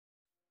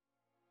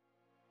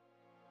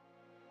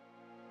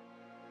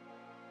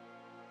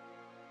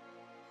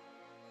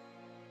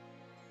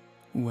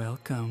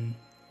Welcome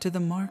to the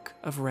Mark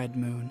of Red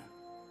Moon.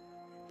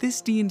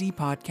 This D&D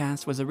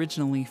podcast was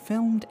originally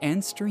filmed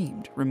and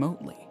streamed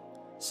remotely,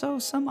 so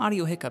some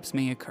audio hiccups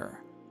may occur.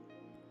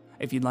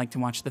 If you'd like to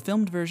watch the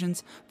filmed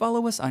versions,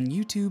 follow us on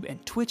YouTube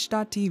and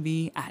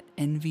twitch.tv at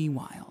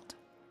EnvyWild.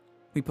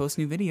 We post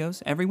new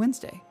videos every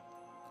Wednesday.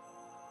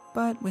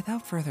 But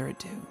without further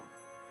ado,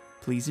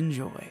 please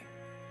enjoy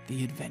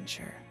the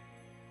adventure.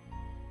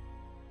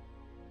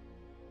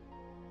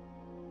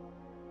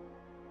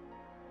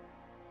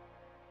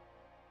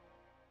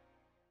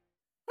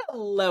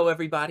 Hello,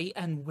 everybody,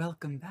 and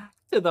welcome back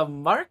to the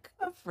Mark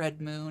of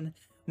Red Moon.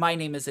 My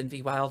name is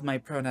EnvyWild, my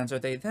pronouns are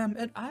they, them,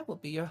 and I will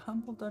be your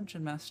humble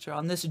dungeon master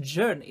on this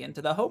journey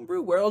into the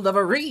homebrew world of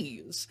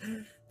Ares.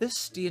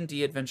 This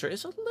D&D adventure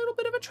is a little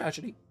bit of a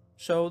tragedy,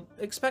 so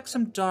expect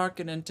some dark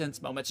and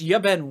intense moments.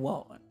 You've been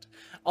warned.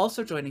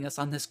 Also joining us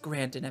on this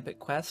grand and epic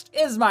quest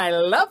is my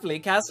lovely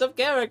cast of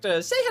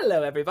characters. Say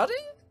hello, everybody.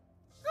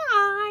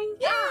 Hi!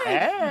 Yay!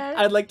 Hey.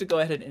 I'd like to go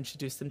ahead and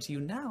introduce them to you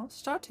now,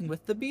 starting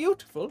with the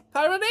beautiful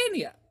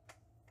Pyronania.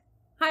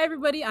 Hi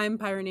everybody, I'm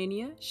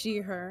Pyronania, she,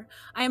 her.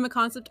 I am a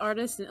concept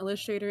artist and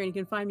illustrator, and you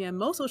can find me on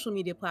most social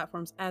media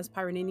platforms as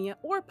Pyronania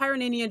or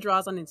Pyronania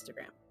Draws on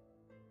Instagram.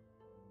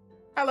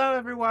 Hello,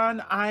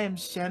 everyone. I am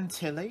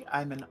Chantilly.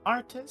 I'm an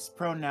artist,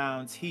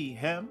 pronouns he,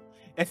 him.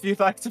 If you'd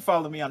like to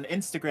follow me on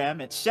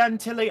Instagram, it's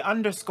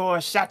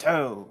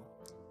Chantilly_Chateau.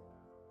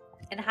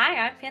 And hi,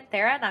 I'm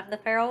Panthera, and I'm the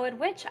Farrowwood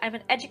Witch. I'm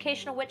an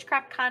educational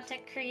witchcraft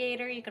content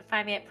creator. You can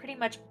find me at pretty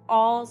much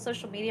all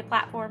social media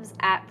platforms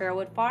at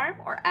Farrowwood Farm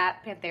or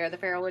at Panthera the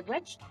Farrowwood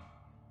Witch.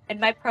 And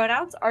my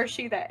pronouns are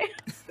she, they.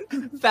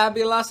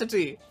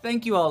 Fabulosity!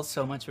 Thank you all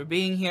so much for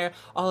being here.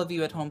 All of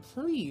you at home,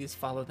 please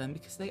follow them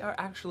because they are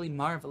actually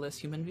marvelous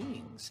human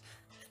beings.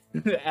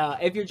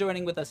 If you're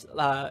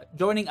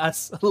joining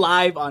us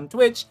live on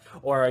Twitch,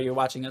 or you're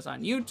watching us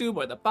on YouTube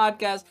or the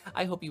podcast,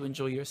 I hope you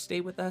enjoy your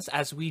stay with us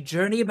as we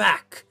journey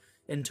back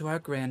into our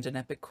grand and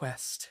epic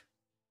quest.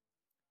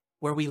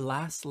 Where we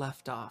last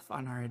left off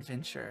on our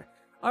adventure,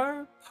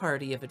 our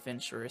party of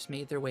adventurers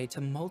made their way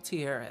to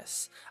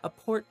Multieris, a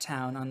port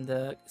town on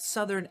the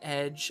southern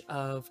edge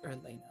of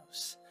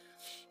Erlanos.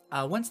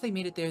 Once they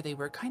made it there, they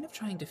were kind of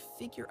trying to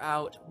figure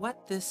out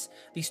what these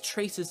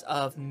traces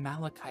of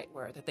malachite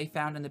were that they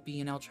found in the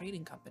B&L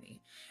Trading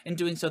Company. In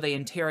doing so, they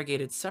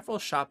interrogated several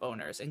shop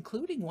owners,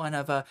 including one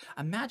of a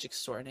magic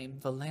store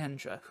named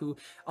Valandra, who,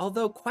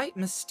 although quite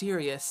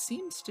mysterious,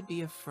 seems to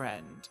be a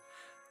friend.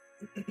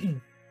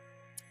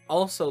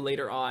 Also,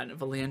 later on,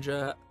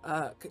 Valandra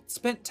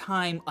spent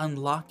time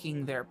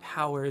unlocking their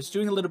powers,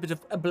 doing a little bit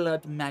of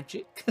blood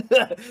magic,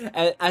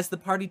 as the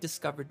party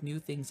discovered new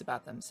things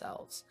about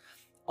themselves.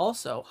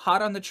 Also,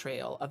 hot on the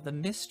trail of the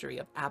mystery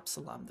of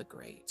Absalom the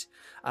Great,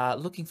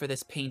 looking for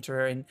this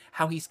painter and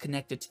how he's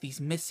connected to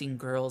these missing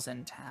girls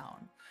in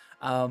town.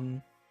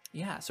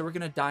 Yeah, so we're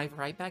going to dive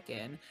right back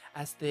in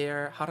as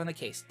they're hot on the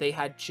case. They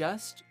had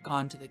just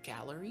gone to the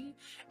gallery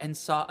and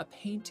saw a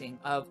painting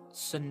of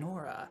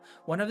Sonora,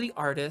 one of the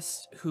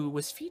artists who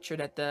was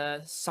featured at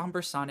the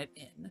Somber Sonnet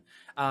Inn,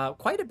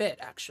 quite a bit,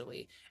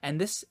 actually. And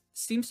this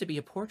seems to be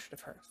a portrait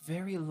of her,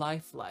 very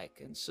lifelike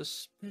and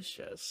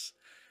suspicious.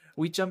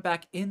 We jump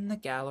back in the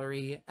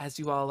gallery as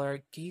you all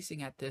are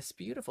gazing at this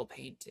beautiful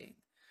painting.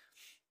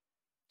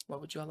 What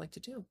would you all like to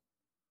do?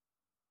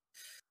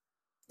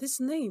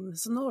 This name,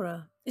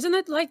 Sonora, isn't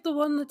it like the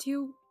one that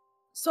you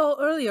saw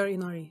earlier,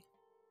 Inari?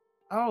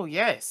 Oh,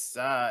 yes.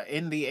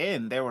 In the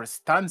inn, there were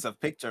tons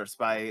of pictures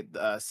by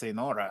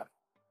Senora.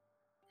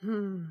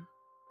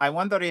 I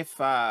wonder if...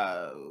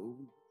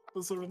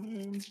 what's her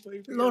name?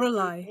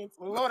 Lorelei.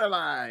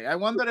 Lorelei. I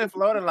wonder if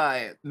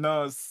Lorelei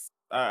knows...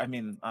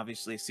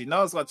 obviously, she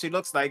knows what she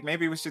looks like.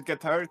 Maybe we should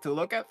get her to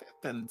look at it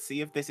and see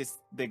if this is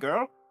the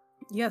girl.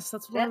 Yes,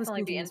 that's what I was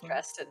Definitely be thinking as well.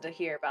 interested to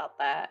hear about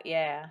that,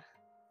 yeah.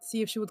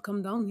 See if she would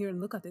come down here and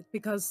look at it,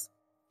 because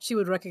she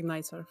would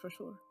recognize her for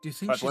sure. Do you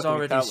think But she's what do we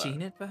already tell her?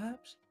 seen it,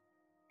 perhaps?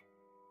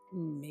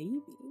 Maybe.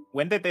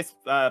 When did this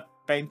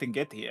painting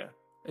get here?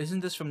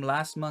 Isn't this from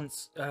last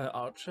month's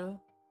art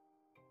show?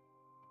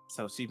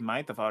 So she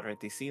might have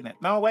already seen it.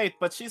 No, wait,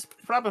 but she's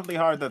probably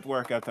hard at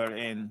work at her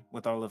inn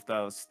with all of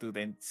those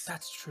students.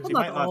 That's true. She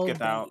Well, might not not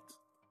get all out.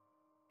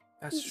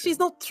 That's true. She's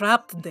not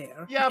trapped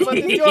there. Yeah, but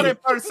if you're a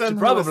person She who's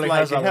probably like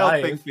has a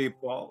helping life.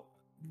 people,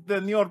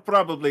 then you're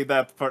probably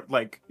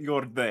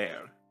you're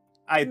there.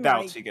 I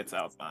doubt Right. she gets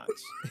out much.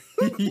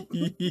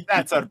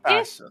 That's her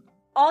passion.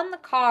 On the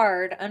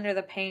card under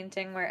the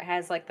painting where it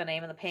has like the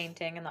name of the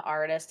painting and the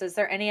artist, is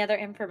there any other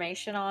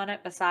information on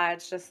it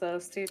besides just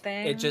those two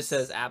things? It just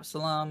says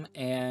Absalom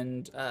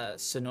and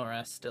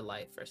Sonora Still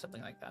Life or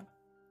something like that.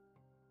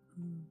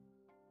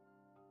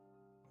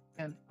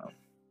 And,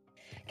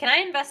 Can I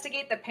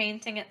investigate the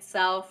painting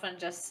itself and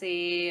just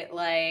see,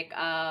 like,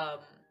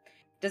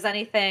 does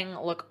anything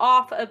look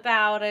off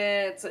about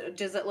it?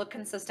 Does it look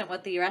consistent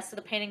with the rest of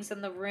the paintings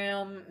in the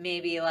room?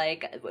 Maybe,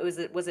 like, was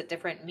it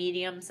different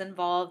mediums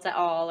involved at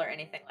all or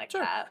anything like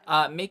Sure.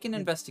 that? Make an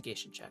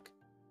investigation check.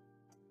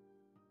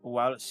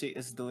 while she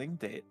is doing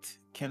that,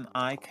 can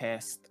I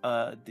cast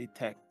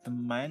detect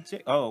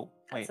magic? Oh,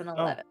 That's wait. an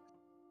Oh, 11.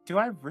 do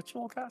I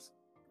ritual cast?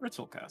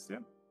 Ritual cast, yeah.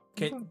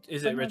 Is Can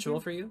it I ritual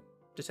do- for you?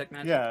 Detect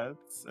magic? Yeah,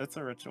 it's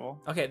a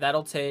ritual. Okay,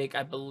 that'll take,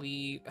 I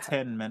believe,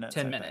 10 minutes.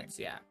 10 I think. minutes,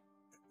 yeah.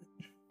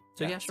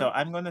 So yeah, So sure.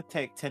 I'm gonna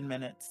take 10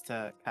 minutes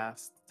to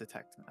cast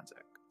detect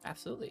magic.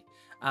 Absolutely.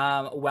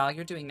 While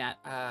you're doing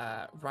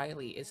that,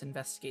 Riley is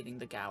investigating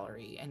the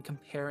gallery and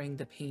comparing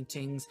the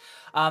paintings.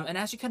 And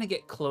as you kind of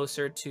get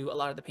closer to a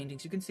lot of the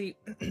paintings, you can see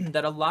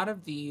that a lot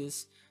of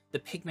these, the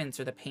pigments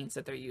or the paints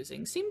that they're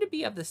using, seem to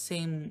be of the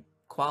same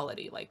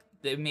quality. Like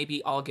they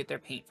maybe all get their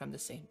paint from the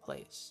same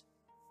place.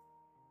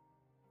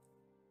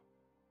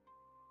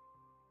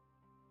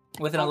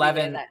 With an I'll relay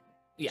 11, that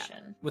yeah,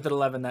 information. with an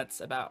 11, that's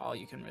about all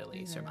you can really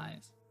Mhm.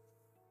 surmise.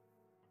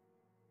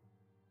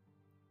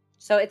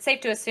 So it's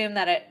safe to assume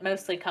that it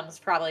mostly comes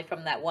probably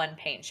from that one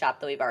paint shop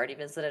that we've already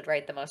visited,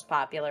 right? The most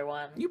popular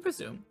one. You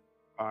presume.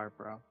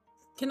 Barbara.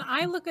 Can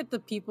I look at the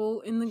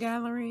people in the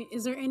gallery?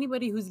 Is there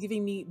anybody who's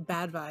giving me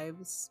bad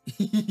vibes?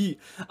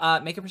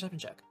 Make a perception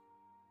check.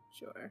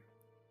 Sure.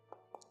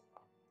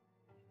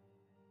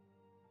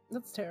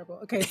 That's terrible.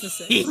 Okay, it's a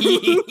 6.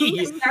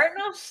 You're starting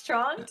off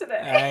strong today.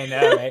 I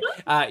know,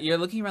 right? You're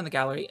looking around the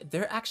gallery.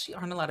 There actually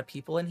aren't a lot of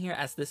people in here,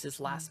 as this is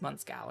last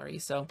month's gallery,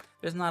 so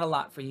there's not a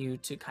lot for you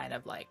to kind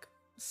of like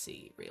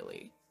see,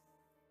 really.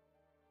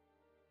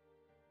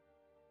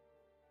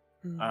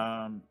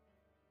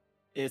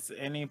 Is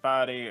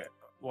anybody?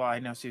 Well, I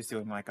know she's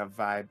doing like a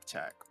vibe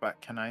check,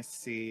 but can I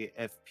see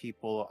if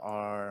people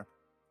are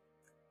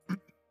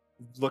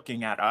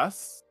looking at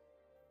us?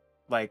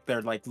 Like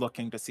they're like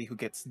looking to see who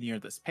gets near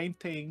this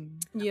painting.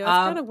 Yeah, that's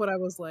kind of what I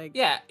was like.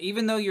 Yeah,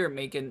 even though you're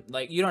making,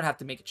 like, you don't have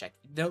to make a check.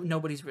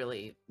 Nobody's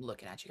really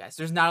looking at you guys.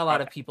 There's not a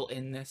lot of people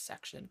in this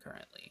section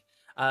currently.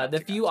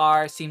 The few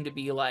seem to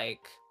be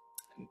like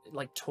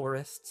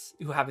tourists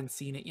who haven't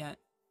seen it yet.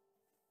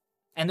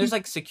 And there's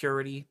like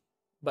security,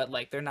 but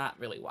like they're not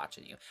really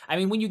watching you. I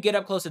mean, when you get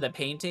up close to the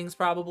paintings,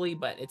 probably,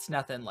 but it's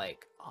nothing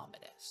like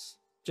ominous.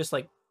 Just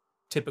like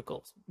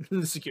typical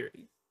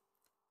security.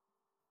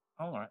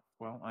 All right.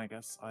 Well, I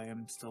guess I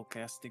am still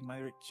casting my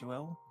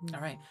ritual.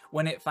 All right.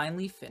 When it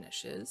finally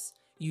finishes,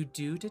 you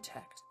do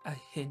detect a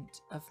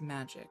hint of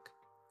magic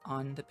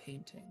on the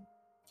painting.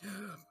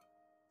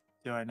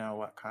 Do I know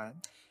what kind?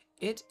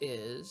 It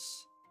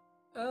is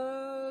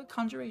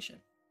conjuration.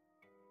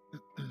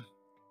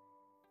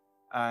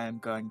 I'm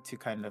going to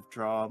kind of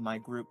draw my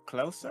group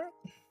closer.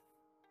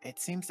 It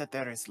seems that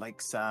there is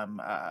like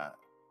some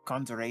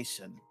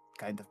conjuration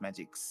kind of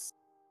magics.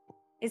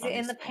 Is it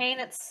in the Obviously.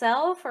 paint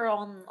itself or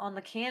on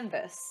the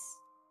canvas?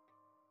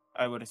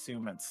 I would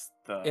assume it's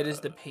the. It is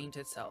the paint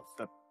itself.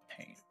 The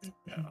paint.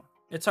 Yeah.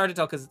 It's hard to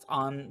tell because it's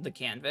on the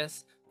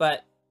canvas,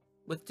 but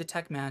with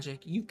detect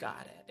magic, you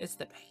got it. It's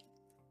the paint.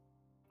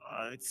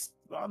 It's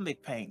on the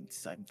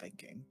paints, I'm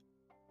thinking.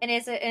 And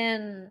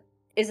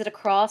is it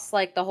across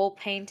like the whole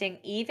painting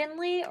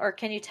evenly, or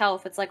can you tell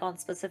if it's like on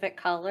specific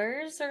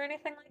colors or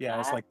anything like that? Yeah,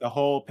 it's like the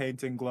whole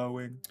painting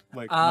glowing.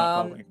 Like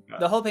not glowing.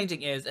 The whole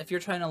painting is, if you're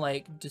trying to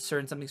like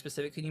discern something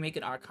specific, can you make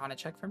an Arcana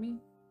check for me?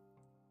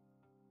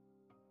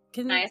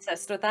 Can I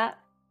assist with that?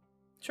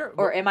 Sure.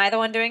 Or am I the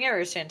one doing it, or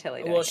is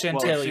Chantilly doing Well, it?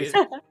 Chantilly she's is.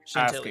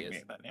 Chantilly asking is.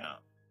 me then, yeah.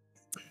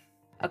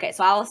 Okay,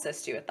 so I'll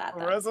assist you with that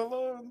then.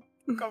 Resolute.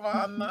 Come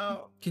on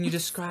now. Can you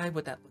describe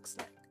what that looks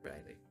like,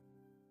 Riley?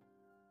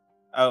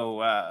 Oh,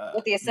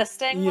 What the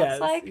assisting Yes,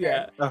 looks like?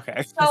 yeah.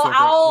 okay. So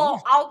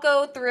I'll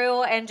go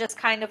through and just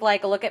kind of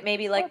like look at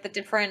maybe like the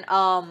different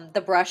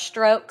the brush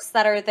strokes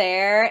that are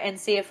there and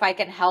see if I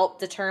can help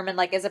determine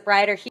like, is it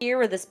brighter here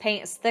where this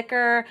paint is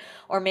thicker,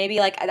 or maybe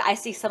like I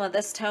see some of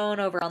this tone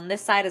over on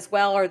this side as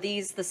well. Are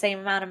these the same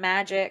amount of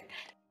magic?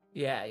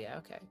 Yeah,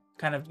 okay.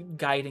 Kind of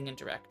guiding and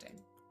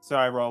directing. So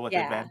I roll with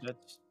Yeah. advantage.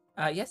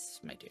 Yes,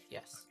 my dear,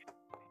 yes.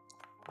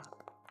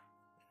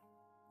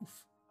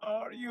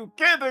 Are you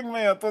kidding me?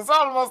 It was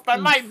almost a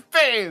Oof.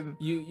 19!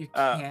 You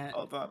can't.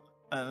 Hold on.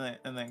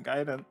 And then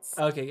guidance.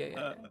 Okay,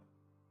 yeah.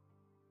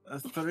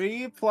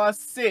 3 plus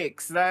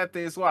 6. That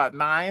is what?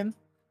 9?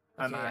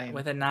 A Okay, yeah. 9.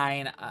 With a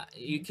 9,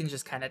 you can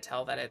just kind of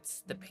tell that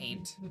it's the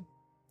paint.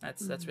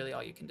 That's really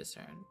all you can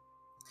discern.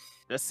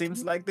 Just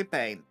seems like the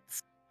paint.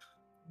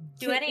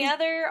 Do any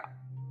other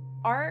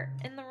art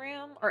in the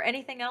room or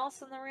anything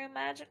else in the room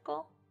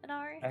magical,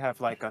 Inari? I have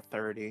like a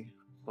 30,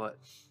 but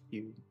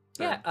you.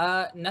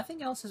 Yeah,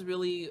 nothing else is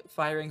really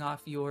firing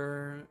off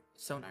your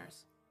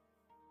sonars.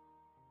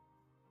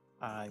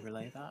 I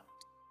relay that.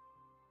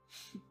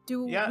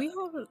 Do Yeah. we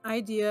have an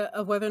idea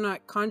of whether or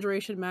not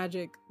conjuration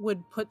magic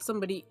would put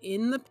somebody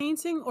in the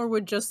painting, or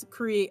would just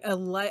create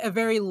a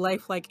very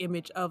lifelike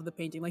image of the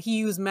painting? Like he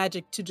used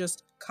magic to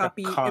just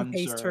copy and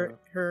paste conjure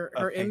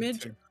her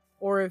image, painting.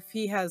 or if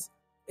he has,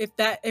 if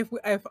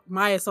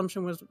my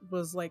assumption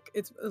was like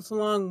it's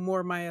along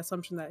more my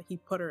assumption that he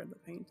put her in the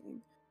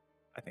painting.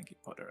 I think he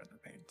put her in the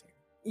painting.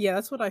 Yeah,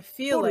 that's what I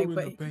feel like,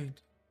 but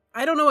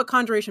I don't know what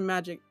conjuration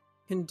magic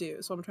can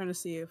do, so I'm trying to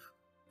see if.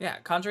 Yeah,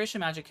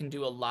 conjuration magic can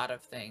do a lot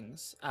of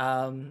things.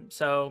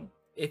 So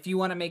if you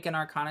want to make an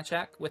Arcana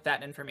check with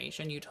that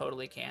information, you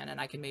totally can, and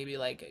I can maybe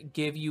like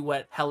give you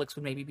what Helix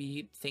would maybe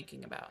be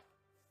thinking about.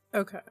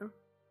 Okay.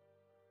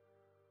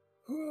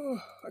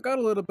 I got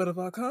a little bit of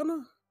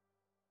Arcana.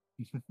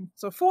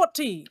 So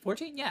 14.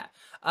 14, yeah.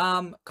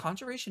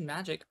 Conjuration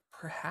magic.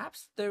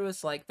 Perhaps there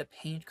was like the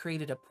paint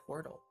created a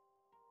portal.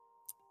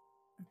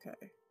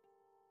 Okay.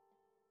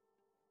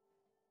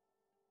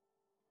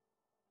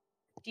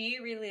 Do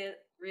you really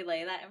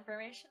relay that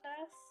information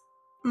to us?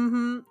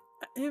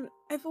 Mm-hmm.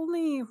 I've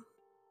only...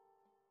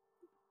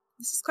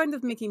 This is kind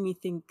of making me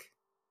think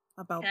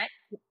about... Can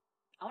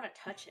I want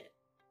to touch it.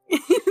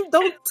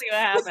 Don't... See what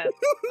happens.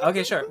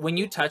 Okay, sure. When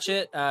you touch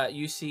it,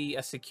 you see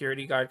a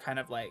security guard kind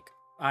of like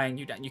eyeing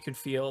you down. You can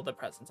feel the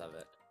presence of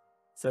it.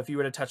 So if you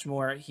were to touch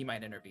more, he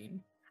might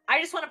intervene. I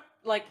just want to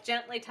like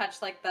gently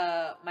touch like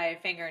my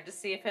finger and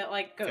just see if it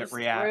like goes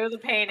reacts. through the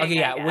painting. Okay,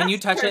 yeah. When you I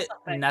guess, touch or it,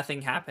 something.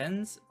 nothing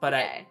happens. But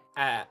Okay.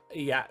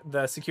 yeah,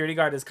 the security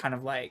guard is kind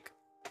of like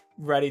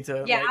ready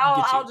to. Yeah, like, I'll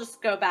get you.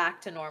 just go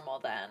back to normal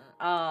then.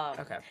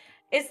 Okay.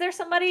 Is there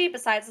somebody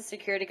besides the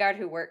security guard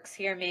who works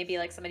here? Maybe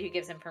like somebody who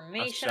gives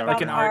information show about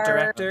Like an the art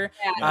director.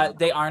 Yeah.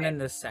 They aren't in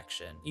this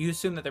section. You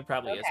assume that there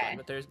probably is Okay.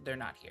 one, but they're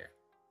not here.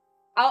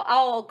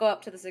 I'll go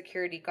up to the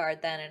security guard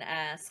then and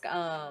ask,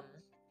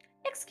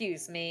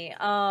 excuse me,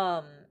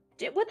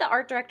 would the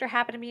art director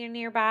happen to be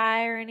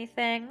nearby or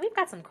anything? We've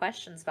got some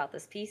questions about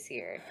this piece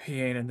here.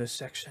 He ain't in this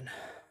section.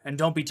 And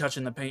don't be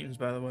touching the paintings,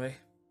 by the way.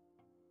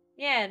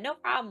 Yeah, no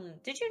problem.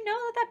 Did you know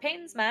that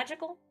painting's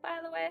magical, by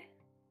the way?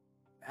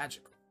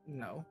 Magical.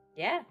 No.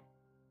 Yeah.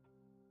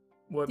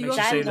 What Do you makes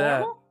you Is say that that?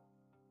 normal?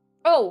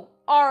 Oh,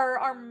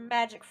 our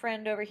magic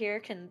friend over here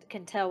can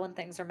tell when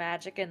things are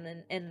magic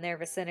in their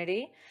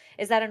vicinity.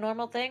 Is that a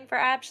normal thing for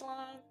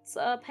Absalon's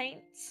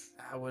paints?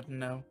 I wouldn't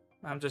know.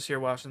 I'm just here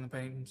watching the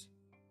paintings.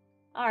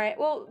 All right.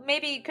 Well,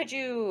 maybe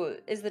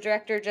is the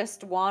director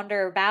just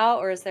wander about,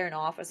 or is there an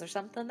office or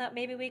something that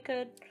maybe we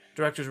could?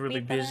 Director's really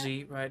Meet that?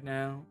 busy right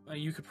now.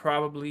 You could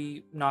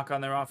probably knock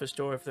on their office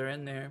door if they're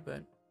in there,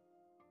 but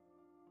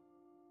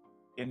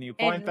Can you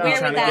And point where out? would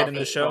Trying to that get in be?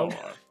 the show?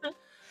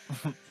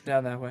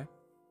 down that way.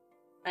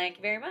 Thank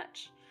you very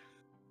much.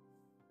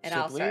 And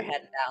Should I'll start we?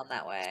 heading down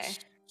that way.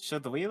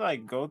 Should we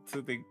like go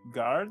to the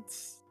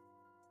guards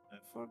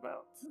for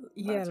about?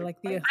 Yeah, magic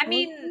like the paint? I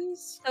mean,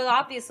 authorities? So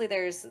obviously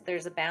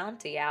there's a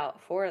bounty out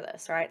for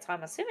this, right? So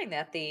I'm assuming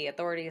that the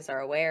authorities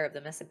are aware of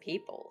the missing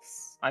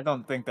peoples. I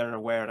don't think they're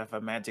aware of a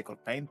magical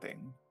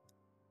painting.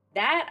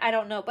 That I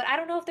don't know, but I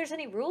don't know if there's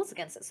any rules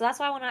against it. So that's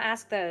why I want to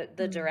ask the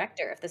Hmm.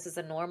 director if this is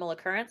a normal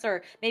occurrence,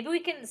 or maybe we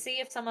can see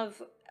if some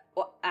of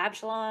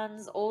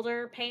Absalon's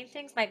older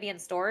paintings might be in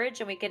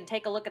storage, and we can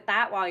take a look at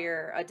that while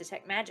your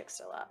detect magic's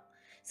still up.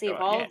 See if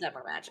Sure, all yeah. of them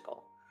are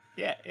magical.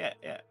 Yeah.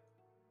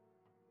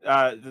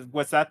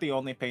 Was that the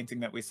only painting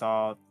that we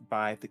saw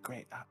by the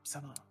great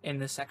Absalon? In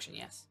this section,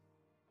 yes.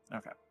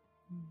 Okay.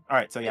 All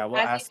right. So yeah, we'll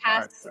As we ask.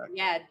 Art pass, director.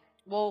 yeah,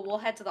 we'll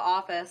head to the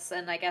office,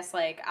 and I guess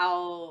like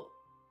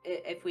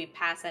if we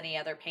pass any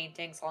other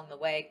paintings along the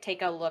way,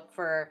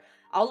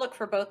 I'll look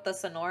for both the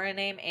Sonora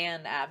name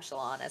and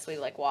Absalon as we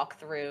like walk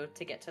through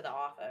to get to the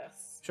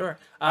office. Sure.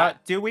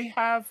 Do we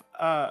have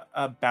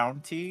a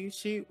bounty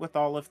sheet with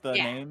all of the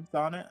Yeah. names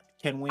on it?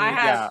 Can we I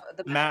have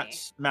the bounty.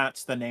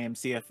 match the name?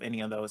 See if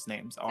any of those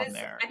names on 'Cause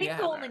there. I think Yeah.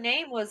 the only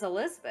name was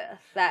Elizabeth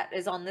that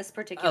is on this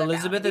particular.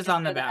 Elizabeth bounty, is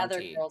on the because other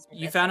bounty. girls were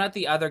You found missing. out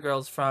the other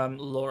girls from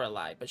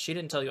Lorelei, but she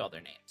didn't tell you all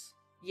their names.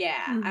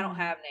 Yeah, I don't Mhm.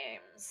 have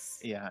names.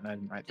 Yeah, and I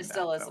didn't write them Just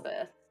down, so-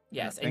 Elizabeth.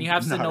 Yes, Yeah, and you thank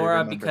have you. Now I Sonora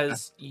remember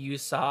because you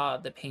saw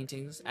the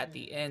paintings at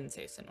the inn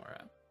say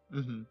Sonora.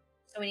 Mhm.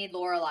 So we need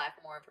Lorelei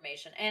for more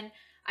information. And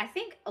I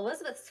think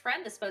Elizabeth's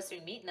friend is supposed to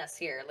be meeting us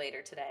here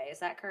later today. Is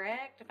that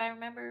correct? If I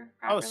remember Oh,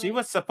 properly? she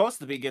was supposed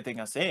to be getting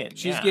us in.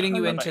 She's yeah, getting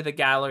you but, into like, the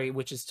gallery,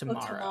 which is Oh,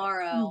 tomorrow.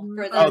 tomorrow Mhm.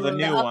 for Oh, the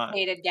new one.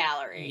 updated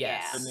gallery.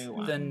 Yes, Yeah. The new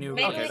one. the new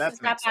Maybe one. Okay, we that can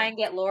stop makes by and sense.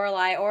 get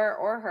Lorelei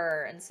or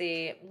her and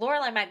see.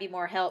 Lorelei might be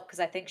more help because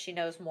I think she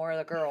knows more of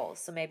the girls.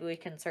 So maybe we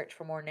can search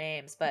for more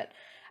names. But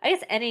I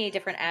guess any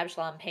different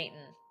Absalom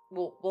painting,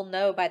 we'll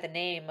know by the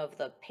name of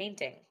the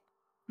painting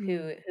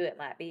who it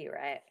might be,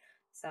 right?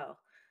 So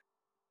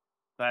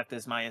That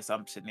is my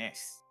assumption.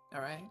 Yes. All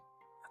right.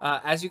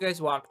 As you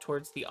guys walk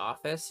towards the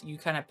office, you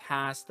kind of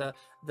pass the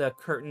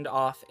curtained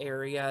off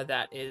area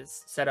that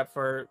is set up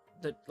for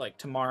the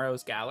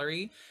tomorrow's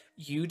gallery.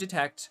 You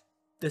detect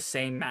the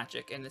same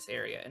magic in this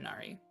area,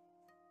 Inari.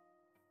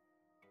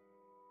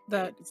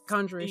 That It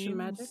conjuration seems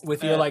magic?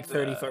 With your that,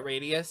 30-foot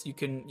radius, you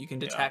can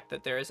detect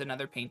that there is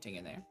another painting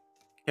in there.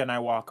 Can I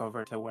walk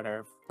over to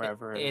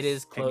wherever It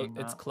is closed.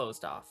 hanging It's up?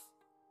 closed off.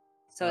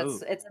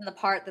 it's in the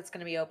part that's going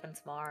to be open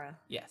tomorrow.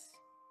 Yes.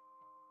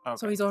 Okay,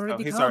 So he's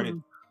already he's come.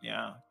 already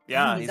yeah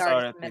He's he's already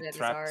already submitted his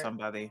trapped art.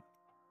 somebody.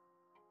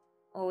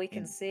 Well, we can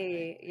In-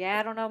 see. Yeah,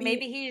 I don't know. We-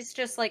 Maybe he's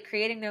just like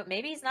creating.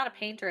 Maybe he's not a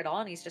painter at all,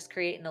 and he's just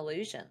creating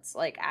illusions.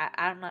 Like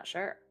I'm not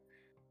sure.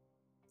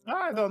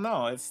 I don't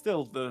know. It's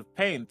still the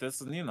paint.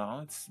 It's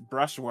it's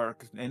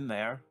brushwork in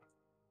there.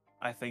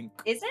 I think.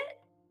 Is it?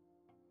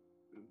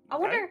 I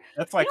right? wonder.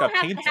 That's You like a don't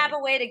have painting. to have a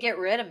way to get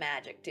rid of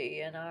magic, do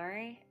you,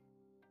 Nari?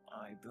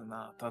 I do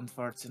not,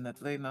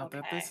 unfortunately, not at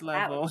Okay, this that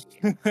level.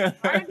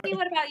 Barnaby,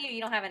 what about you?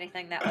 You don't have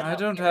anything that would I help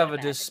don't get rid have of a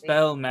magic, do you?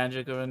 dispel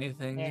magic or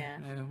anything. Yeah.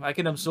 No, I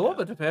can absorb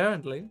No. it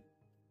apparently,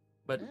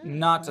 but Mm,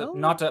 not well.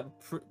 not a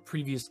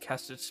previous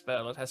casted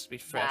spell. It has to be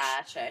fresh.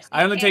 Gotcha. So I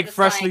you only can't take just,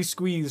 freshly like-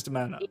 squeezed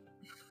mana.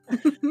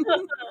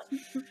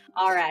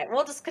 All right,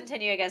 we'll just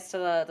continue, I guess, to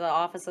the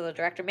office of the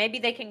director. Maybe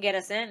they can get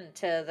us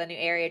into the new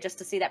area just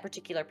to see that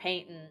particular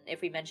paint, and if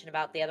we mention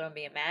about the other one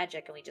being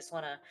magic, and we just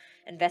want to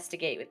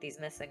investigate with these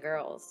missing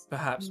girls.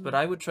 Perhaps, but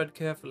I would tread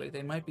carefully.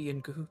 They might be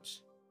in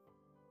cahoots.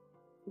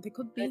 They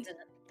could Good be. to know.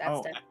 That's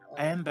Oh, definitely.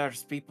 and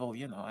there's people,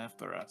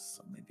 after us,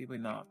 so maybe we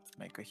not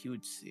make a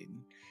huge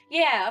scene.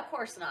 Yeah, of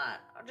course not.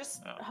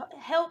 Just No.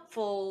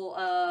 helpful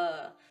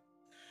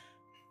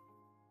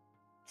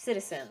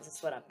citizens is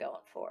what I'm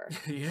going for.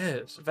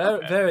 Yes, very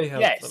Okay. very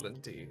Yes. helpful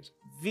indeed.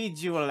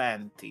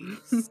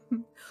 Vigilantes.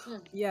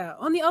 Yeah.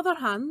 On the other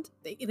hand,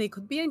 they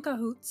could be in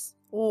cahoots,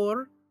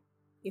 or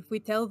if we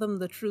tell them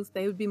the truth,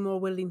 they would be more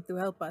willing to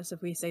help us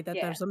if we say that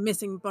Yeah. there's a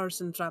missing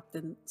person trapped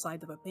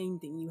inside of a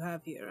painting you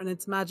have here, and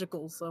it's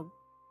magical. So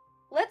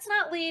Let's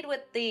not lead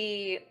with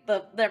the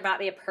there might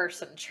be a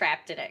person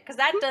trapped in it, because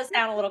that does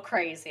sound a little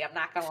crazy. I'm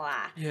not gonna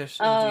lie. Yes,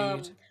 Um,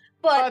 indeed.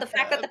 but the But,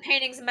 fact that the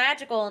painting's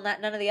magical and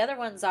that none of the other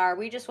ones are,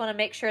 we just want to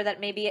make sure that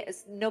maybe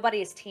nobody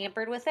has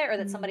tampered with it, or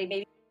that somebody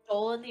maybe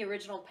stolen the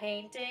original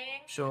painting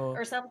Sure.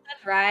 or something,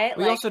 right?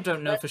 We also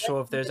don't know let- for let's sure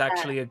if keep there's it that.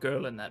 actually a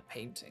girl in that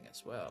painting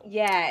as well.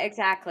 Yeah,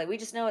 exactly. We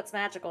just know it's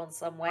magical in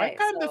some way. I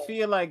kind of so-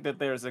 feel like that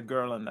there's a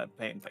girl in that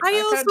painting. I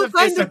also kind of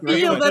kind of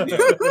disagree feel with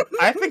that. you.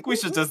 I think we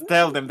should just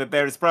tell them that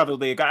there's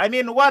probably a girl. I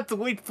mean, what?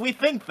 We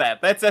think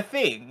that's a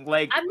thing.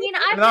 Like, I mean,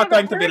 we're I've not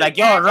never going to be heard like, of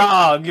you're magic.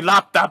 wrong, you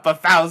locked up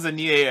 1,000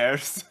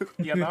 years.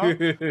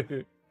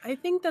 I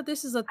think that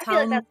this is a I feel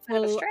like town that's kind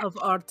of a full stretch. of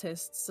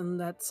artists, and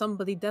that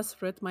somebody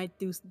desperate might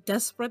do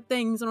desperate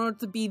things in order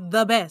to be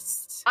the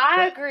best. I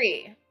That-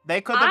 agree.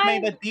 They could have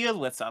made a I'm- deal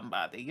with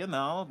somebody,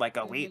 like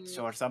a witch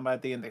Mm. or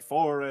somebody in the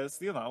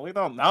forest. We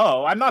don't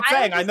know. I'm not I don't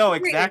saying I know disagree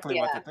with exactly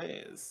ya. what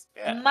it is.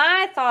 Yeah.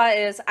 My thought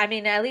is, I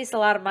mean, at least a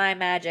lot of my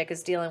magic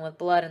is dealing with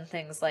blood and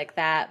things like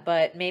that,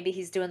 but maybe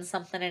he's doing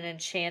something and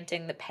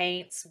enchanting the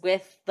paints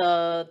with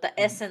the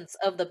essence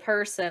of the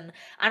person.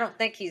 I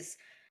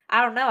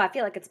don't know, I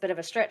feel like it's a bit of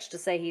a stretch to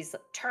say he's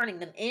turning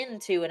them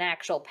into an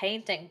actual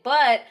painting,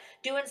 but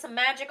doing some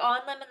magic on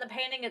them in the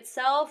painting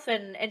itself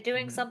and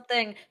doing Mhm.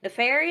 something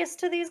nefarious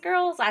to these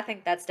girls, I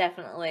think that's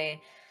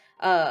definitely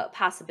a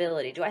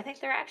possibility. Do I think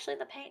they're actually in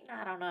the painting?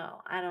 I don't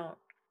know.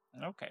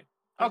 Okay.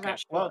 I'm Okay. not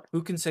sure. Well,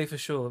 Who can say for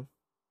sure?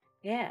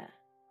 Yeah.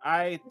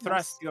 I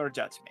trust your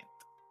judgment.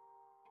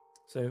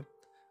 So,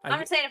 I'm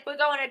just saying, if we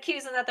go and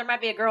accuse them that there might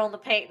be a girl in the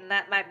painting,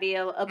 that might be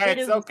a bit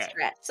It's of a okay.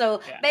 stretch.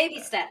 So Yeah, baby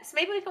yeah. steps.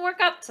 Maybe we can work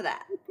up to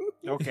that.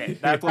 Okay,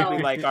 that will be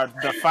So- like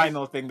the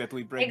final thing that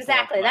we bring. to our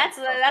Exactly. plan. That's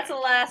the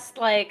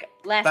Okay.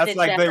 last That's ditch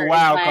like effort. the is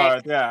wow like,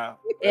 card. Yeah.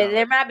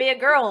 There might be a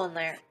girl in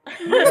there.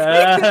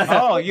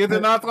 Oh, you do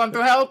not want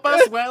to help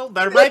us? Well,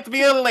 there might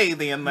be a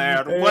lady in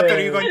there. What are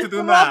you going to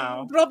do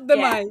now? Drop the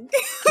Yeah.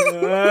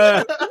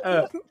 mic.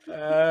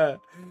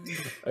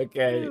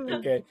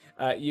 okay.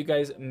 You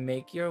guys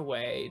make your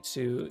way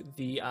to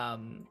the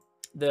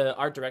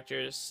art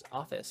director's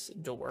office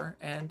door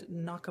and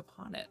knock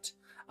upon it.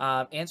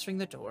 Answering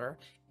the door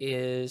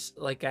is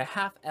like a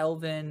half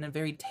elven,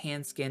 very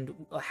tan skinned,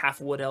 half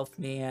wood elf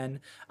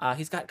man.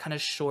 He's got kind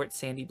of short,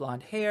 sandy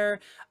blonde hair,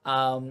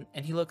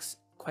 and he looks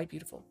quite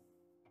beautiful.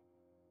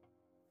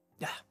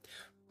 Yeah,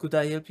 could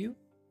I help you?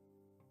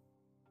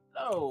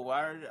 Oh,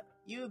 are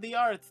you the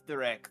art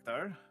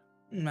director?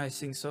 I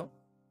think so.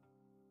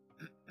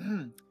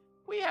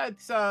 We had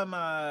some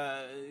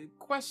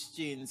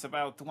questions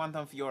about one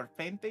of your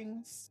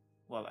paintings.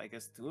 Well, I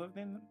guess two of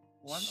them.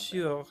 One of them.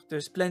 Sure,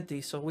 there's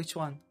plenty. So which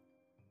one?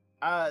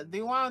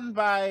 The one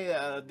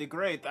by the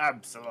great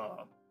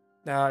Absalom.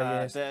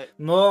 Yes. The,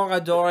 More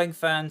adoring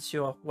fans,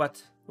 sure.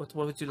 What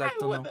would you like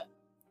to know?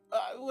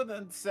 I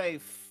wouldn't say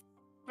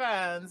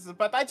fans,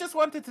 but I just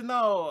wanted to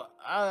know,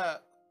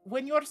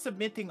 when you're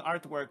submitting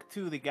artwork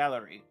to the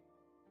gallery,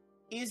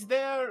 is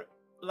there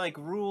like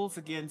rules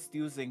against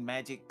using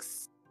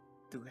magics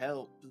to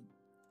help?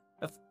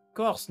 Of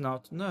course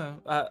not. No.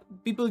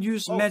 People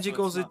use Oh, so magic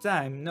all it's the not.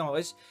 time. No,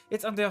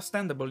 it's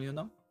understandable, you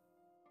know.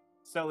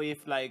 So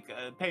if like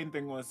a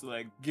painting was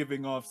like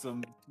giving off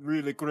some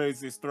really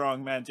crazy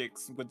strong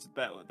magics, which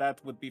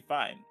that would be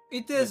fine.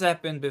 It has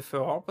happened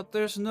before, but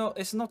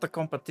it's not a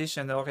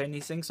competition or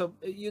anything. So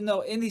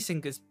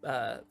anything is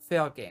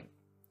fair game.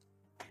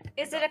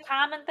 Is it a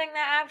common thing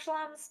that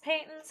Absalom's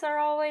paintings are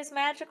always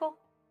magical?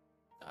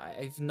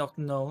 I've not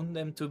known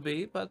them to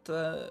be, but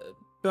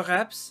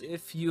perhaps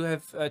if you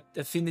have an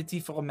affinity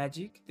for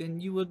magic, then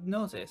you would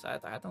notice.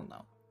 I don't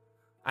know.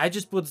 I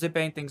just put the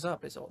paintings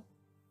up, is all.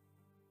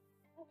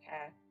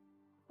 Okay.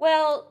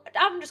 Well,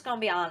 I'm just gonna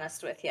be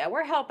honest with you.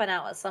 We're helping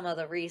out with some of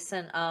the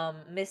recent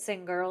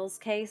missing girls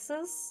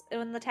cases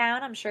in the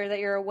town. I'm sure that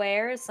you're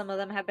aware. Some of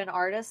them have been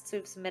artists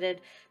who've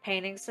submitted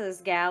paintings to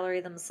this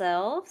gallery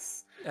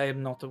themselves. I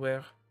am not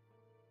aware.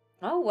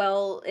 Oh,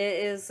 well,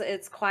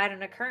 it's quite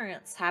an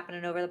occurrence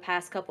happening over the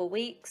past couple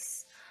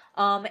weeks.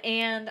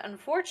 And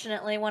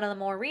unfortunately, one of the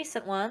more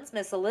recent ones,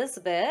 Miss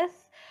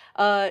Elizabeth,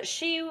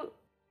 she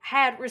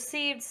had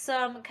received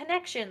some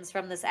connections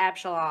from this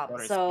Absalom.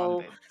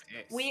 So Correspondence,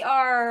 we yes.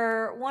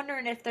 are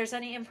wondering if there's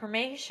any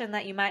information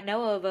that you might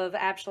know of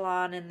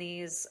Absalom and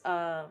these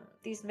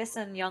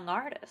missing young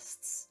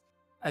artists.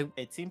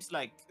 It seems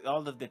like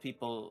all of the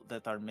people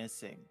that are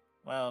missing,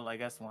 well, I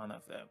guess one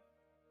of them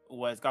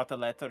got a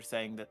letter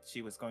saying that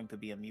she was going to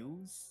be a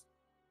muse.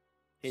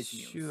 His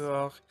muse.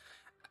 Sure.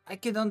 I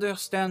can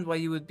understand why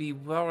you would be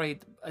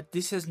worried.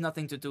 This has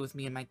nothing to do with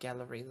me and my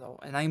gallery, though,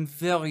 and I'm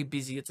very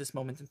busy at this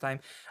moment in time.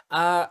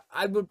 I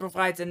will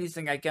provide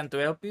anything I can to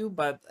help you,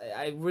 but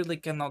I really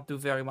cannot do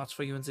very much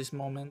for you in this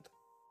moment.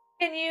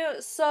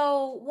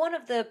 So one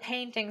of the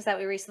paintings that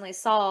we recently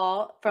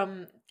saw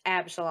from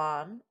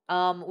Absalom,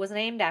 was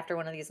named after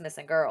one of these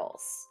missing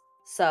girls.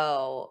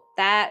 So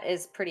that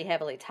is pretty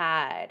heavily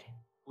tied.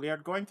 We are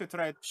going to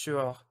try.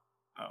 Sure.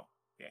 Oh,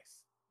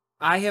 yes.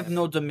 I have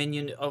no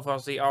dominion over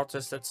the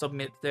artists that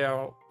submit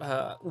their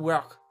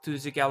work to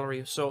the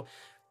gallery, so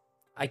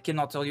I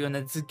cannot tell you, and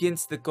it's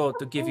against the code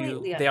to give you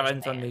Completely their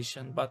understand.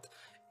 information, but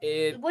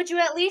Would you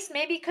at least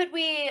could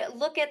we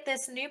look at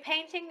this new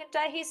painting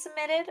that he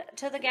submitted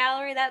to the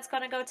gallery that's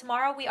going to go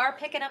tomorrow? We are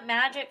picking up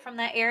magic from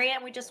that area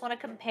and we just want to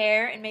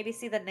compare and maybe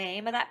see the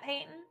name of that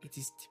painting. it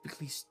is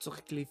typically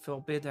strictly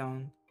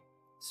forbidden.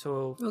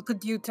 So Well,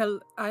 could you tell?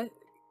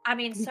 I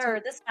mean, Me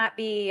sir, this might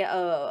be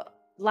a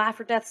life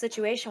or death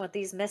situation with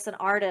these missing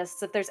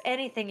artists. If there's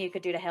anything you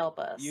could do to help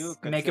us. You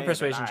could Make a save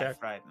persuasion life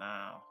check. right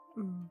now.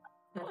 Mm.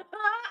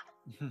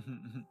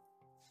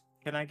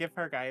 Can I give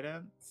her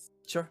guidance?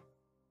 sure.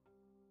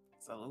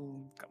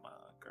 Saloon, come on,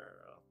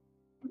 girl.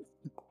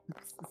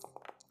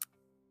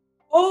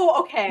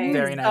 Oh, okay.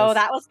 Very So nice.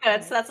 that was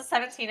good. So that's a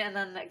 17 and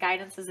then the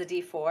guidance is a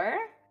D4.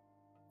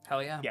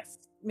 Hell yeah. Yes.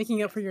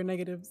 Making up for your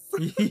negatives.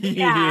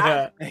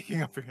 yeah.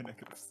 Making up for your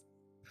negatives.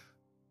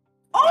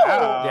 Oh!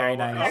 Wow. Very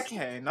nice.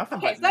 Okay, nothing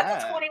Okay, but so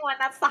that's that. a 21.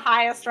 That's the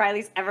highest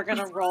Riley's ever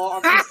gonna roll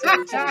on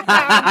persuasion.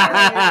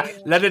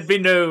 Let it be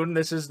known,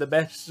 this is the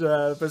best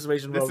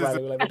persuasion roll This is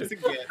Riley will ever do.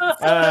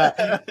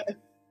 again.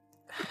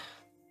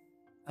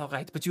 All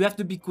right, but you have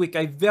to be quick.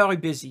 I'm very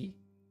busy.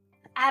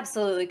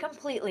 Absolutely,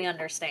 completely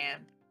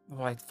understand. All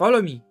right,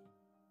 follow me,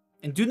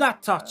 and do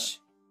not touch.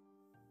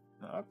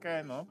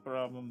 Okay, no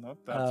problem. No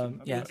touching.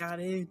 no yeah. touching. Got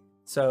it.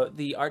 So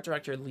the art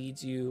director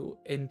leads you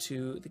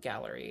into the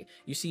gallery.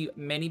 You see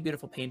many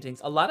beautiful paintings.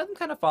 A lot of them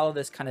kind of follow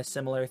this kind of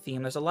similar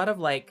theme. There's a lot of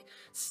like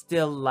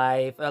still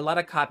life, a lot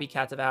of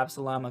copycats of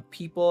Absalom, of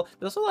people.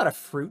 There's a lot of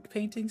fruit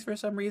paintings for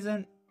some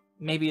reason.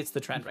 Maybe it's the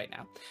trend right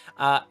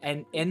now.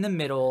 And in the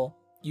middle,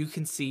 you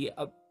can see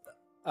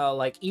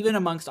like even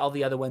amongst all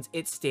the other ones,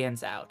 it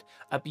stands out.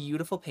 A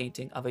beautiful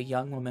painting of a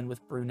young woman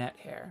with brunette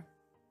hair.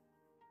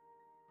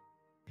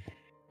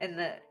 And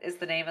is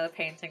the name of the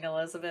painting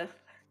Elizabeth?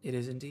 It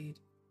is indeed.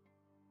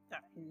 I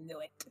knew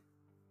it.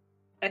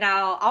 And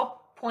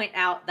I'll point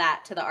out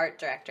that to the art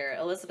director.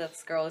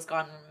 Elizabeth's girl has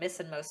gone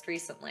missing most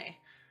recently.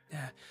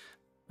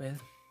 Well,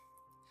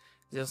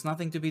 there's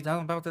nothing to be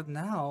done about it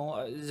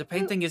now. The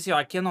painting is here.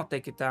 I cannot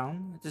take it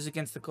down. It is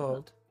against the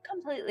code.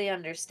 Completely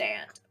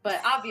understand.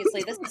 But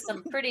obviously this is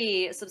some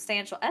pretty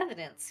substantial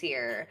evidence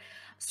here.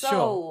 So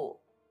Sure.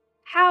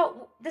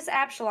 how this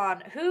Absalom,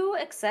 who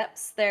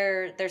accepts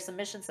their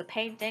submissions of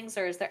paintings,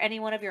 or is there any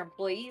one of your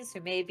employees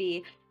who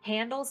maybe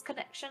handles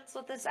connections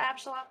with this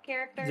Absalom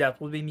character? That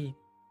will be me.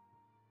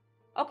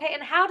 Okay,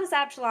 and how does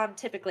Absalom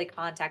typically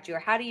contact you, or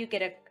how do you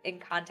get in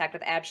contact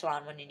with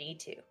Absalom when you need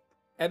to?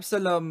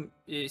 Absalom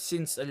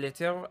sends a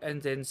letter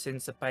and then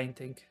sends a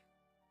painting.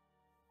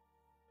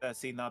 Does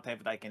he not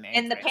have like an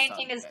And the address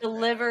painting on is it?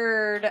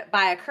 delivered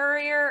by a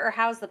courier, or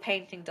how's the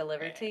painting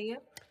delivered to you?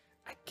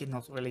 I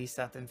cannot release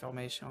that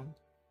information.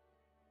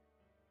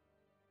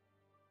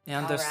 I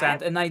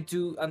understand, and I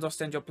do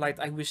understand your plight.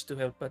 I wish to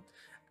help, but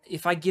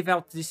if I give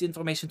out this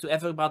information to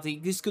everybody,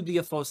 this could be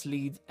a false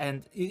lead,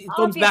 and it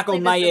comes back Obviously,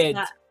 on my this is head.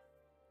 not-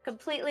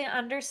 Completely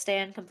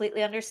understand,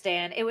 completely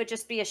understand. It would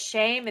just be a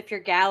shame if your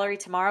gallery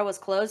tomorrow was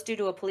closed due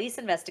to a police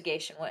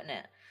investigation, wouldn't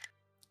it?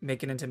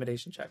 Make an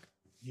intimidation check.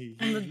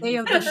 On the day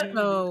of the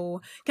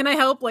show, can I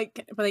help?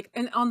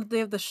 And on the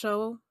day of the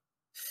show,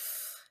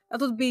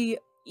 that would be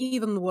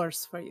even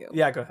worse for you.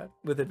 Yeah, go ahead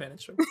with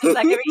advantage. Sure. Is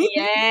that gonna be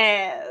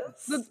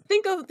yes?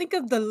 Think of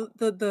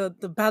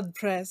the bad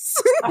press.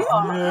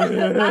 Oh, not as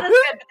good,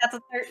 but that's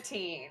a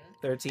 13.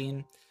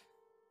 13.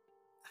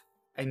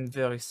 I'm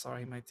very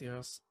sorry, my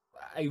dears.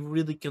 I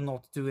really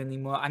cannot do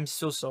anymore. I'm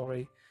so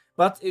sorry.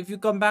 But if you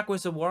come back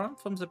with a warrant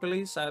from the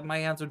police, my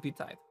hands would be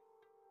tied.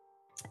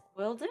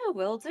 Will do,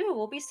 will do.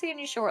 We'll be seeing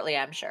you shortly,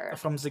 I'm sure.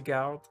 From the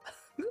guard.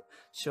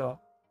 Sure.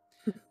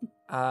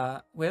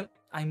 Well,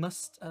 I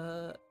must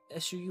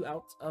issue you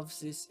out of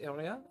this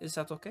area. Is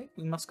that okay?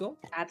 We must go?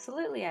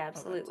 Absolutely,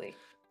 absolutely.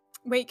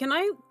 Wait, can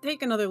I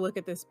take another look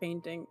at this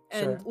painting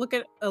and Sure. look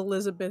at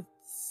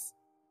Elizabeth's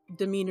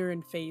demeanor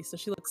and face? Does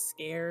she look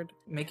scared?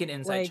 Make an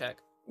insight Like- check.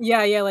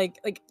 Yeah, like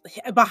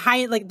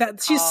behind like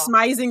that she's Oh.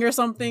 smizing or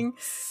something.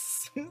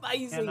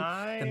 Smizing. Can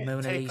I The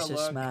Mona take Lisa a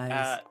look smize.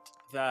 at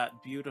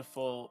that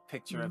beautiful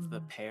picture of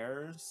the Mm.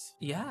 pears?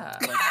 Yeah.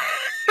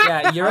 Like,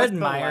 Yeah, you're how's the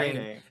admiring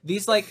lighting?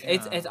 these. Like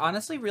Yeah. it's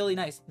honestly really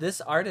nice. This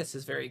artist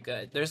is very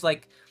good. There's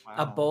like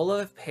a Wow. bowl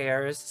of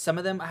pears. Some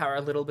of them are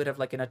a little bit of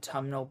like an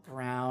autumnal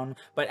brown,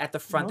 but at the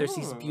front there's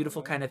these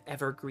beautiful Ooh. kind of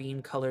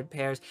evergreen colored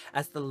pears.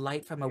 As the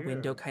light from a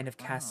window Pears, kind of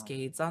wow.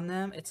 cascades on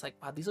them, it's like,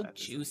 wow, these look That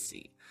is-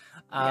 juicy.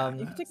 Yeah, Um,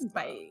 you can take a Yes,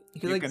 bite.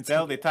 you could, You like, can take-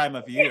 tell the time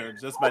of year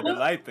just by the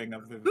lighting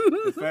of the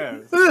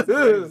pears. It's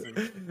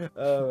crazy.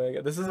 Oh my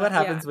god, this is what Yeah.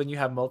 happens when you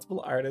have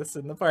multiple artists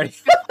in the party.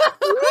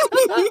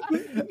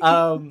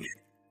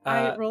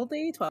 I rolled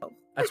a 12.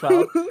 A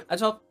 12. A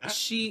 12.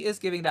 She is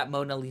giving that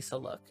Mona Lisa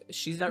look.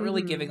 She's not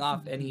really giving Mhm,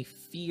 off mhm. any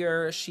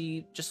fear.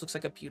 She just looks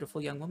like a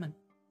beautiful young woman.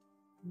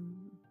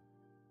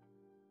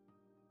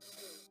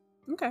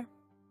 Okay.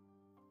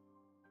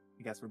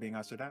 I guess we're being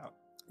ushered out.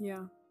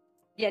 Yeah.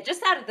 Yeah,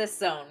 just out of this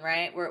zone,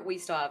 right? Where we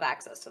still have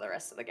access to the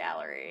rest of the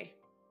gallery.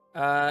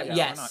 Yeah, we're not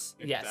Yes.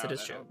 kicked Yes, it out,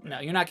 is I true. don't No,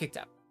 think. you're not kicked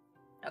out.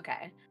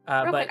 Okay.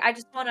 Real But quick, I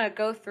just want to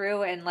go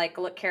through and like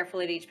look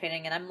carefully at each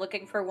painting, and I'm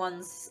looking for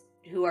ones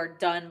who are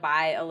done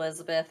by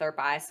Elizabeth or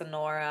by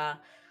Sonora.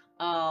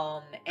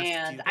 And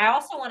do I that.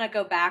 also want to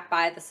go back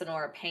by the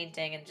Sonora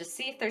painting and just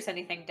see if there's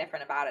anything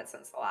different about it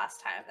since the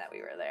last time that we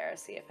were there.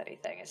 See if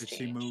anything has Did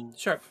changed. she move?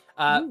 sure.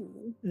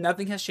 Ooh.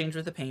 Nothing has changed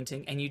with the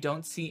painting, and you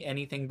don't see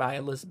anything by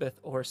Elizabeth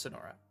or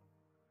Sonora.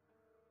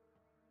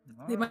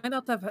 They Alright. might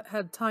not have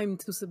had time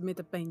to submit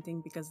a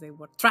painting because they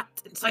were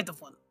trapped inside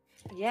of one.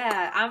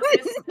 Yeah, I'm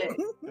just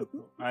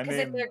I because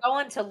if mean, they're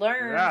going to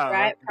learn yeah,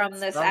 right that's from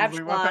this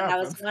probably what Absalon, I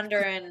was happened.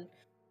 wondering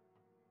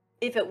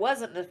if it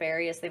wasn't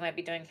nefarious, they might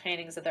be doing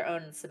paintings of their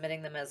own and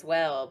submitting them as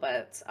well,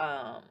 but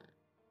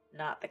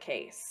not the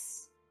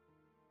case.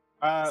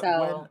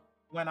 So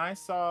when I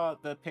saw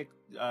the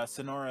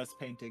Sonora's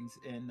paintings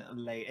in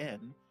Lay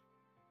In,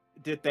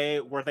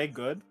 were they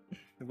good?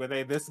 Were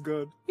they this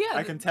good? Yeah,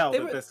 I can tell they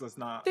that were- this was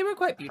not. They were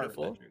quite her that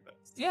beautiful. drew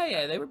this.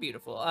 Yeah, they were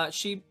beautiful.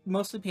 She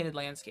mostly painted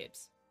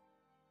landscapes.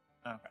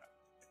 Okay.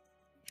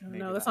 Oh, Maybe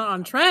no, that's that not on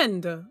was-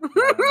 trend.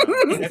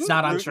 It's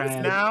not on fruits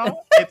trend.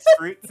 now. It's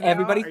fruits. Now?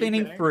 Everybody's Are you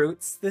painting kidding?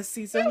 fruits this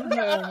season.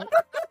 Yeah.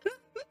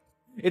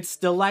 It's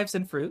still lives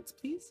and fruits,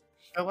 please.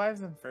 The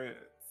lives and fruits.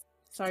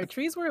 Sorry,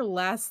 trees were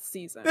last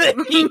season.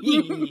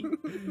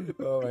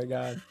 Oh my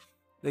god.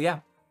 But yeah.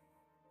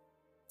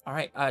 All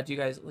right. Do you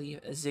guys leave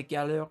the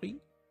gallery?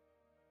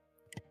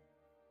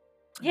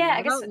 yeah, I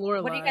What guess. about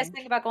What do you guys Lorelai?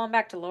 think about going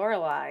back to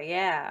Lorelai?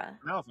 Yeah.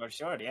 No, for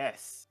sure.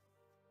 Yes,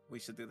 we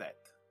should do that.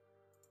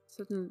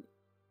 Certain...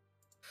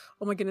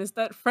 Oh my goodness,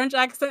 that French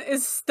accent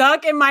is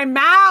stuck in my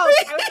mouth.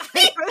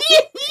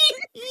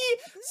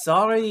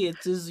 Sorry,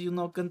 it is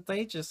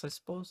contagious, I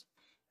suppose.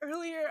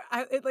 Earlier,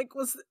 it like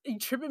was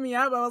tripping me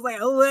up. I was like,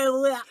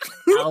 oh,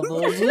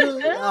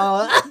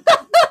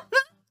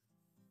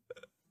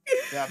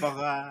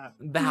 Barbara.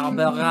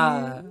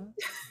 Barbara.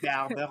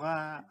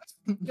 Barbara.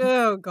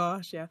 oh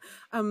gosh, yeah.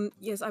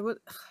 Yes, I would.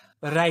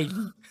 Riley.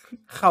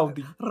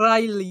 Howdy.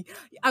 Riley,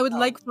 I would Oh.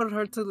 like for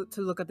her to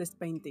look at this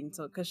painting,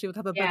 so because she would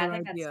have a Yeah, I better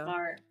think idea. that's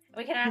smart.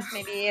 We can ask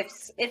maybe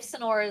if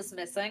Sonora is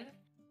missing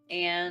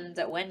and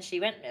when she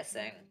went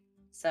missing.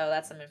 So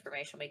that's some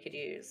information we could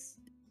use.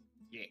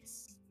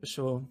 Yes. For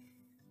sure.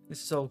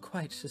 This is all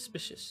quite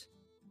suspicious.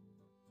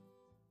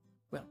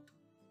 Well,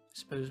 I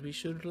suppose we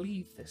should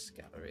leave this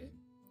gallery.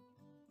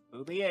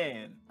 To the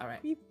end. All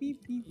right. Beep,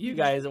 beep, beep, You beep.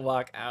 guys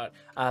walk out.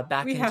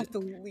 Back We into... have to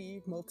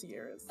leave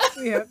Multieris.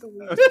 We have to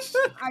leave.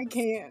 I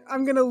can't.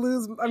 I'm gonna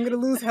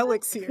lose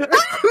Helix here.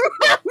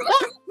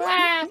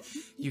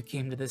 You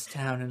came to this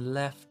town and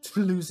left,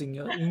 losing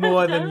your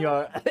more than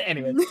your.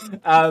 Anyway,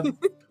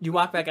 you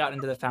walk back out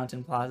into the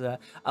Fountain Plaza.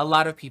 A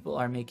lot of people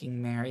are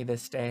making merry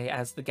this day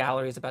as the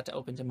gallery is about to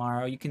open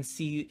tomorrow. You can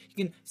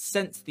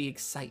sense the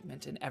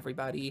excitement in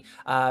everybody.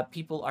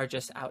 People are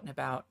just out and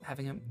about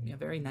having a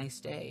very nice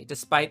day,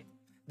 despite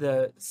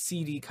the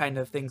seedy kind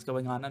of things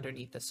going on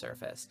underneath the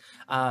surface.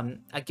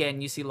 Again,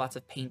 you see lots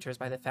of painters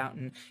by the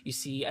fountain. You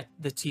see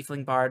the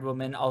tiefling bard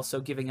woman also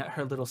giving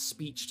her little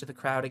speech to the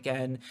crowd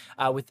again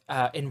with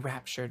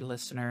enraptured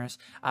listeners.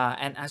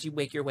 And as you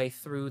make your way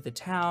through the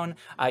town,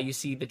 you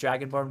see the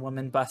dragonborn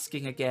woman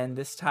busking again.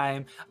 This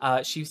time,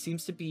 she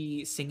seems to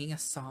be singing a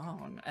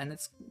song, and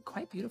it's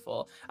quite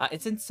beautiful.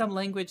 It's in some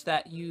language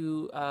that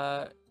you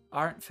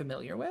aren't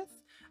familiar with,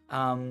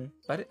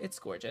 but it's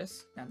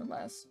gorgeous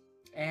nonetheless.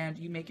 And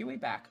you make your way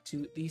back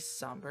to the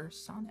somber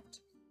sonnet.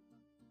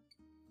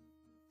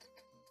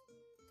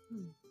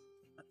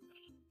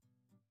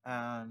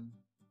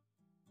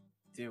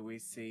 Do we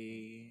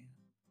see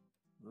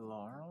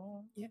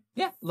Laurel?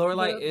 Yeah,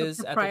 Lorelai The is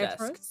at the desk.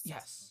 proprietress?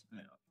 Yes.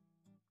 No.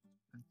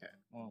 Okay.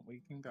 Well,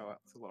 we can go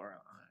up to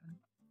Laurel.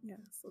 Yes,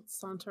 let's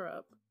saunter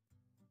up.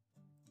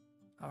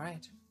 All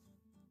right.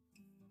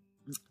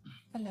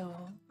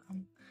 Hello.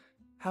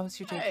 How was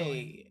your day going?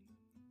 Hey.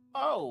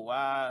 Oh,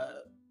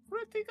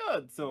 pretty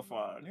good so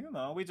far. You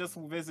know, we just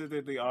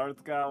visited the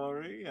art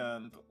gallery,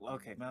 and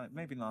okay,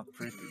 maybe not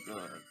pretty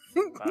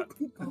good, but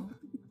Oh,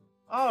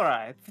 all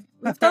right.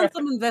 We've done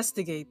some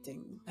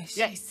investigating. I see.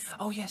 Yes.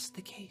 Oh, yes,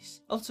 the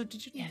case. Also,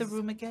 did you need the Yes.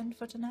 room again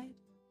for tonight?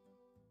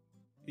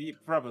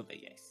 Probably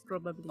yes.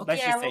 Probably. Okay.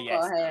 Let's Yeah, just say we'll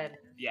yes. go ahead.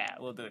 Yeah,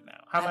 we'll do it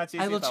now. How much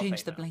is I it? will I'll change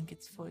pay the now.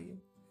 blankets for you.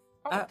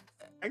 Oh,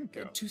 thank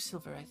you. 2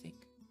 silver, I think.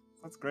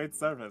 That's great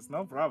service.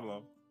 No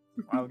problem.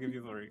 I'll give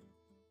you 3.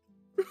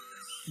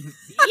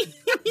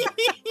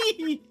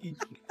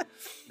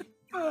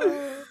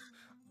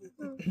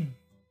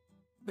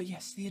 But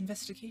yes, the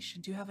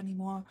investigation. Do you have any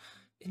more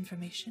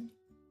information?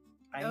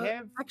 I Uh,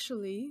 have.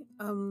 Actually,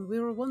 we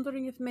were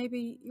wondering if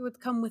maybe you would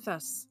come with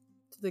us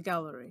to the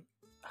gallery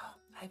Oh,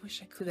 I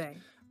wish I could, today.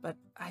 but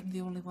I'm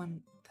the only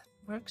one that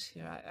works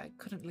here. I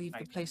couldn't leave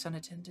the place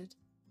unattended.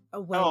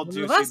 Well, Told one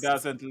you of she us,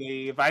 doesn't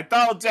leave. I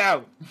told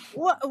you.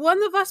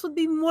 one of us would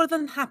be more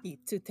than happy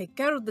to take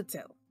care of the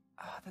till.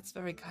 Ah, that's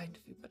very kind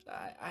of you, but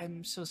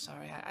I'm so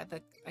sorry.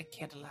 I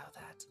can't allow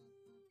that.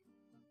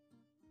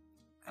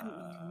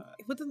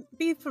 It wouldn't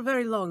be for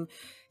very long.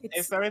 Is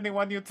It's there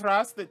anyone you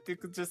trust that you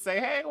could just say,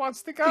 "Hey,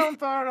 watch the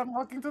counter. I'm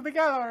walking to the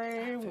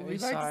gallery. We'll Very be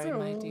back sorry,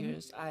 my soon."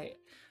 dears.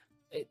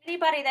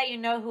 Anybody that you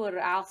know who would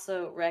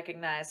also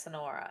recognize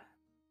Sonora?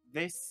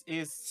 This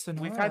is we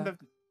Sonora. kind of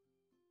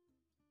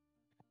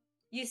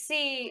You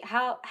see,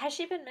 how has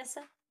she been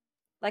missing?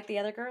 Like the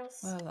other girls?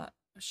 Well,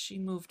 she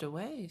moved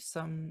away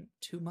some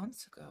 2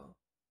 months ago.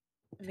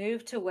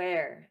 Moved to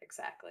where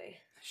exactly?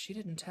 She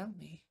didn't tell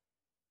me.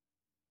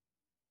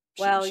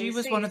 Well, she you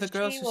was one of see, the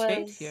girls she who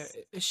stayed here. was-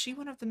 Is she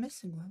one of the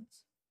missing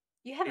ones?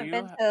 You haven't You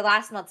been ha- to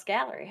last month's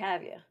gallery,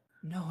 have you?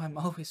 No, I'm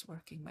always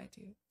working, my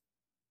dear.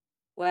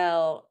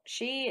 Well,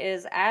 she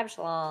is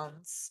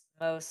Absalon's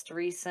most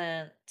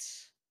recent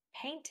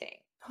painting.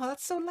 Oh,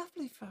 that's so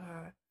lovely for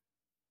her.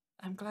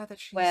 I'm glad that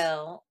she's.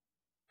 Well,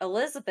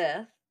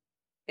 Elizabeth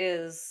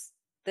is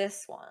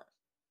this one.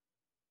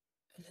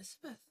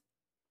 Elizabeth.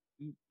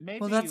 maybe.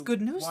 Well, that's you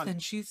good news want then.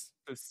 She's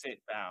to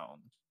sit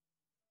down.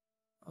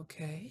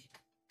 okay.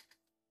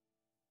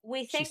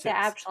 We She think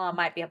that sits. Absalom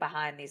might be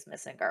behind these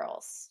missing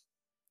girls.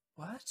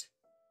 What?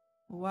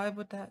 Why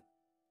would that?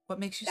 What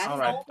makes you That's say All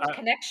the right, that? only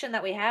connection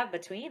that we have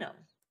between them.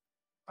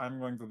 I'm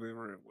going to be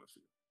real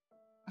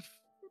with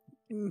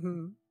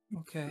Mhm.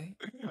 Okay.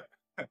 you.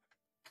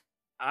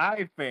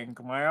 I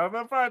think my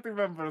other party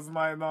members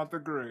might not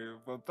agree,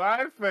 but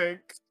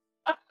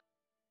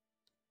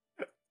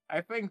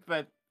I think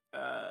that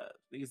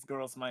these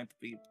girls might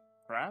be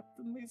trapped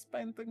in these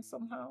paintings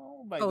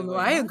somehow by Oh the no, way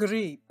I What?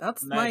 agree.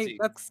 Magic.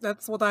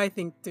 That's what I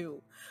think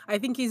too. I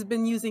think he's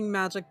been using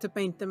magic to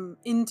paint them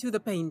into the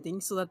painting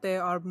so that they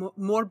are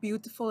more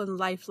beautiful and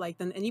lifelike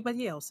than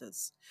anybody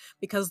else's.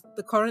 Because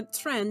the current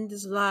trend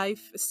is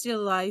life,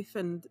 still life,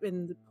 and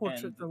in the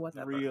portrait and or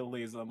whatever.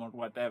 realism or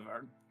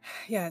whatever.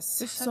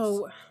 Yes.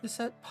 Is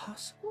that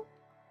possible?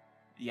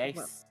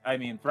 Yes, I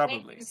mean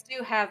probably. Paintings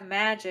do have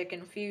magic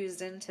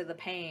infused into the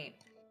paint.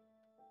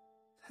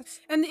 That's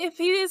And if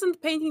he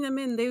isn't painting them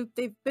in,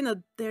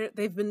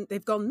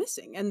 they've gone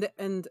missing. And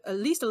at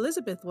least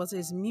Elizabeth was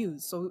his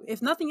muse. So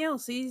if nothing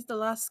else, he's the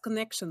last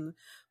connection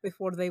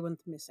before they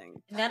went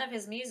missing. None of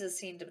his muses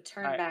seem to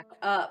turn I- back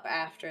up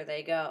after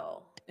they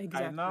go.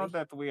 Exactly. I know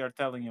that we are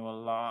telling you a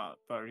lot.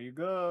 Are you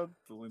good?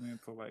 Do we need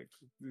to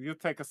you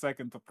take a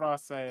second to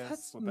process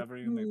That's whatever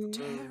you need to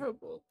do?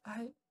 terrible.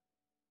 I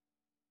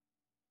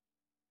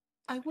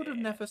would have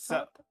Yeah, never so-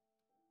 thought that.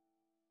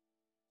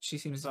 She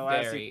seems so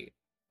as you- very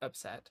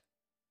upset.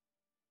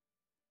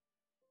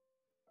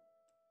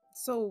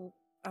 So,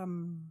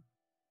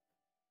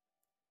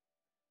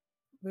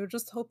 we're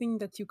just hoping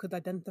that you could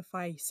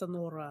identify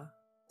Sonora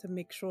to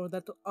make sure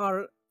that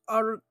our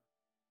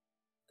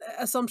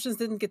assumptions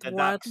didn't get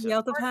wildly Deduction.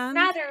 out of Or hand.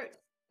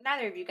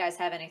 neither of you guys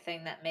have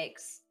anything that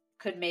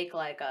could make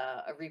like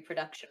a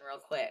reproduction real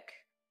quick,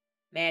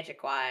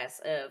 magic wise,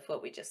 of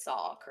what we just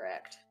saw,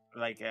 correct?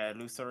 Like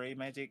illusory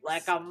magic.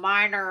 Like a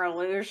minor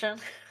illusion.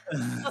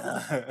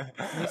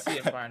 Let me see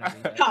if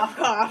Barnaby does. Cough,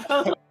 cough.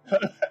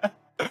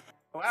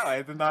 Wow,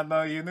 I did not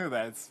know you knew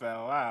that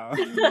spell. Wow.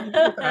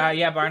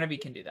 Yeah, Barnaby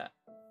can do that.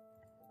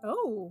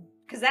 Oh,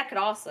 Because that could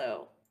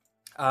also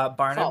solve the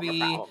Barnaby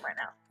problem right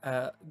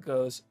now.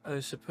 goes, I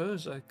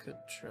suppose I could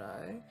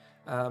try.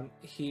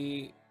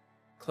 He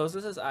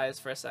closes his eyes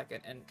for a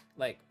second and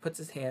like puts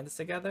his hands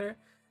together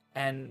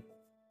and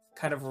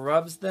kind of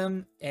rubs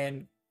them,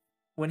 and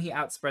when he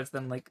outspreads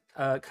them, like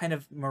a kind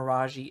of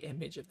mirage-y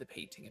image of the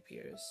painting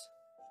appears.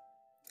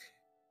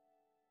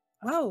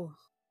 wow.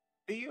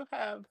 Do you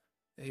have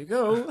There you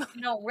go.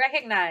 You don't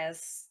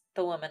recognize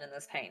the woman in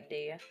this painting, do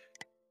you?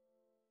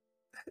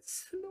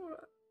 That's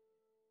Sonora.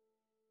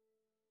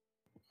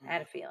 I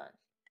had a feeling.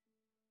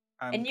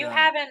 I'm And you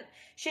gonna-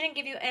 she didn't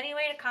give you any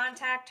way to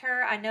contact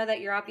her. I know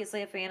that you're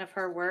obviously a fan of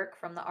her work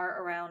from the art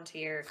around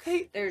here.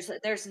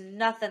 There's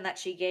nothing that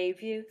she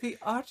gave you. The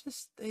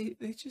artists, they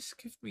just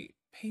give me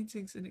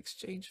paintings in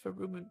exchange for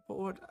room and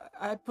board.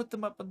 I put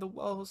them up on the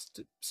walls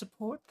to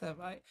support them.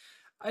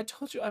 I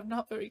told you I'm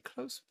not very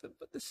close with them,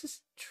 but this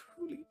is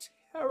truly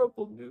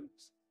terrible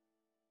news.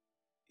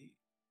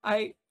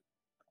 I'm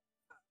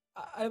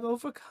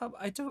overcome.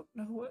 I don't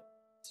know what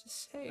to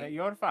say.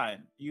 You're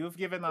fine. You've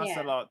given us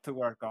Yeah. a lot to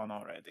work on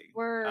already.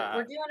 We're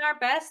doing our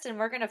best, and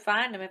we're gonna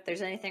find him if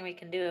there's anything we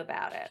can do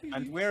about it.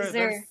 And Is there-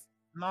 there's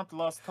not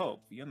lost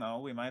hope. You know,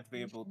 we might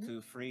be able Mhm.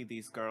 to free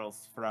these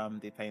girls from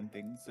the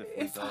paintings if we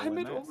If go I'm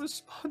in at all this.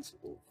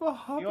 responsible for You're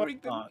harboring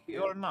them not. here,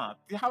 You're not.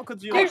 How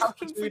could you I There's- couldn't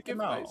possibly forgive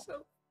know?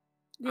 myself.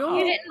 The Oh.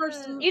 only You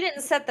person.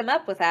 didn't set them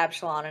up with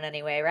Absalom in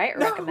any way, right? Or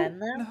recommend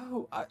them?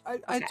 No, I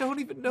Okay. don't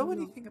even know No.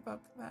 anything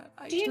about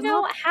that. Do you Do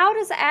know not- how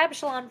does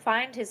Absalom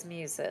find his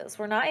muses?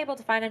 We're not able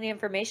to find any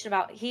information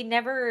about. He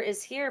never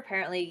is here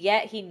apparently.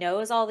 Yet he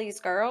knows all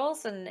these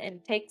girls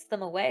and takes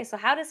them away. So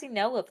how does he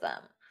know of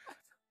them?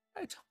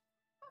 I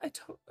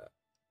don't know.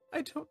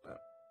 I don't know.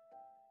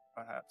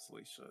 Perhaps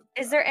we should.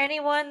 Is there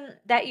anyone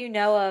that you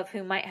know of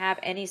who might have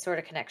any sort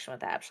of connection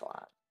with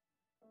Absalom?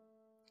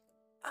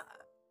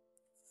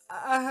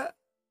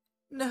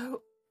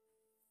 No.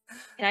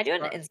 Can I do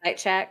an Right. insight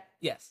check?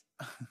 Yes.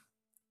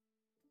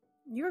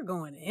 You're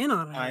going in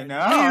on her. I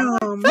know.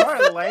 Damn.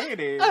 Poor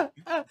lady.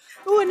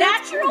 Ooh, a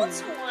Natural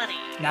 20.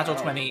 20. Natural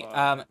Oh, 20.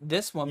 fuck.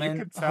 This You woman.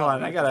 could Hold tell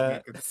on, I me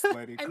gotta. making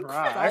Sweaty I'm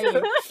cry.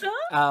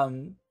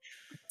 crying.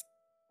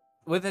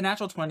 With a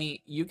natural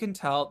 20, you can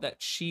tell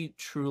that she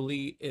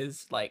truly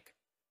is like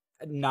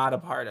not a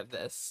part of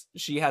this.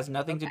 She has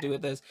nothing to do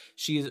with this.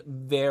 She's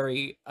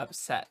very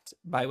upset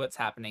by what's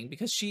happening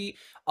because she,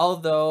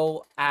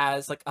 although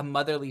as like a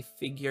motherly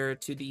figure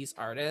to these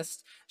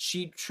artists,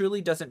 she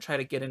truly doesn't try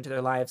to get into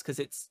their lives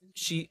because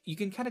you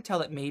can kind of tell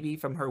that maybe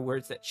from her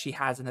words that she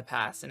has in the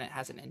past and it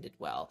hasn't ended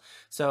well.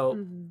 So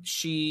Mhm.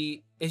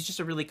 she is just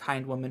a really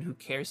kind woman who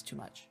cares too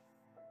much.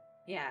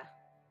 Yeah.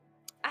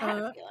 I had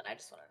a Uh, feeling. I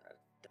just wanted to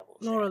double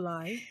check.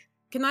 Lorelai,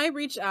 can I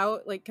reach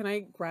out? Like, can I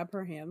grab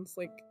her hands?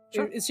 Like,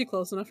 Sure. is she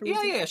close enough for me?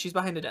 Yeah. She's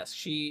behind the desk.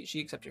 She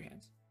accepts your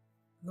hands.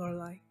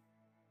 Lorelai,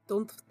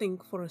 don't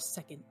think for a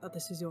second that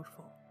this is your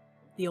fault.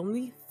 The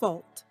only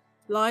fault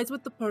lies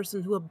with the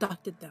person who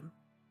abducted them.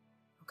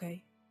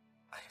 Okay?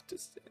 I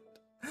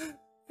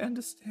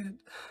understand.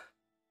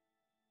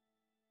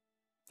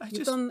 I You've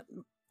just done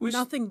wish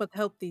nothing but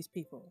help these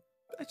people.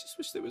 I just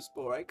wish there was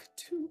more I could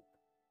do.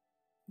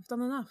 You've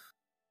done enough.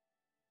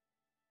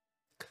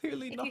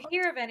 Clearly If not. you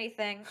hear of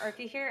anything, or if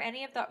you hear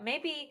any of the,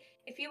 maybe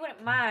if you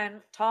wouldn't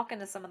mind talking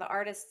to some of the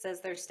artists as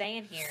they're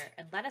staying here,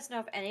 and let us know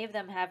if any of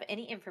them have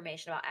any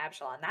information about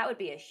Absalom. That would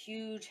be a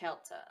huge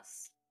help to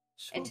us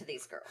Sure. and to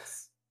these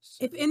girls.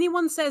 If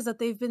anyone says that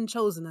they've been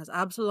chosen as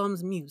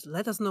Absalom's muse,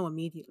 let us know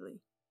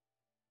immediately.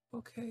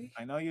 Okay.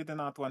 I know you do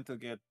not want to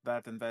get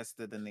that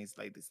invested in these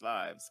ladies'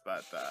 lives,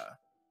 but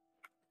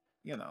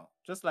you know,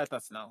 just let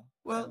us know.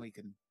 Well, and we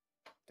can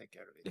take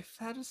care of it. if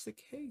that is the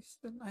case,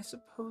 then I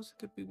suppose it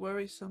could be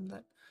worrisome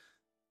that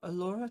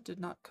Alora did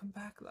not come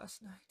back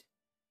last night.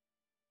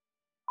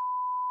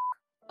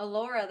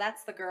 Alora,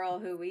 that's the girl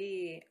who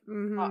we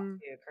Mhm.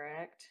 talked to,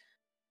 correct?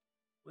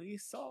 We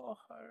saw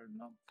her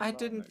not I long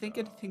didn't think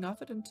ago. anything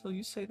of it until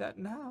you say that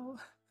now.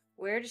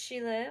 Where does she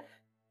live?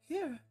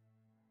 Here.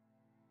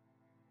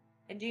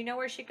 And do you know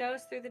where she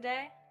goes through the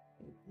day?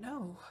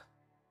 No.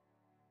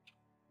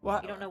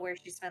 Why? You don't know where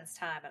she spends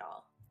time at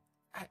all.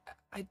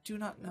 I do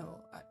not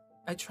know.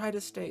 I try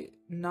to stay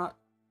not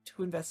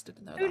too invested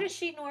in their Who does lives.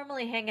 she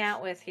normally hang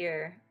out with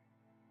here?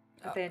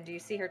 Uh, Then do you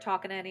see her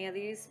talking to any of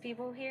these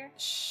people here?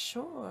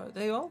 Sure,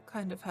 they all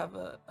kind of have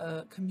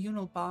a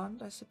communal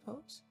bond, I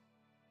suppose.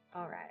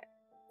 All right.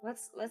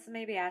 Let's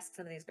maybe ask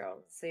some of these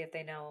girls, see if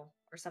they know,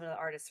 or some of the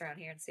artists around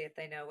here, and see if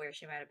they know where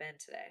she might have been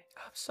today.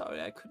 I'm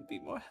sorry, I couldn't be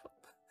more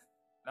help.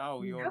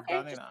 No, you're Okay,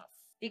 done just- enough.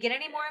 If you get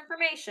any more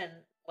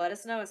information, let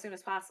us know as soon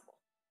as possible.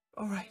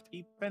 All right.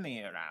 Keep an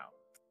ear out.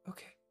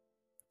 Okay.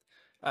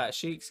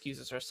 She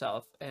excuses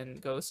herself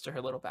and goes to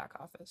her little back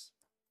office.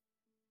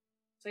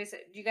 So you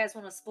said, do you guys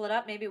want to split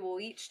up? Maybe we'll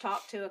each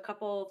talk to a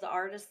couple of the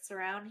artists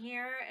around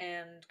here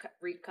and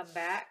come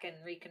back and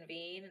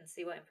reconvene and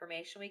see what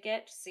information we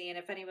get. Seeing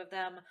if any of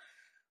them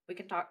we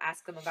can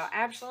ask them about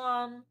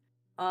Absalom,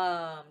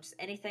 just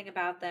anything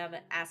about them,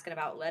 asking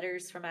about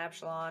letters from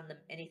Absalom,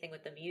 anything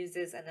with the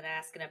muses, and then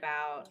asking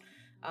about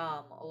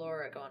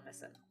Alora going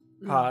missing.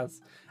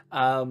 Pause.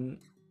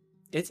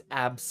 It's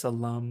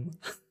Absalom.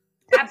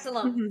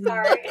 Absalom,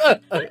 sorry,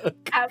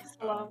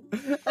 Absalom.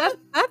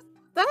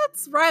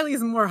 That's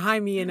Riley's more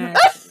Hymian act.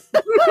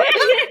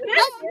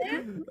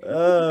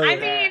 I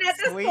mean, at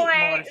this Sweet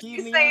point, he's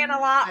Bohemian saying a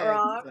lot accent.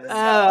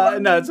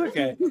 wrong. No, it's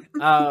okay.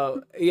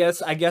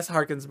 Yes, I guess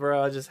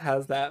Harkensborough just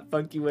has that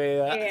funky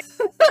way.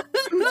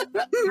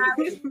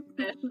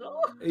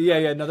 Yeah.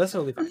 Yeah, no, that's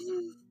totally fine.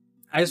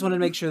 I just wanted to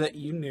make sure that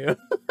you knew.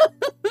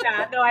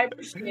 Yeah, no, I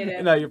appreciate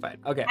it. No, you're fine.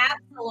 Okay.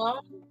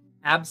 Absalom.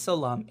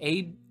 Absalom.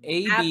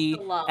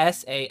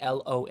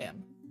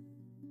 Absalom.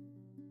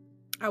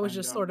 I was And,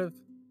 just sort of.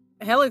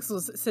 Helix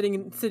was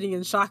sitting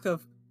in shock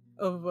of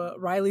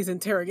Riley's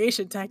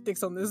interrogation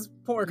tactics on this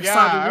poor Yeah,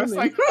 Kasadi I was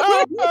woman.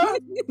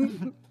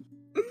 like,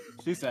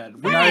 she said,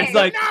 And I was Hey,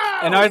 like, no!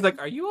 and I was like,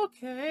 are you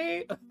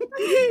okay?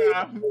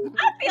 Yeah.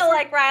 I feel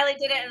like Riley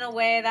did it in a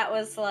way that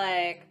was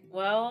like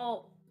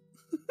Well,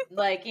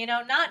 like, you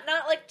know, not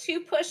like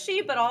too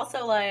pushy, but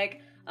also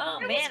like, oh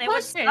It man, was it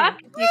would pushy. suck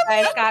if you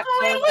guys got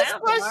It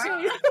closed was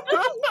down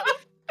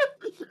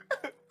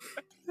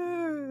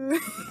tomorrow.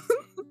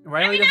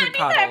 Riley I doesn't need that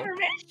coddle.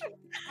 information.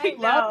 I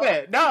love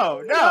it.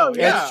 No, No,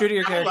 yeah. It's true to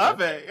your character. I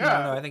love it. No,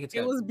 Yeah. no, I think it's It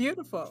good. was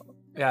beautiful.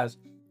 Yeah,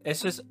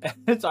 it's just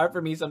it's hard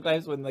for me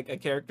sometimes when like a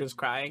character's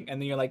crying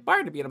and then you're like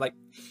Barnaby and I'm like,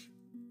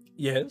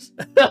 yes.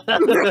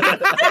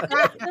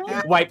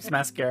 Wipes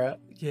mascara.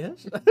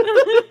 Yes.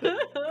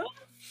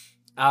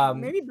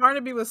 Maybe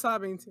Barnaby was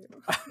sobbing too.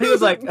 He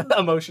was like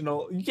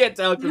emotional. You can't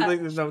tell because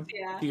like, there's no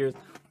Yeah. tears.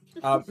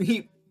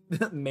 He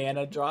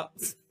mana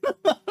drops.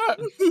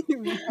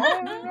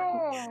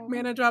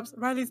 Mana drops.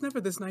 Riley's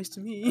never this nice to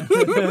me.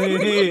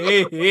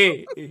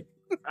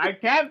 I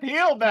can't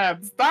heal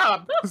that.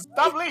 Stop.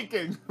 Stop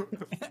leaking.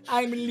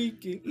 I'm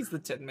leaking. He's the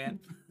Tin Man.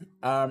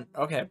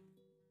 Okay.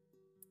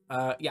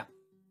 Yeah.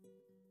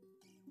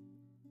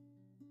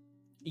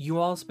 You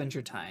all spend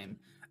your time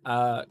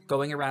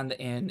going around the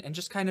inn and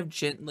just kind of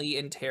gently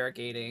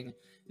interrogating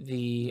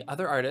the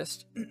other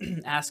artist,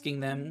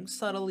 asking them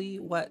subtly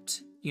what,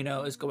 you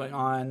know, is going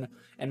on,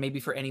 and maybe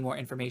for any more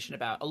information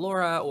about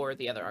Alora or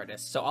the other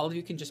artists. So all of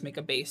you can just make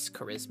a base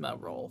charisma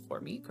roll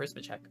for me.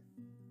 Charisma check.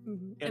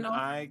 Mhm. Can also-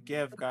 I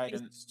give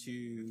guidance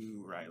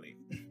to Riley?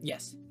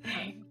 Yes.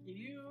 Thank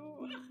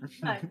you.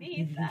 I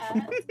need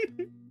that.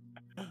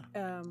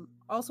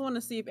 Also want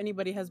to see if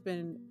anybody has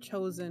been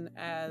chosen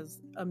as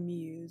a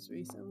muse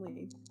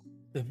recently.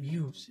 The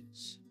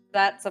muses.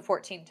 That's a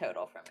 14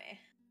 total for me.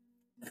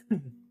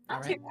 Not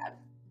All too right. bad.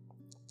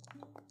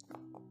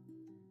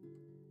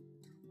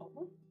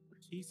 Oh,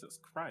 Jesus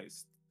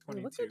Christ. Look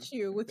 22. at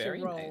you with Very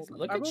your roll. nice.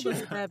 Look I at rolled you. a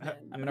 7.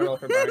 I'm gonna roll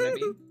for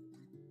Barnaby.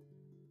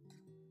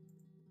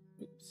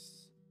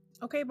 Oops.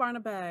 Okay,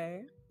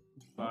 Barnaby.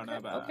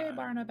 Barnaby. Okay,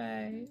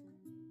 Barnaby.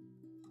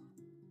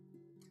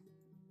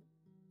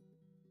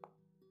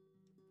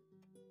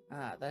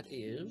 That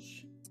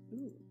is.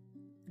 Ooh.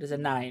 It is a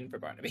 9 for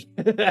Barnaby.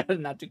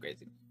 Not too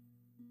crazy.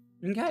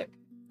 Okay.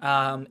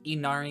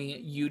 Inari,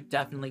 you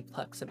definitely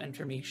pluck some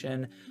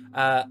information.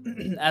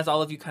 As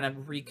all of you kind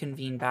of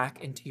reconvene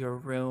back into your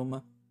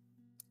room,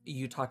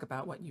 you talk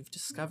about what you've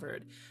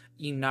discovered.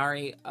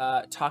 Inari,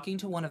 talking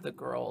to one of the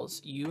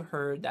girls, you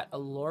heard that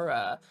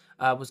Alora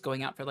was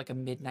going out for like a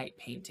midnight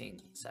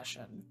painting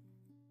session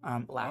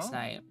last Oh.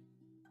 night.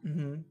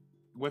 Mm-hmm.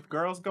 With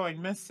girls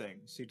going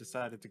missing, she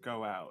decided to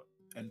go out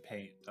and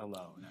paint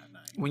alone at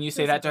night. When you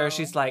say There's a that to her, girl.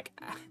 she's like,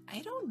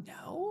 I don't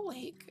know.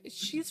 Like,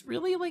 she's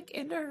really like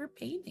into her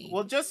painting.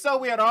 Well, just so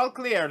we are all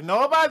clear,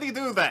 nobody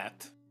do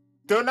that.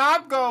 Do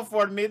not go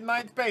for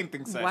midnight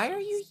painting sessions. why are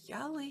you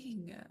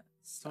yelling?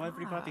 So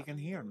everybody Stop. can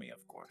hear me,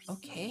 of course.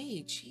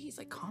 Okay, jeez,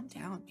 like calm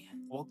down,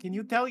 man. Well, can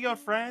you tell your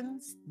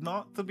friends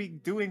not to be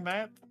doing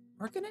that?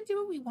 We're gonna do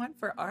what we want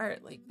for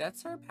art. Like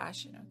that's our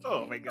passion. Okay.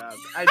 Oh my god,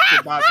 I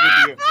did not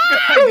with you.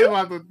 I did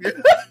not with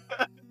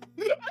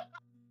you.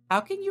 How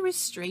can you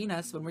restrain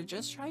us when we're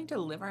just trying to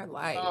live our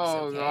lives?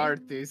 okay?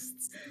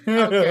 artists.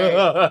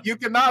 Okay. You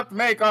cannot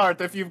make art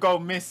if you go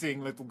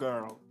missing, little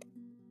girl.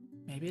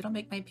 Maybe it'll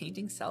make my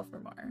painting sell for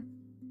more.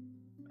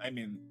 I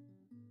mean,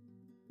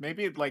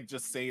 maybe it'd like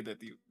just say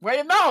that you.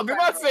 Wait, no, do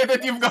not say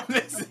that you've gone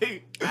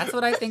missing. That's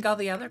what I think all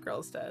the other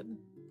girls did.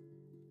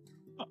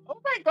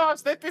 Oh my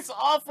gosh, that is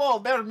awful.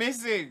 They're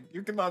missing.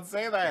 You cannot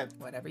say that.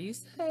 Whatever you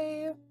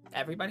say.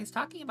 Everybody's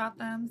talking about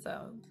them,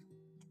 so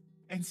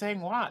And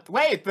saying what?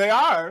 Wait, they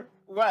are.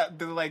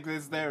 What? Like,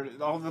 is there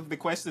all of the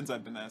questions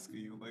I've been asking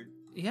you? Like,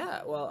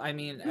 yeah. Well, I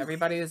mean,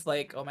 everybody is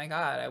like, "Oh my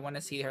god, I want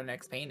to see her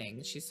next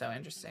painting. She's so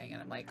interesting,"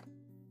 and I'm like,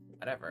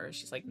 "Whatever."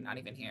 She's like, not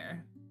even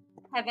here.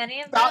 have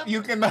any of stop! them?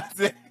 You cannot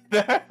say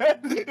that.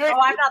 Oh,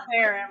 I'm not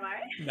there, am I?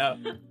 No,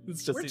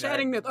 it's just We're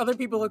chatting with other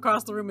people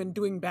across the room and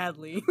doing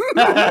badly.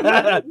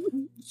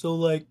 So,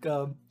 like,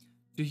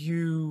 do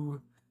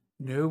you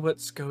know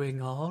what's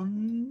going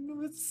on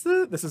with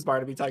this is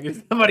Barnaby talking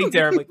to somebody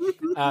terribly.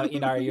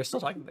 Inari, you're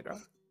still talking to the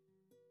girl.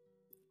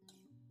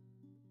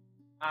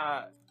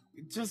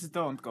 Just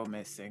don't go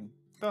missing.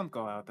 Don't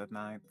go out at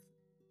night.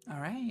 All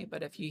right,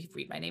 but if you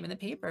read my name in the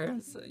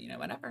papers, you know,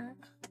 whatever.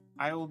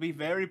 I will be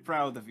very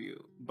proud of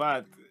you,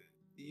 but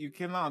you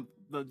cannot.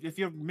 If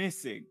you're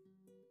missing,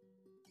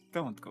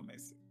 don't go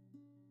missing.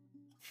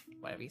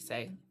 Whatever you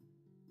say.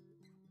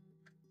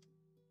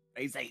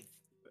 Stay safe.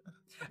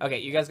 Okay,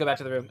 you guys go back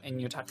to the room and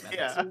you're talking about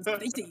Yeah.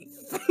 this.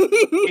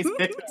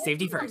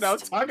 Safety first. No,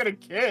 talking to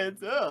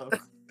kids. Oh.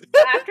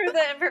 After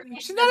the information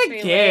She's not a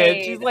is kid.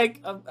 relayed- She's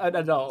like an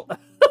adult.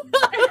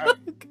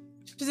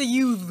 She's a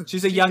youth.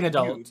 She's a young a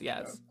adult. youth,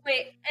 Yes.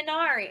 Wait,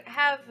 Inari,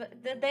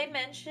 did they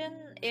mention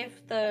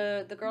if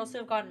the girls who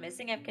have gone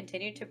missing have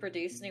continued to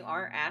produce new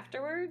art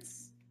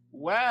afterwards?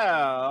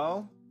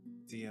 Well,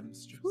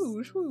 DM's just.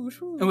 Whoosh,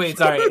 whoosh, whoosh. Oh, wait,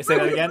 sorry. Say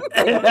that again.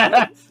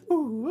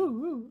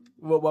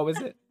 What was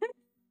it?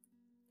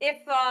 If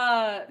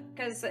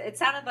because it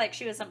sounded like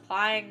she was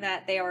implying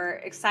that they were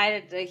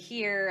excited to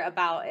hear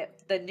about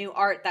the new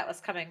art that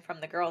was coming from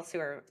the girls who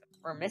were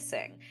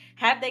missing.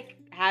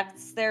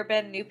 Has there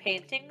been new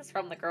paintings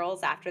from the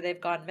girls after they've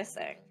gone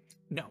missing?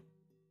 No.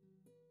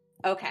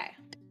 Okay.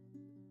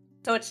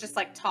 So it's just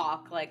like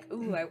talk, like,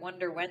 ooh, I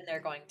wonder when they're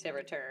going to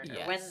return,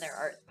 or when their Yes.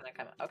 art's gonna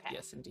come. Okay.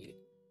 Yes, indeed.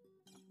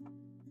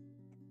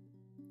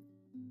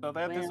 So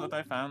that is Well. what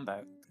I found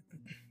out.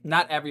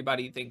 Not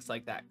everybody thinks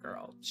like that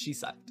girl. She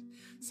sucked.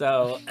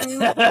 So,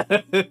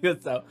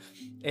 so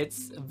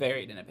it's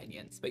varied in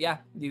opinions. But yeah,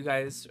 you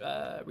guys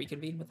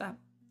reconvene with that.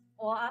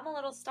 Well, I'm a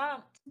little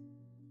stumped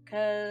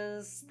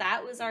because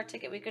that was our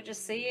ticket. We could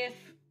just see if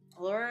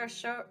Laura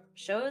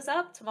shows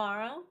up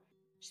tomorrow.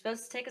 She's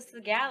supposed to take us to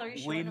the gallery.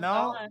 She We wouldn't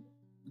know have gone.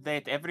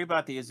 that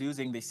everybody is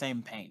using the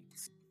same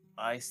paints.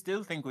 I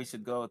still think we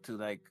should go to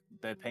like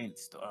the paint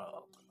store.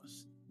 Oh, gosh.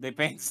 The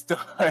paint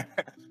store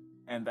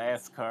and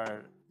ask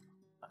her.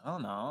 I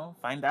don't know.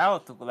 Find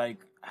out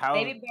like how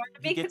Maybe he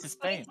Barnaby gets could his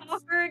sweet paints.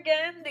 talk her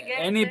again to get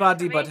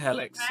Anybody but information from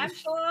Helix.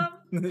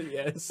 Absalom.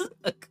 Yes.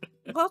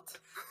 What?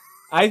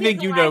 I He's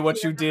think you know alive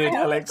what you here, did, right?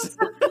 Alex.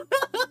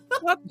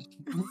 What?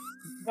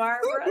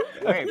 Barbara.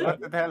 Wait,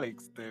 what did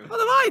Helix do? What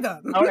have I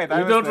done? Oh wait,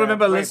 You don't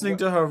remember listening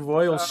to her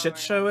royal shit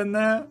show in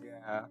there?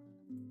 Yeah.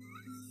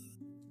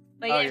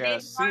 But Oh, yeah, yeah,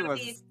 maybe she Barnaby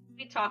was-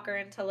 sweet talk her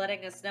into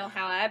letting us know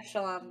how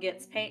Absalom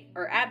gets paint,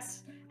 or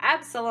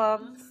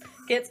Absalom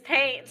gets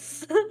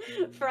paints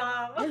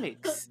from.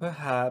 Helix,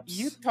 Perhaps.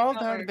 you told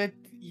her Robert. that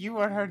you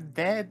were her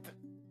dead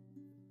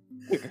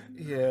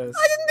Yes.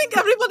 I didn't think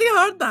everybody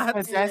heard that.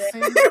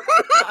 possessing.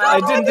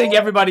 I didn't think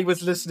everybody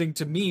was listening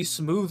to me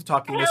smooth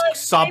talking this Alex,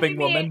 sobbing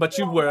maybe woman, but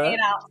you we'll were. wait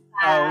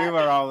Oh, outside. we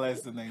were all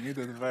listening. You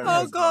did very Oh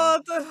well.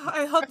 god,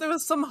 I thought there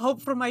was some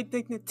hope for my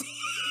dignity.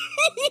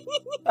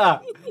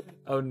 Ah.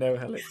 Oh no,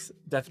 Helix.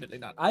 Definitely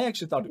not. I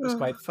actually thought it was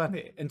quite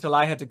funny until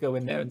I had to go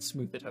in there and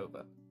smooth it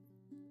over.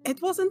 It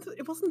wasn't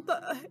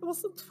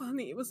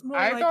funny. It was more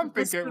I like don't think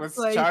whisper it was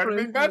play for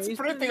charming. That's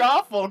information. pretty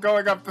awful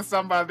going up to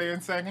somebody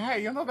and saying,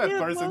 hey, you know that Yeah,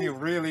 it person you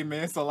was. really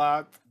miss a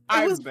lot? It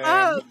I'm was them.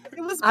 bad.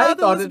 It was I bad.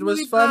 thought it was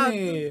really bad.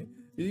 funny. It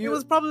You,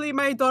 was probably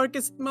my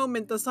darkest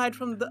moment, aside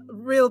from the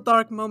real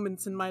dark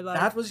moments in my life.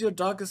 that was your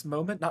darkest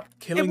moment, not it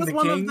killing was the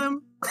one king. of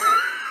them.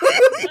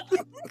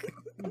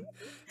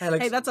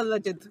 Alex, Hey, that's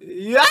alleged.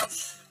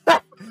 yes.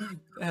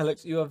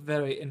 Alex, you are a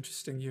very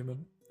interesting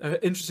human.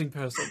 Interesting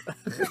person.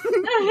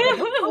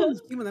 Oh,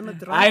 human, I'm a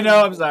I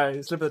know. I'm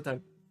sorry. Slip of the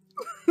tongue.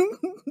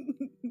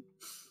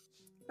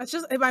 That's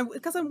just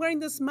because I'm wearing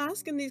this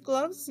mask and these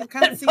gloves. You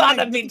can't see Part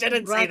my of me didn't say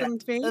that. dragon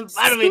face.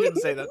 Part of me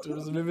didn't say that.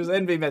 It was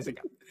envy messing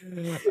up.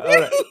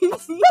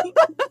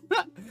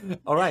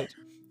 All right.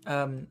 All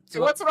right.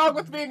 So What's wrong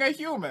with being a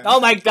human? oh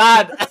my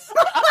god!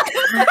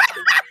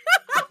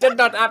 Did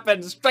not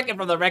happen. Strike it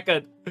from the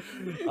record.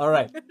 All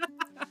right.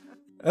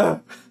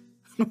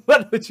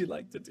 What would you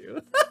like to do?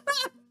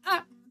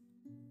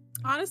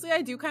 Honestly,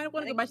 I do kind of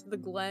want to go back to the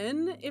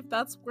Glen, if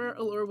that's where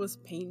Allure was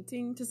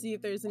painting, to see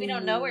if there's any. We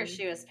don't know where new-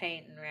 she was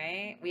painting,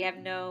 right? We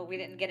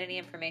didn't get any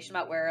information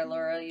about where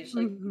Laura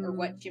usually, or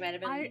what she might have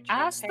been. I trying to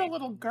asked the paint.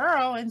 little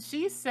girl, and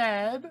she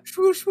said,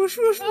 Swoosh, swoosh,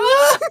 swoosh,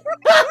 swoosh.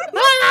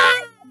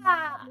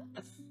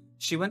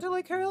 She went to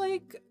like her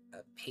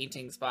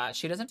painting spot.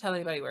 She doesn't tell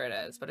anybody where it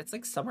is, but it's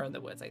like somewhere in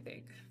the woods, I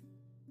think.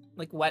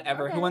 Like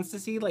whatever. Okay. Who wants to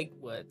see like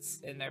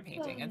woods in their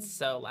painting? It's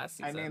so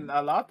last I season. mean,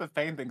 a lot of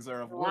paintings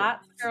are of A wood.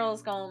 lot of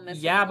girls going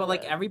missing. Yeah, in the but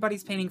like woods.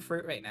 everybody's painting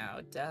fruit right now.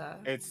 Duh.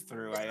 It's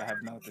true. I have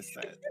noticed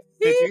that.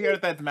 Did you hear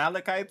that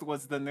Malachite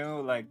was the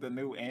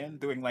new inn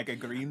doing like a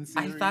green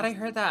I series? thought I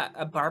heard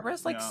that.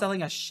 Barbara's like Yeah.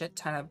 selling a shit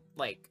ton of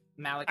like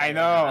malachite. I right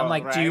now. know, I'm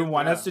like, do you right?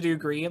 want us Yeah. to do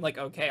green? Like,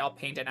 okay, I'll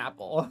paint an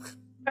apple.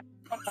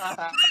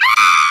 I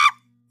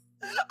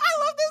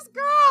love this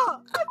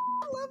girl. I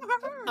love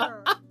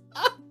her.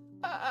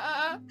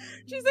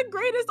 She's the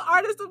greatest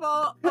artist of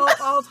all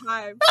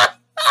time.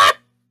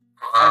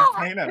 And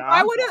paint an If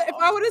I would apple.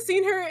 have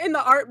seen her in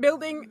the art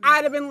building,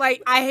 I'd have been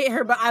like, I hate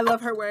her, but I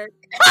love her work.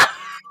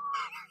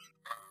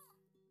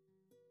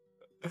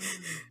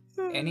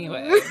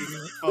 Anyway.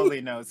 She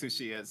fully knows who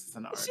she is as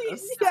an artist.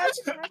 Yeah,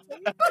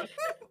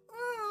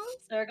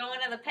 So we're going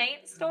to the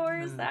paint store,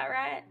 is that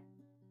right?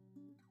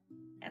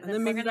 And, And then, then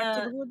we're maybe back to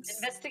gonna the woods.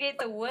 investigate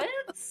the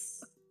woods.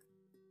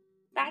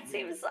 That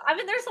seems. I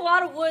mean, there's a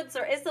lot of woods.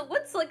 Or is the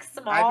woods like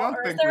small? I don't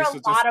or is think there we a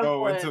should just lot of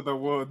go woods? into the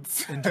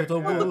woods. Into the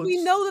But woods.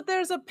 we know that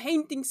there's a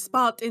painting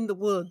spot in the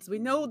woods. We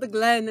know the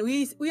Glen.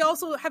 We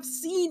also have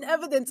seen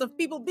evidence of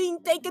people being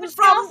taken But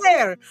from also-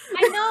 there.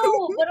 I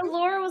know, but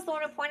Allura was the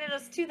one who pointed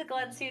us to the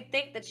Glen, so you'd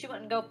think that she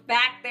wouldn't go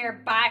back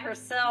there by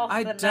herself.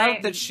 I the doubt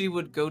night that she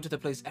would go to the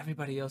place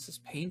everybody else is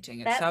painting.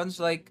 It That- sounds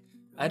like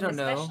I don't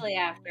know. Especially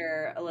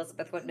after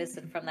Elizabeth went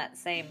missing from that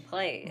same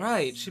place.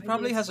 Right, she I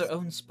probably has her guess.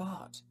 own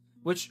spot,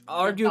 which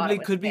thought it arguably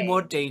was could be fake.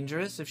 more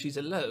dangerous if she's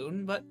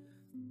alone, but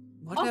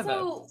whatever.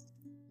 Also,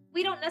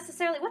 we don't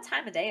necessarily. What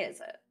time of day is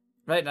it?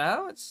 Right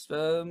now it's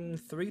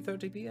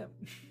 3:30 p.m.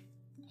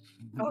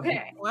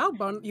 Okay. Wow,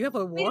 Bon, you have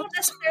a We what? don't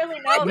necessarily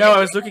know. No, if I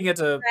was it's looking at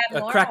a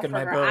abnormal crack in for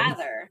my her bone.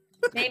 Either.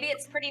 Maybe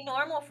it's pretty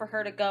normal for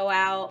her to go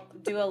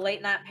out, do a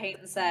late night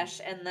painting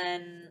sesh, and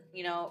then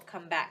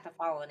come back the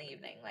following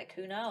evening. Like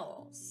who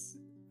knows?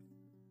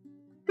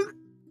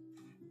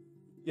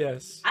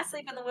 Yes. I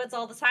sleep in the woods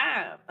all the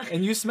time.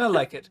 And you smell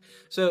like it.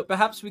 So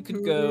perhaps we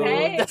could go.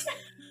 Hey.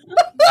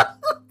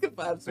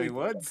 Perhaps we They could-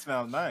 would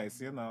smell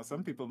nice, you know.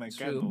 Some people make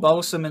True. candles.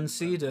 Balsam and with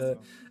them, cedar.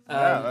 so-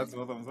 Yeah, Um, that's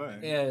what I'm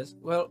saying. Yes.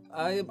 Well,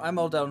 I'm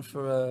all down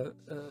for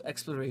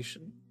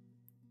exploration.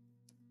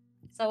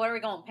 So what are we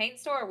going? Paint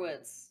store or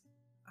woods?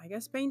 I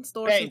guess paint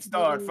store. Paint since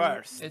store we-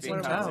 first. It's Where in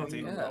was town. it?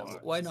 Yeah.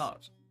 Why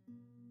not?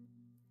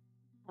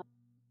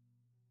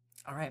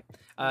 All right.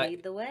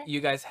 Lead the way.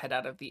 You guys head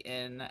out of the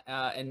inn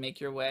and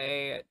make your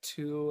way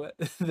to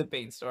the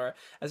paint store.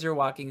 As you're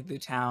walking through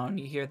town,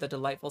 you hear the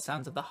delightful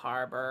sounds of the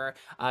harbor.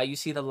 You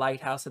see the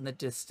lighthouse in the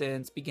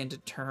distance begin to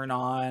turn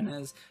on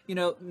as, you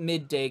know,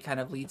 midday kind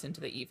of leads into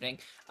the evening.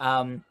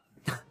 Wow!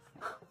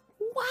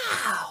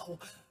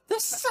 The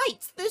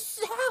sights, the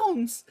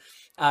sounds!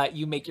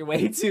 You make your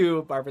way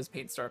to Barbara's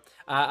paint store.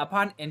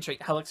 Upon entering,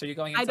 Alex, are you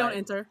going inside? I don't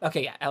enter.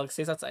 Okay, yeah, Alex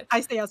stays outside.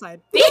 I stay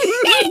outside.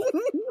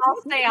 I'll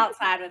stay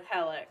outside with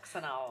Helix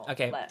and I'll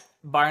Okay. let.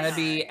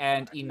 Barnaby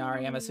and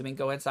Inari, I'm assuming,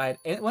 go inside.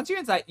 And once you're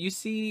inside, you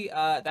see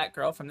that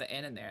girl from the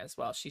inn in there as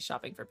well. She's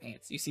shopping for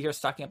paints. You see her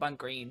stocking up on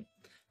green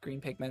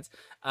pigments.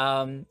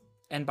 And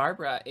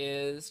Barbara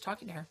is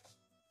talking to her.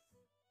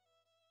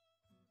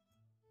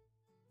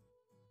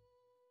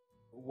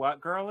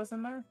 What girl is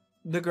in there?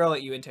 The girl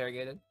that you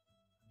interrogated.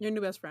 Your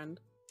new best friend.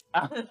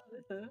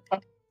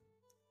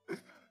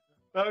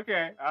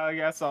 Okay, I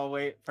guess I'll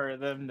wait for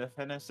them to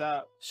finish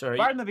up. Sure.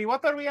 Barnaby,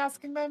 what are we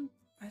asking them?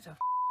 I don't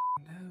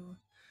know.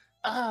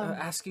 Um,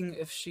 Asking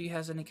if she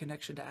has any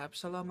connection to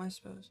Absalom, I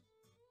suppose.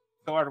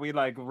 so are we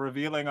like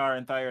revealing our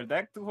entire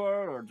deck to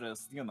her, or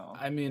just, you know?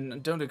 I mean,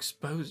 don't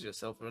expose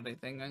yourself or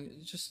anything.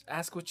 Just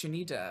ask what you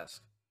need to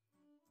ask.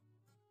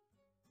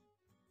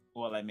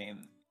 Well, I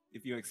mean,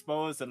 if you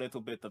expose a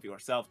little bit of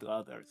yourself to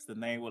others, then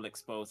they will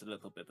expose a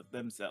little bit of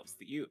themselves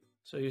to you.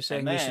 So you're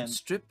saying we then- should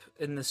strip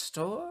in the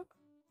store?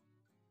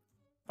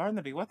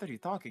 Barnaby, what are you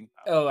talking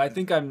about? Oh, I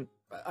think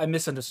I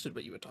misunderstood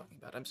what you were talking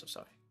about. I'm so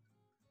sorry.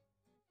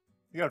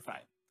 You're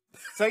fine.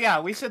 So yeah,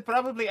 we should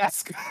probably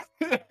ask.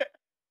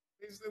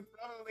 We should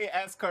probably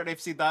ask her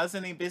if she does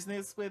any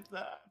business with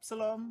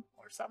Absalom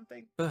or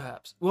something.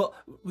 Perhaps. Well,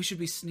 we should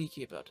be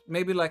sneaky about it.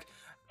 Maybe like,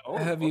 Oh,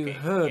 have you okay,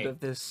 heard okay. of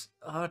this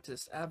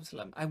artist,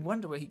 Absalom? I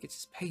wonder where he gets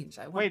his paints.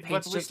 I want Wait, but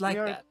paints just like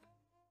we that.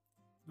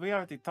 We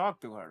already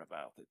talked to her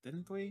about it,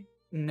 didn't we?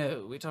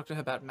 No, we talked to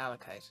her about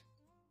malachite.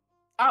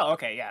 Oh,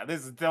 okay, yeah,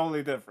 this is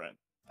totally different.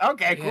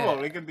 Okay, cool.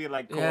 Yeah. We can be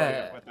like coy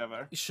Yeah. or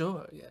whatever.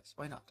 Sure, yes,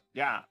 why not?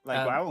 Yeah, like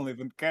Um, I don't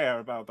even care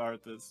about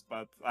artists,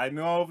 but I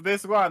know of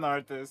this one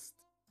artist.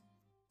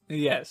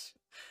 Yes.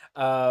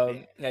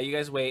 Yeah, you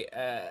guys wait.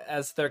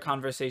 As their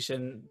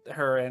conversation,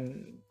 her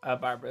and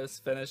Barbara's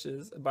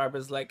finishes,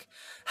 Barbara's like,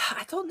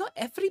 I don't know,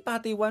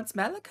 everybody wants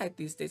malachite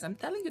these days. I'm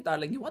telling you,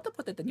 darling, you want to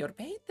put it in your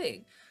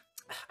painting.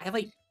 I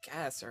like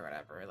guess or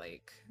whatever.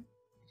 Like,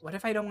 what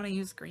if I don't want to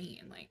use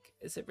green? Like,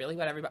 is it really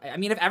what everybody? I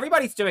mean, if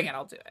everybody's doing it,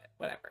 I'll do it.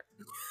 Whatever.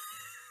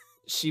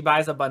 She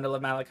buys a bundle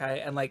of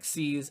malachite and like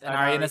sees, and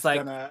Arian is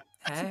like, Gonna...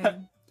 hey.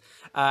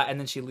 And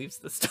then she leaves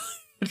the store.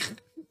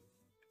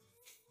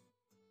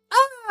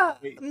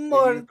 Wait,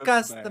 More leave us back.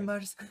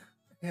 customers.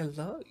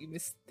 Hello, you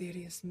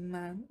mysterious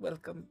man.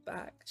 Welcome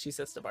back, she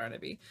says to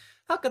Barnaby.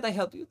 How could I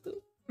help you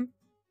too?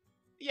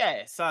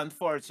 Yes,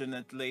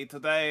 unfortunately,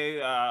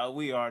 today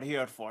we are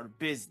here for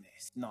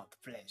business, not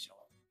pleasure.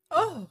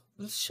 Oh,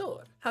 well,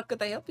 sure. How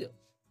could I help you?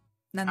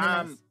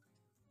 Nonetheless.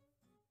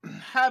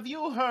 Have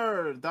you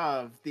heard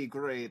of the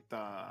great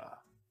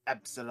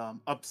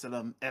Absalom?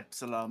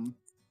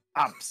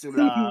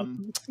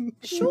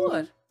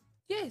 Sure.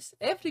 Yes,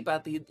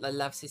 everybody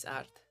loves his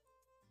art.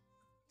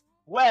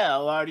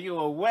 Well, are you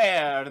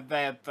aware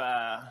that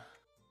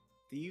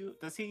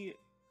does he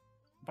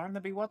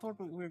Barnaby, what were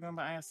we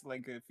gonna ask,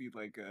 like if he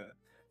like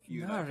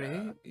you like,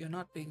 Nari, you're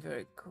not being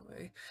very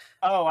coy.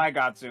 oh, I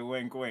got you,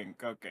 wink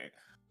wink, okay.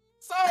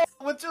 So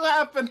would you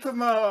happen to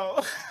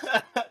know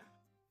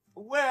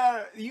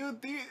where do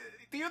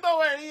you know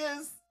where he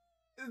is?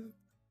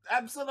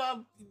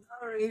 Absalom?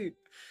 Nari.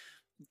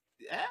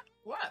 Yeah?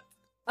 What?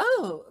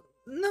 Oh,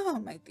 no,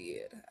 my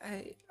dear.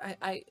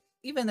 I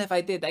even if I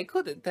did, I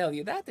couldn't tell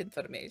you that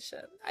information.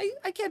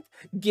 I can't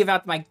give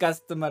out my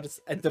customers'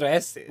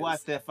 addresses.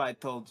 What if I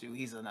told you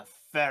he's a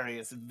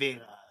nefarious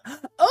villain?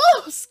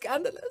 Oh,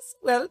 scandalous.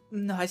 Well,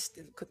 no, I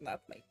still could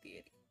not, my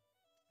dear.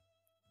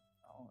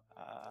 Oh,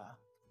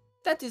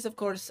 That is, of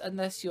course,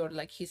 unless you're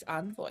like his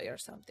envoy or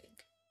something.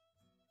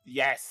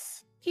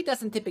 yes. He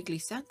doesn't typically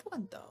send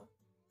one, though.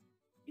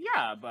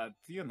 Yeah, but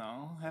you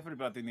know,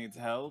 everybody needs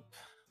help.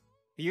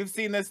 You've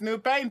seen this new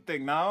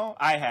painting, no?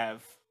 I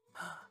have.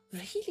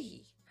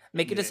 Really?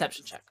 Make a Yes.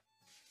 deception check.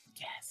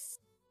 Yes.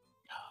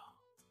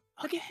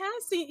 But he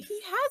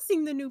has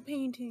seen the new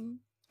painting.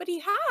 But he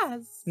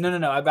has. No,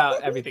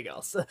 about everything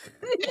else. About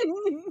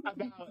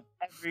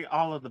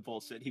all of the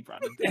bullshit he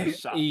brought into the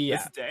shop Yeah.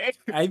 this day.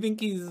 I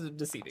think he's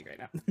deceiving right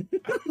now.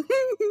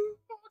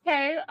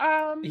 Okay,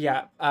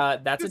 Yeah,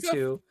 that's a Is your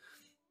 2.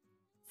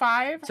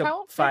 5 So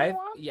help 5?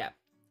 anyone? Yeah.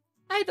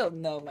 I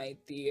don't know, my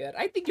dear.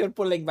 I think you're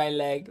pulling my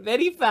leg.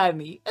 Very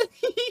funny.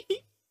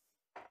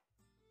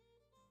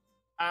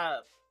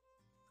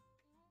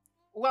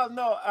 Well,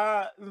 no.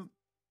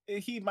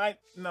 He might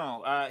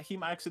no. He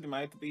actually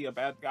might be a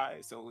bad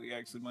guy, so we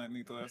actually might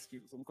need to ask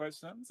you some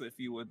questions if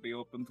you would be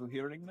open to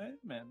hearing them.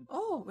 And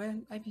Oh, well,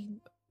 I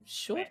mean,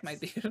 sure, my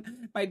Yes. dear.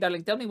 My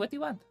darling, tell me what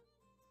you want.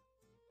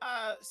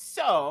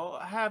 so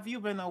have you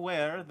been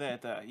aware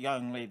that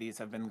young ladies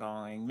have been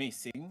going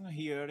missing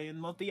here in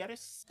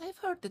Multieris? I've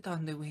heard it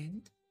on the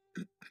wind.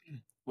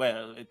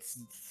 Well, it's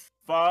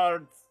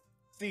far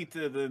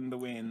seated in the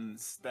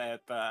winds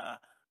that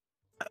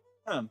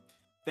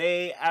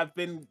they have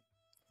been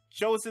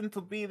chosen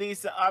to be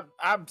these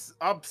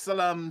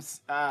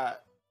Absalom's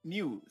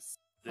muse.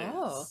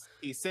 Oh.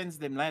 He sends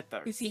them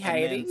letters. Is he and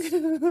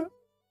then- hiding?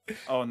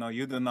 Oh no,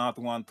 you do not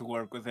want to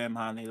work with him,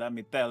 honey. Let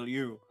me tell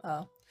you.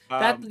 Oh.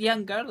 That Um,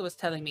 young girl was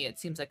telling me it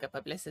seems like a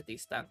publicity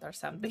stunt or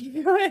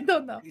something. I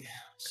don't know.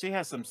 she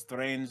has some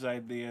strange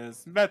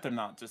ideas. Better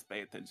not just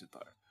pay attention to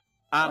her.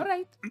 All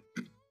right.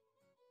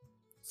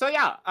 So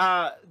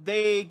yeah,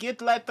 they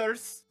get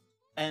letters,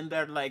 and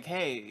they're like,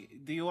 "Hey,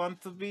 do you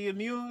want to be a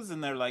muse?"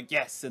 And they're like,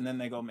 "Yes," and then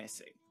they go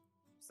missing.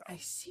 So, I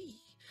see.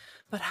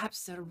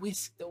 Perhaps they're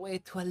whisked away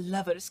to a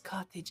lover's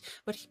cottage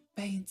where he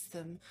paints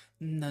them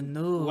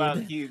nude. well,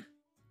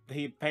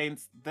 he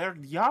paints. They're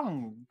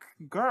young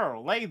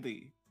girl,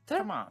 lady. they're,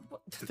 Come on.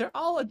 They're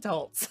all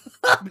adults.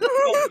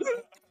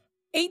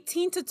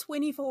 18 to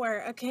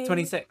 24, okay?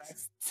 26.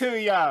 That's too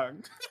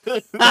young.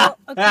 Well,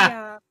 okay,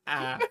 yeah.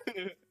 Ah.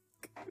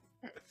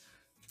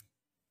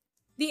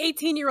 The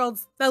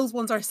 18-year-olds, those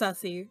ones are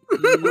sassy.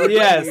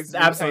 Yes, Ladies will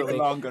absolutely.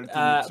 take longer to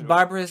mature.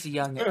 Barbara's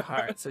young at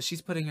heart, so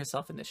she's putting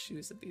herself in the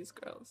shoes of these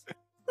girls.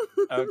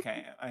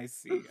 Okay, I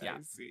see. Yeah.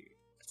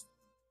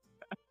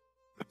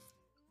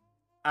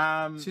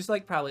 I see. She's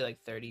like probably like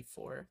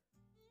 34.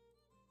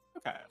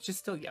 Okay, She's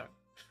still young.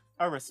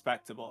 a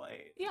respectable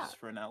age Yeah.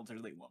 for an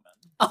elderly woman.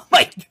 Oh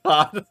my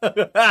god.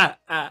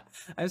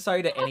 I'm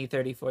sorry to any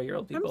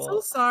 34-year-old I'm people. so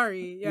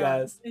sorry. Yeah.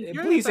 Yes, If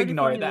you're please 34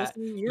 ignore and you're that.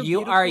 listening, you're You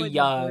beautiful are and you're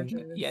young.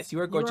 gorgeous. Yes, you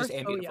are gorgeous You are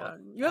and so beautiful. young.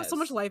 You have so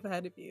much Yes. life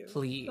ahead of you.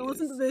 Please. Don't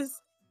listen to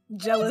this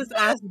jealous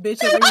ass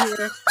bitch over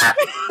here.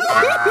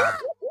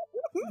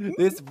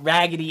 This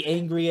raggedy,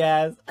 angry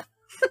ass.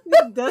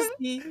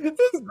 Dusty,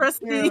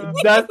 crusty. Yeah.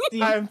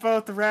 Dusty. I'm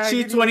both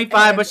raggedy. She's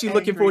 25, and but she's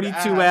looking angry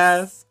 42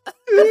 ass.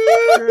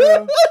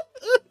 Girl,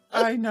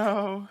 I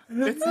know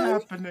it's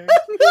happening.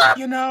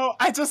 You know,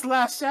 I just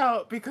lash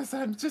out because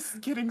I'm just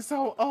getting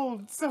so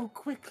old so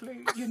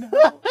quickly. You know.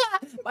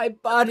 My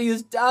body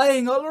is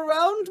dying all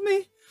around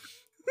me.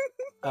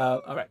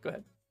 All right, go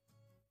ahead.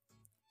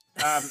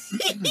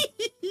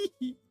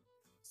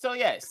 So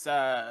yes,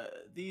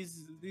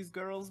 these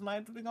girls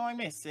might be going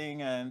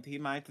missing, and he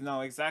might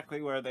know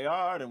exactly where they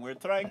are, and we're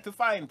trying to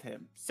find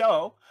him.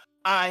 So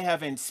I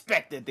have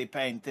inspected the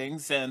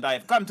paintings, and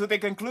I've come to the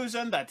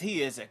conclusion that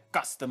he is a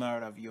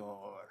customer of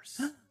yours.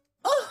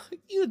 Oh,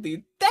 you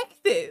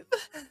detective!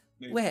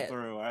 It's Well-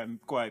 true. I'm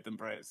quite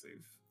impressive.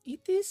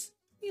 It is,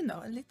 you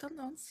know, a little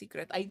known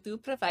secret. I do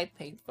provide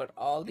paint for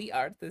all the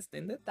artists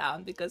in the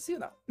town because, you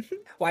know,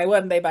 why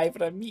wouldn't they buy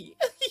from me?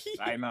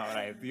 I know,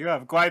 right? You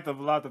have quite a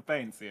lot of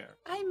paints here.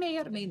 I may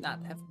or may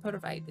not have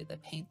provided a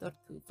paint or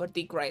two for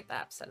the great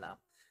Absalom,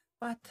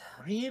 but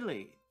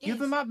Really? You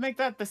do Yes. not make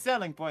that the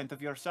selling point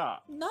of your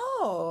shop.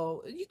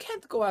 no, you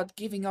can't go out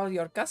giving all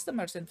your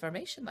customers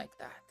information like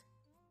that.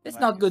 It's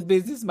Well, not good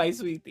business, my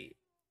sweetie.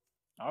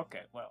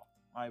 Okay, well,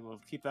 I will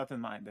keep that in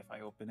mind if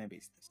I open a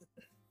business.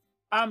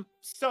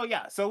 So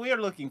yeah, so we are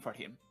looking for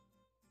him.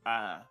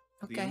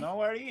 Do Okay. you know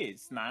where he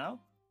is now?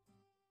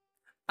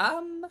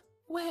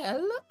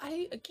 Well,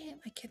 I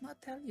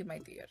cannot tell you, my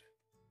dear.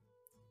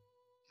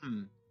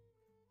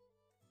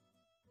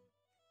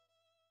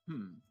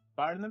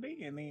 Barnaby?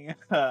 Any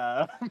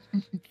God,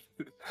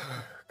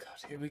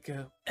 here we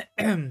go.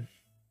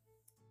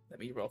 Let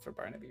me roll for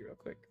Barnaby real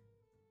quick.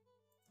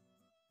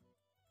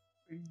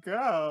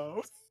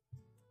 go.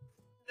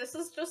 This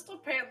is just a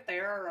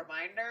Panthera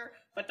reminder,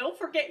 but don't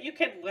forget you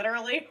can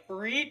literally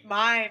read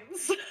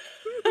minds.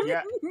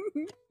 Yeah,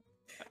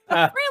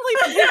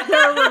 Really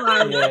Pantera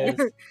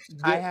reminder.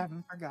 Yes. I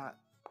haven't forgot.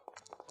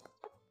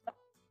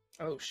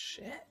 Oh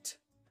shit.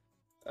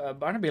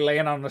 Barnaby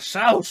laying on the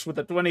sauce with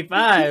a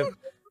 25.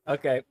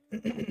 Okay.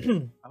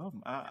 Oh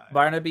my.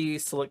 Barnaby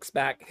slicks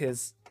back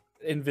his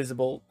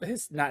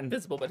not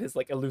invisible, but his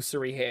like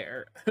illusory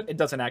hair. It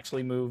doesn't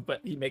actually move,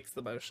 but he makes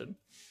the motion.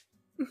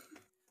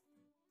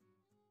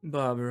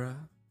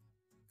 Barbara,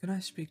 can I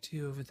speak to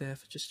you over there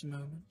for just a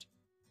moment?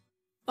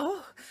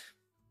 Oh,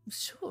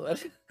 sure.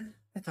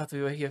 I thought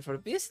we were here for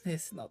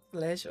business, not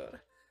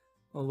pleasure.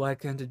 Well, why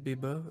can't it be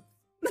both?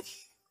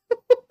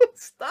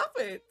 Stop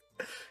it.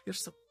 You're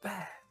so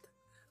bad.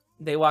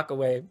 They walk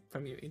away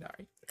from you,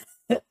 Inari.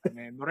 I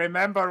mean,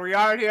 remember, we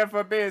are here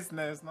for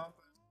business, not.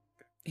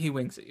 He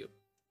winks at you.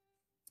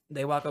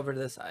 They walk over to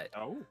the side.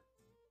 Oh.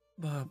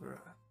 Barbara,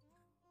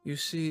 you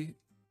see,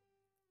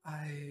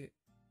 I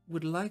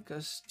would like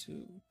us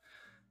to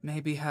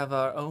maybe have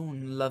our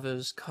own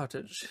lover's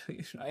cottage.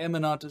 I am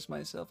an artist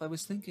myself. I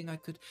was thinking I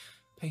could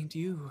paint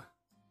you.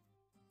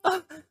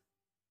 Oh,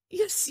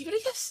 you're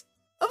serious?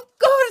 Of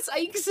course yes, I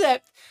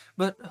accept.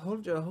 But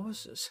hold your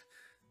horses.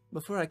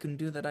 Before I can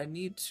do that, I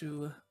need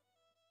to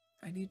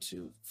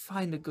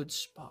find a good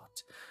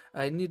spot.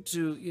 I need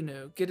to,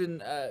 get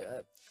in.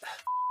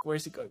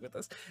 Where's he going with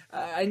this?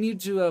 I need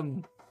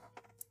to,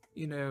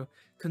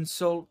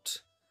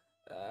 consult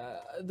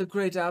the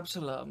great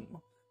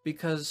Absalom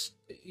because,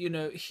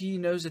 he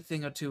knows a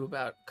thing or two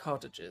about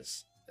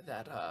cottages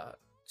that are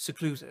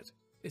secluded,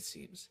 it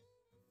seems.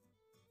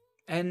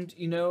 And,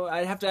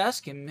 I'd have to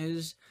ask him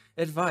his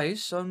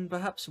advice on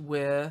perhaps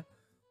where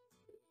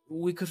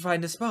we could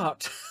find a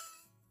spot.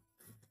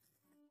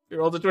 You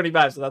rolled a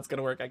 25, so that's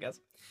gonna work, I guess.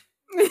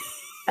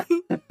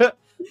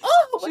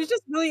 Oh, She's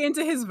just really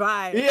into his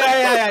vibe.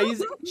 yeah.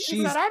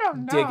 She's I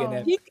don't know. digging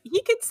it.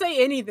 He could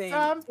say anything,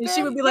 and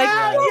she would be like,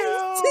 Something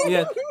 "Yes." about you.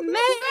 Yeah,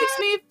 makes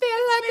me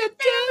feel like a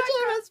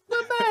dangerous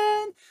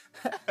woman.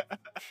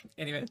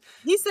 Anyway,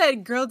 He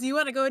said, "Girl, do you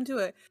want to go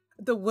into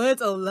the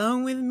woods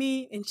alone with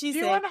me?" And she Do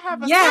you said, want to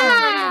have a "Yeah."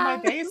 ceremony in my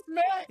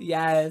basement?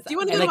 yes. "Do you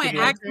want I to go like to it,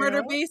 my yeah. axe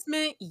murder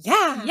basement?"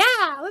 Yeah.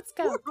 Yeah, let's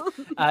go.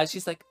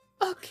 She's like,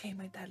 okay,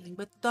 my darling,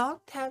 but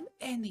don't tell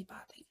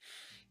anybody.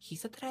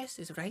 His address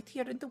is right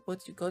here in the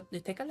woods. You go, you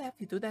take a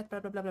left, you do that, blah,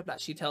 blah, blah, blah, blah.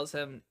 She tells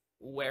him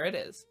where it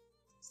is.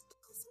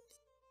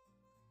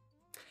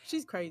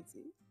 She's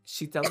crazy.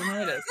 She tells him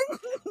where it is.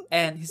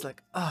 And he's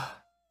like,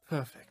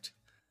 perfect.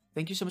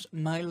 Thank you so much.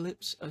 My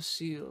lips are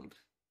sealed,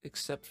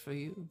 except for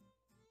you.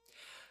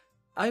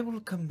 I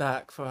will come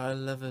back for our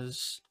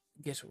lovers'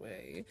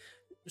 getaway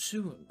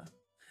soon.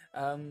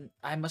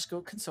 I must go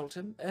consult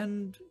him,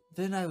 and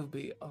then I will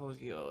be all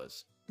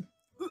yours.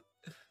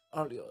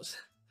 All yours.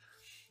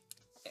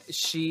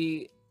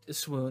 She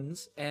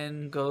swoons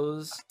and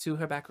goes to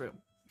her back room.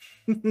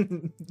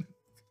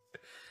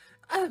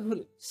 I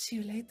will see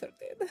you later,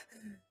 then.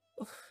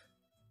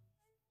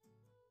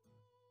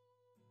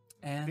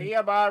 And See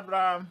ya,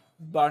 Barbara.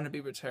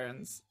 Barnaby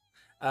returns.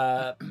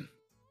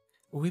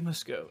 We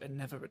must go and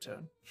never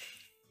return.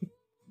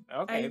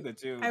 Okay, the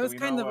two. I do was we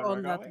kind know of where we're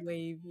on that going?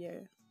 wave, yeah.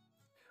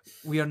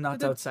 We are not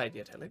But outside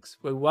yet, Alex.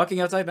 We're walking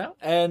outside now,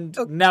 and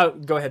Oh. now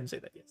go ahead and say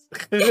that, yes.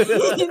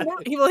 Well,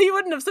 he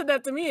wouldn't have said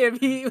that to me if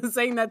he was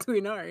saying that to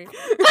Inari.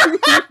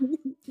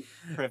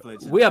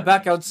 Privilege. We are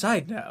back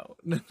outside now.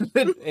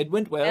 It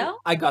went well.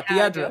 Well, I got the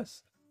yeah,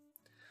 address.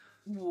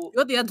 You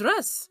got the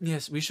address.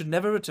 Yes, we should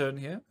never return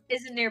here.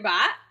 Is it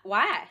nearby?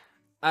 Why?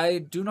 I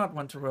do not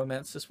want to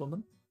romance this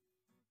woman.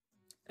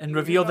 And You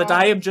reveal that know,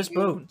 I am just you-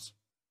 bones.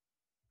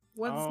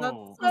 What's that?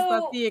 Oh. Was that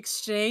So- the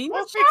exchange?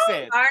 We'll fix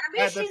it. Barnaby,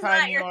 At the she's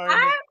time not your you're-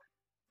 type?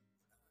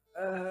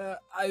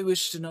 I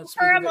wish to not speak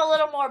Prefer of him it. a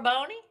little more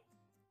bony?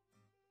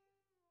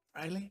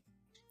 Riley?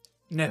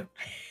 No.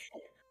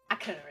 I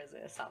couldn't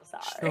resist. I'm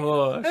sorry.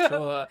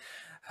 Sure.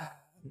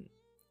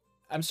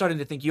 I'm starting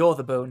to think you're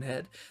the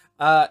bonehead.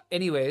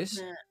 Anyways,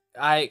 Nah.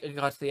 I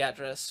got the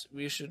address.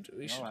 We should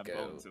We all have go.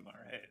 bones in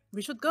our head.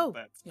 We should go.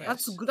 That's Yeah.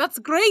 That's Yes. that's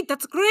great.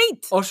 That's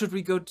great. Or should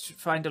we go to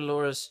find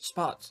Alora's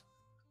spot?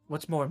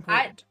 What's more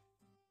important?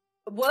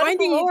 What if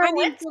Finding- Laura finding-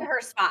 went to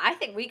her spot? I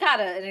think we got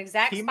an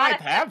exact He spot. might I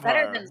think have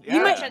better her. than Yeah. He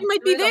might searching he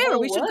might be through the there.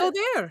 whole We should go woods.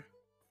 there.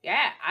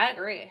 Yeah, I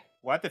agree.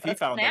 What if he Let's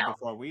found go her now.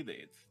 before we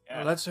did? Yeah.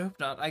 Well, let's hope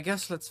not. I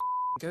guess let's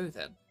go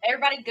then.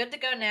 Everybody good to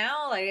go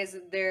now? Like, is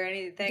there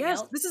anything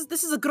Yes, else?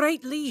 this is a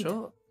great lead.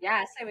 Sure.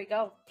 Yeah, I say we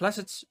go. Plus,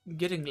 it's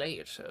getting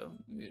late, so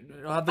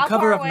we'll have the How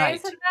cover far of away night.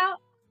 is it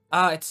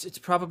about? It's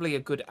probably a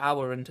good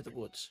hour into the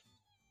woods,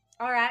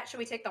 All right, should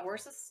we take the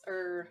horses,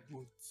 or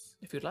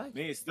if you'd like.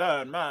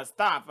 Mr.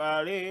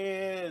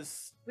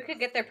 Mustaphalis. we could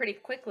get there pretty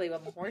quickly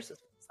with the horses?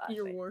 I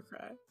Your think. war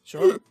cry.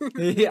 Sure.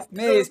 yeah.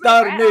 Mr.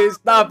 Wow.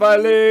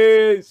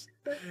 Mistopheles.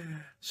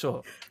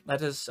 Sure.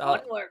 Let us.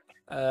 Would work.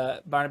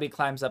 Barnaby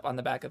climbs up on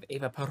the back of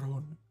Ava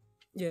Perron.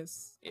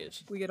 Yes,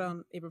 Yes. we get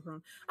on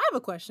Abraham. I have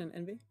a question,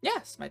 Envy.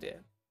 Yes, my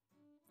dear.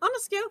 On a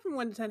scale from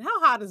 1 to 10,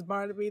 how hot is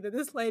Barnaby that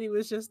this lady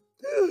was just?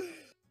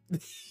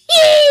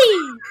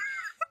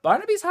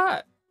 Barnaby's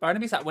hot.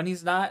 Barnaby's hot when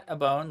he's not a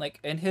bone. Like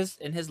in his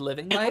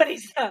living What life.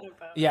 he's not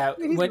about. Yeah,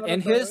 He's when not a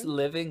in his bone.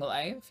 living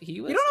life,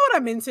 he was. You don't know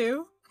what I'm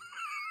into.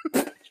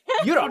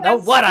 You don't know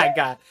what I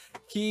got.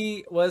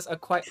 He was a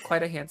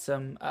quite a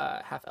handsome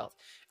half elf.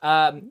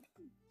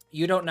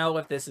 You don't know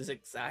if this is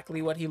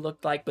exactly what he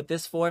looked like, but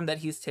this form that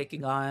he's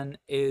taking on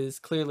is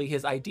clearly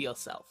his ideal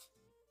self.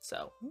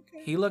 So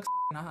Okay. he looks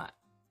hot.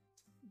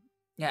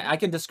 Yeah, I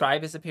can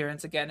describe his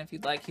appearance again if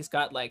you'd like. He's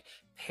got like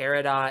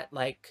peridot,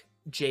 like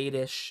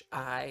jadish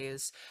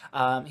eyes.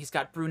 He's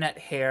got brunette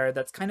hair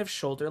that's kind of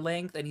shoulder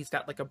length, and he's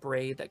got like a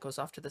braid that goes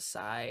off to the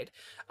side.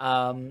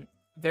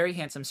 Very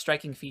handsome,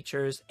 striking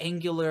features,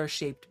 angular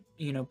shaped,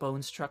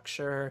 bone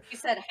structure. You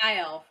said high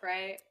elf,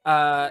 right?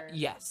 Or-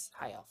 Yes,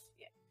 high elf.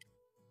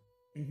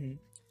 Yeah.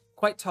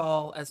 Quite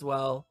tall as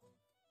well.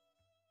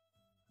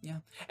 Yeah,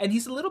 and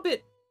he's a little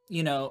bit,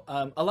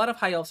 a lot of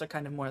high elves are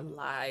kind of more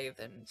lithe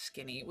and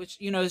skinny, which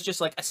is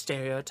just like a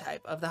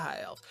stereotype of the high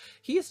elf.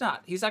 He is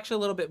not. He's actually a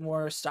little bit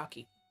more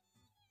stocky.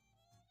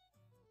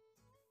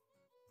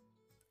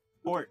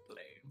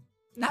 Portly.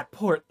 not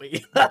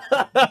portly.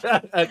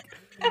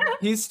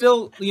 He's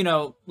still, you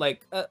know,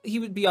 like he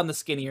would be on the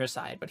skinnier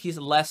side, but he's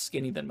less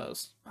skinny than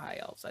most high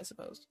elves, I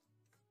suppose.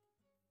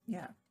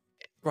 Yeah,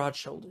 broad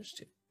shoulders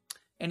too.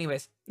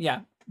 Anyways,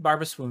 yeah,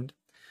 Barbara swooned.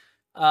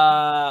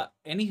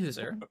 Any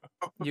hooser,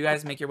 you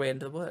guys make your way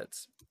into the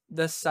woods.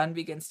 The sun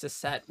begins to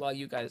set while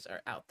you guys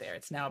are out there.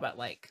 It's now about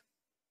like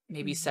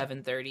maybe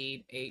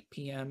 7:30, 8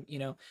 p.m. You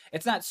know,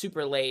 it's not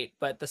super late,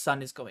 but the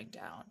sun is going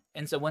down.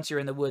 And so once you're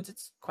in the woods,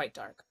 it's quite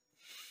dark.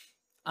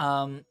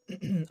 On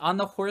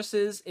the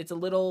horses, it's a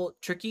little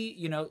tricky.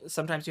 You know,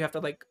 sometimes you have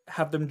to like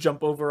have them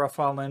jump over a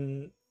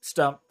fallen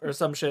stump or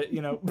some shit,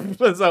 you know.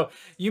 So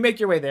you make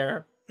your way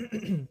there.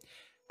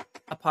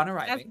 Upon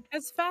arriving.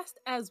 As fast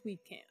as we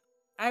can.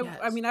 I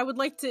Yes. mean, I would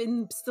like to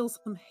instill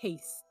some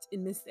haste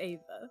in Miss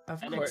Ava.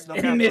 Of And course. it's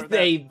looking Miss for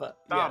that Ava.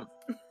 thumb.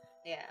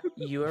 Yeah.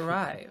 You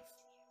arrive.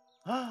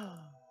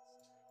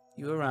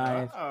 You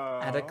arrive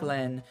at a Uh-oh.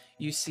 glen.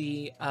 You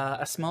see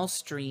a small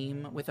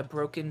stream with a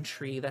broken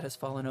tree that has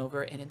fallen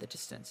over, and in the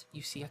distance,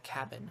 you see a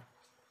cabin.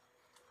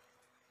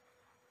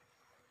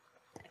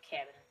 A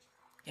cabin.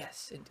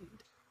 Yes,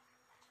 indeed.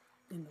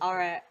 All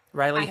right.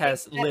 Riley I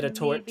has think that lit a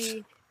torch.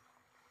 maybe-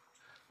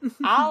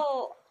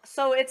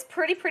 So it's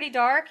pretty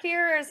dark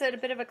here. Is it a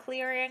bit of a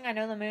clearing? I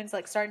know the moon's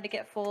like starting to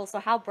get full. So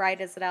how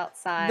bright is it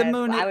outside? The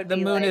moon, I would the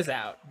be, moon like, is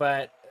out,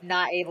 but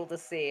not able to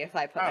see if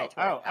I put my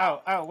torch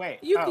out. Wait.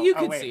 you oh,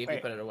 could wait, see if wait.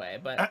 you put it away.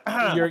 But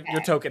your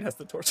Okay. token has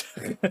the torch.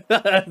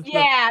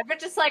 Yeah, but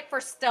just like for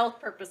stealth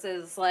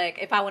purposes, like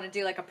if I want to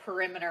do like a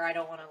perimeter, I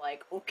don't want to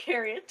like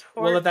carry a torch.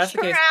 Well, if that's the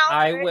case, around,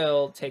 I right?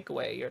 will take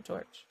away your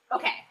torch.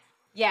 Okay.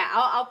 Yeah,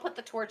 I'll put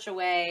the torch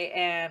away,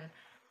 and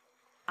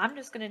I'm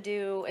just gonna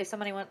do. If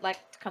somebody would like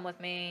to come with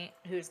me,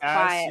 who's As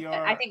quiet, your-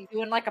 I think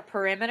doing like a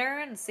perimeter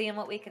and seeing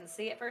what we can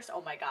see at first.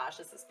 Oh my gosh,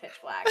 this is pitch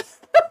black.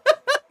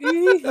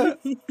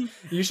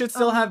 You should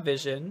still have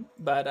vision,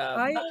 but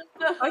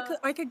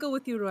I could go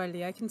with you,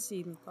 Riley. I can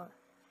see in the dark.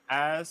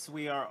 As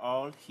we are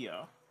all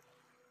here,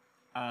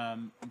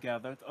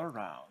 gathered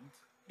around,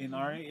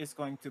 Inari is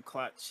going to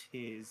clutch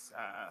his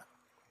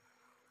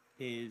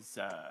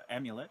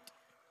amulet,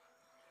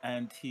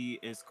 and he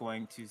is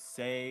going to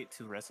say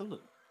to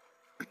Resolute,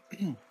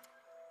 "I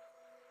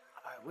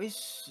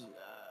wish,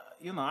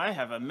 I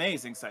have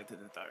amazing sight in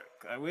the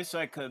dark. I wish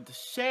I could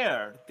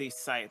share this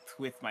sight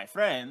with my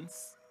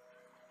friends."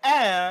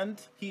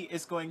 And he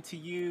is going to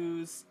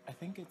use, I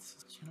think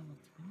it's Channel of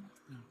Twins?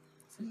 No.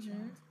 Is it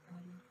Channel of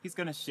Twins? He's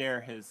going to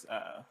share his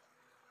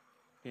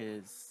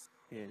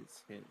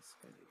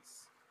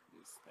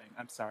thing.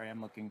 I'm sorry, I'm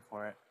looking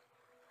for it.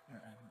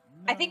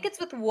 I think it's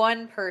with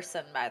one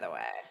person, by the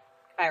way,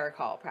 if I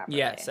recall properly.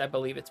 yes, I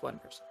believe it's one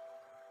person.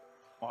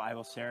 Well, I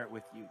will share it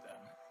with you then.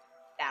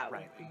 that would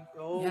Riley. be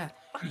dope. Yeah,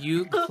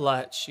 you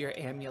clutch your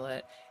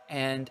amulet,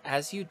 and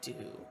as you do,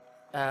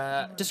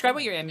 describe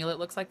what your amulet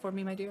looks like for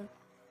me, my dear.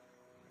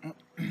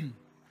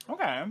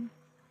 Okay.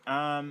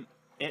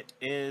 It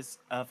is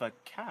of a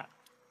cat,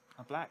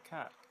 a black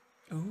cat.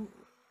 Ooh,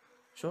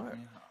 sure.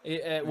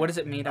 Yeah. What is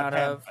it made A out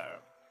of? panther.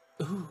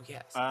 Ooh,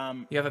 yes.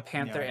 Um, You have a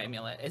panther yeah.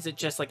 amulet. Is it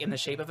just like in the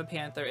shape of a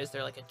panther? Is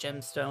there like a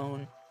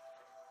gemstone?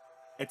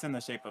 it's in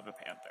the shape of a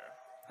panther.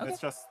 Okay. It's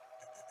just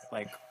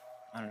like,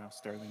 I don't know,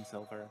 sterling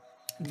silver.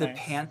 The Nice.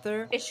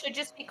 panther? It should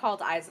just be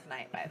called Eyes of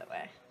Night, by the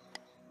way.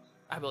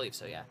 I believe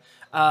so, yeah.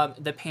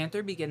 The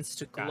panther begins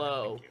to Got it,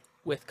 glow thank you.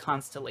 with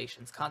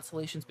constellations.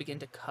 Constellations begin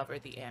to cover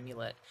the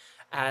amulet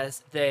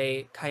as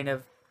they kind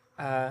of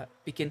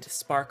begin to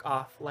spark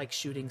off like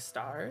shooting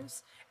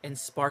stars and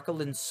sparkle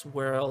and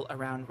swirl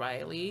around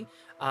Riley.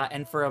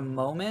 And for a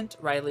moment,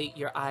 Riley,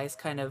 your eyes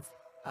kind of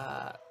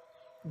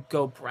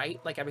go bright,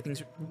 like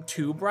everything's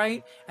too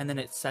bright, and then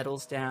it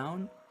settles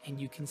down and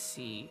you can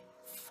see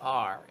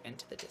far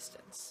into the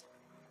distance.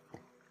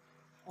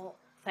 Well,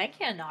 thank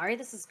you, Nari.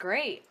 This is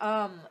great. it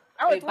By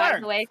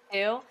worked. the way,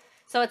 too.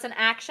 So it's an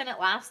action. It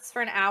lasts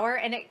for an hour,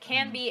 and it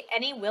can be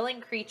any willing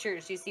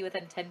creatures you see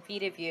within 10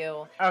 feet of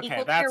you, Okay, equal to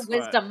your that's what-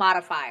 wisdom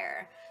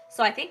modifier.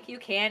 So I think you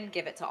can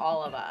give it to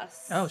all of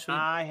us. Oh, sweet.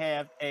 I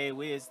have a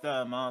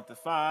wisdom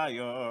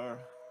modifier.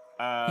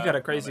 You got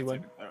a crazy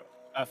let's one. see,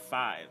 a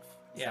 5.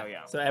 Yeah. So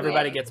yeah. So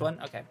everybody Wait. gets one?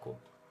 Okay, cool.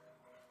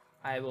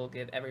 I will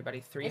give everybody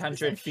This is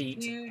 300 a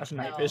feet huge of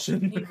night help.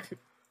 vision.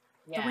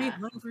 Yeah,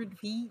 300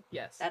 feet.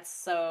 Yes. that's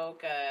so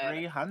good.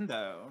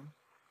 300.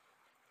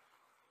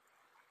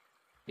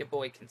 Your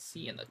boy can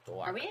see in the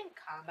dark. Are we in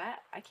combat?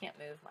 I can't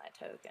move my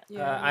token.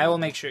 Yeah. I will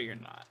make sure you're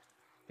not.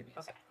 Give me a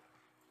Okay. second.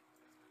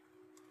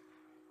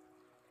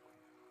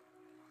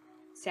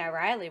 So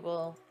Riley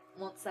will,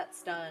 once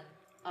that's done,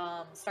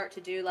 start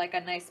to do like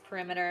a nice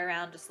perimeter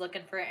around, just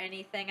looking for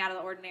anything out of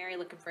the ordinary,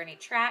 looking for any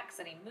tracks,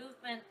 any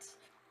movement,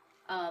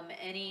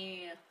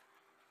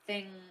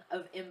 anything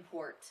of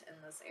import in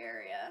this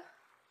area.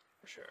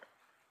 For sure.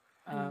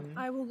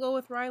 I will go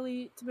with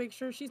Riley to make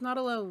sure she's not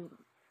alone.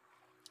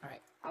 All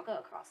right. I'll go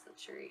across the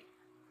tree.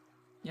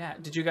 Yeah.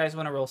 Did you guys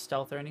want to roll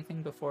stealth or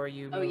anything before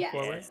you Oh, move yes.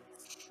 forward?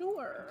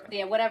 Sure.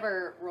 Yeah,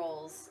 whatever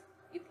rolls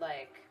you'd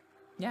like,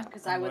 Yeah,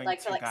 because I'm I would going like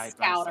to to like guide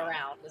scout myself.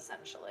 around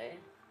essentially.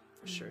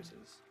 for sure.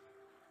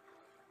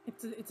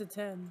 It's a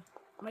 10.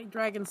 My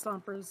dragon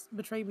stompers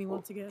betray me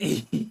once again.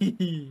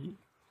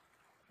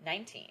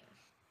 19.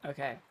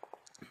 Okay.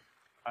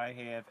 I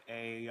have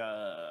a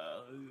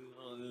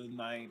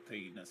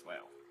 19 as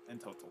well in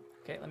total.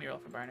 Okay, let me roll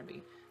for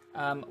Barnaby.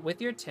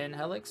 With your 10,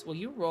 Helix, will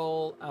you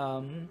roll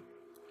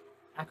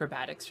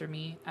acrobatics for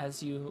me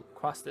as you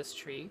cross this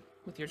tree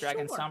with your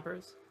dragon Sure.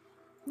 stompers?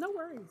 No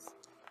worries.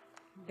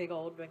 Big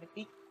old dragon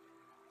feet.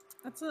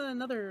 That's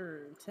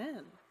another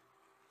 10.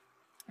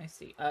 I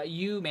see.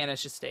 You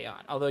managed to stay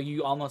on, although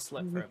you almost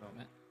slipped for a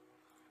moment.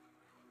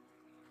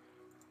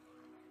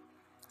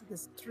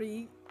 This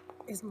tree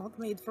is not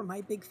made for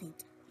my big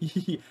feet.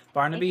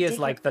 Barnaby is dig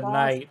like your the claws.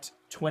 knight,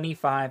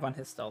 25 on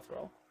his stealth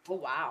roll. Oh,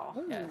 wow.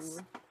 Yes.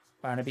 Ooh.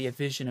 Barnaby, a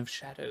vision of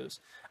shadows.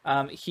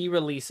 He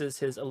releases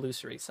his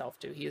illusory self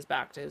too. He is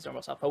back to his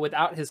normal self, but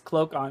without his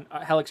cloak on.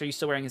 Helix, are you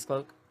still wearing his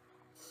cloak?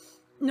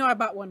 No, I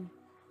bought one.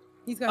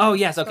 He's got. Oh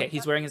his yes, stuff okay.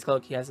 He's back. wearing his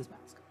cloak. He has his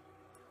mask.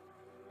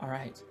 All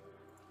right,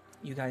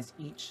 you guys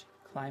each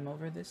climb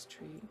over this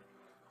tree.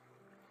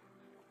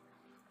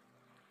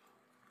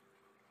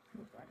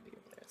 Move Barnaby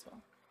over there as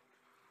well.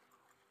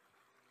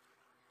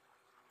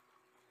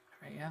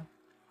 All right, yeah.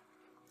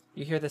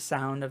 You hear the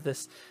sound of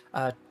this,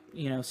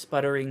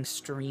 sputtering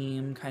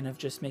stream, kind of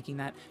just making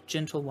that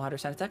gentle water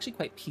sound. It's actually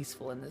quite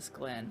peaceful in this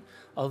glen,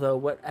 although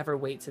whatever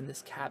waits in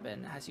this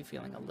cabin has you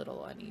feeling a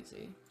little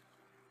uneasy.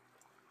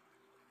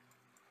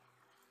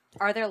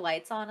 Are there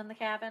lights on in the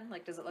cabin?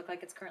 Like, does it look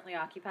like it's currently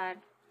occupied?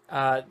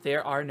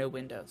 There are no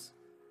windows.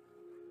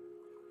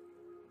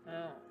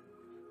 Oh,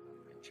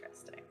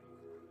 interesting.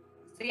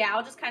 So yeah,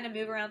 I'll just kind of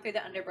move around through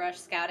the underbrush,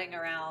 scouting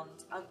around.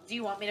 Do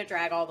you want me to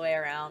drag all the way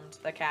around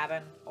the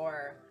cabin,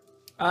 or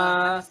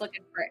I'm just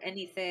looking for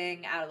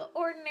anything out of the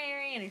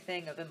ordinary,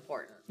 anything of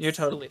importance? You're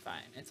totally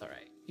fine. It's all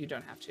right. You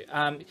don't have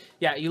to.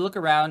 Yeah, you look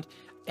around,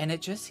 and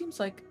it just seems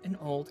like an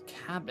old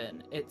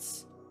cabin.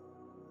 It's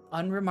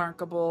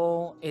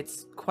unremarkable.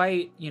 It's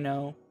quite,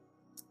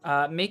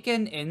 make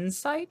an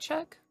insight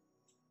check.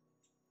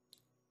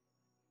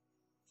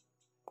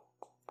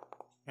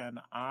 Can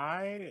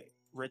I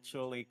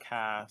ritually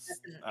cast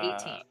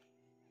That's an 18.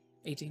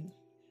 18.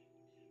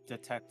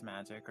 detect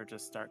magic or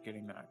just start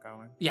getting that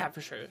going? Yeah,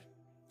 for sure.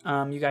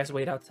 You guys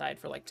wait outside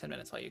for like 10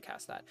 minutes while you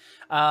cast that.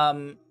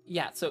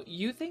 Yeah, so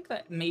you think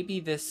that maybe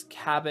this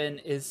cabin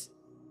is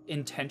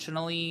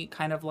intentionally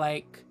kind of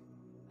like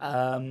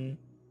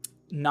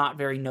not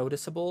very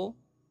noticeable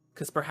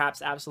because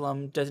perhaps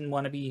Absalom doesn't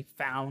want to be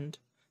found.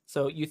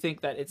 So you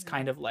think that it's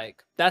kind of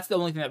like that's the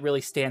only thing that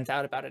really stands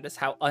out about it is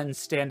how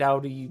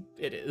unstandouty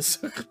it is.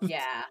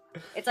 Yeah,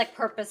 it's like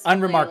purposefully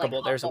Unremarkable,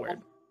 like, there's a humbled.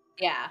 word.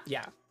 Yeah.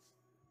 Yeah.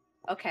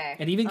 Okay.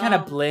 It even kind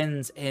of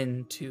blends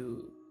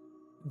into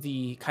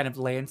the kind of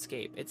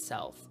landscape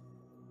itself.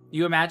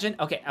 You imagine,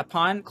 okay,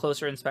 upon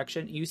closer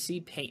inspection, you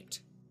see paint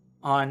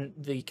on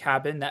the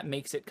cabin that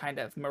makes it kind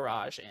of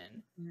mirage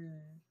in.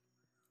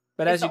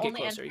 But Is as you the get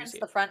only closer, you entrance see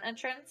the it. front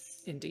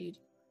entrance? Indeed.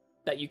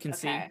 That you can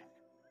see. Okay.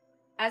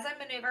 As I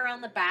maneuver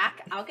around the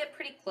back, I'll get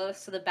pretty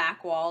close to the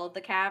back wall of the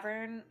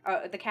cabin,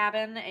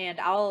 and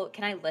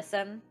can I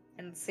listen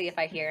and see if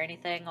I hear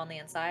anything on the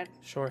inside?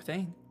 Sure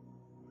thing.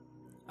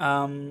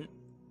 I'm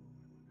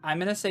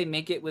gonna say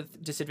make it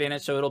with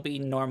disadvantage, so it'll be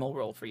normal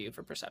roll for you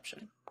for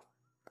perception.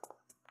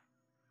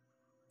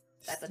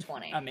 That's a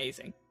 20.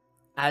 Amazing.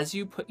 As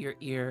you put your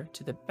ear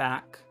to the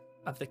back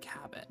of the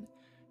cabin,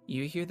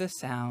 you hear the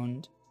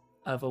sound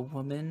of a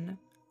woman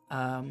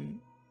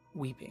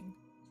weeping.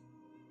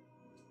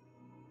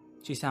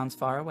 She sounds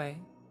far away,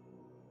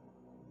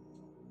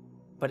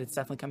 but it's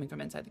definitely coming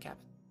from inside the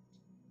cabin.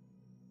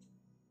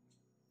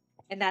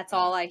 And that's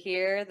all I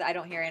hear? I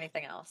don't hear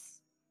anything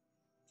else.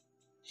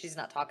 She's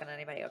not talking to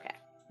anybody? Okay.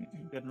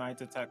 Did my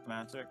detect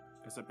magic?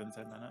 Has it been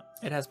 10 minutes?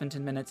 It has been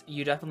 10 minutes.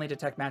 You definitely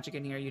detect magic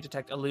in here. You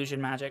detect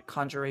illusion magic,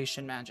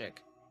 conjuration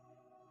magic.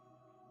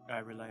 I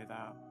relay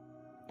that.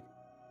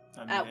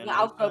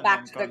 I'll go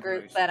back to the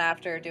group then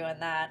after doing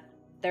that.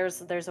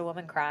 There's a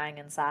woman crying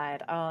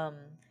inside.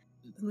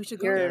 Then we should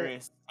go. You're- there. There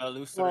is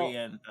illusory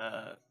and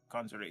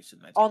conjuration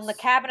magic. On the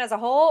cabin as a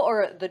whole,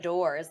 or the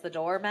door? Is the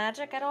door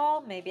magic at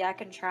all? Maybe I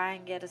can try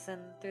and get us in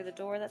through the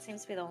door. That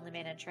seems to be the only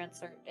main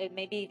entrance. Or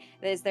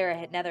is there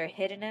another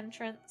hidden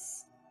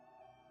entrance?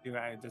 Do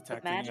I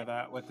detect magic? any of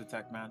that with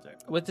detect magic?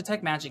 With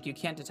detect magic, you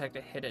can't detect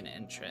a hidden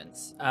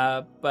entrance.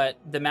 But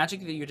the magic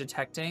that you're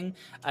detecting,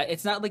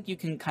 it's not like you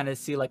can kind of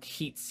see like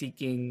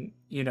heat-seeking,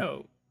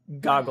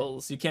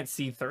 goggles. You can't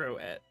see through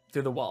it,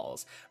 through the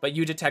walls. But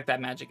you detect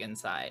that magic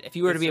inside. If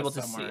you were to It's be able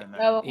just to see somewhere it. in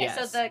there. Oh, okay. So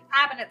Yes. the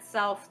cabin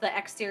itself, the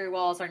exterior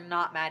walls are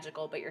not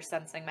magical, but you're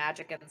sensing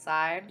magic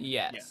inside.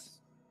 Yes. Yes.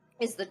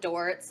 Is the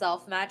door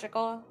itself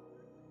magical?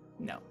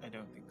 No. I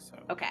don't think so.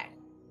 Okay.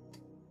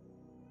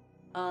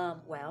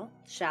 Well,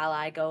 shall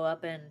I go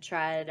up and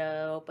try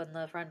to open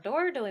the front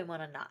door, or do we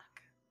want to knock?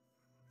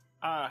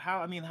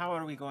 How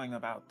are we going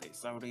about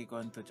this? Are we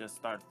going to just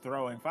start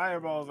throwing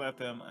fireballs at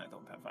them? I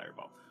don't have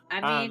fireball.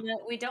 I mean,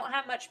 we don't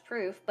have much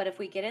proof, but if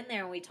we get in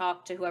there and we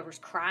talk to whoever's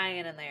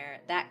crying in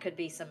there, that could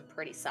be some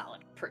pretty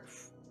solid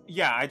proof.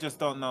 Yeah, I just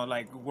don't know.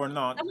 Like, we're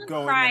not Someone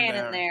going crying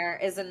in there.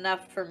 is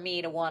enough for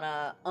me to want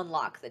to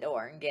unlock the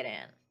door and get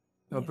in.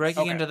 We're Yes.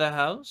 breaking Okay. into the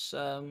house.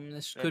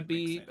 This That could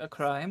be makes a sense.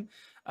 crime.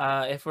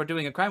 If we're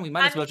doing a crime, we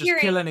might as I'm well just kill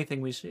hearing-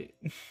 anything we see.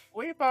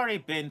 We've already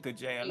been to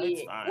jail.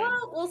 It's Yeah, fine.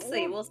 well, we'll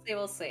see. Or- We'll see.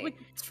 We'll see. We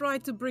try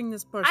to bring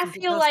this person. I to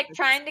feel like justice.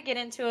 trying to get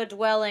into a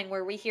dwelling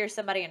where we hear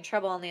somebody in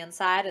trouble on the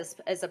inside is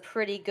a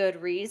pretty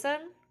good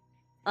reason.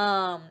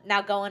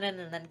 Now going in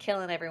and then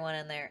killing everyone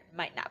in there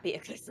might not be a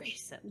good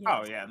reason.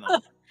 Oh, yeah, no.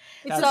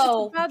 It's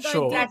So, a bad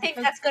sure. idea I think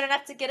because- that's good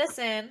enough to get us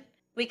in.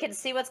 We can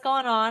see what's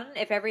going on.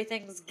 If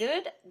everything's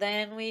good,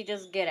 then we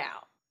just get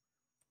out.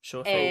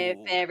 Sure. If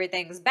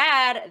everything's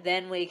bad,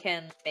 then we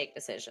can make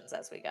decisions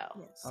as we go.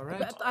 Yes. All right.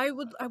 But I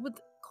would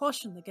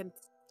caution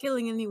against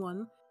killing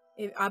anyone,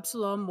 if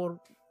Absalom or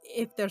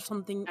if there's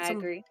I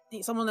agree.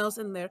 someone else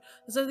in there,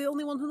 because they're the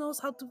only one who knows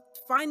how to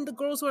find the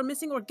girls who are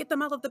missing or get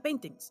them out of the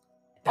paintings.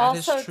 That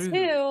is Also, true.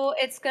 too,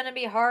 it's going to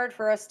be hard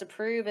for us to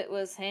prove it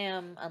was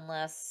him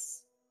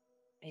unless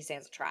he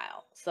stands a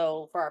trial.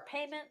 So for our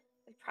payment,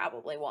 we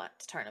probably want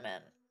to turn him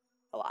in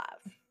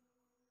alive.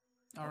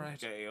 All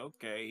right.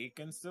 Okay. He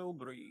can still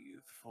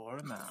breathe for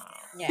now.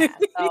 Yeah.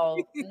 So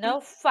no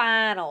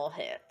final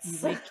You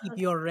hits. may keep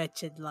your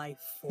wretched life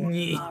for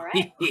All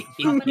right.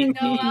 I'm gonna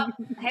go up.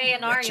 Hey,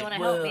 Anar, you want to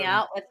help me Wretched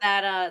out with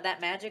that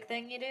magic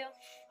thing you do?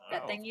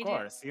 That Oh, thing of you do?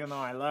 course. You know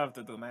I love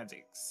to do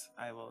magics.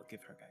 I will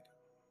give her guidance.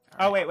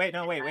 All Oh, right. wait,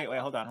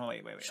 hold on,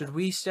 wait. Should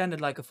we stand in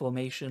like a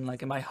formation?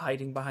 Like, am I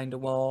hiding behind a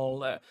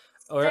wall?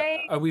 Or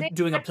Stay- are we stay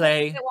doing a back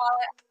play? bit while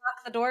I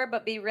unlock the door,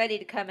 but be ready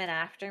to come in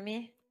after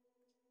me.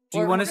 Do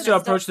you Or want we're us to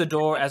gonna approach still the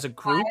door as a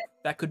group?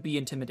 That could be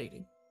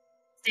intimidating.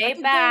 Stay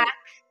could back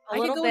I a could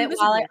little go bit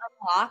while I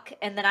invisible. unlock,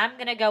 and then I'm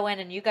gonna go in,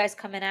 and you guys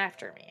come in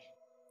after me.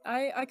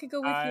 I could go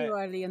with I- you,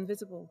 Riley,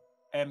 invisible.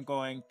 I'm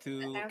going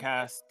to Okay.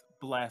 cast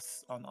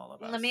Bless on all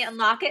of us. Let me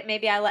unlock it.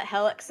 Maybe I let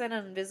Helix in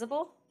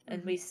invisible,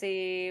 and Mhm. we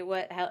see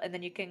what and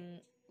then you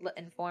can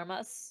inform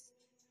us.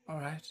 All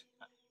right.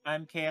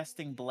 I'm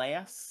casting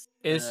Bless.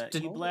 Is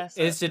bless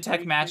is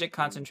detect magic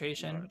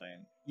concentration?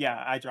 concentration?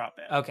 Yeah, I drop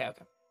it. Okay.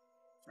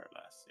 For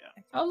Bless,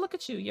 yeah. Oh, look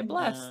at you. You're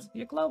blessed.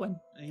 You're glowing.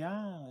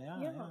 Yeah.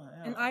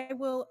 And I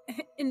will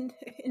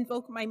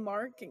invoke my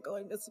mark and go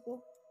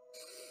invisible.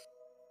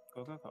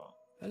 Go.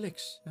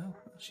 Alex. Oh,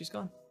 she's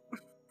gone.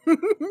 All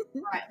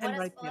right, And what is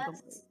right here, don't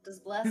bless? Does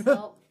bless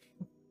help?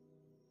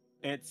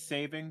 It's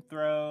saving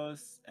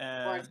throws Or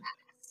and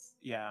attacks?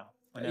 yeah.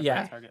 Whenever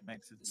Yeah. a target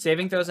makes it.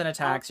 Saving throws and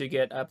attacks, you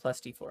get a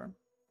plus D4.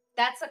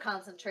 That's a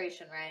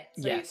concentration, right?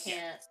 So Yes. you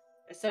can't.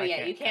 So I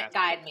yeah, you can't cast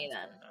guide it. me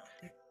then. No.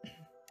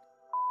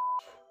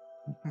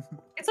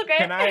 It's okay.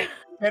 Can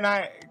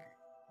I?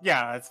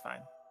 Yeah, it's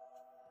fine.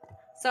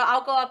 So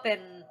I'll go up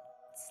and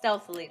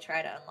stealthily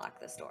try to unlock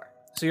this door.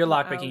 So you're No,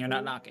 lockpicking, I'll you're not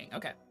do- knocking.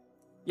 Okay.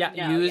 Yeah,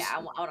 No, use yeah, I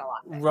want to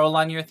lock it. roll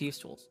on your thieves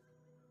tools.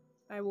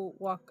 I will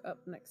walk up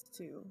next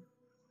to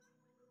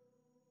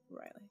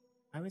Riley.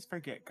 I always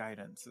forget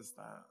guidance is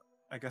that.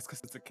 I guess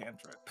because it's a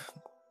cantrip.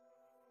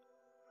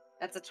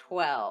 That's a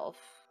 12.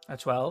 A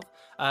 12.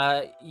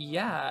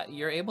 Yeah,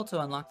 you're able to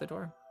unlock the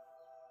door.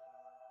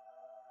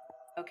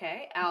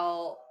 Okay,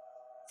 I'll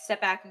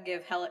step back and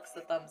give Helix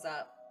the thumbs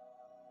up,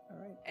 All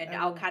right. and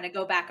I I'll will- kind of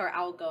go back, or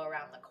I'll go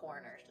around the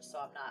corner just so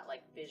I'm not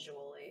like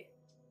visually.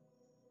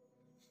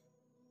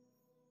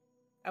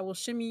 I will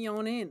shimmy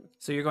on in.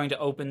 So you're going to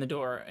open the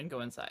door and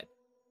go inside.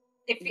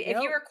 If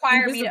Yep, you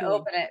require me to invisibly.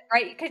 open it,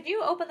 right? Could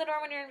you open the door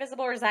when you're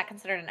invisible, or is that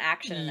considered an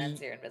action and Ye-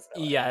 ends your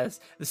invisibility? Yes,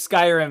 the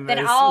Skyrim Then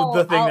is I'll-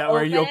 the thing I'll that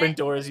where you open open it,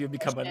 doors, you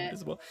become push it.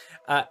 invisible.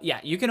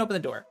 Yeah, you can open the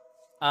door.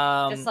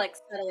 Just like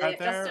steadily, Are just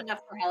there- enough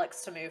for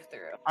Helix to move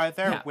through. Are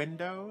there Yeah.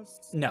 windows?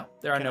 No,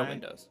 there are Can no I-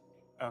 windows.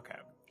 Okay.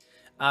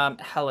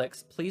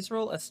 Helix, please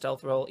roll a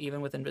stealth roll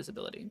even with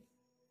invisibility.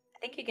 I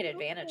think you get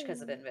advantage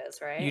because of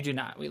invis, right? You do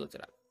not. We looked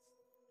it up.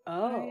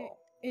 Oh,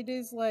 It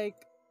is like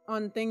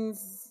on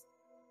things.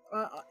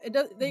 It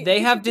does. They if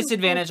you have can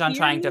disadvantage still on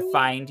trying hear to me-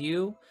 find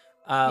you.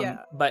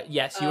 Yeah. But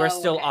yes, you are Oh,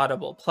 still okay.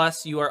 audible.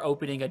 Plus, you are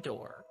opening a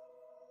door.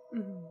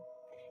 Mhm.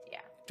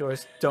 yeah.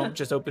 Doors don't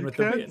just open with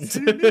the Can't wind.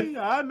 see me,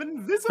 I'm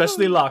invisible.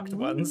 Especially locked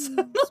ones.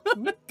 Ooh,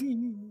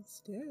 spooky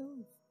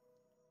stealth.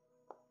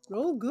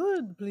 Roll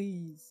good,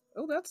 please.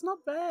 Oh, that's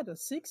not bad. A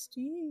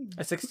 16.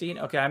 A 16?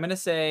 Okay, I'm gonna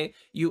say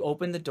you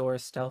open the door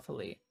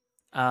stealthily,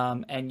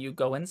 and you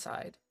go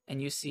inside,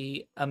 and you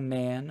see a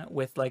man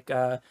with like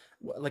a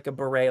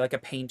beret, like a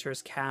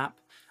painter's cap,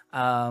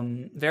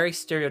 very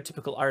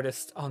stereotypical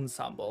artist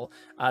ensemble.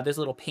 There's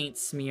a little paint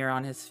smear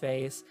on his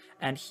face,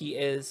 and he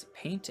is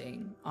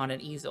painting on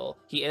an easel.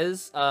 He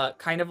is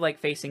kind of like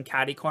facing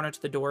catty corner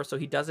to the door, so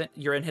he doesn't.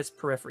 You're in his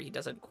periphery. He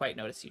doesn't quite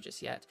notice you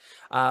just yet.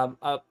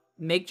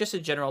 Make just a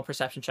general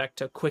perception check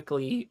to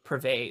quickly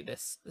purvey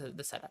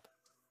the setup.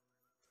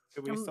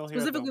 Do we I'm still hear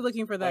specifically the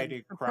looking for that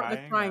lady the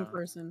crying, crying or-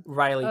 person.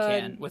 Riley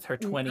can with her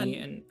and- 20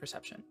 in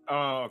perception.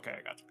 Oh, okay,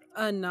 gotcha.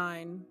 A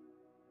 9.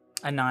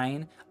 A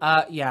 9.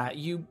 Yeah,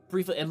 you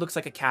briefly. It looks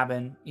like a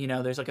cabin. You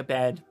know, there's like a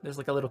bed. There's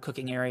like a little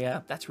cooking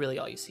area. That's really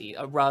all you see.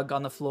 A rug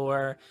on the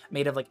floor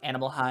made of like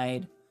animal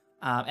hide.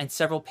 and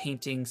several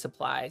painting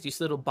supplies. You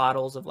see little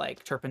bottles of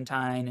like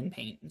turpentine and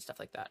paint and stuff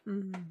like that.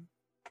 Mhm.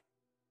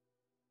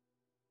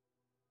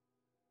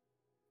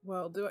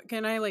 Well,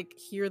 can I like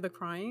hear the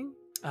crying?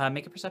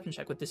 Make a perception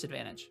check with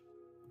disadvantage.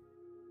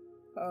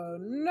 Oh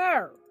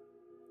no!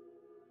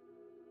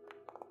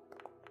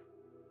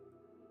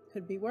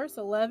 Could be worse.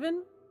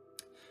 11.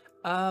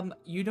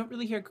 You don't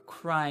really hear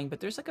crying, but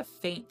there's like a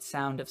faint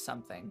sound of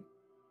something.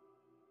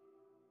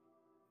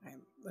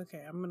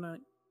 I'm gonna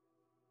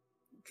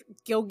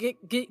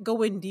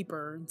go in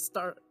deeper and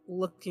start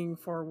looking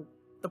for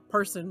the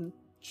person.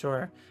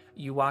 Sure.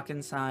 You walk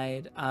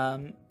inside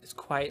as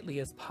quietly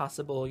as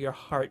possible, your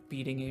heart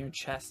beating in your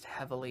chest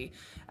heavily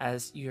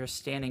as you're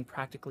standing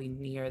practically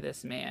near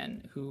this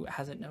man who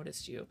hasn't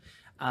noticed you.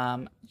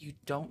 You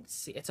don't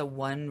see, it's a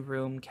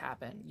one-room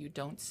cabin. You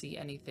don't see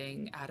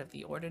anything out of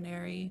the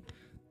ordinary.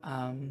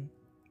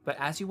 But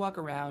as you walk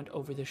around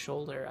over the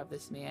shoulder of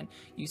this man,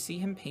 you see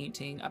him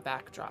painting a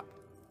backdrop.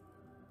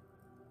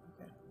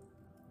 Okay.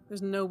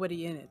 There's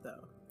nobody in it,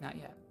 though. Not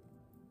yet.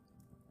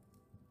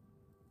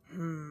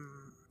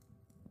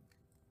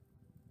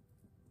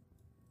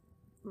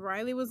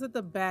 Riley was at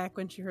the back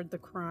when she heard the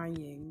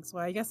crying, so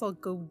I guess I'll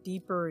go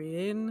deeper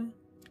in.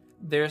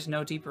 There's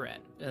no deeper in.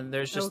 And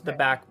there's just the Okay.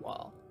 back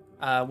wall.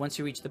 Once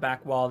you reach the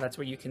back wall, that's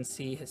where you can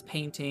see his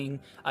painting.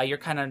 You're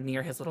kind of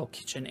near his little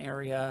kitchen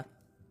area.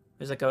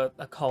 There's like a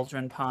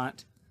cauldron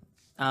pot.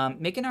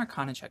 Make an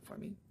Arcana check for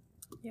me.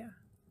 Yeah.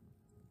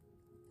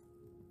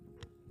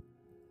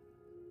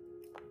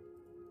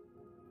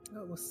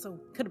 Oh, it was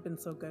could have been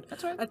so good.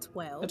 That's right. A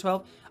 12. A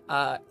 12.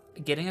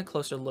 Getting a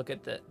closer look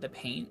at the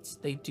paints,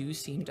 they do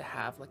seem to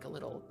have like a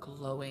little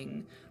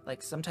glowing,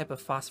 like some type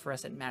of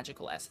phosphorescent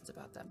magical essence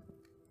about them.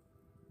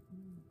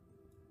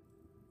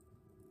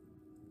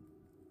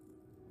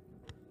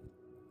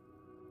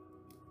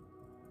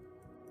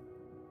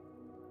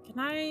 Can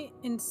I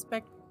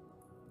inspect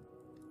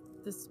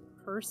this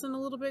person a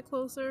little bit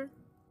closer?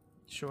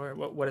 Sure.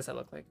 What does that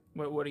look like?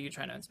 What are you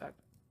trying to inspect?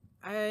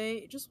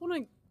 I just want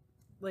to,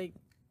 like,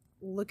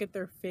 look at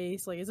their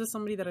face. Like, is this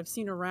somebody that I've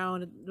seen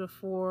around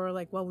before?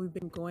 Like, while we've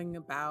been going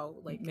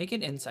about? Like, Make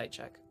an insight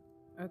check.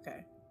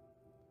 okay.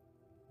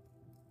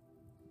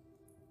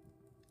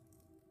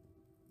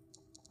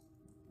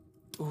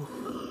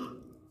 Ooh.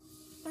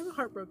 I'm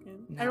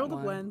heartbroken. I Nat rolled a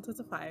one. 1, so it's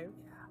a 5.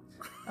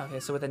 Okay,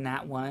 so with a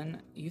nat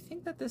 1, you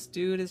think that this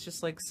dude is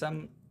just like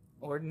some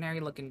ordinary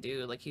looking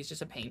dude, like he's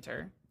just a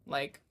painter.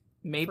 Like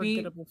maybe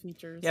Forgettable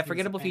features. yeah, He's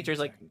forgettable a features,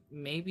 like painter.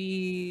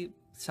 maybe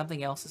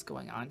something else is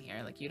going on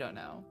here, like you don't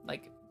know.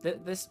 Like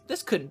this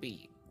couldn't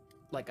be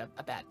like a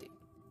bad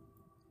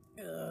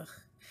dude.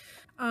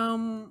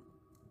 Ugh.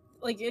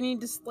 Like any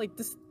just like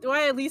this. Do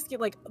I at least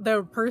get like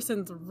the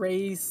person's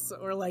race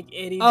or like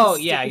any? Oh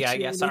yeah,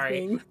 distinction, sorry.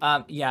 anything?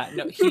 Yeah,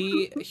 no,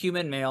 he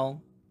human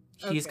male.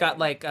 He's got Okay.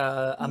 like a He's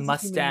a human male.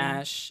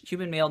 mustache,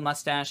 human male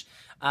mustache.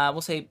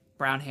 We'll say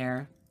brown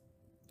hair,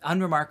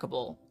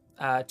 unremarkable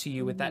to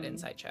you with that Mhm.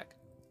 insight check.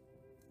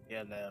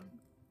 Yeah, The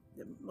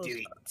do most,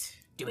 it.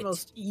 Do it.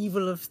 most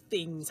evil of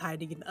things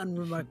hiding in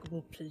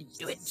unremarkable place.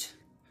 Do it.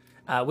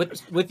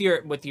 With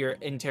your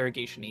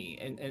interrogation-y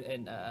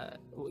and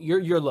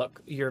your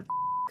look, your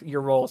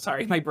role.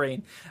 Sorry, my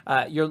brain.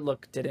 Your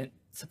look didn't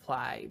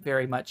supply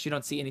very much. You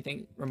don't see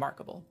anything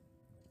remarkable.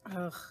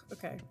 Ugh.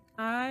 Okay.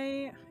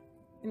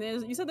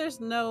 You said there's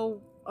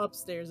no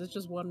upstairs. It's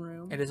just one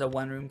room. It is a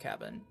one-room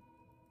cabin,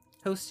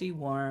 toasty,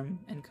 warm,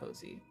 and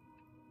cozy.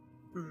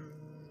 Hmm.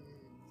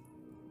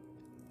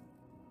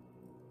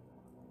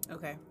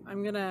 Okay.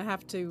 I'm gonna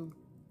have to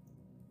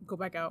go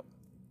back out.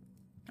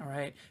 All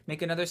right,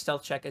 make another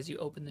stealth check as you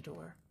open the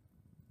door.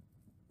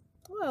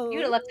 Well, You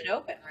would have left it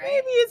open, right?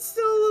 maybe it's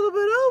still a little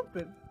bit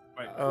open.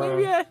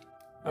 Maybe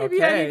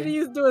maybe I need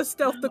to do a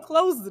stealth to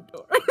close the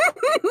door.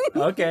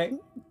 Okay,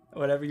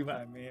 whatever you want.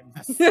 I mean,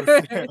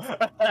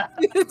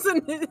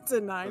 it's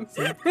a 9.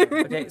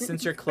 Okay,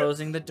 since you're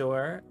closing the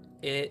door,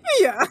 it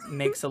Yeah.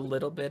 makes a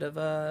little bit of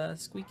a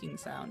squeaking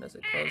sound as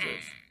it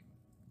closes.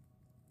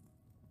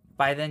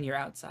 By then, you're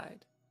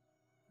outside.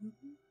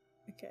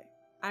 Okay.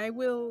 I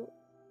will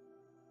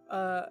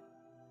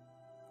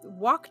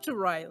walk to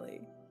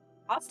Riley.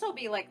 I'll still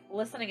be like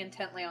listening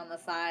intently on the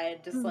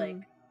side, just like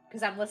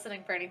because I'm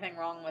listening for anything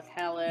wrong with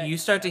Helen. You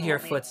start to hear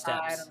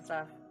footsteps. and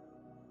stuff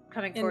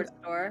coming And- towards the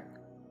door.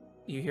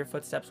 You hear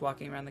footsteps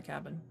walking around the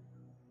cabin.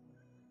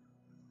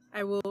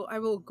 I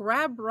will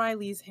grab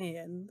Riley's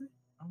hand.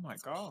 oh my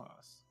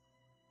gosh.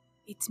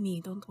 It's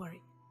me, don't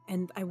worry.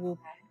 And I will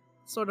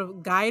sort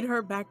of guide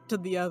her back to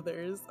the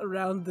others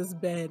around this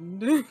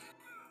bend.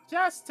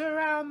 Just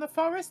around the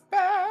forest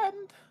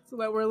bend. So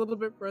that we're a little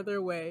bit further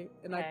away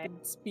and I Okay.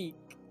 can speak.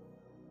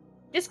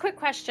 Just quick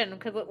question,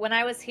 because when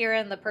I was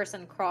hearing the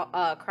person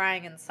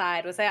crying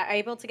inside, was I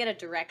able to get a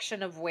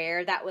direction of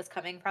where that was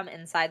coming from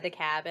inside the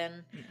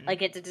cabin? Mm-mm. Like,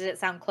 did it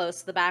sound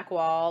close to the back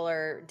wall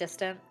or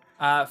distant?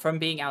 From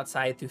being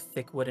outside through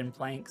thick wooden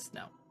planks,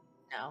 no.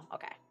 No.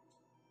 Okay.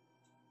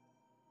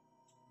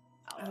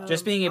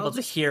 Just being able I'll to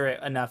just- hear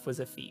it enough was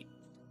a feat.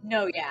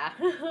 No. Yeah.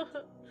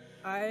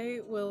 I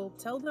will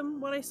tell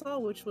them what I saw,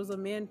 which was a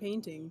man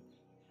painting.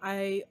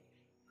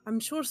 I'm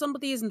sure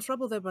somebody is in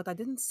trouble there, but I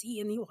didn't see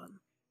anyone.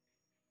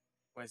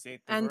 Was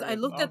it the And I work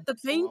looked of at the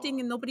painting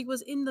and nobody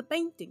was in the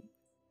painting.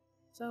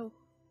 So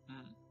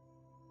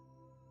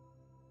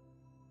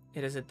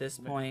It is at this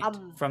point,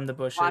 I'm from the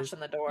bushes, watching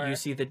the door. you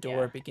see the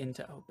door Yeah. begin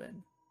to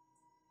open.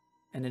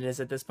 And it is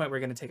at this point we're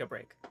going to take a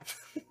break.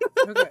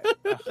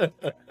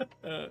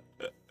 okay.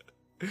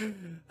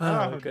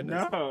 Oh,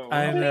 goodness. no.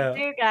 I What do know. we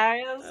do,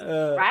 guys?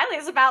 Uh,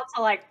 Riley's about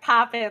to like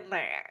pop in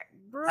there.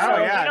 Bro,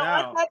 Oh, yeah, we don't no.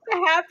 want that to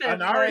happen.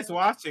 Anari's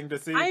watching to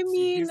see. I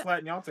mean, he's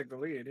letting y'all take the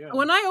lead. Yeah.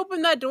 when I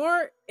opened that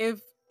door,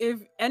 if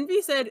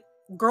Envy said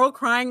girl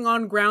crying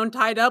on ground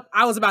tied up,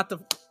 I was about to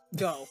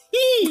go.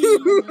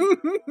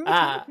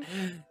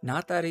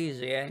 not that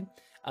easy, eh?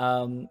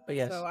 But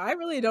yes. So I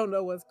really don't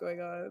know what's going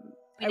on.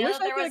 We I know wish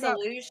that I there was could've got-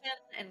 illusion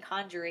and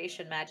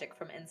conjuration magic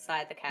from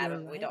inside the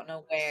cabin. We right. don't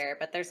know where,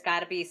 but there's got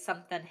to be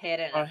something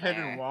hidden. A in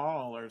hidden there.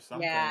 wall or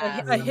something.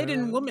 Yeah. A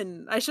hidden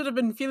woman. I should have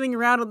been feeling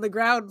around on the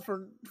ground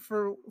for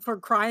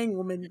crying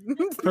woman.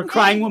 For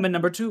crying woman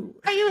number 2.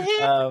 Are you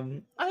here?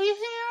 Are you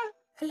here?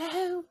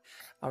 Hello.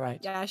 All right.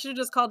 Yeah, I should have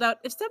just called out,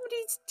 if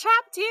somebody's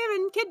trapped here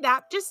and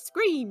kidnapped, just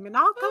scream and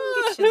I'll come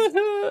get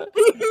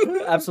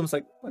you. Absalom's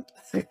like, what?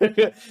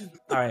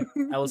 All right.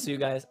 I will see you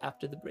guys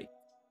after the break.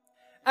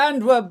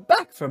 And we're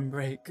back from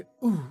break.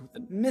 Ooh,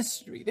 the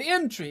mystery, the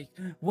intrigue.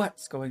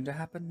 What's going to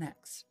happen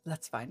next?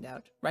 Let's find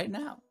out right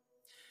now.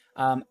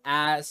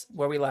 As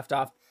where we left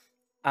off,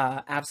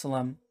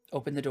 Absalom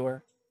opened the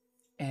door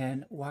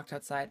and walked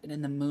outside, and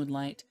in the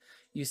moonlight,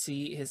 you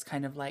see his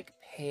kind of like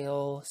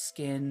pale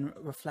skin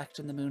reflect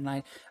in the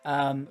moonlight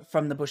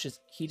from the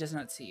bushes. He does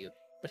not see you,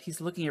 but he's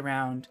looking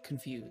around,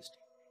 confused.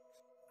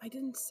 I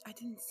didn't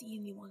see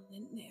anyone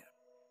in there.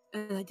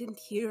 And I didn't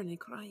hear any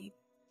crying.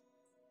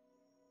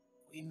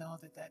 We know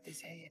that is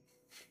him.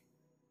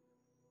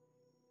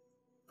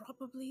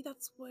 Probably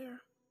that's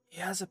where He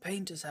has a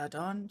painter's hat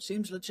on.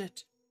 Seems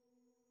legit.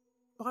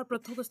 Barbara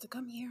told us to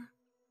come here.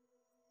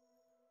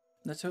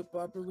 Let's hope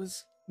Barbara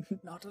was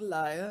not a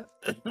liar.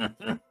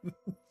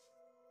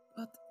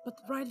 But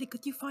Riley,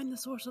 could you find the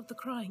source of the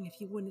crying if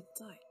you went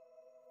inside?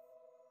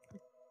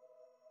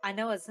 I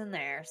know it's in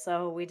there,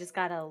 so we just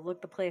gotta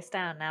look the place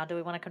down. Now, do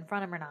we want to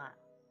confront him or not?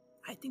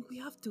 I think we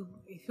have to.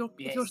 If you're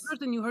Yes,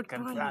 certain you heard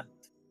crying. Confront.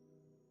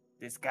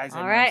 This guy's a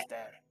All right.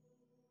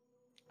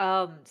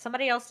 monster.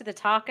 Somebody else do the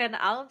talking.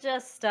 I'll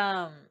just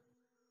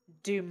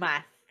do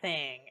my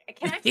thing.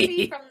 Can I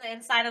see from the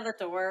inside of the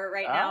door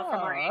right now from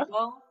our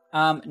Oh.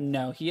 angle?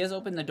 No, he has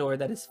opened the door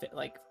that is fit.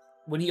 Like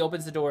when he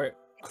opens the door, it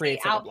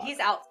creates like a block. He's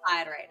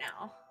outside right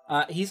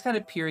now. He's kind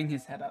of peering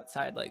his head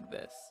outside like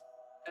this.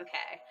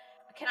 Okay.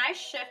 Can I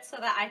shift so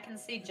that I can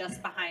see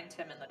just behind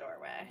him in the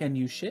doorway? Can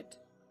you shit?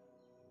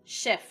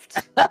 Shift.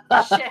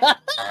 Shift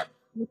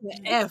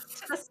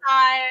F. to the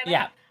side.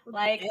 Yeah.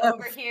 Like F.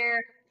 over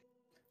here.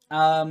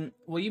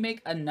 Will you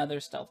make another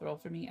stealth roll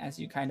for me as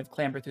you kind of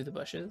clamber through the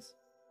bushes?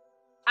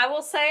 I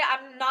will say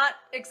I'm not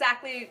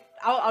exactly.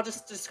 I'll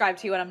just describe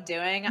to you what I'm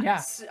doing.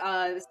 Yeah.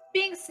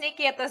 Being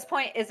sneaky at this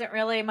point isn't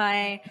really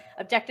my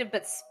objective,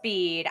 but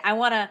speed. I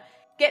want to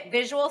get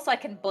visual so I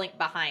can blink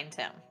behind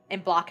him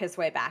and block his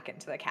way back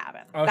into the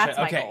cabin. Oh, That's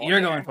my okay, goal you're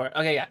here. going for it.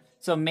 Okay, yeah.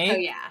 So make Oh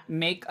yeah.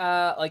 make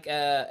like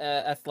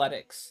a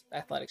athletics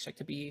check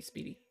to be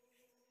speedy.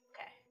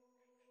 Okay.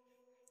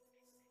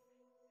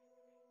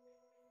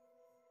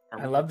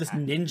 I love this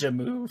ninja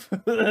move.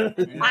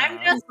 I'm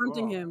just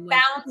Confronting him.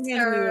 Like, putting his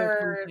mirror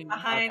Bouncer confronting.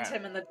 behind Okay.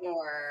 him in the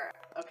door.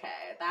 Okay,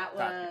 that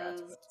Gotcha.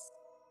 was.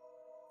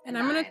 And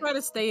I'm gonna 9. try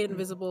to stay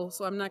invisible,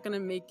 so I'm not gonna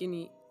make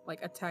any like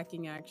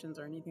attacking actions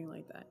or anything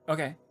like that.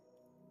 Okay.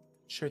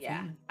 Sure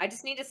Yeah, thing. I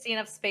just need to see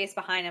enough space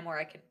behind him where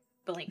I can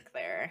blink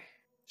there.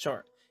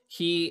 Sure.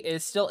 He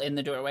is still in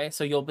the doorway,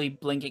 so you'll be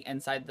blinking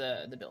inside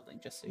the building.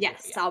 Just so you-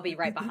 Yes, yeah. I'll be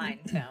right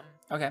behind him.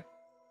 Okay.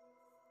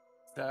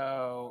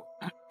 So,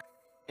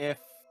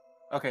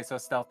 so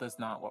stealth is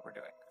not what we're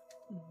doing.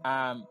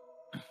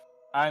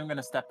 I'm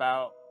gonna step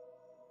out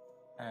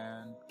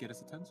and get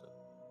his attention.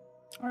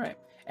 All right.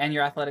 And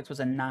your athletics was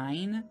a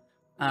 9.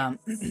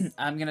 Yes.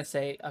 I'm gonna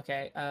say,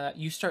 okay.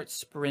 You start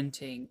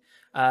sprinting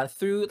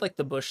through like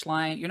the bush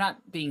line. You're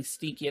not being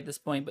sneaky at this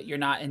point, but you're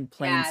not in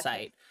plain Yeah,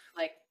 sight.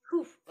 Like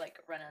poof, like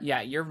running.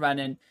 Yeah, you're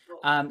running.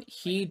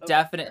 He Like,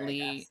 over there,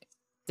 I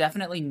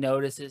definitely guess.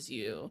 notices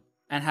you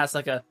and has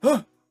like a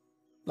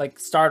like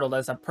startled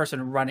as a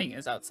person running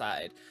is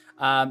outside.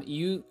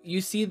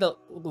 You see the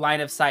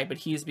line of sight, but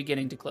he's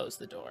beginning to close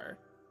the door.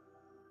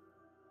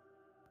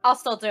 I'll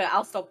still do it.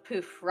 I'll still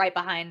poof right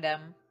behind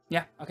him.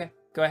 Yeah, okay.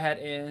 Go ahead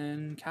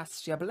and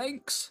cast your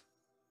blanks.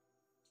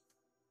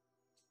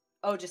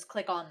 Oh, just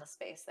click on the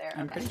space there.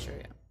 I'm okay. pretty sure,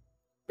 yeah.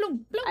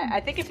 Bloom, bloom.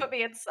 I think it put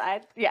me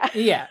inside. Yeah.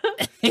 Yeah.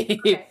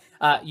 Okay.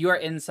 You are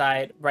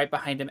inside, right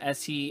behind him.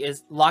 As he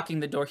is locking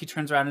the door, he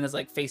turns around and is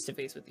like face to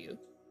face with you.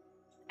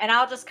 And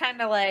I'll just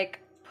kind of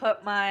like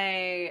put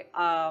my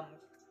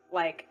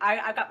like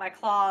I've got my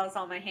claws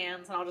on my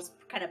hands, and I'll just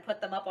kind of put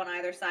them up on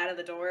either side of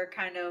the door,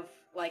 kind of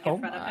like in Oh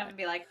front of my. him, and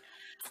be like,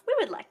 "We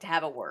would like to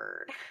have a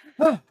word."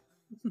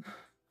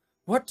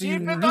 What do you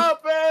Keep it need?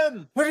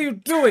 open! What are you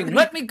doing?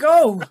 Let me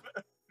go!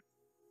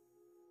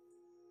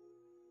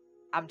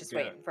 I'm just Good.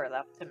 waiting for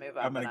them to move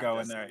up. I'm gonna and go in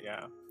just there,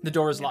 yeah. The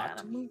door is gonna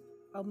locked.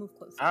 I'll move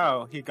closer.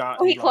 Oh, he got.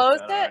 Oh, he locked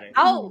closed that it?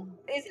 already. Oh,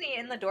 isn't he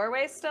in the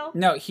doorway still?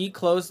 No, he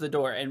closed the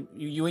door, and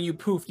you when you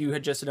poofed, you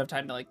had just enough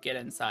time to like get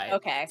inside.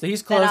 Okay. So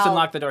he's Then closed and I'll-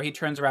 locked the door. He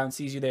turns around,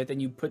 sees you there, then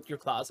you put your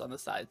claws on the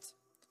sides.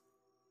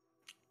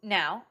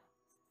 Now,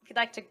 if you'd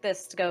like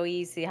this to go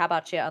easy, how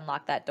about you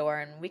unlock that door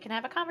and we can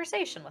have a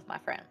conversation with my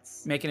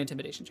friends? Make an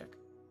intimidation check.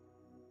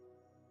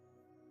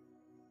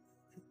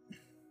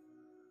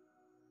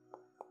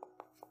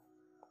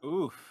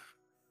 Oof.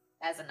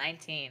 As a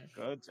 19.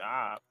 Good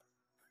job.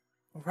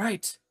 All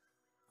right.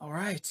 All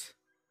right.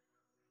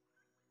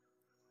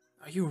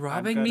 Are you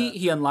robbing me? gonna-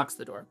 He unlocks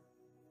the door.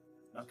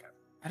 Okay.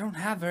 I don't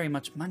have very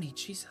much money,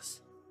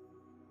 Jesus.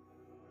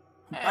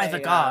 By Hey, the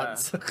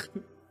gods.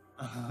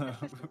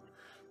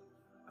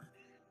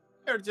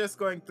 You're just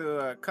going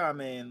to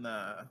come in.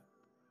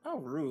 How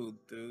rude,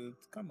 dude.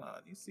 Come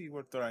on. You see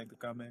we're trying to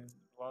come in,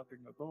 locking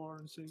the door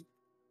and shit.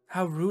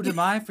 How rude am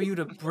I for you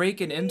to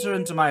break and enter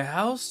into my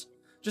house?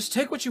 Just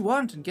take what you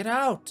want and get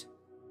out.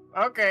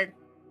 Okay.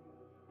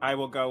 I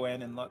will go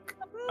in and look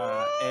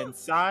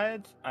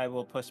inside. I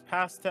will push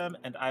past him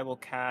and I will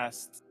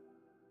cast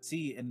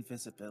See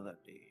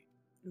Invisibility.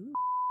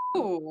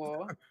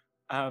 Ooh.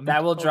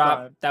 That will hold drop.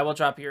 on. That will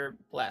drop your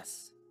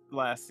bless.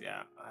 Bless,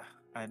 yeah.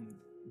 I'm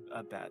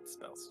a bad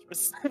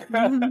spellstress.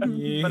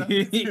 Yeah. But I'm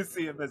to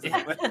See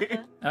Invisibility.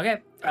 Okay.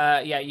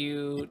 Yeah,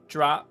 you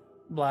drop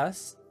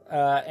bless,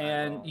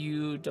 and will.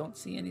 you don't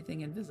see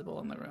anything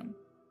invisible in the room.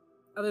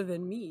 Other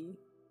than me.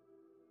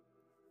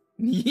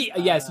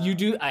 Yes, you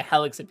do. A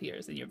helix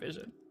appears in your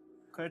vision.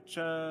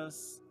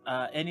 Creatures,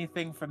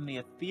 anything from the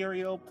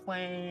ethereal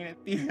plane,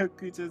 ethereal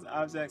creatures,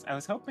 objects. I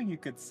was hoping you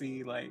could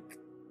see like.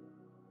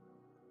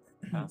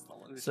 past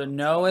illusions, So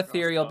no all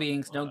ethereal stuff,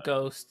 beings, no but-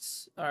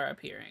 ghosts are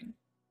appearing.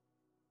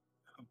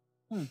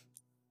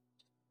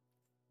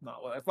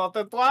 Not what I thought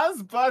it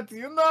was, but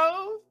you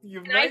know,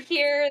 you Can I make.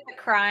 hear the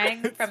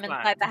crying It's from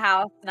inside the fine.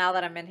 house now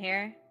that I'm in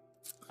here?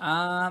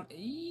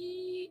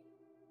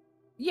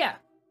 Yeah,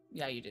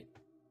 yeah, you did.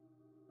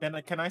 Then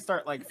can I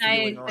start like Can I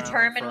feeling around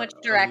determine for which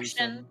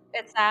direction illusion?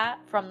 it's at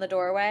from the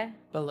doorway?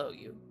 Below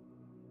you.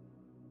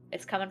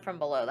 It's coming from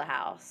below the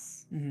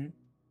house. Mm-hmm.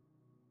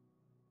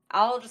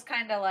 I'll just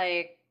kind of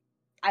like,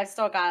 I've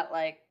still got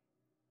like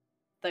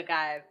the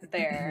guy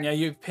there. Yeah,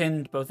 you've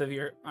pinned both of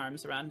your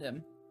arms around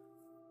him.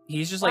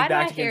 He's just Why like do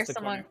I backed hear against the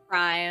someone corner.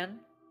 crying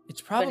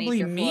It's beneath probably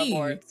your me.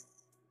 floorboards?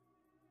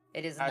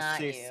 It is As not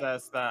she you.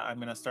 says that, I'm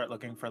gonna start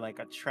looking for like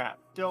a trap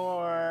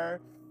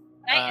door.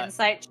 Can I uh,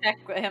 insight check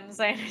with him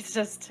saying it's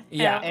just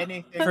Yeah. him?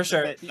 Anything For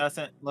sure. that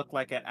doesn't look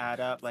like it add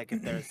up, like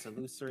if there's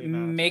illusory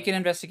magic. Make an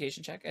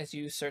investigation check as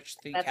you search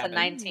the That's cabin. a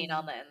 19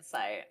 on the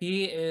insight.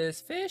 He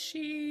is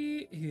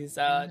fishy. He's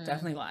Mhm.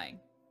 definitely lying.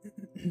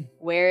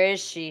 Where is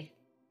she?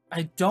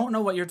 I don't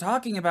know what you're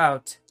talking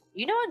about.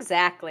 You know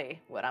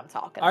exactly what I'm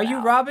talking Are about. you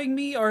robbing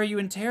me or are you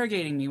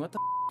interrogating me? What the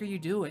are you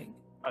doing?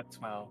 A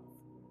 12.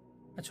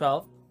 A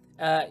 12.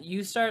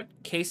 You start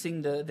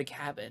casing the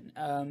cabin.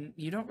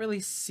 You don't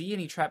really see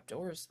any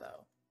trapdoors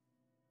though.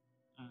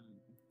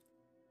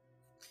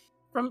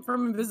 From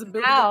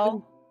invisibility.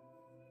 How?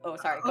 Oh,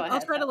 sorry. Go ahead.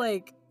 I'll try to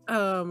like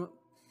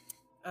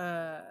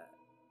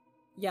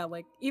yeah,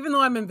 like even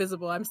though I'm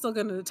invisible, I'm still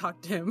gonna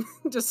talk to him,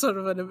 just sort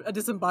of a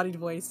disembodied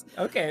voice.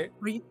 Okay.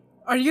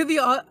 Are you the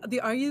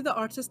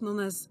artist known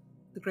as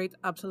the Great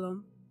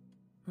Absalom?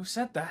 Who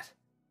said that?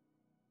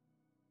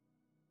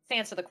 Let's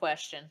answer the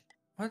question.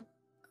 What?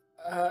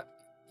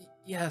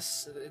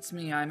 Yes, it's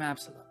me. I'm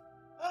Absalom.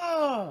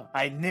 Oh,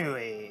 I knew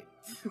it.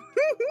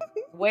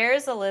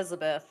 Where's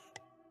Elizabeth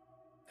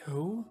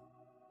Who?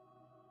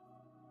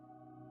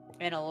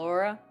 and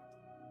Alora?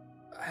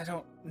 I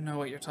don't know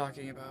what you're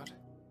talking about.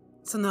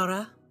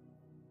 Sonora.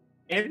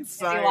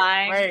 Insight.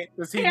 lying? Wait,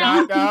 does he Yeah.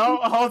 not know?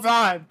 Hold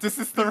on. This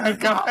is the right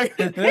guy.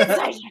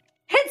 Insight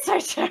check.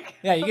 Insight check.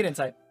 Yeah, you get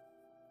insight.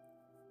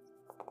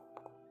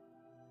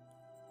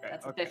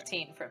 That's a Okay,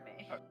 15 from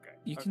me. Okay.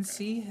 You can okay.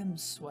 see him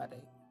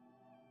sweating.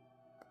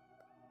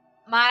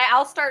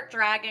 I'll start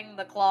dragging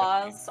the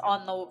claws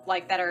on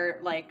the that are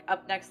like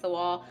up next to the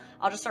wall.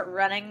 I'll just start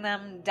running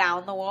them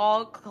down the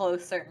wall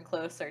closer and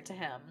closer to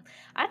him.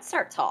 I'd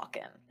start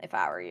talking if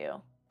I were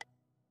you.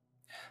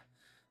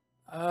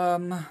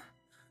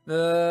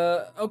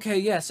 Okay,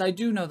 yes, I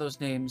do know those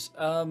names.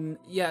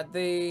 Yeah,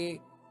 they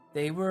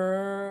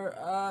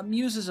were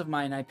muses of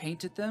mine. I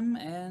painted them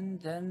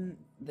and then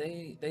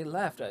they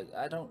left.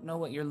 I don't know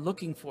what you're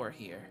looking for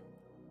here.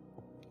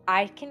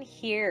 I can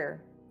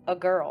hear a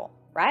girl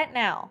right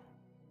now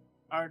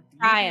Do you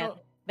crying know-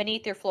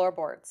 beneath your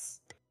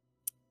floorboards.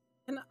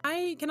 Can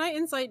I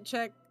insight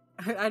check?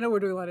 I know we're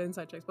doing a lot of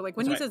insight checks, but like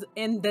when That's he says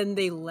 "and then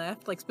they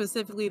left," like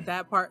specifically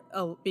that part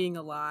being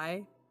a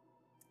lie.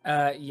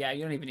 Yeah,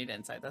 you don't even need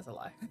insight. That's a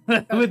lie.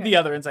 With Okay. the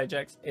other insight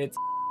checks, it's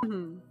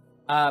Mhm.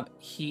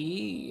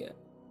 he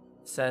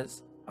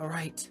says, "All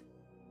right,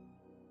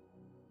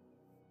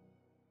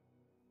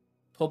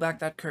 pull back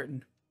that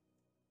curtain."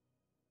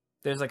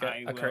 There's like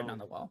I a curtain will- on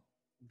the wall.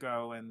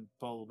 Go and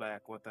pull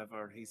back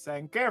whatever he's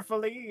saying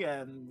carefully,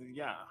 and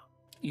yeah,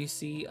 You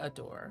see a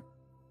door.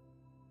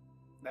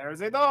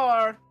 there's a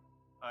door.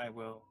 I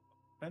will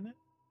open it.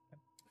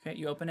 Okay,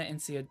 you open it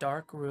and see a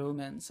dark room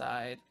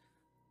inside.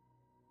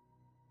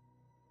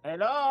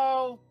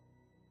 Hello?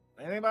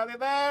 Anybody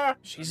there?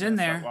 She's I'm in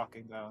gonna start there.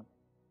 Walking down.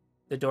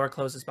 The door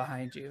closes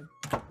behind you.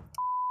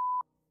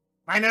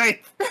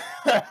 Finally!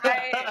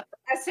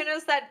 As soon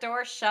as that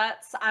door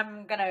shuts,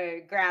 I'm gonna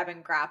grab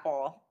and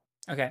grapple.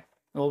 Okay,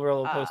 we'll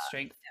roll Uh, post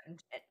strength.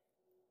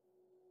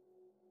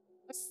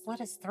 Just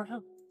let us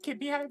through. Get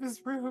me out of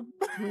this room.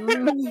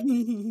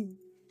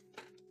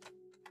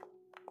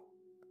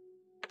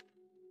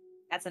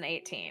 That's an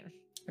 18.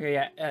 Okay,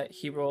 yeah,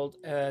 he rolled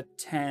a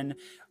 10.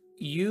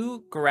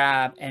 You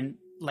grab and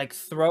like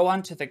throw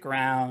onto the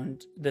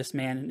ground this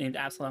man named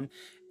Absalom,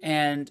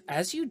 and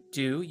as you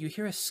do, you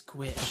hear a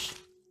squish.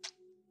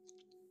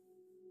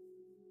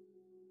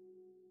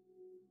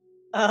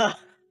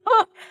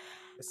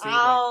 Is he, like,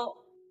 I'll.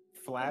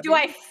 flabby? Do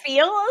I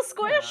feel a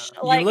squish? Yeah.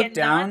 You Like look a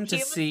down to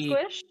non-human see-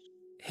 squish?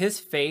 His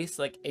face,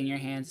 like in your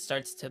hand,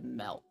 starts to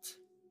melt,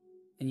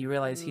 and you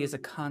realize he is a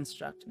Mm.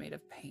 construct made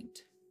of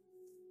paint.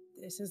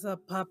 This is a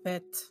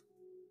puppet.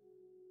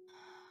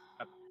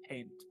 A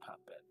paint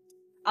puppet.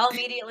 I'll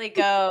immediately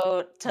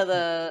go to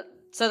the.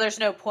 So there's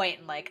no point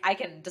in like I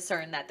can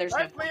discern that there's no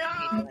Let me point in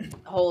out! me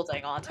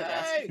holding onto this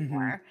Hey!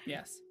 anymore.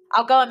 Yes.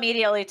 I'll go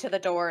immediately to the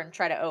door and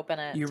try to open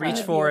it. You to- reach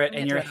you for it, open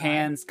and it your or not?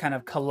 hands kind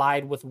of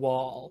collide with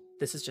wall.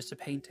 This is just a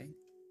painting.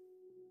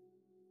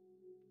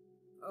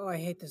 Oh, I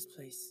hate this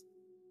place.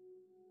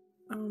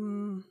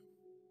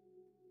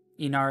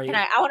 Inari. Can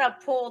I want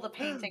to pull the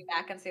painting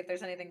back and see if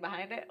there's anything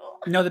behind it. Oh.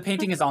 No, the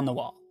painting is on the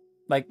wall,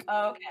 like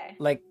Okay.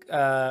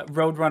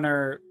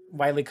 Roadrunner,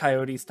 Wile E.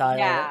 Coyote style.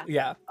 Yeah.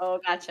 Yeah. Oh,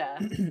 gotcha.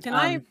 Can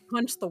I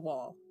punch the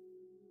wall?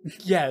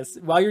 Yes.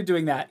 While you're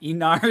doing that,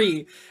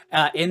 Inari,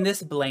 in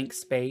this blank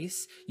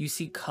space, you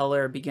see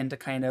color begin to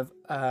kind of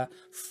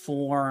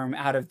form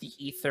out of the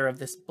ether of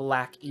this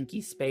black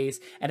inky space,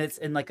 and it's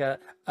in like a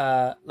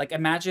like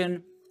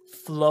imagine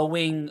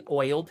flowing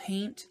oil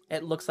paint.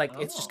 It looks like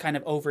it's just Oh. kind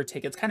of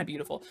overtaken. It's kind of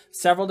beautiful.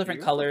 Several different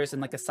Beautiful. colors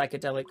and like a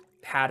psychedelic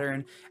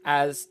pattern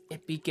as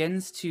it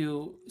begins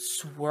to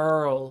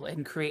swirl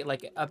and create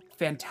like a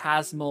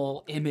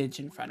phantasmal image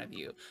in front of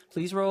you.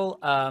 Please roll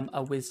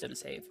a wisdom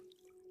save.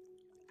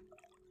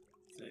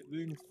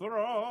 Saving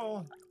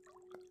throw.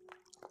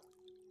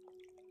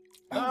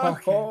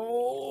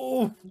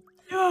 Oh,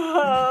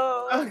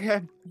 No.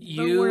 Okay.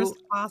 The worst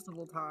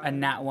possible time. a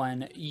nat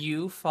one.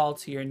 You fall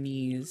to your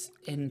knees,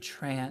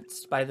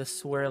 entranced by the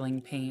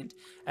swirling paint,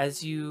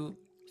 as you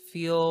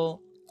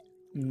feel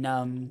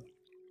numb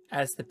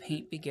as the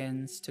paint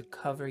begins to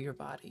cover your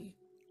body.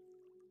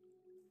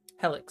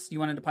 Helix, you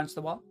wanted to punch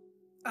the wall?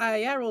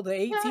 Yeah, I rolled an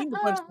 18 to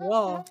punch the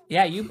wall.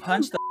 Yeah, you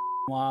punched the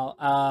wall.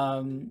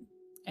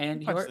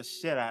 And Punch your the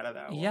shit out of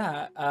that one.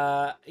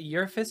 yeah,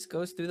 your fist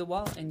goes through the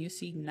wall, and you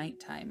see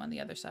nighttime on the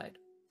other side.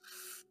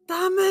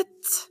 Damn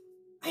it!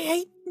 I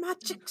hate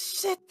magic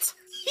shit.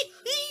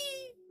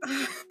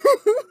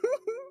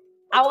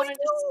 I want to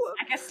just,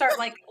 I guess, start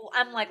like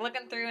I'm like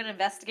looking through and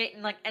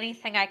investigating like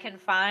anything I can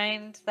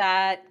find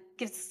that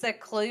gives us a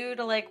clue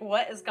to like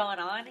what is going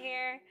on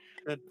here.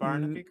 Did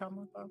Barnaby come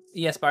with us?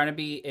 Yes,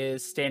 Barnaby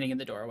is standing in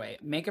the doorway.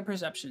 Make a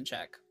perception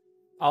check.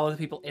 All of the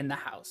people in the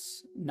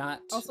house, not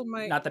Also,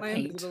 my not the my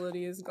paint.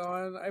 invisibility is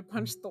gone. I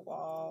punched the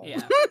wall. Yeah.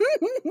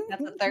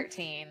 That's a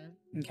 13.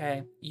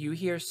 Okay, you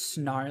hear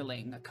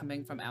snarling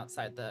coming from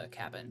outside the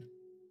cabin.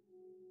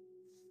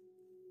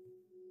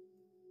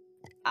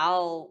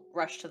 I'll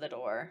rush to the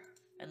door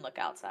and look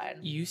outside.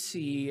 You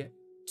see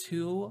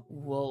two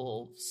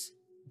wolves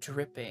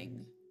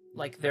dripping,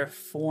 like their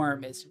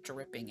form is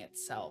dripping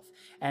itself,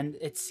 and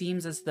it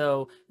seems as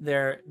though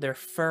their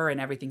fur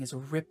and everything is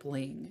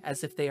rippling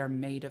as if they are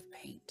made of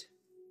paint.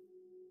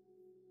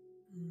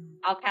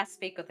 I'll cast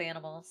Speak with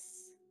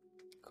Animals.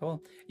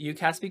 Cool. You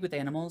cast Speak with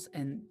Animals,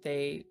 and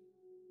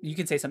you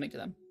can say something to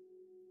them.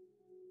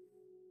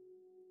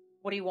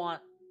 What do you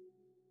want?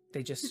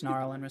 They just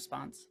snarl in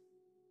response.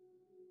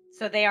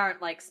 So they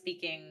aren't like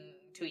speaking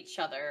to each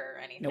other or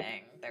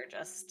anything. They're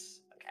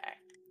just okay.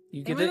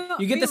 You They get may the not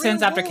you get be the sense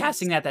real after wolves.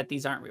 casting that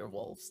these aren't real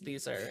wolves.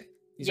 These are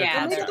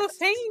Yeah, I'm made they're- of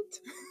paint.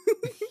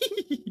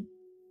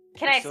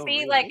 Can I So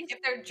see real. like if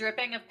they're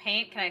dripping of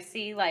paint? Can I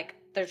see like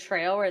their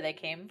trail where they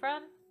came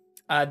from?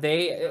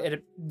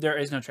 There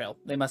is no trail.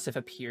 They must have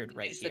appeared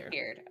right Just here.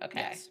 appeared. Okay.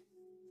 Yes.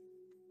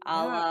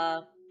 I'll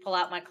Yeah. pull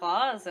out my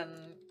claws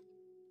and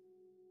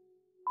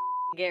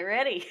get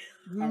ready.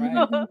 All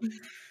right.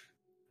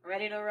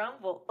 Ready to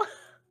rumble.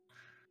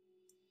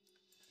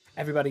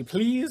 Everybody,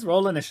 please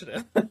roll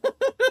initiative.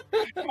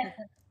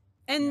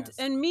 And Yes.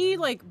 and me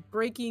like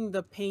breaking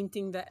the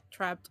painting that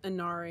trapped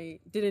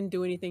Inari didn't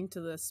do anything to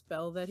the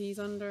spell that he's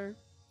under.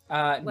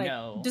 Like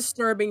No.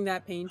 disturbing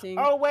that painting.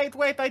 Oh, wait,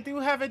 I do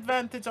have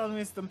advantage on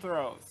wisdom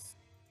throws.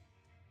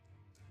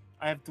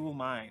 I have dual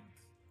mind.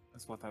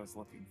 That's what I was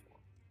looking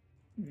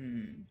for.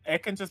 Hmm.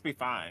 It can just be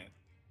fine.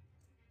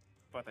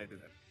 But I did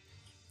it.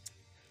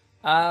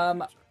 I'm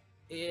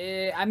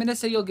gonna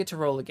say you'll get to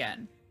roll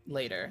again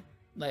later,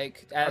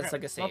 like as Okay,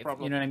 like a no save.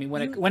 problem. You know what I mean?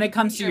 When You- it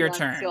comes to your Once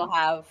turn. You'll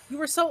have. You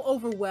were so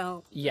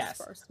overwhelmed. this Yes.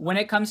 first When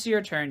time. it comes to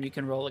your turn, you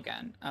can roll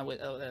again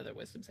with another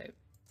wisdom save.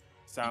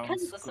 Sounds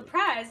Because of the good.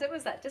 surprise, it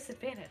was at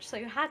disadvantage, so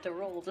you had to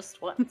roll just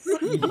once.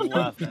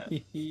 Love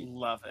it.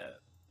 Love it.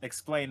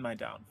 Explain my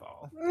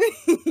downfall.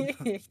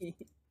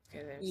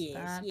 Okay, there's Yes,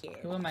 that. yes.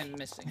 Who am I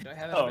missing? Do I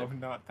have Oh, another?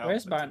 not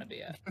Where's Palpatine.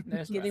 Barnaby at?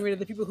 There's Getting rid of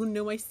the people who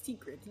know my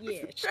secret.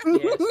 Yes.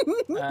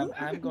 Yes.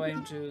 I'm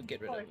going to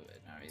get rid of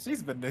it. All right.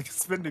 She's been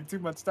spending too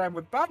much time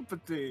with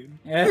Palpatine.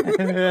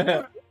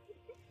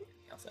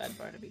 Also add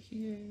Barnaby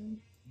here.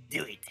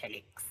 Do it,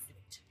 Helix.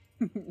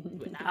 Do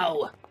it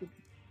now. Get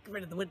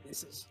rid of the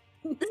witnesses.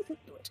 Do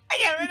it. I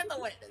got rid of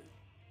the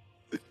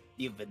witness.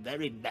 You've been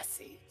very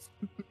messy.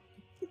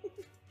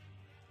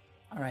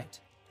 All right.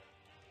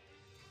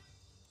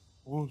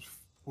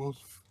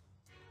 Wolf.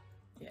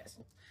 Yes.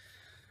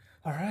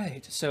 All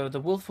right. So the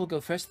wolf will go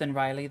first, then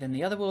Riley, then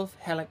the other wolf,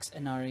 Helix,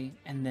 Inari,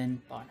 and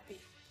then Barnaby.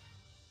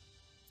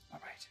 All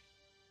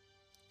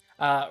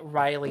right.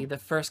 Riley, the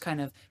first kind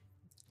of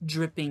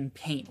dripping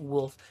paint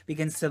wolf,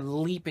 begins to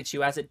leap at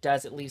you. As it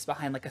does, it leaves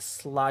behind like a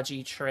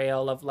slodgy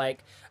trail of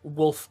like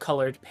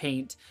wolf-colored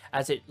paint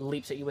as it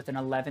leaps at you with an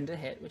 11 to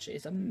hit, which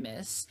is a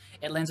miss.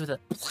 It lands with a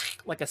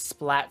like a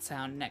splat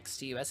sound next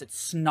to you as it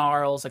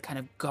snarls a kind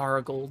of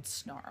gargled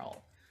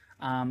snarl.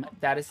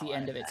 That is the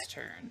end of its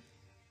turn.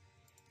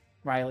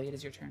 Riley, it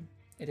is your turn.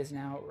 It is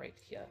now right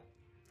here.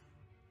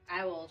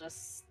 I will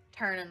just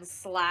turn and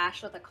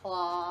slash with a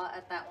claw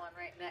at that one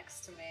right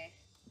next to me.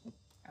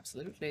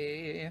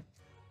 Absolutely.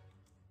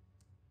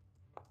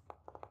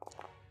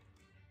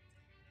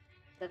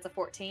 That's a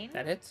 14.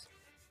 That hits.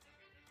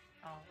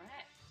 All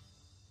right.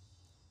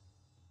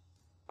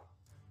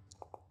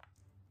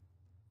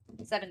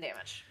 7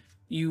 damage.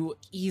 You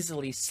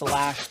easily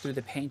slash through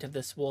the paint of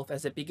this wolf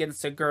as it begins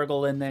to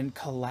gurgle and then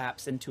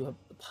collapse into a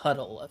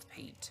puddle of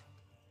paint.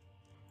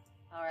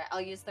 All right,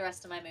 I'll use the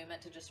rest of my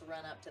movement to just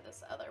run up to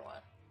this other one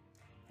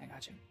I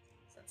got you.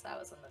 since I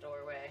was in the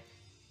doorway.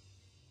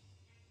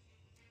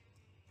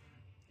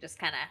 Just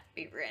kind of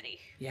be ready.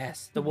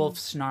 Yes, the wolf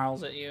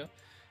snarls at you.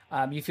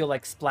 You feel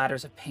like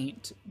splatters of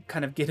paint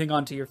kind of getting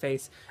onto your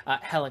face.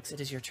 Helix,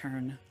 it is your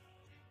turn.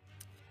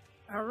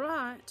 All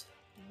right.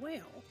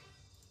 Well.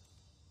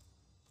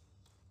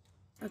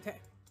 Okay.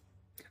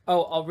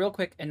 Oh, real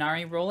quick,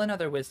 Inari, roll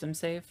another wisdom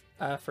save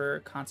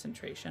for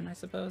concentration, I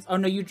suppose. Oh,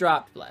 no, you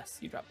dropped Bless.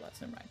 You dropped Bless,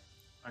 never mind.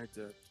 I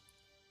did.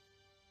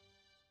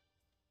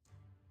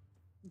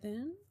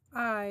 Then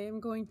I am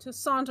going to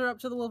saunter up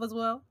to the wolf as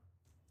well.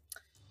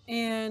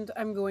 And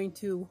I'm going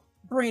to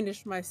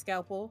brandish my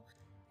scalpel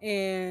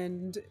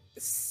and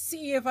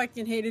see if I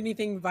can hit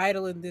anything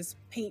vital in this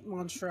paint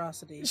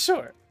monstrosity.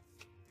 Sure.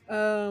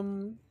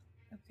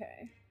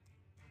 Okay.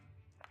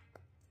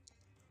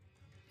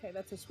 Okay,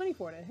 that's a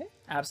 24 to hit.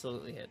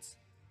 Absolutely hits.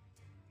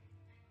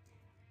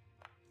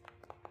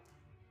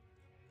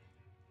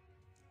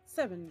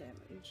 7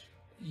 damage.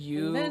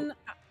 You... And then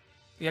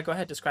Yeah, go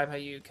ahead. Describe how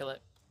you kill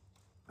it.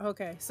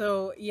 okay,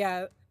 so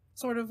yeah,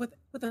 sort of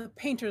with a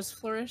painter's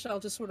flourish, I'll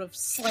just sort of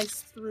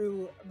slice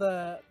through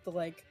the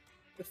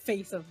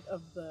face of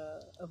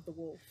the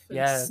wolf and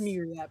Yes.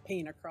 smear that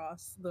paint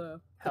across the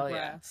Hell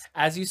yeah. grass.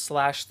 As you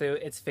slash through,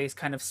 its face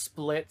kind of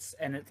splits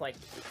and it's like...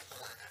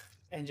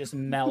 and just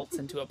melts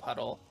into a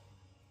puddle.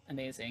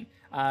 Amazing.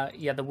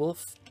 Yeah, the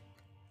wolf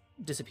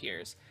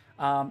disappears.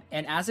 And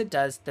as it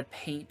does, the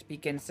paint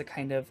begins to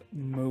kind of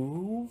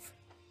move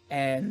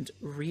and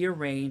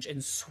rearrange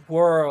and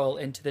swirl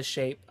into the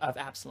shape of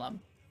Absalom,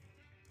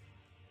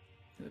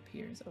 who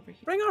appears over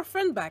Bring our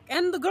friend back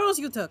and the girls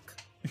you took.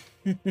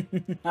 here.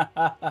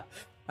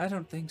 I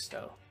don't think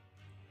so.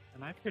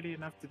 Am I pretty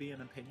enough to be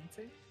in a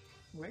painting?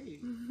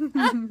 Wait.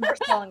 We're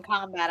still in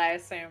combat, I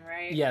assume,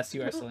 right? Yes,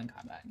 you are still in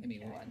combat. Give me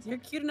one You're second.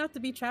 cute enough to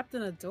be trapped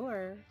in a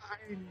door.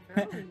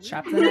 I know.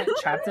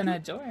 trapped in a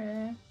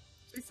door.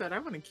 She said, I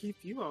want to keep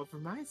you all for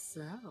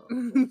myself.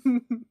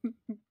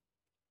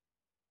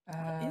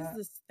 What is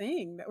this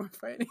thing that we're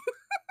fighting?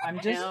 I'm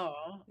I just... know.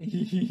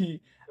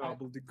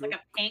 Gobbledygook. It's like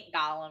a paint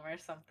golem or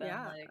something.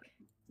 Yeah. Like...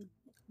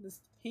 This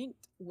paint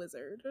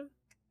wizard.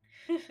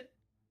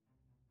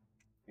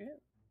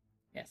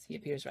 Yes, he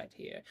appears right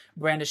here,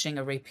 brandishing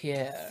a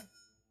rapier.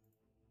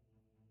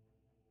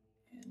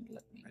 And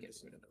let me get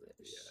rid of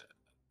this.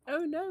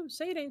 Oh no,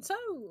 say it ain't so.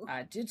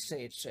 I did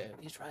say it, sir.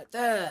 He's right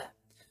there.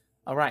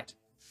 All right.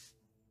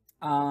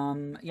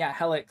 Yeah,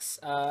 Helix.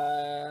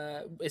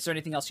 Is there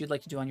anything else you'd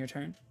like to do on your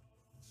turn?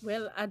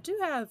 Well, I do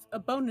have a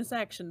bonus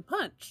action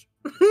punch.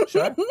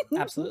 Sure,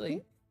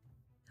 absolutely.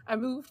 I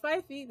moved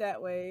 5 feet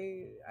that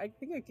way. I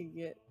think I can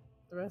get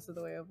the rest of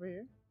the way over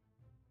here.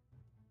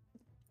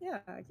 Yeah,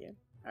 I can.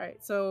 All right.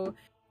 So,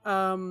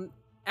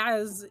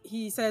 as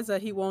he says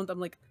that he won't, I'm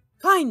like,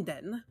 fine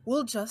then.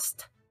 We'll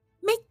just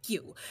make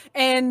you.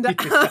 And He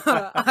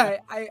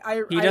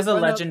I does a run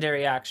up-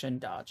 legendary action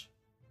dodge.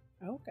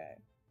 Okay.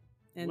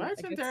 And I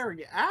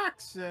Legendary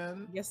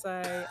action. guess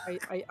I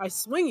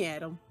swing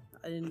at him.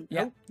 And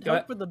Yeah, hope, go hope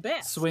ahead. for the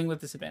best. Swing with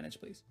disadvantage,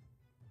 please.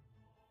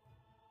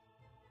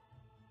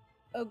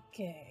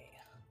 Okay.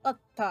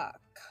 Attack.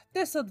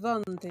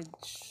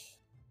 Disadvantage.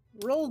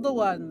 Roll the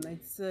 1.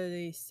 It's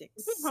a 6.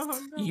 Oh,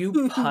 no.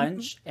 You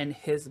punch and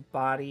his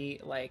body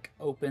like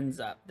opens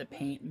up. The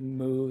paint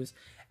moves,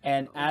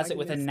 and Oh as my it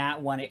with a goodness.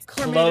 nat 1, it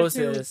Tornado too.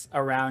 closes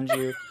around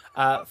you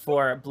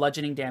for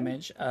bludgeoning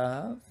damage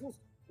of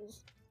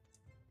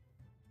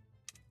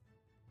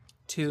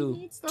two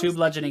needs those two to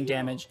bludgeoning heal.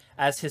 damage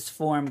as his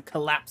form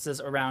collapses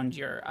around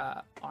your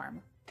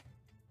arm.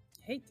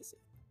 Hate to see.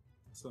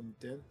 Some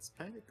dense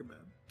panic, man.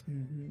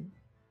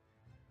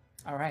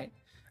 Mm-hmm. All right.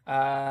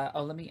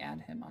 Let me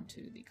add him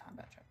onto the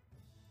combat check.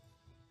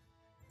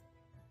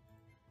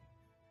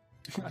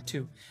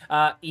 2.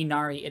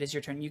 Inari, it is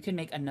your turn. You can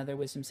make another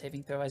wisdom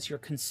saving throw as you're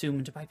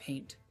consumed by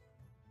paint.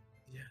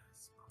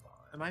 Yes.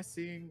 Am I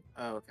seeing?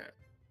 Oh, okay.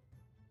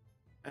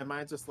 Am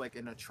I just like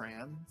in a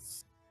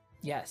trance?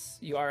 Yes,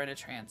 you are in a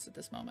trance at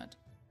this moment.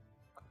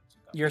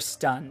 You're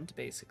stunned,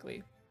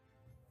 basically.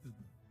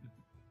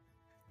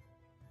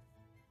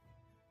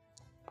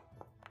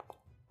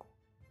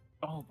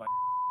 Oh my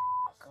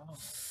god.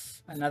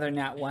 Another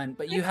nat 1,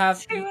 but you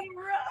have 2 in a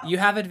row. you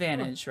have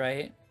advantage,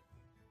 right?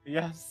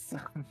 Yes.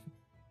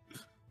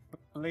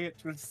 It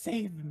will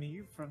save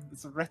me from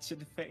this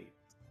wretched fate.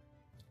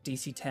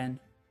 DC 10.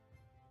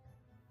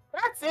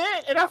 That's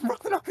it, and I'm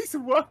rolling all these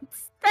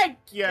ones. Thank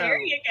you. There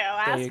you go.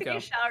 Ask you and go. you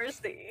shall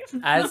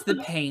receive. As the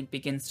paint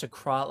begins to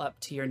crawl up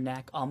to your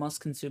neck, almost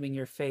consuming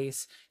your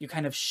face, you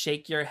kind of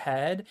shake your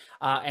head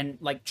and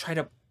like try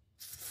to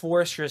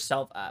force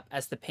yourself up.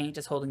 As the paint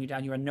is holding you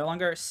down, you are no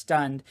longer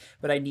stunned,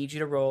 but I need you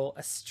to roll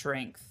a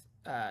strength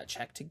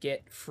check to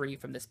get free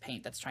from this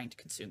paint that's trying to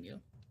consume you.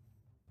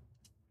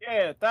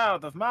 Get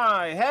out of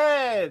my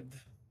head.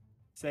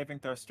 Saving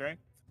throw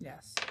strength.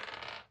 Yes.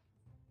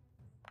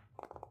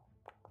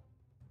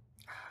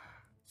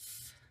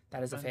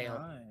 That is a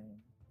fail.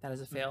 That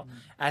is a fail.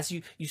 As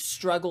you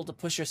struggle to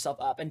push yourself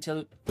up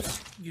until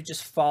you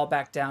just fall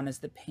back down as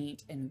the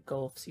paint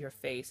engulfs your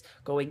face,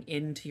 going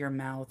into your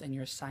mouth and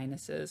your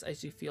sinuses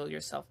as you feel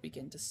yourself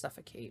begin to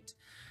suffocate.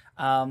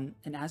 And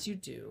as you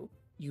do,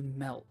 you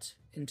melt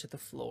into the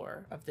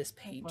floor of this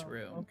paint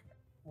room.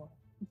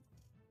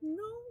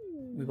 No.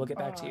 We will get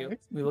back to you. Bye.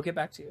 We will get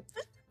back to you.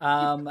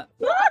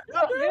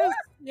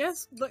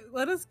 Yes,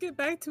 let us get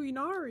back to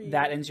Inari.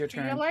 That ends your See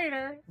you turn.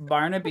 later.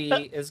 Barnaby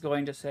is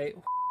going to say,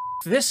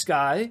 this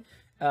guy,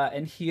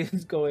 and he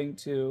is going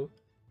to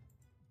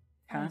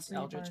cast agree,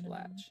 Eldritch Barnaby.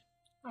 Blast.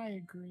 I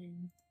agree.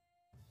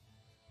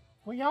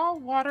 Will y'all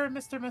water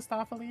Mr.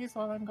 Mistopheles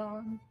while I'm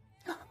gone?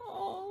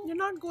 Oh, You're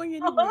not going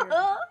anywhere.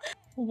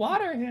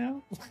 water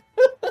him.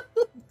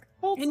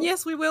 And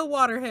yes, we will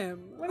water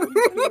him.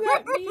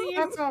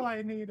 That's all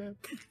I needed.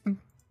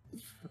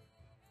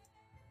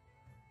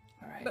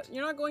 All right. But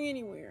you're not going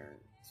anywhere.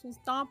 So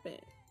stop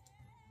it.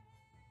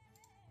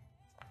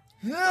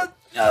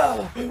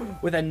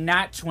 With a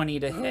nat 20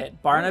 to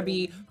hit,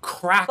 Barnaby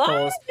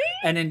crackles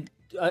and in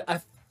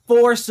a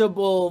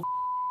forcible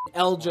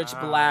Eldritch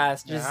Wow.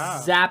 Blast, just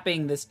Yeah.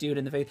 zapping this dude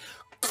in the face.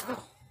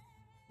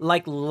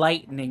 Like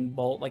lightning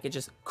bolt, like it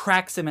just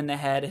cracks him in the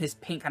head, and his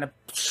paint kind of...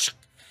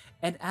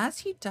 And as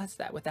he does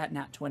that with that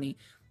nat 20,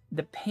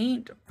 the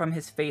paint from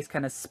his face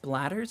kind of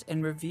splatters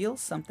and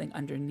reveals something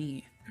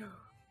underneath.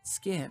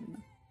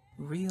 Skin.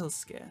 Real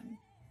skin.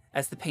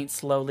 As the paint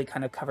slowly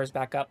kind of covers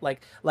back up,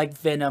 like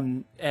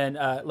Venom, and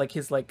like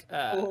his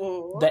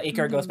the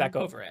ichor goes back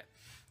over it.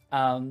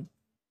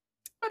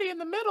 Buddy in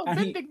the middle, And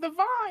he- bending the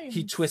vine.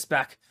 He twists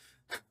back.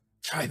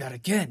 Try that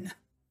again.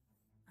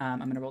 I'm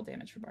gonna roll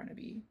damage for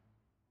Barnaby.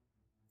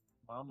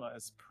 Mama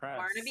is pressed.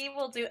 Barnaby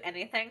will do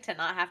anything to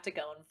not have to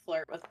go and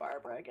flirt with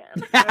Barbara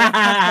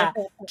again.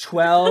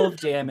 12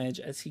 damage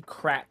as he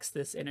cracks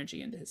this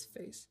energy into his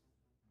face.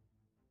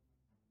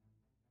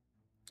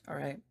 All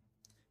right.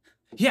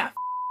 Yeah,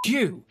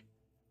 you.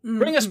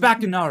 Bring us back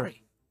to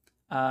Nari.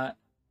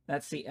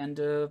 That's the end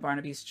of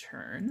Barnaby's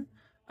turn.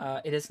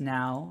 It is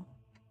now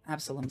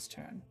Absalom's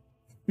turn.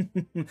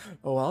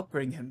 Oh, I'll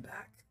bring him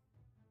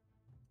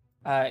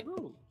back.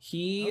 Ooh,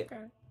 He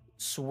okay.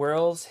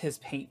 swirls his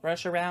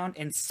paintbrush around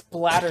and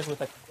splatters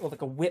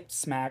with a whip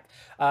smack.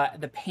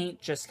 The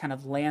paint just kind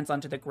of lands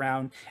onto the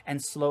ground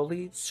and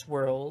slowly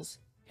swirls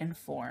and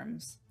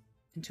forms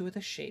into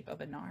the shape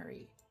of a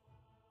Nari.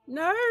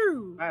 No.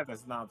 That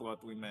is not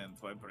what we meant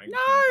by bringing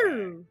him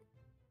No.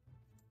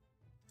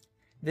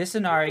 This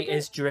Inari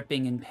is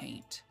dripping in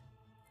paint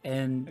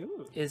and back.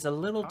 Ooh. is a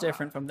little Ah.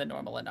 different from the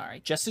normal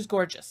Inari. Just as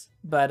gorgeous,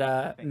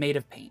 but made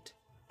of paint.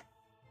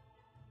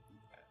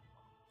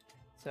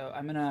 So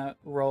I'm gonna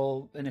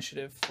roll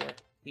initiative for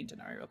Paint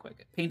Inari real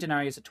quick. Paint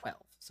Inari is a 12,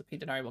 so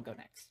Paint Inari will go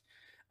next.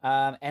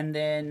 And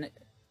then,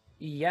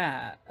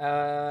 yeah,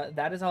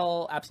 that is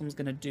all Absalom's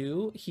gonna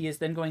do. He is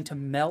then going to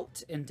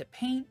melt into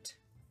paint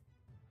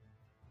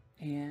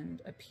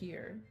and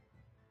appear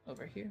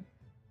over here.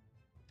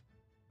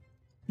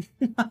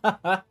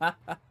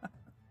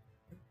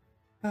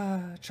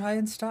 Try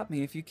and stop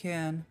me if you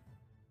can.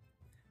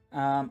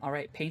 All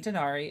right, Paint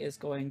Inari is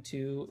going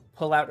to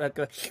pull out like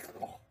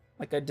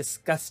a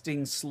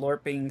disgusting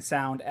slurping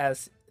sound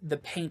as the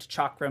paint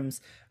chakrams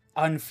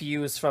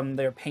unfuse from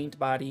their paint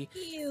body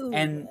Ew.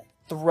 and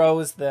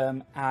throws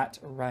them at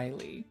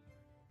Riley.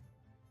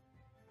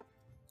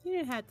 You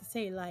didn't have to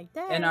say it like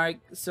that. And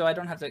so I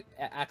don't have to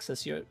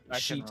access your I can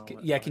sheet. roll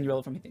it Yeah, for can you you. roll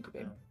it for me? Thank you,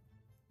 babe. Yeah.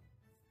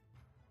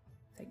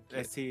 Thank you.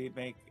 Does he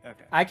make?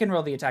 Okay. I can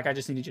roll the attack. I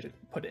just needed you to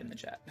put it in the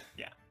chat.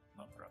 Yeah.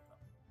 No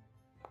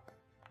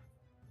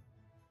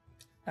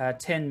problem.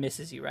 10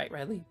 misses you, right,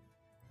 Riley?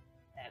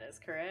 That is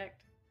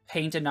correct.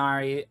 Paint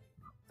Inari,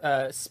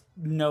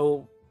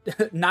 no,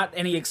 not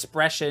any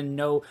expression,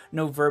 no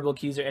verbal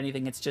cues or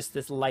anything. It's just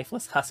this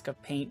lifeless husk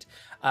of paint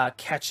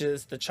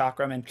catches the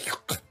chakram and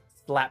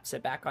slaps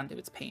it back onto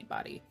its paint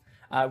body.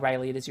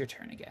 Riley, it is your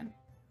turn again.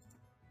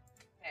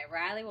 Okay,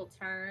 Riley will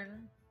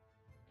turn,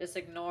 just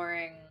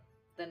ignoring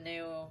the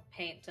new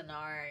paint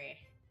Denari,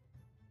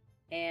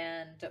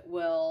 and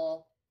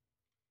will.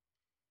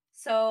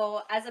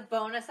 So, as a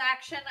bonus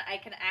action, I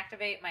can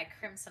activate my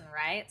Crimson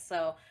Right.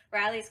 So,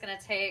 Riley's going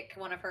to take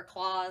one of her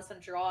claws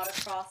and draw it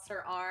across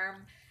her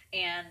arm,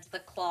 and the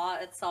claw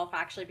itself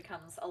actually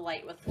becomes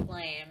alight with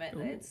flame.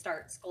 It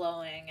starts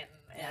glowing and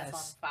is on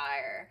Yes.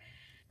 fire.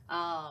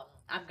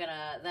 I'm going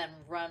to then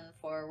run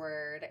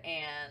forward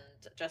and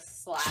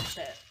just slash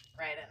it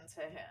right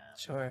into him.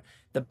 Sure.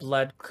 The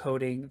blood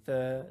coating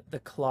the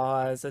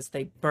claws as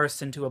they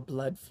burst into a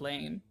blood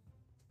flame.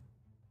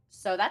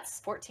 So that's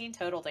 14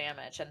 total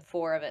damage, and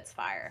 4 of it's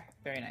fire.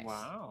 Very nice.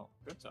 Wow.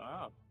 Good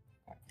job.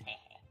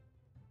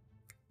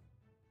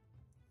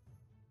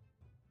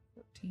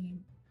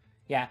 14.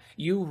 Yeah,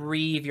 you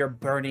reeve your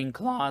burning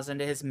claws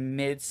into his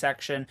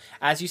midsection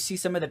as you see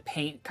some of the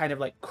paint kind of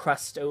like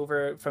crust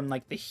over from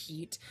like the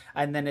heat,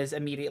 and then is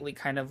immediately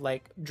kind of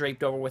like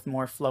draped over with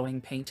more flowing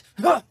paint.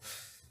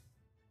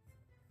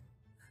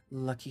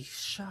 Lucky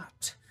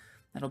shot.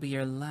 That'll be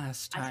your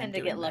last time. I tend to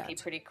doing get lucky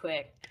that. pretty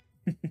quick.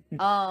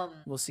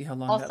 We'll see how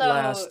long Also, that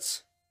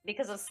lasts.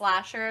 Because of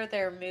Slasher,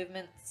 their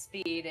movement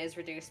speed is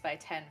reduced by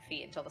 10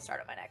 feet until the start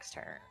of my next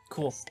turn.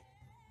 Cool.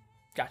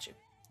 Got you.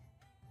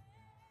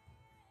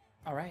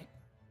 All right.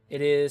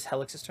 It is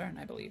Helix's turn,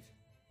 I believe.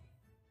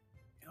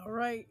 All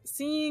right,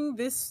 seeing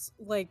this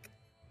like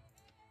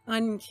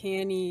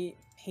uncanny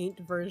paint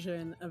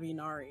version of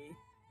Inari,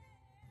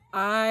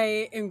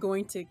 I am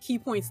going to key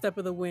point Step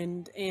of the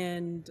Wind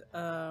and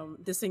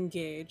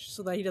disengage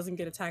so that he doesn't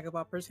get attack of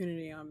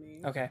opportunity on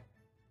me. Okay.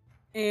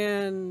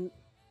 And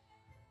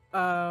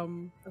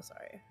oh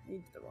sorry, I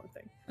did the wrong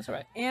thing. That's all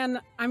right. And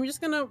I'm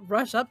just gonna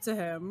rush up to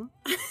him.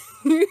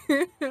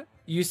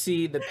 You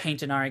see the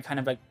paint Inari kind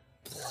of like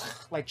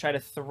try to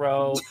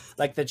throw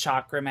like the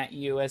chakram at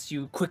you as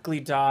you quickly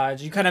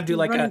dodge. You kind of do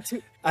like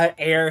a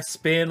air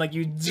spin, like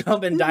you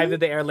jump and dive into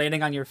the air,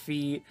 landing on your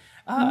feet,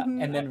 and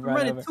then I'm run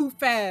running over. too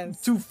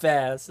fast. Too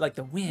fast, like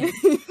the wind.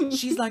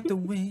 She's like the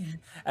wind.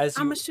 As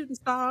you... I'm a shooting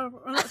star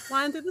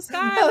flying through the sky.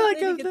 I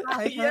like Lady it.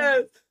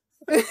 Godiva.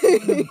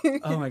 Yes.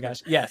 Oh my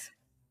gosh. Yes.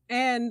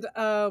 And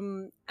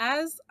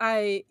as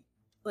I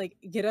like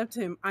get up to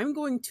him, I'm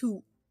going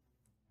to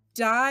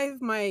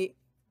dive my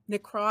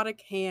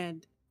necrotic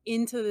hand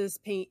into this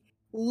paint,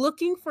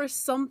 looking for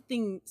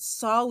something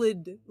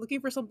solid, looking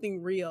for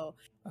something real.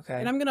 Okay.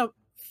 And I'm gonna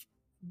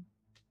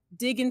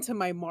dig into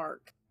my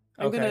mark.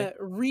 I'm Okay. gonna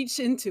reach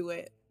into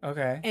it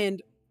Okay.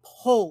 and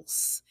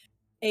pulse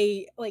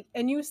a like,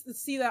 and you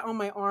see that on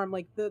my arm,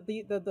 like the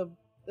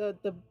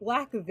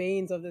black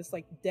veins of this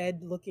like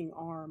dead looking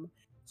arm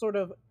sort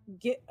of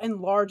get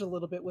enlarged a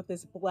little bit with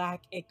this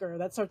black ichor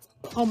that starts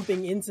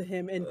pumping into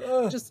him and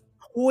just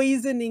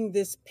poisoning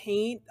this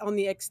paint on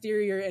the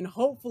exterior and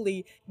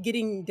hopefully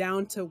getting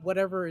down to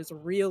whatever is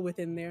real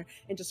within there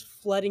and just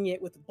flooding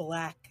it with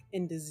black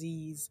and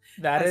disease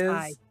That as is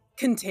I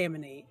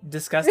contaminate.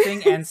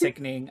 disgusting and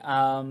sickening.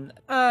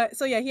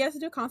 So yeah, he has to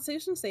do a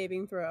Constitution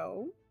saving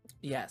throw.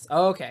 Yes.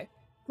 Oh, okay.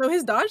 So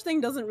his dodge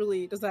thing does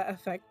that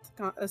affect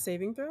a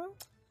saving throw?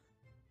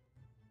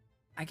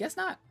 I guess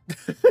not.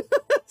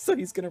 So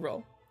he's gonna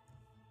roll.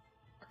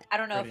 I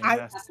don't know Pretty if it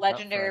messed has up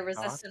legendary for a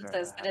doctor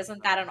resistances, to but have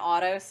isn't that an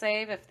auto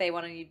save if they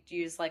want to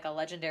use like a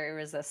legendary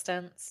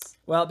resistance?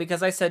 Well,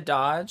 because I said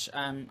dodge,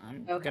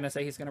 I'm Okay. gonna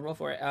say he's gonna roll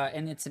for it,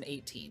 and it's an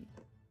 18.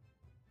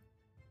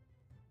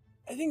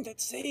 I think that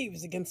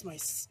saves against my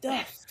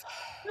stuff.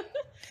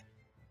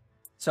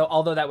 So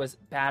although that was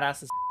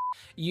badass, as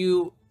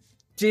you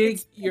dig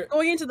It's your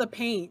going into the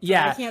paint.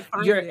 yeah, I can't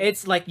find you're it.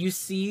 it's like you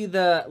see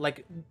the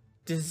like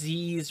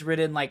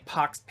disease-ridden like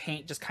pox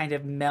paint just kind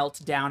of melt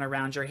down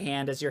around your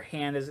hand as your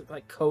hand is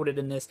like coated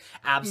in this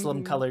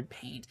Absalom colored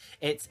paint.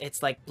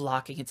 It's like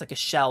blocking. It's like a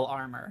shell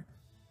armor.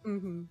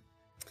 Mm-hmm.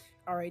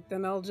 All right,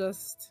 then I'll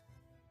just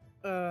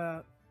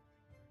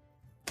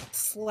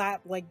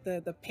slap like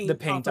the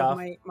paint off.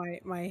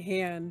 of my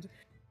hand,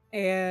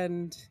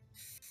 and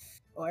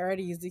I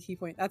already used the key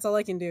point. That's all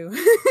I can do.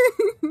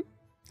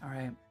 All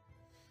right.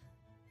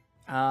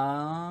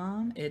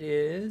 It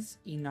is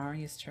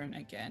Inari's turn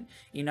again.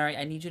 Inari,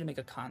 I need you to make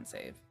a con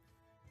save.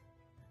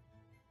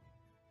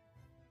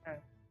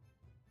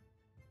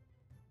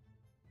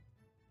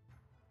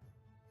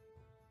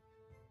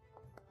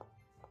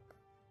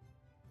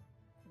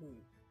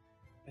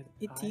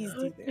 It teased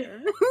you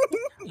there.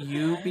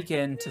 You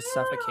begin to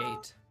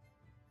suffocate.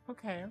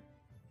 Okay.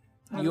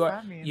 What You does are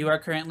that mean? you are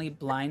currently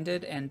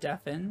blinded and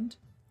deafened.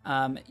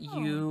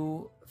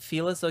 You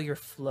feel as though you're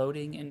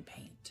floating in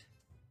paint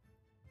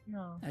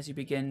No. as you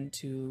begin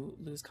to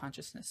lose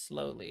consciousness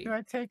slowly. Do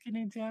I take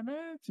any damage?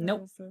 or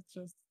Nope. is it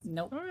just...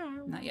 Nope,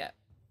 Okay. not yet.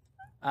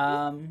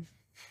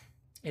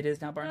 It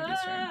is now Barnaby's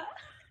turn.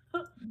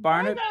 Ah.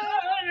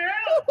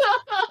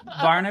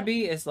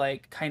 Barnaby is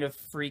like kind of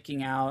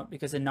freaking out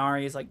because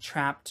Inari is like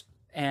trapped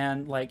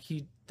and like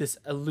this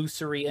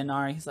illusory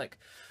Inari. He's like,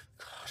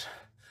 God,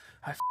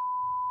 I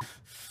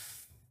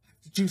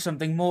do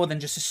something more than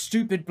just a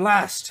stupid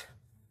blast.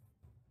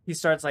 He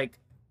starts like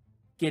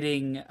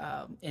getting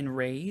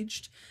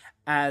enraged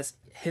as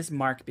his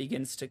mark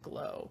begins to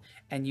glow,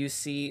 and you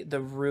see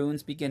the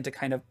runes begin to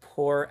kind of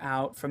pour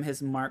out from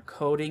his mark,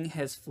 coating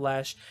his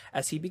flesh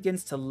as he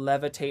begins to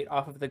levitate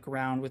off of the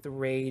ground with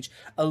rage.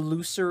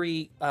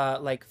 Illusory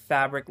like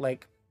fabric,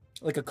 like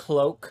a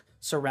cloak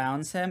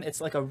surrounds him.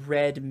 It's like a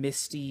red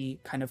misty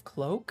kind of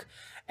cloak,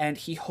 and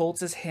he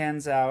holds his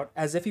hands out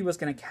as if he was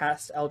going to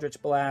cast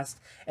Eldritch Blast,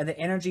 and the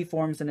energy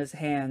forms in his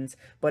hands,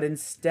 but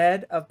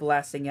instead of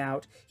blasting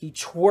out, he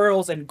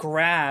twirls and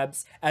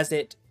grabs as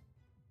it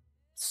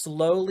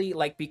slowly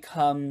like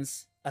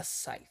becomes a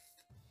scythe.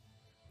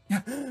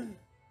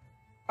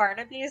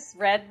 Barnaby's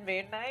Red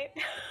Moon Knight.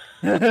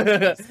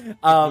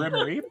 Grim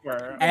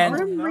Reaper. and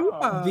Grim no.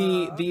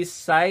 Reaper. the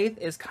scythe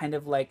is kind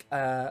of like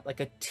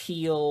a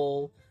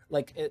teal,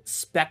 like a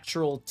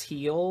spectral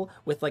teal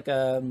with like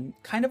a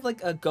kind of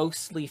like a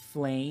ghostly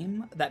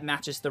flame that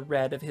matches the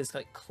red of his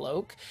like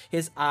cloak.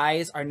 His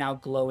eyes are now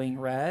glowing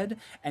red,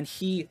 and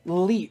he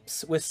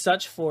leaps with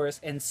such force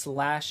and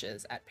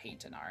slashes at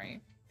Paint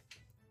Inari.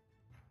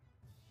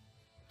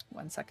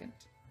 1 second.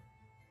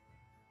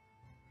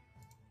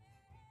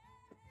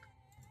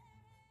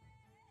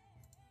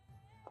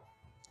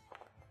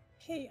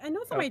 Hey, I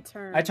know it's Oh, my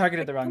turn. I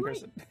targeted the but wrong can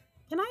person.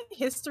 Can I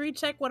history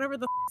check whatever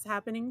the is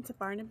happening to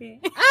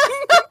Barnaby?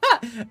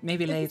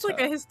 Maybe It's later.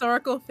 like a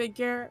historical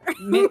figure.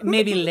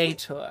 Maybe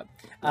later.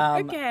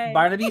 Okay.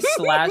 Barnaby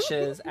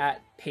slashes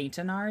at Paint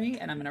Inari,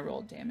 and I'm gonna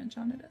roll damage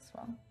on it as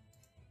well.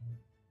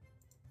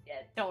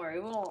 Yeah, don't worry,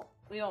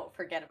 we won't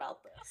forget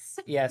about this.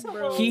 Yes,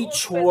 Bro. he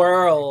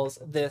twirls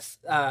this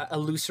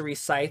illusory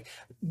scythe,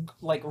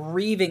 like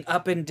reaving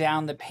up and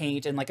down the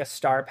paint in like a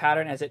star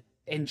pattern as it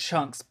in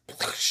chunks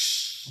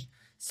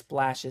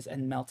splashes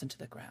and melts into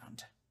the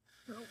ground.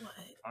 Bro, what?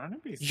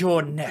 Barnaby's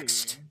You're spooky.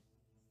 next.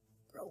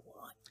 Bro,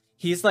 what?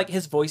 He's like,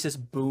 his voice is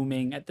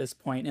booming at this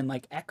point and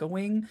like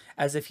echoing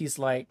as if he's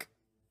like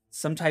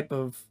some type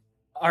of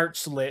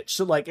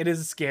archlich. Like, it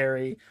is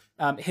scary.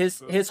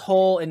 His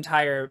whole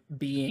entire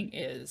being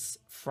is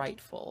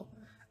frightful.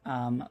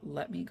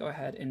 Let me go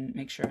ahead and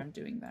make sure I'm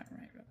doing that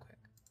right real quick.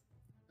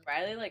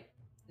 Riley like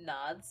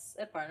nods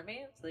at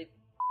Barnaby. It's like,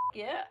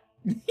 yeah,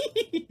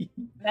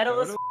 metal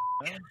is.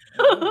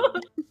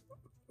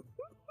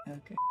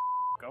 Okay.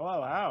 Go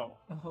all out.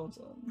 Hold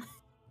on.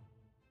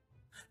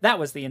 That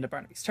was the end of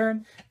Barnaby's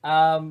turn.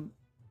 And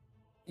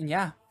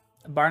yeah,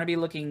 Barnaby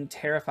looking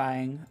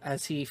terrifying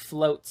as he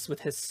floats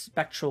with his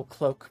spectral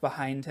cloak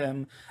behind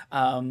him.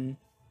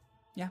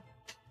 Yeah.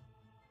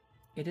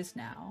 It is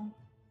now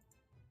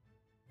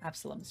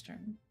Absalom's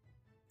turn.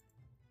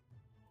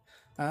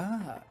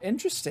 Ah,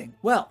 interesting.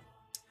 Well,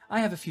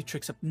 I have a few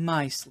tricks up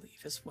my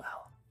sleeve as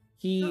well.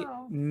 He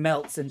Oh.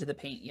 melts into the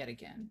paint yet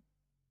again.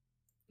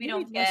 We Maybe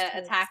don't less get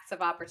tricks. attacks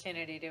of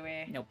opportunity, do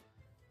we? Nope.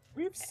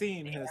 We've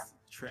seen his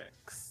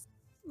tricks.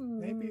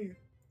 Maybe.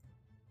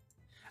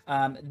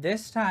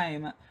 This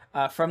time,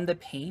 from the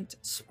paint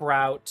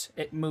sprout,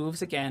 it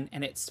moves again,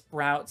 and it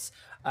sprouts,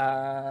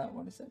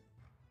 what is it?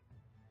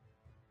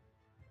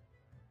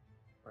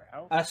 We're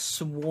out. A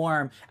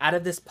swarm out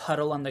of this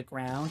puddle on the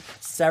ground.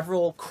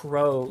 Several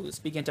crows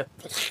begin to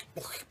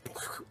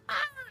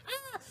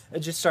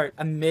just start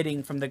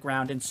emitting from the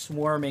ground and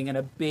swarming in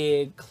a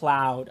big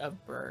cloud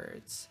of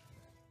birds.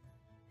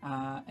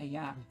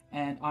 Yeah,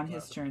 and on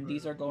his turn,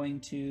 these are going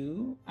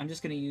to... I'm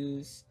just going to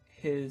use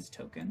his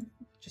token,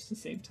 just to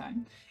save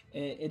time.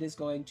 It is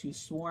going to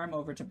swarm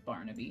over to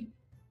Barnaby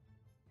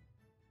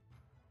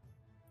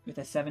with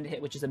a 7 to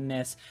hit, which is a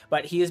miss,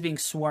 but he is being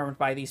swarmed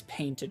by these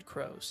painted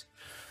crows.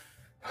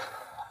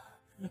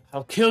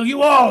 I'll kill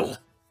you all!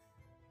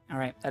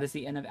 Alright, that is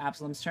the end of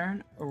Absalom's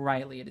turn.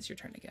 Riley, it is your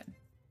turn again.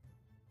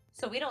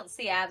 So we don't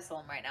see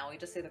Absalom right now. We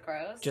just see the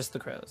crows. Just the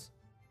crows.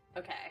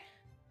 Okay.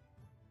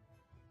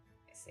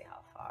 Let me see how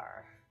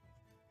far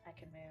I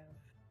can move.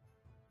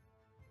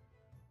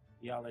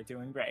 Y'all are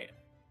doing great.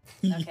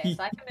 Okay,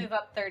 so I can move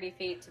up 30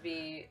 feet to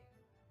be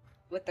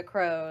with the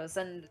crows.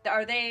 And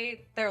are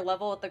they're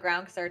level with the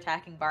ground because they're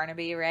attacking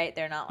Barnaby, right?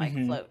 They're not like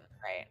Mhm. floating,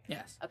 right?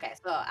 Yes. Okay,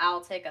 so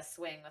I'll take a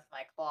swing with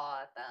my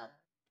claw at them.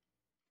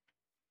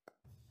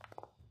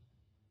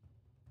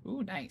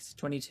 Ooh, nice.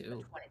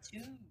 22.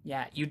 22.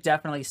 Yeah, you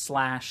definitely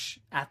slash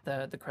at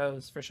the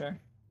crows for sure.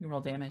 You roll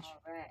damage.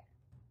 All right.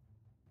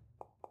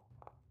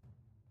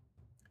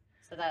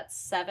 So that's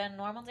 7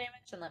 normal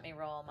damage, and let me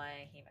roll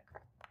my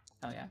Hemocrit.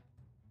 Oh yeah.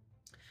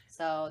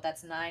 so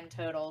that's 9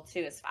 total. 2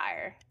 is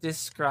fire.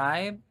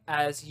 Describe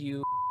as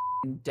you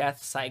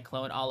death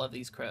cyclone all of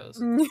these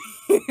crows.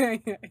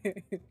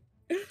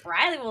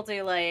 Riley will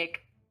do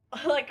like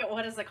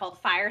what is it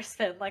called? Fire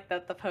spin, like the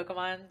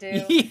Pokemon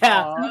do.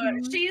 Yeah.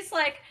 So she's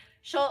like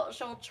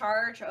she'll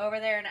charge over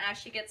there, and as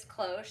she gets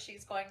close,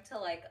 she's going to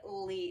like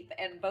leap,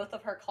 and both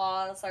of her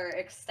claws are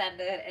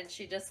extended, and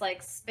she just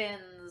like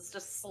spins,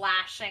 just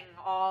slashing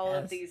all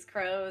of these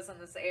crows in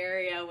this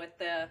area with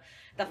the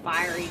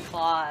fiery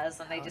claws,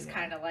 and they just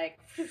kind of like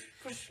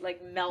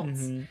melt.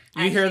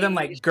 You hear them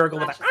like gurgle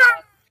with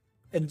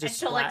and just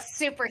she'll like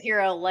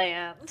superhero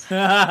land Hell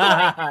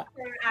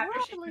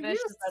after she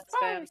finishes that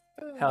spin.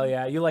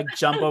 yeah, you like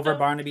jump over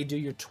Barnaby, do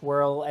your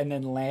twirl, and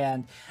then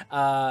land.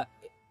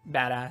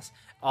 Badass.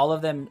 All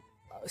of them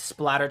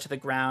splatter to the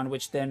ground,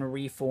 which then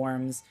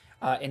reforms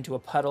into a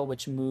puddle,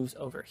 which moves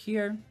over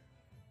here.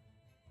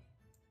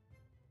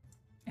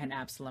 And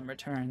Absalom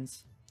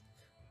returns.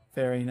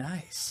 Very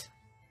nice.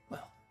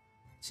 Well,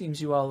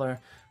 seems you all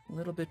are a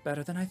little bit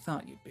better than I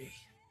thought you'd be.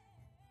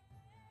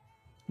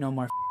 No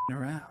more f***ing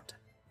around.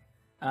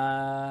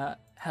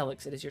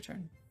 Helix, it is your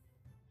turn.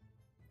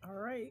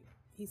 Alright.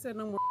 He said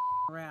no more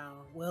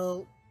around.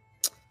 Well,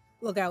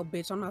 look out,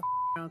 bitch. I'm not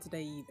around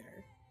today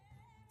either.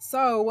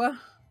 So,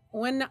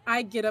 when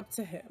I get up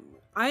to him,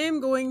 I am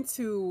going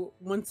to,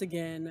 once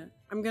again,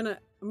 I'm gonna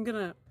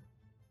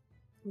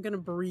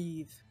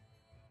breathe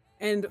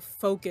and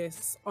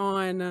focus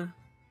on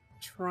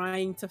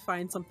trying to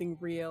find something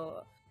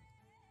real.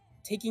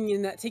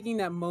 Taking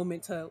that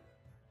moment to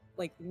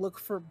like look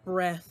for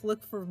breath,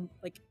 look for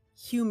like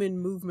human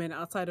movement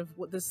outside of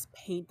what this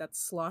paint that's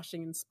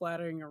sloshing and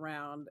splattering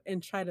around,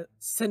 and try to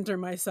center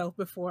myself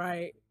before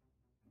I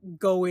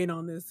go in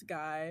on this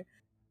guy.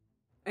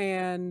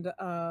 And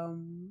I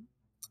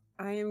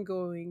am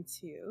going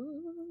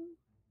to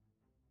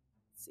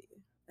let's see.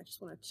 I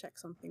just want to check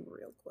something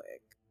real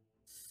quick.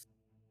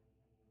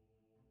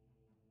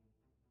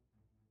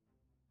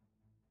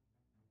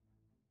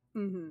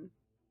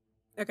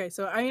 Okay,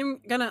 so I'm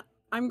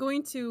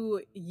going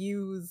to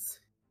use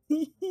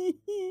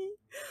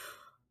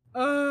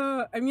I'm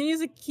gonna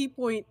use a key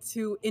point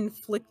to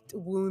inflict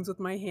wounds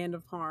with my hand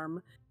of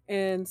harm.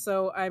 And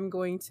so I'm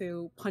going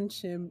to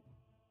punch him,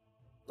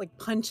 like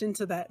punch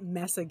into that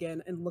mess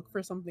again and look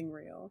for something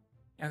real.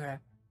 Okay.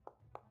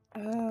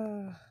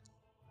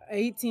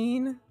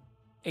 18.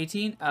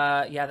 18?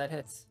 Yeah, that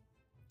hits.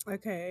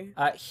 Okay.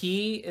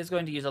 He is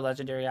going to use a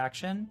legendary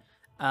action,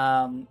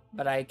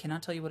 but I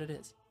cannot tell you what it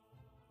is.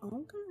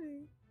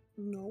 Okay.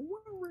 No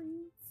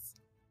worries.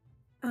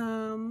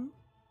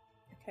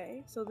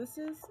 Okay, so this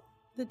is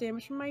the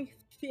damage from my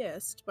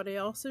fist, but I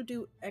also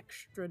do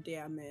extra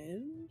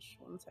damage.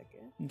 1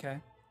 second.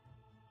 Okay.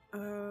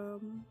 Oh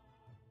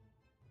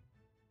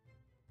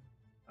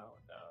no.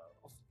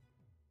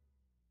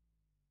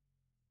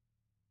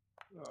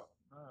 Oh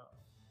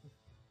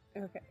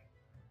no. Okay.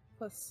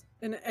 Plus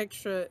an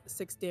extra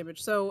 6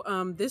 damage. So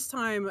this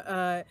time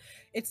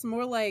it's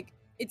more like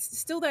it's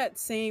still that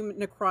same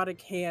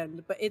necrotic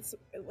hand, but it's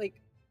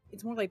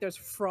more like there's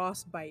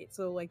frostbite.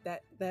 So like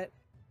that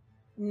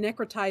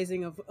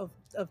necrotizing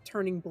of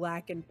turning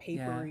black and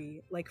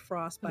papery, like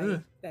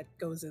frostbite that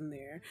goes in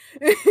there.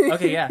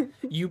 Okay, yeah.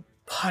 You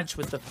punch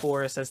with the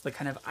force as the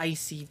kind of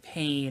icy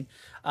pain.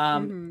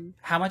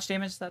 How much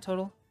damage is that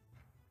total?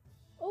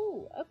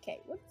 Oh, okay.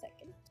 1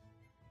 second.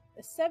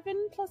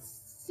 7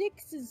 plus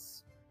 6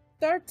 is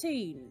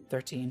 13.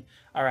 13.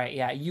 All right,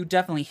 yeah. You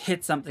definitely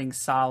hit something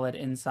solid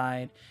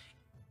inside.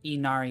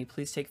 Inari,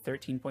 please take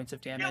 13 points of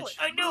damage.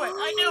 I knew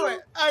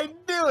it!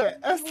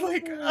 I was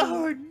like,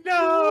 oh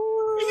no!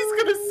 He's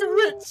gonna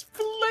switch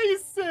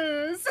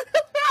places!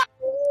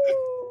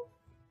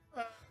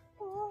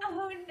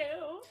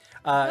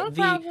 Oh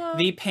no.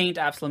 The paint,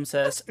 Absalom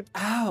says,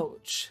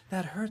 ouch,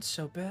 that hurts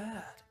so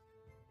bad.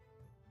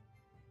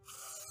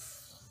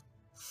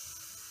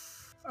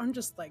 I'm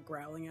just like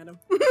growling at him.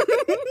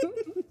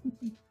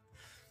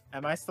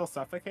 Am I still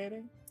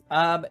suffocating?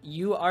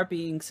 You are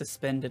being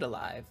suspended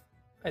alive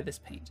by this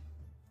paint.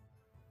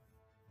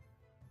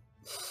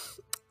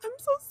 I'm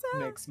so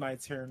sad. Makes my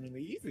turn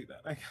really easy then,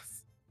 I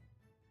guess.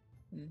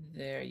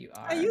 There you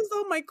are. I used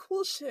all my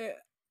cool shit.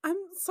 I'm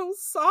so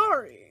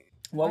sorry.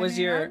 What was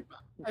your...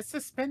 I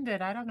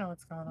suspended. I don't know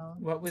what's going on.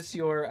 What was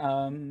your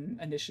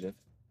initiative?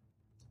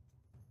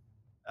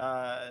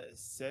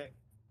 6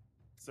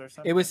 or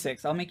something. It was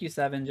 6. I'll make you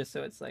 7 just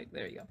so it's like,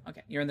 there you go.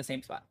 Okay, you're in the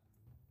same spot.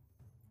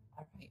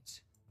 All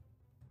right.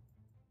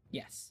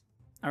 Yes.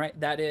 All right,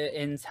 that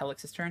ends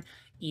Helix's turn.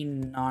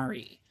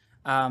 Inari,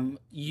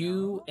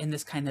 you in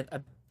this kind of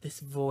this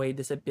void,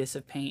 this abyss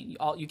of paint.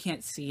 You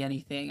can't see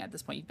anything at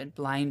this point. You've been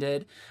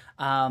blinded,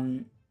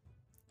 and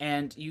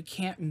you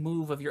can't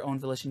move of your own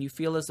volition. You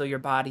feel as though your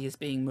body is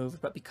being moved,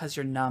 but because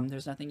you're numb,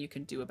 there's nothing you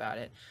can do about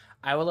it.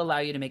 I will allow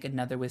you to make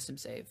another wisdom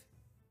save.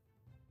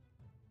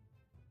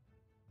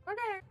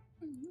 Okay.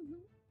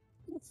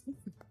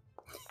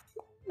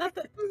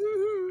 Nothing.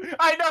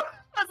 I know.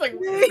 I was like,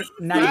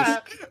 Nice.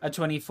 A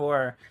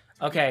 24.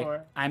 Okay,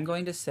 24. I'm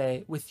going to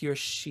say, with your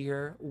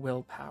sheer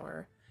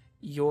willpower,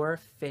 your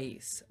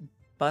face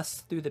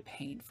busts through the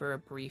paint for a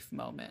brief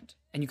moment,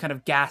 and you kind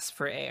of gasp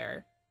for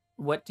air.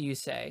 What do you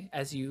say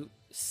as you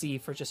see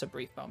for just a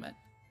brief moment?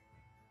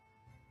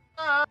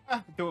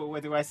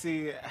 Do I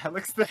see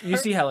Helix there? You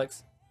see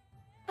Helix.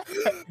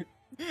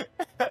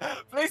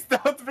 Please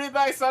don't breathe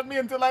ice on me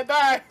until I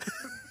die.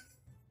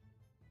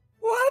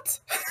 What?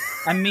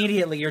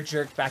 Immediately, you're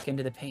jerked back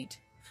into the paint.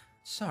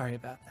 Sorry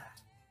about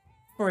that.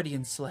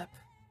 Freudian slip.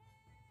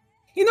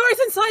 Inari's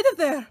inside of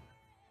there.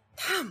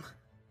 Damn.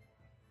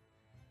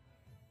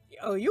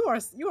 Oh, you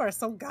are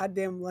so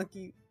goddamn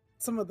lucky.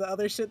 Some of the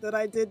other shit that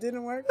I did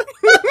didn't work.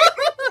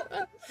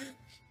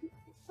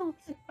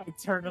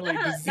 Eternally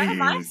None of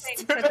my diseased.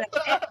 things for the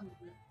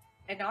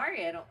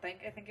Inari, I don't think.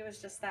 I think it was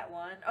just that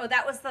one. Oh,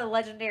 that was the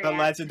legendary. The action.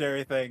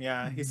 legendary thing,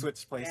 yeah. He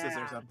switched places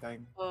Yeah. or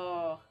something.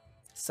 Oh,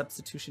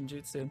 Substitution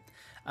jutsu.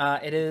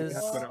 It is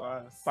That's what it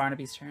was.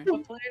 Barnaby's turn.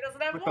 hopefully it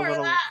doesn't have With more the of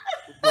little that.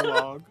 the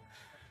log.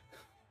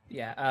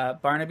 Yeah,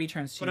 Barnaby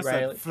turns to What you, I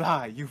Riley. said,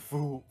 fly, you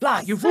fool.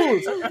 Fly, you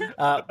fools!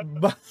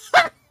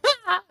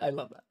 I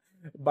love that.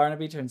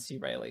 Barnaby turns to you,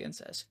 Riley, and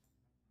says,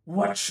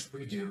 "What should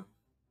we do?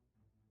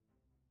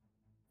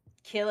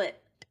 Kill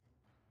it.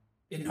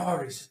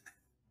 Inari's.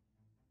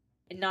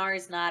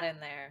 Inari's not in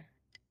there.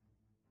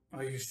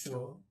 Are you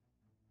sure?"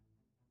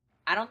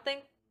 I don't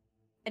think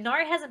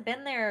Inari hasn't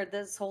been there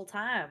this whole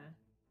time.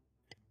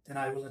 Then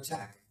I will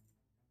attack.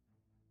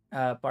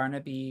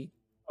 Barnaby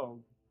Oh.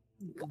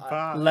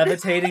 Bye.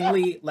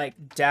 levitatingly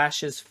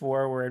dashes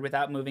forward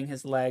without moving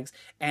his legs,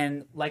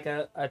 and like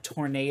a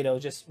tornado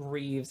just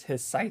reaves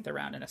his scythe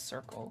around in a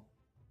circle.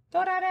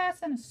 Throw that ass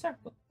in a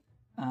circle.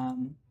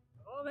 Oh,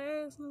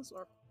 there's no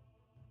sort.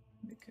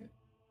 Okay.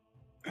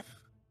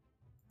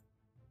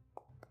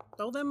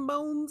 Throw them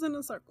bones in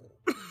a circle.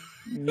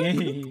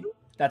 Yay.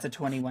 That's a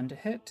 21 to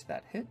hit.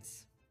 That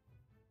hits.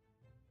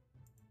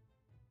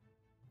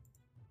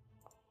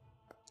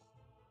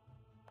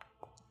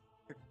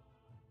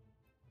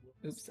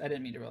 Oops, I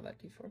didn't mean to roll that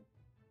d4.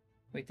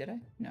 Wait, did I?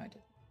 No, I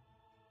did.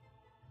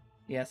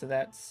 Yeah, so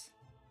that's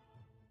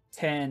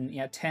 10.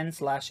 Yeah, 10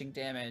 slashing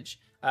damage.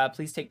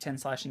 Please take 10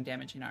 slashing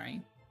damage,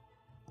 Inari.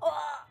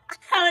 Oh,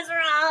 I was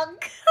wrong.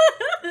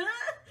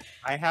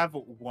 I have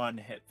one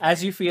hit.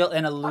 As you feel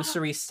an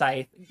illusory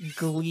scythe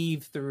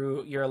gleave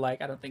through your,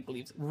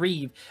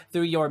 reeve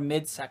through your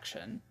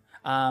midsection.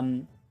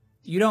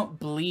 You don't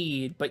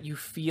bleed, but you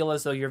feel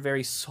as though your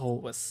very soul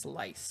was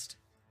sliced.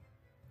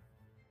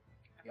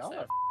 Y'all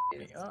are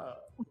f***ing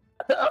up.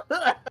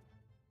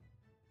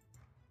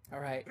 All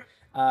right.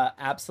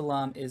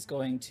 Absalom is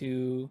going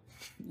to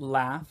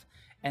laugh,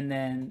 and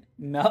then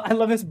I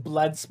love his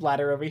blood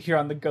splatter over here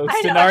on the ghost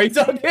I know. Inari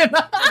token.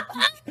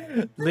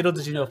 Little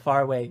did you know,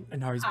 far away,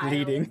 Inari's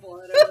bleeding.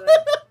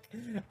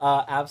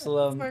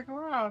 Absalom It's like,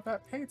 wow,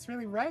 that paint's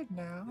really red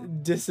now.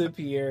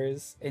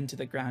 disappears into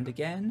the ground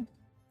again.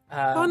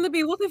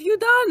 Barnaby, what have you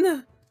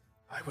done?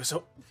 I was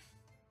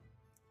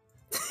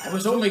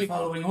only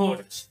following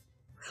orders.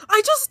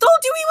 I just told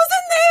you he was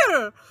in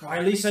there.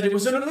 Riley said it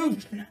was an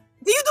illusion.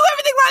 Do you do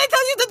everything Riley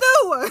tells you to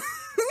do?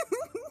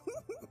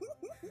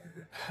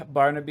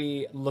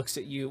 Barnaby looks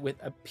at you with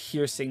a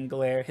piercing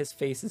glare. His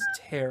face is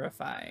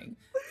terrifying.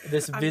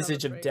 This I'm not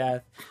visage of afraid.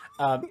 death.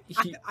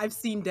 I've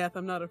seen death.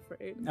 I'm not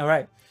afraid. All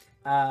right.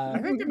 I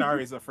think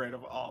Inari's afraid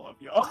of all of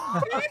y'all.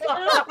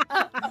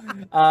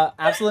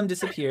 Absalom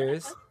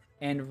disappears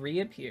and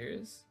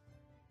reappears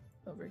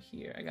over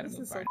here. I gotta This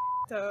move is so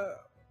Barnaby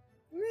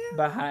Yeah.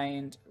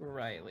 behind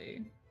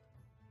Riley.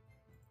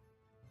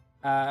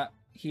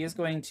 He is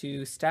going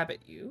to stab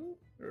at you,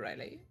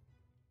 Riley.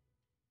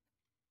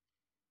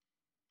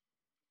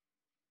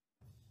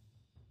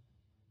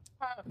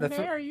 The Renee,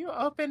 fir- are you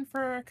open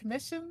for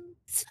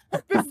commissions?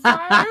 This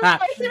time?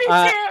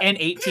 An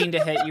 18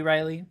 to hit you,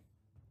 Riley.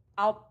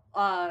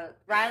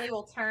 Riley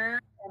will turn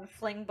and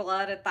fling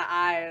blood at the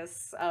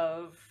eyes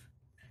of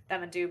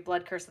them and do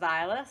Blood Curse of the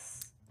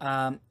Eyeless.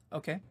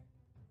 Okay.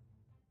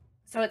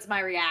 So it's my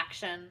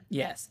reaction.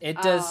 Yes,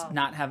 it does Oh.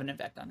 not have an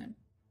effect on him.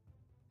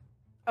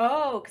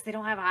 Oh, because they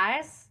don't have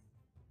eyes?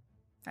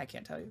 I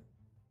can't tell you.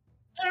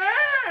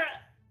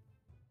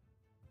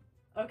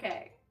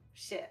 Okay.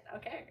 Shit.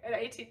 Okay. An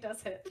 18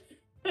 does hit.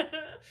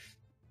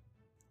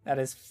 That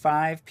is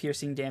 5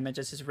 piercing damage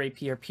as his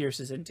rapier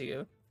pierces into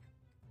you.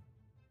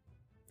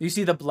 You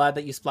see the blood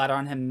that you splatter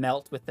on him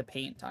melt with the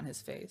paint on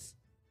his face.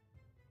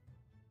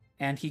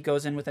 And he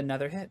goes in with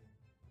another hit.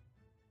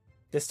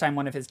 This time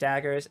one of his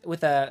daggers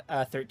with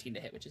a 13 to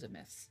hit, which is a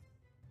miss.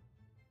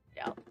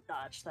 Yeah, I'll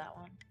dodge that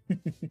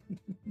one.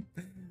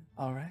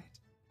 All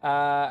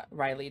right.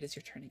 Riley, it is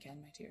your turn again,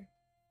 my dear.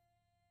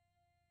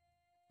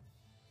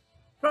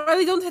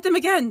 Riley, don't hit him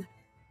again.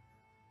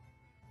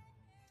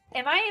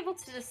 Am I able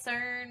to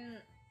discern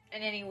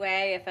in any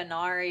way if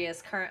Inari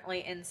is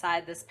currently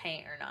inside this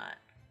paint or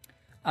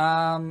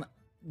not?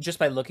 Just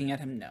by looking at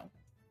him, no.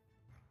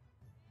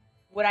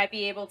 Would I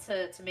be able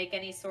to make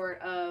any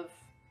sort of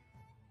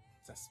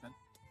Assessment.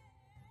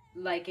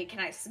 can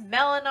I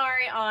smell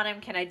Inari on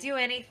him? Can I do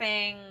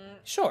anything?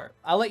 Sure.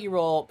 I'll let you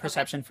roll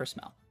perception for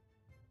smell.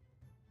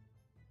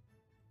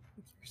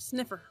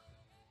 Sniffer.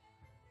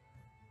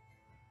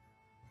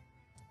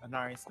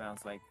 Anari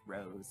smells like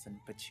rose and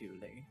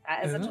patchouli.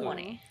 That is a Ooh.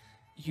 20.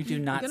 You do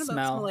I'm not gonna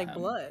smell like him.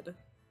 blood.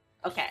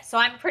 Okay, so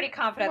I'm pretty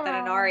confident that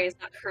Well, Inari is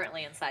not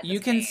currently inside You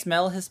this can paint.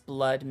 smell his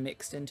blood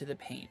mixed into the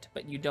paint,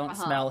 but you don't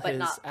smell but his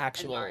not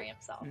actual. Inari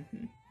himself.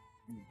 Mhm.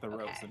 The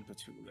rose Okay. and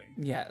patchouli.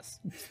 Yes.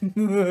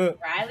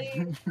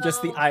 Riley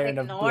Just the will iron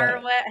of ignore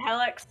blood. what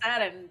Helix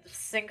said and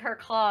sink her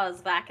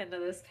claws back into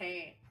this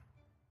paint.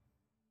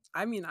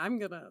 I mean, I'm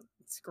gonna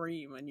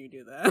scream when you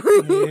do that.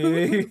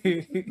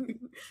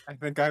 I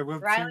think I will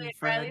too, Riley's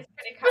friend.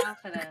 pretty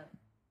confident.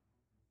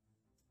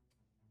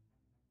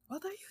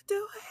 What are you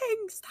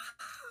doing? Stop.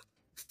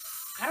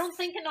 I don't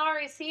think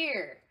Inari's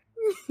here.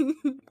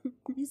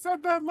 You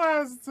said that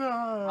last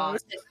time.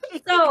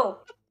 So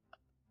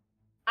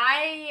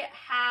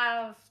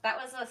that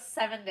was a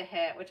 7 to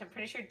hit, which I'm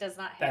pretty sure does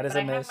not hit. That is but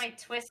a I have miss. my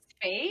twist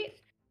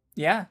fate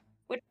Yeah.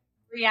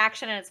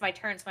 reaction, and it's my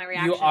turn. So my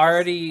reaction. You is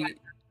already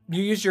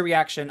you used your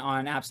reaction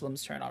on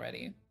Absalom's turn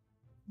already.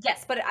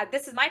 yes, but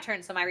this is my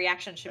turn, so my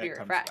reaction should be It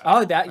comes refreshed. back.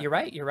 Oh, that you're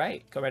right. You're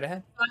right. Go right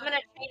ahead. So I'm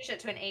gonna change it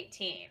to an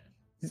 18.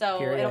 So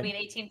Period. it'll be an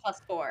 18 plus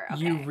 4.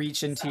 Okay. You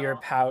reach into your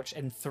so- pouch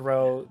and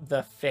throw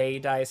the Fey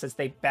dice as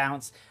they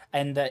bounce,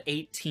 and the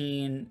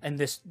 18 and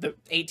the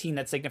 18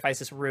 that signifies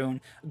this rune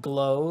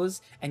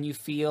glows, and you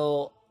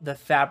feel the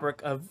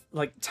fabric of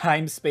like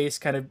time space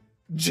kind of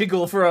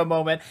jiggle for a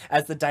moment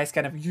as the dice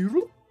kind of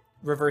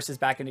reverses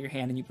back into your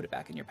hand, and you put it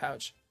back in your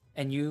pouch,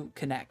 and you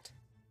connect.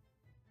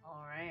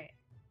 All right.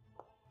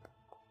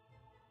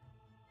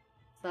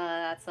 So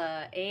that's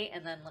a 8,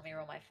 and then let me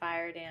roll my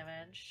fire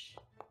damage.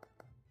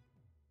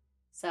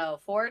 So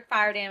 4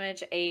 fire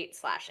damage, 8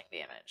 slashing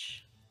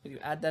damage. Will you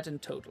add that in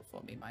total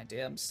for me, my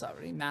dear? I'm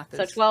sorry, math is.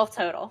 So 12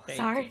 total. Thank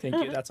Sorry. you, thank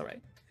you. That's all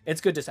right.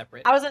 It's good to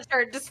separate. I wasn't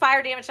sure. Just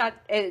fire damage, not.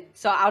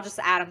 So I'll just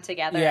add them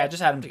together. Yeah,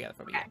 just add them together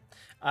for me.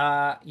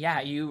 Okay.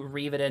 Yeah, you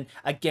reeve it in.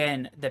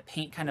 Again, the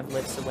paint kind of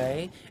lifts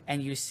away,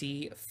 and you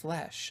see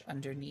flesh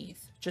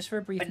underneath, just for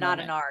a brief But not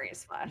moment.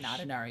 Inari's flesh. Not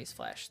Inari's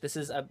flesh. This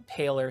is a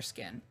paler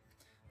skin.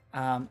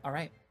 All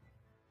right.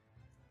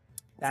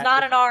 It's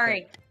not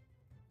Inari.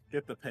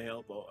 Get the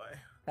pale boy.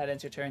 That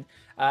ends your turn.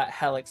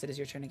 Helix, it is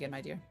your turn again,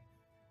 my dear.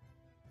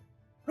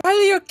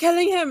 Riley, you're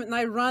killing him! And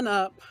I run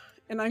up,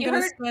 and I'm You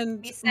gonna heard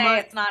spend You say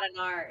it's not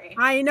Inari.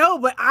 I know,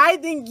 but I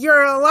think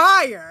you're a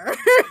liar,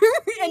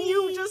 and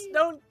you just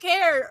don't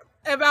care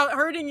about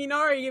hurting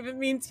Inari if it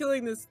means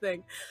killing this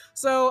thing.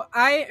 So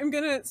I am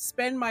gonna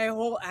spend my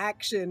whole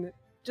action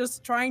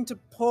just trying to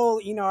pull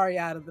Inari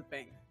out of the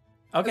thing.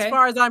 Okay. As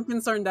far as I'm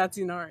concerned, that's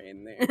Inari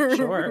in there.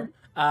 Sure.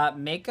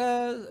 Make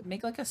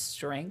like a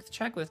strength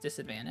check with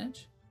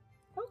disadvantage.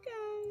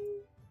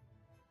 Okay.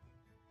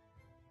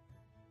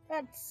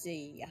 Let's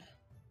see.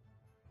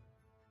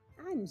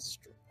 I'm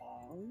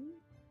strong.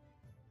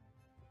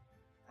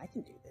 I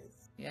can do this.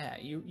 Yeah,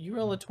 you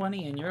roll a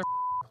 20 and you're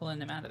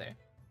pulling him out of there.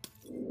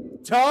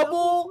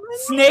 Double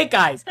snake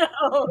eyes.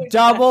 Oh,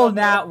 Double no.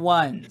 nat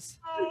ones.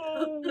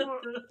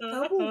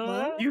 Double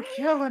what? You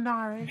kill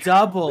Anari.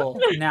 Double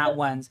nat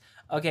ones.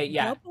 Okay,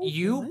 yeah. Double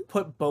You what?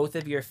 put both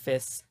of your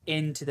fists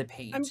into the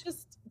paint. I'm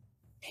just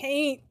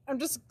paint. I'm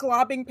just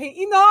globbing paint.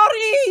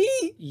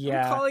 Inari!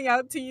 Yeah. I'm calling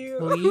out to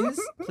you.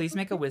 Please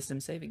make a wisdom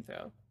saving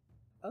throw.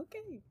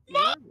 Okay.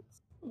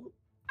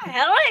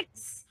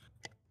 Helix.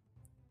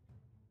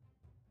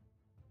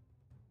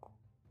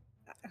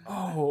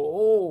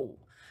 Oh.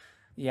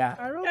 Yeah.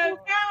 I rolled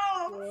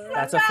No,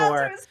 That's a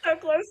 4. It was so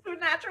close to a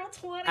natural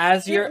 20.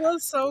 As It you're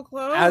was so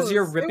close. as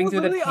you're It ripping was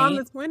through the literally on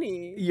the paint,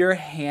 20. your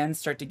hands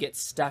start to get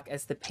stuck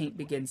as the paint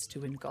begins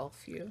to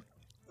engulf you.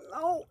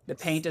 No. The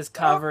paint is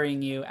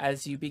covering you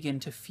as you begin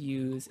to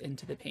fuse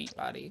into the paint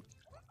body.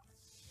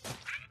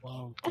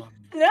 Welcome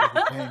No. to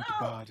the paint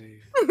body.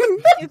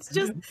 It's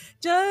just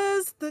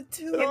the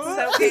two. It's of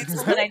so us.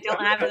 painful that I don't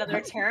have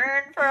another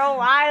turn for a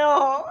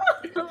while.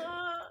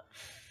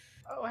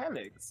 Oh,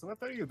 Helix, what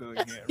are you doing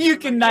here? You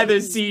can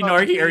neither see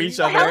nor hear each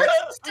other. Helix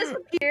just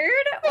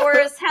disappeared, or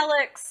is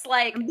Helix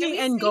like? I'm Do we being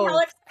see engulfed.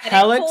 Helix? getting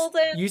Helix, pulled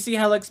in? you see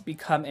Helix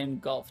become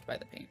engulfed by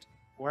the paint.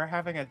 We're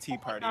having a tea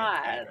party God.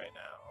 in paint right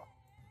now.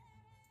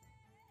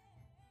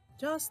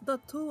 Just the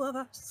two of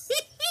us.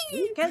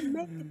 We can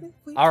make it if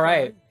we All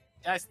right.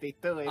 try. Just the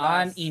two of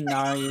On us.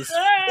 Inari's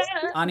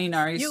on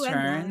Inari's You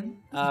and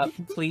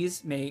turn,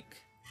 please make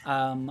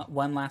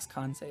one last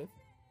con save.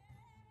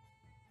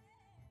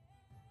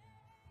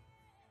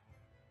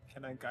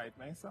 Can I guide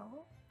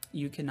myself?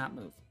 You cannot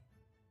move.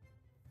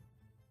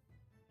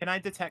 Can I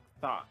detect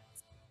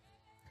thoughts?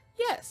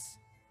 Yes.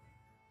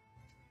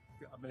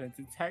 I'm gonna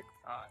detect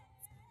thoughts.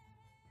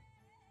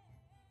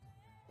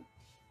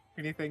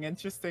 Anything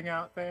interesting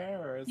out there,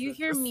 or is You it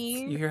hear just-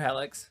 me? You hear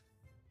Helix.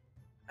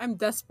 I'm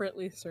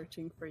desperately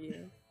searching for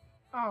you.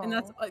 Oh. And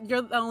that's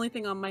you're the only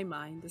thing on my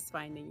mind is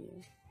finding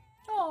you.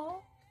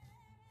 Oh.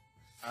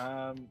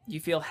 Um. You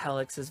feel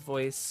Helix's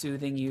voice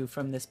soothing you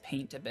from this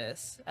paint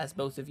abyss as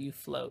both of you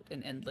float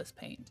in endless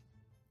paint.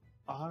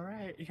 All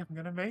right, I'm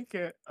gonna make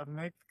it. I'll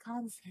make the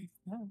con save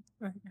now,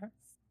 I guess.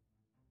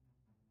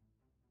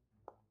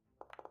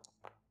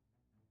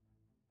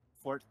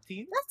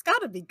 14. That's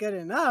gotta be good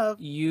enough.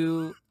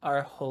 You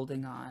are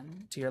holding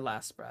on to your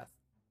last breath.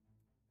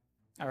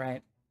 All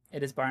right.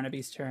 It is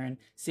Barnaby's turn.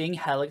 Seeing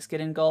Helix get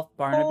engulfed,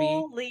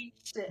 Holy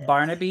shit.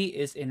 Barnaby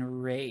is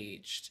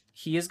enraged.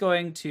 He is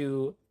going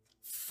to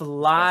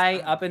fly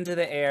up into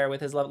the air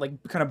with his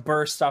like kind of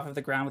burst off of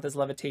the ground with his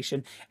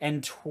levitation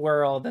and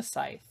twirl the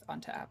scythe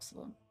onto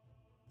Absalom.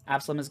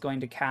 Absalom is going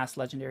to cast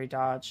Legendary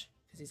Dodge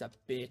because he's a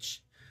bitch.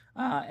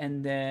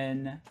 And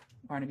then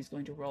Barnaby's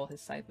going to roll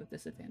his scythe with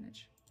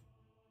disadvantage.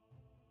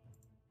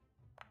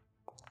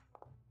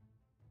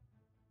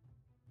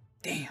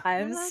 Damn.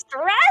 I'm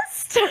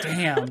stressed.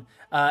 Damn.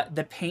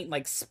 The paint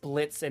like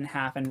splits in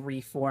half and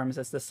reforms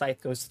as the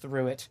scythe goes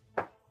through it.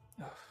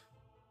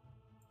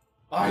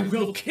 I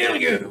will kill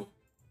you.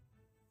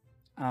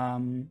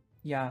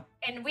 Yeah.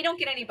 And we don't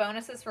get any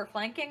bonuses for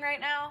flanking right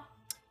now.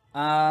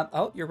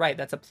 Oh, you're right.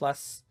 That's a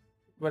plus.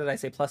 What did I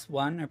say?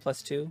 +1 or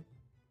 +2?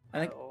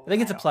 I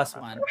think it's a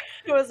 +1.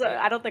 It was.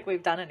 I don't think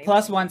we've done anything.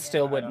 +1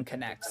 still I wouldn't don't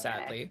connect, think so.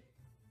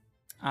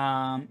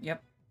 sadly.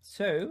 Yep.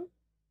 So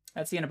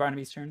that's the end of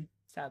Barnaby's turn,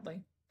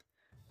 sadly,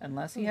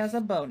 unless he has a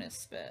bonus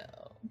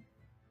spell.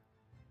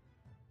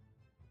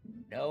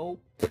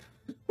 Nope.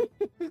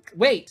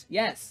 Wait.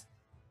 Yes.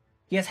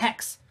 He has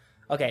Hex.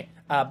 Okay,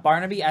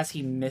 Barnaby, as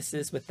he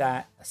misses with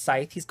that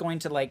scythe, he's going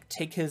to, like,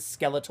 take his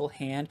skeletal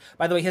hand.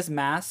 By the way, his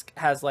mask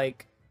has,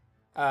 like,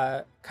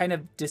 kind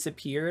of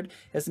disappeared.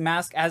 His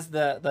mask, as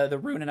the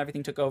rune and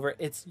everything took over,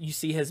 you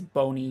see his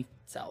bony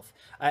self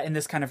in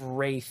this kind of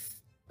wraith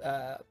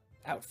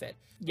outfit.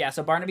 Yeah,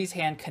 so Barnaby's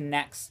hand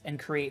connects and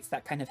creates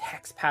that kind of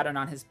hex pattern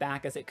on his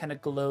back as it kind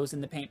of glows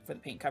in the paint before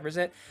the paint covers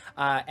it.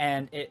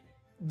 And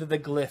the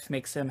glyph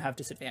makes him have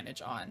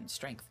disadvantage on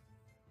strength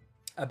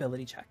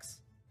ability checks.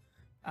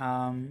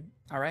 All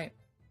right.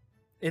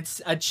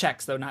 It's a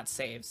checks though, not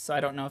saves, so I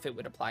don't know if it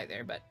would apply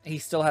there, but he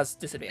still has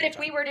But disadvantage. if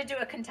we were to do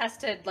a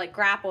contested like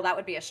grapple, that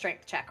would be a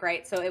strength check,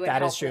 right? So it would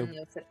That help is true. in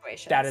those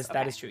situations. That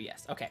Okay. is true.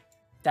 Yes. Okay.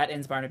 That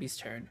ends Barnaby's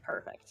turn,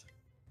 Perfect.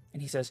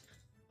 and he says,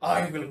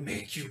 "I will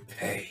make you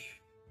pay."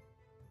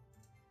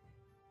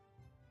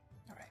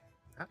 All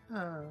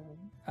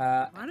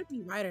right.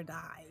 Barnaby ride or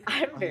die.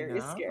 I'm very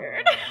know.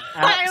 scared.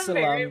 I'm very,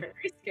 Absalom.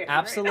 very scared.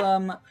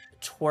 Absalom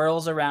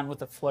twirls around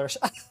with a flourish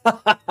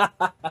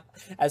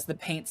as the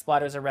paint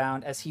splatters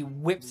around as he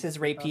whips his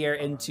rapier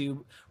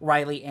into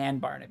Riley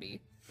and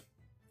Barnaby.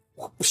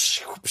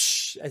 Whoopsh,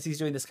 whoopsh, as he's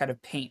doing this kind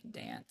of paint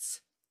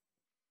dance.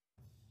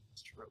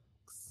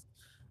 Strokes.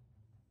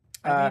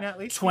 I mean, Uh, at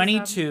least he's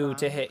 22 having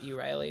to fun. hit you,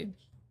 Riley.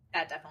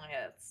 That definitely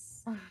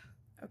hits.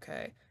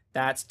 Okay.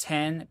 That's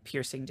 10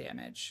 piercing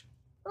damage.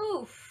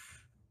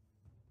 Oof.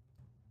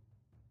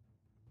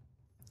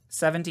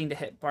 17 to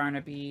hit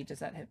Barnaby. Does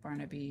that hit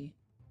Barnaby?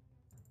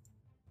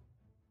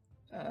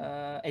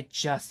 It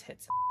just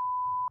hits.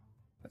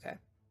 Okay.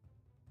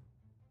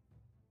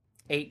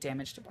 8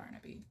 damage to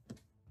Barnaby.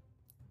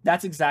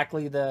 That's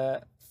exactly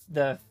the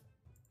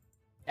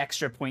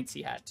extra points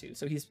he had too.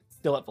 So he's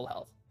still at full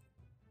health.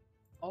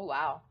 Oh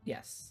wow.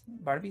 Yes.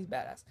 Barnaby's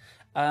badass.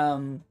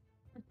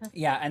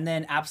 Yeah, and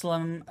then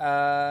Absalom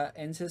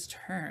ends his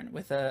turn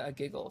with a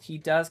giggle. He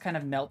does kind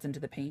of melt into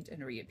the paint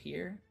and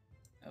reappear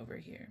over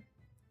here.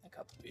 Like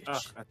a bitch.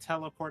 Ugh, a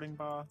teleporting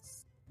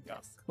boss.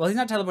 Yes. Well, he's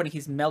not teleporting.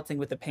 He's melting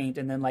with the paint,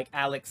 and then like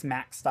Alex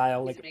Mack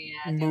style, like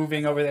Yeah,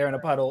 moving over there in a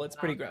puddle. It's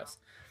pretty phenomenal.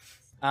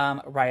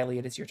 gross. Riley,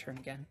 it is your turn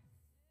again.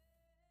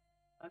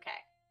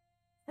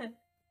 Okay.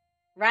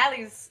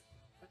 Riley's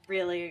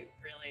really,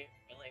 really,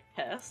 really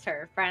pissed.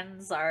 Her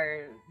friends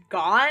are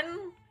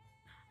gone.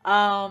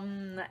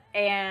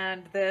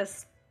 And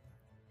this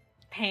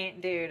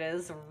paint dude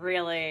is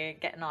really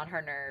getting on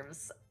her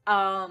nerves.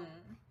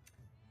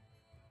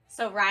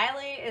 So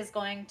Riley is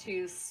going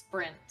to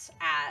sprint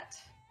at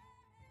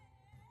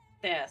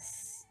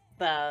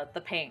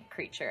the paint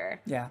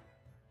creature. Yeah.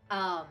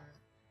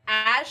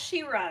 As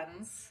she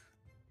runs,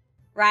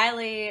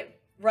 Riley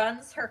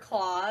runs her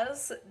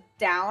claws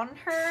down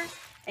her,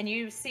 and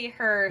you see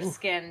her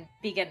skin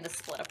begin to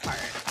split apart.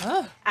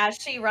 Oh. As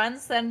she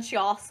runs, then she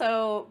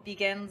also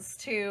begins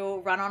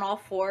to run on all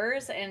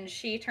fours, and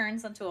she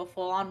turns into a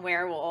full-on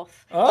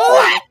werewolf.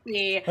 Oh. As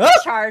she Oh.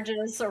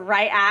 charges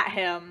right at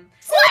him.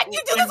 What?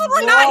 You do this when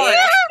we're not Roar.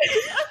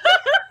 here?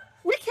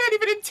 We can't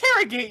even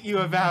interrogate you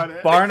about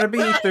it.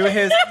 Barnaby through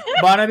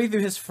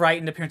his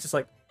frightened appearance is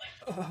like,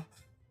 "Ugh."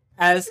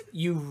 As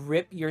you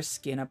rip your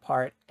skin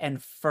apart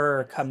and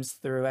fur comes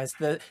through, as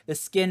the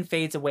skin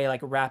fades away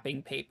like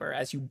wrapping paper,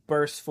 as you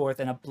burst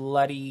forth in a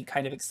bloody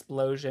kind of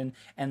explosion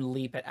and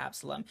leap at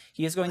Absalom.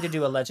 He is going to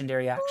do a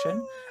legendary action.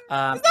 Is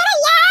that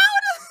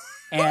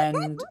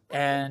allowed?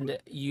 and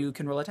you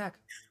can roll attack.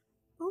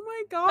 Oh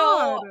my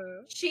god.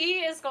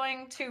 She is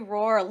going to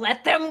roar,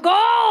 "Let them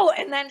go!"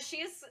 And then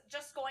she's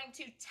just going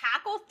to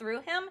tackle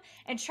through him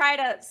and try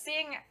to,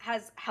 seeing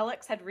as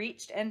Helix had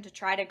reached in to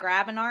try to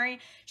grab Inari,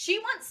 she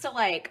wants to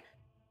like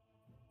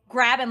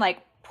grab and like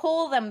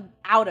pull them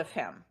out of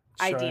him,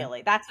 Sure.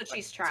 ideally. That's what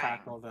she's trying.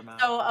 Tackle them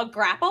out. So a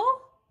grapple?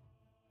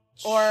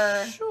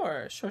 Or-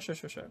 Sure.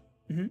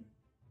 Mm-hmm.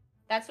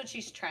 That's what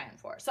she's trying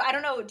for. So I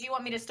don't know. Do you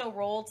want me to still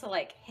roll to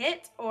like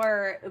hit,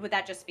 or would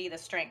that just be the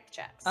strength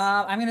checks?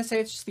 I'm gonna say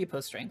it's just the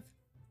opposed strength.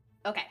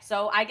 Okay,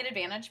 so I get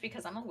advantage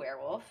because I'm a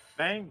werewolf.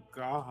 Thank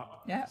God.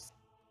 Yeah.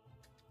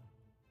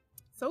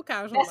 So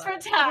casual. Best for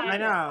time. I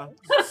know.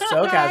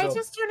 So casual. I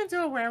just turned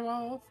into a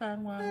werewolf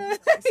and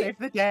saved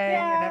the day,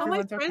 and All my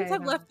everyone's friends okay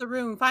have now. left the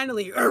room.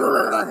 Finally.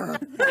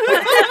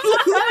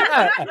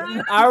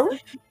 Ow.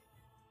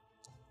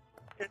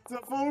 It's a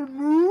full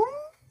moon.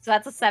 So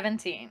that's a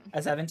 17.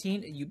 A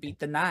 17, you beat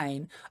the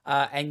 9,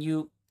 and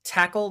you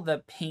tackle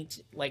the paint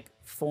like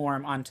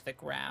form onto the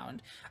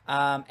ground.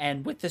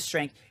 And with the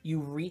strength, you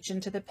reach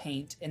into the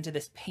paint, into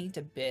this paint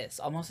abyss,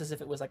 almost as if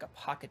it was like a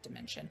pocket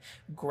dimension.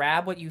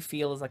 Grab what you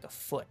feel is like a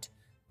foot,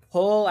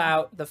 pull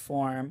out the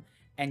form,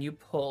 and you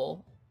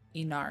pull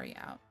Inari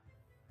out.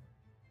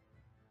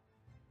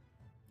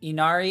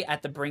 Inari,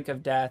 at the brink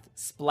of death,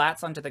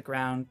 splats onto the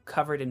ground,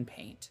 covered in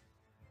paint.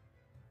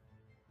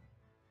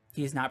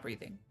 He's not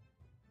breathing.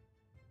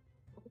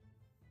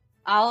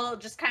 I'll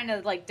just kind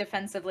of like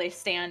defensively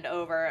stand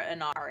over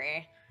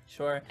Inari,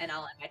 Sure. and I'll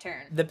end my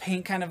turn. The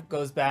paint kind of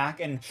goes back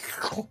and...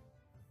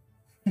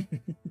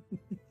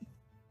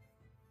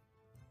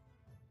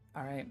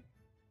 All right.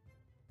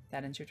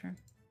 That ends your turn.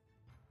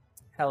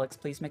 Helix,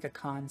 please make a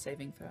con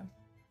saving throw.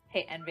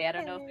 Hey, Envy, I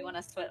don't know if you want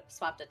to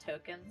swap the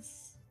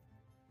tokens.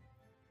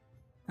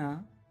 Huh?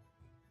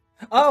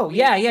 Oh,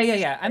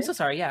 yeah. I'm so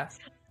sorry, yeah.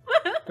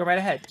 Go right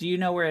ahead. Do you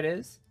know where it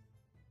is?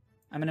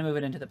 I'm going to move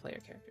it into the player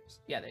characters.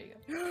 Yeah, there you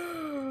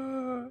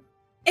go.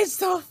 It's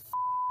the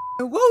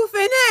wolf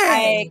in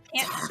I it.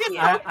 can't see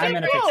it. I'm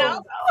going to fix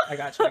it. I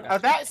got you. Oh,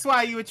 that's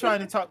why you were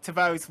trying to talk to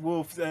those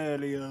wolves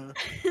earlier.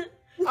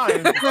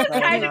 Kind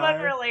of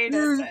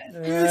unrelated.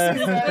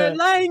 Their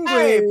language.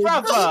 Hey,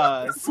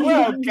 brothers!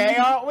 We're okay,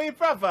 aren't we,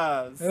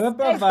 brothers?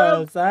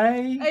 Brothers,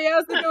 eh? Hey,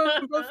 how's it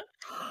going? Wolf?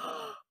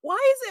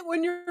 Why is it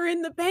when you're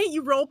in the paint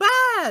you roll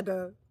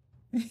bad?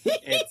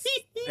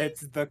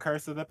 It's the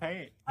curse of the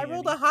paint. I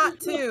rolled a hot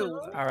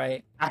 2. All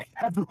right. I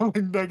have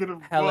only negative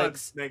Helix,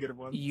 ones. Negative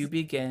ones. You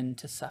begin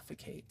to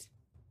suffocate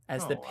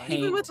as the Oh, I- paint...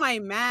 Even with my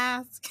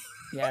mask.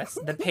 Yes,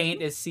 the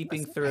paint is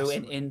seeping through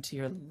and into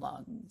your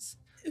lungs.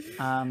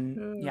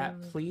 Yeah,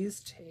 please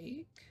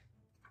take...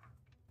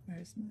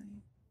 Where's my...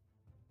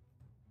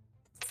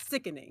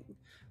 Sickening.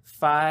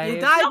 5... You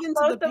dive into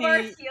the Both of our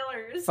paint.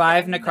 healers.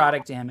 5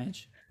 necrotic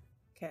damage.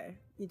 Okay.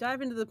 You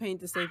dive into the paint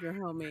to save your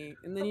homie,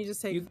 and then you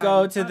just take. You 5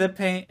 go to the necrotic.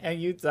 paint and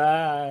you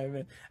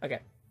dive. Okay.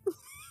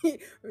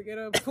 We get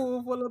a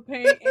pool full of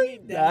paint and you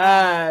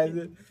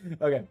Dive.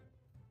 Okay.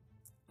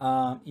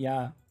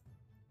 Yeah.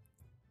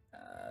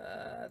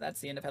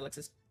 That's the end of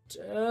Helix's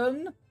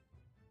turn.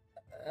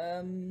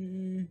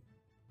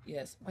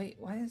 Yes. Wait,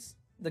 why is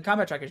the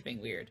combat tracker's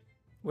being weird?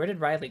 Where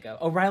did Riley go?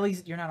 Oh,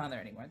 Riley's, you're not on there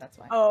anymore. That's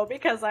why. Oh,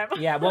 because I'm.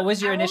 Yeah, what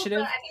was your I rolled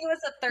initiative? I think it was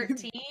a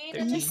 13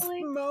 13.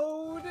 initially.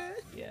 Mode.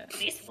 Yeah.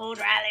 Beast mode,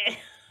 Riley.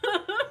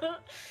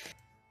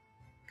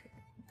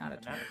 Not a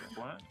 20.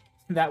 What?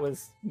 That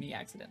was me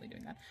accidentally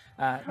doing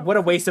that. What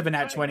a waste of a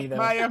nat 20, though.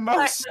 My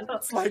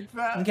emotions like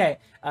that. Okay,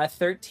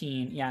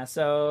 13. Yeah,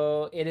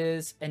 so it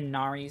is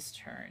Inari's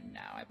turn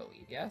now, I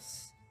believe.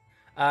 Yes.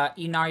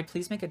 Inari,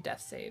 please make a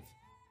death save.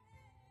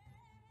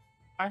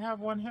 I have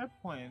 1 hit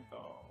point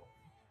though.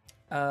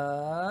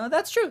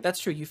 That's true. That's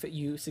true.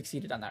 You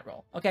succeeded on that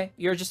roll. Okay,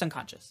 you're just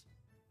unconscious,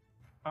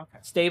 Okay.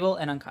 stable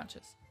and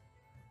unconscious.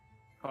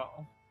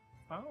 Well,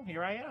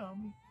 here I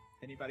am.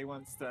 Anybody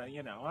wants to,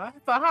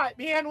 if a hot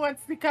man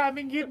wants to come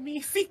and give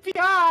me CPR,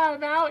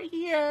 I'm out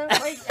here.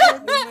 Like,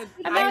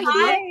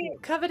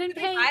 Covered in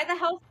paint. Buy the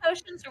health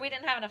potions, or we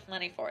didn't have enough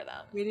money for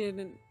them. We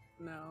didn't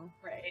know.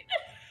 Right.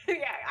 Yeah,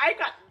 I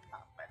got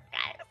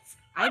guys.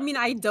 I mean,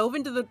 I dove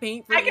into the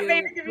paint for I you. can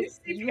maybe give you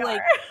You CPR.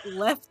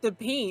 left the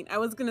paint. I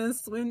was gonna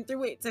swim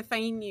through it to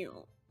find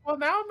you. well,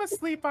 now I'm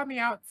asleep on the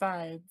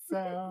outside,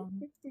 so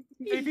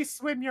maybe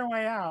swim your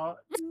way out.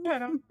 I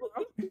don't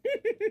know.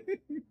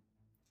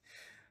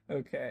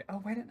 Okay. Oh,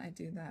 why didn't I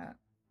do that?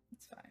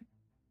 It's fine.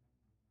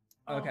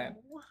 Okay.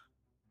 Oh,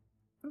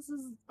 this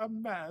is a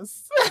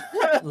mess.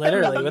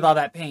 Literally, with all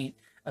that paint.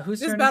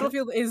 Whose This turn is it?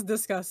 battlefield is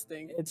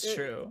disgusting. It's It-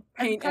 true.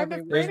 Paint kind of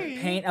everywhere. There's pretty.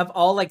 paint of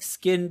all like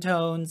skin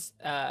tones,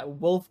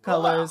 wolf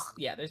colors.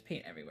 Yeah, there's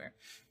paint everywhere.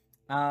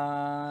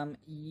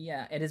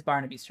 Yeah, it is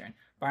Barnaby's turn.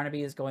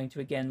 Barnaby is going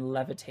to again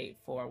levitate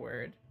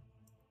forward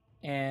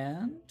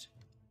and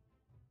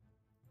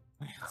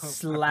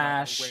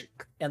slash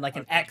in like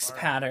an Okay, X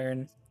Barnaby.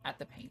 pattern at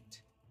the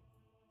paint.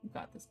 You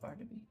got this,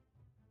 Barnaby.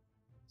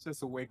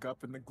 Just wake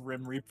up and the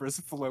Grim Reaper's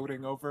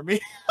floating over me.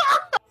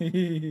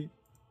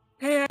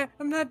 Hey,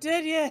 I'm not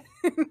dead yet.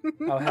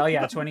 Oh hell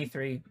yeah,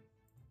 23.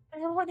 I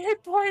have 1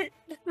 hit point.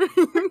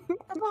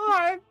 Come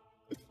on.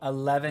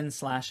 11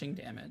 slashing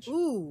damage.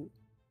 Ooh,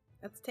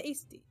 that's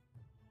tasty.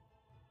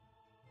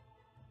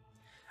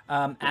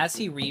 As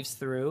he reaves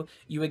through,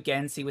 you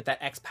again see with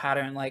that X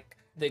pattern, like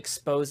the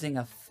exposing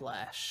of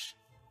flesh.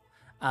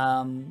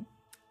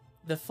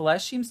 The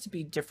flesh seems to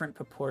be different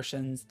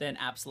proportions than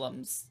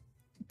Absalom's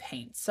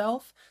paint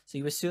self, so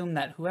you assume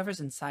that whoever's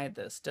inside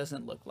this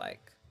doesn't look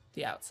like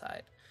the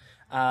outside.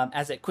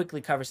 as it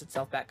quickly covers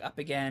itself back up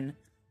again.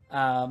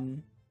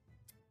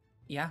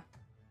 Yeah.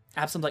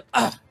 Absalom's like,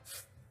 ugh!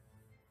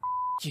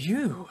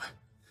 You!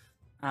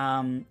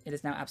 It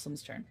is now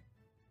Absalom's turn.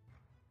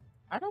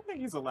 I don't think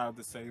he's allowed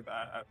to say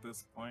that at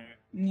this point.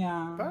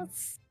 Yeah.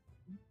 That's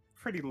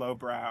pretty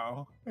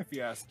lowbrow, if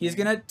you ask He's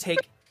me. gonna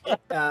take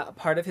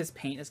part of his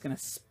paint is gonna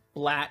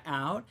splat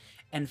out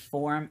and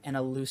form an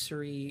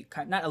illusory,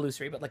 not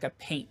illusory, but like a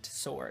paint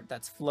sword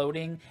that's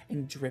floating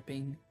and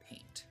dripping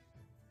paint.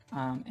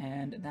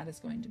 And that is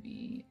going to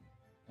be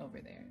over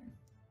there.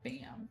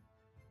 Bam.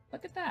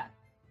 Look at that.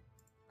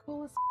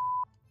 Cool as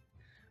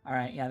all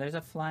right, yeah, there's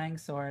a flying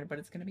sword, but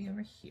it's gonna be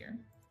over here.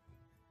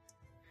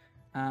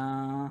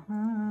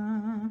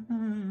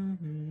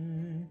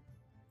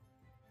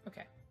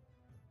 Okay.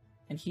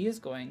 And he is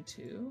going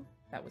to,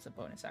 that was a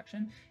bonus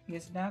action, he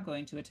is now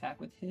going to attack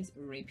with his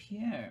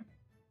rapier.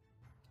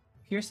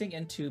 Piercing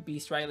into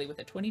Beast Riley with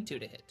a 22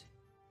 to hit.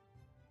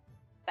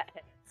 That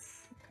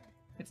hits.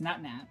 It's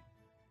not nat.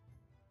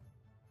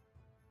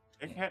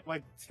 It had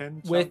like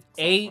 10 With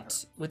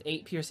chunks of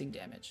 8 piercing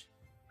damage.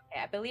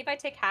 Okay, I believe I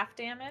take half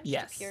damage.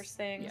 Yes, To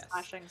piercing, yes.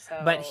 slashing. So.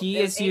 But he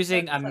there's is 8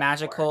 using total, a so 4.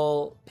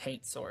 magical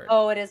paint sword.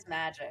 Oh, it is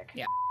magic.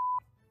 Yeah.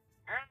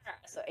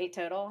 So 8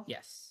 total.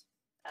 Yes.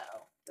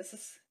 Oh, this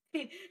is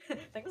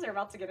things are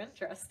about to get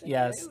interesting.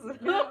 Yes. guys.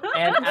 And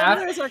The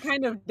after, others are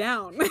kind of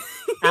down.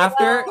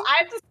 after Well, I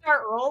have to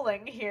start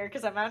rolling here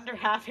because I'm under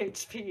half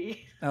HP.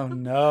 oh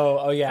no.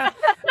 Oh yeah.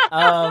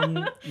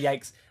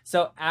 Yikes.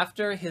 So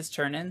after his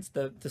turn ends,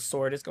 the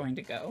sword is going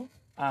to go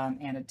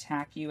and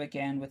attack you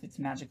again with its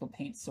magical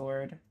paint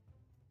sword.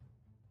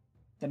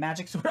 The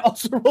magic sword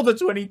also rolled a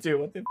 22.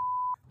 What the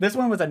this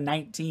one was a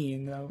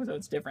 19 though, so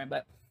it's different,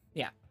 but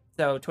yeah.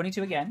 So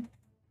 22 again.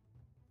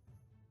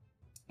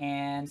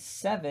 And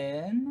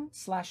 7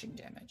 slashing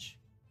damage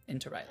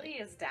into He Riley.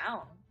 is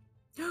down.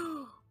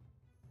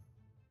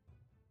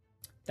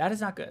 That is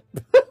not good.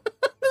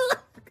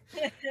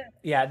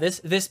 Yeah,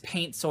 this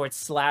paint sword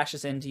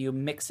slashes into you,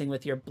 mixing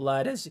with your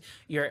blood as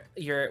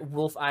your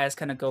wolf eyes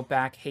kind of go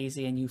back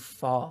hazy, and you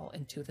fall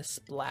into the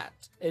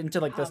splat, into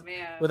like Oh this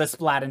man. with a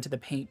splat into the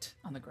paint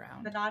on the The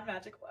ground.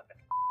 non-magic weapon.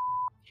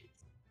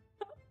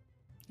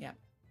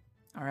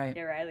 All right,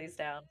 Yeah, Riley's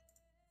down.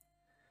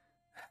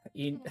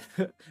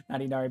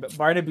 not Inari, but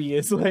Barnaby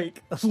is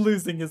like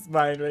losing his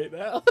mind right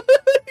now.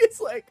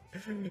 It's like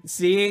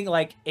seeing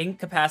like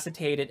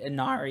incapacitated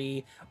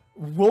Inari,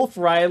 Wolf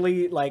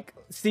Riley like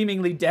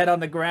seemingly dead on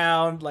the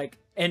ground, like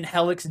and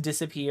Helix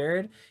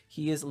disappeared.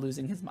 He is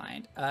losing his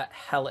mind.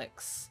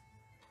 Helix.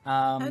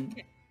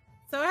 Okay.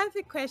 So I have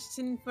a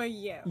question for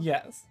you.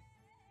 Yes.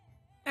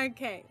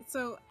 Okay,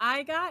 so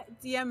I got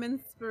DM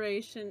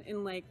inspiration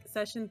in like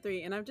session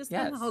 3, and I've just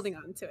been Yes. holding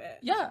on to it.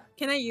 Yeah.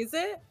 Can I use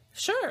it?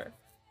 Sure.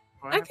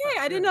 Okay,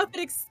 I didn't know if it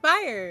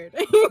expired.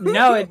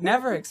 No, it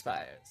never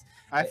expires.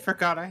 I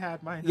forgot I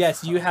had mine.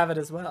 Yes, you have it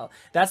as well.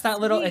 That's that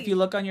little. If you Sweet.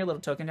 look on your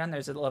little token down,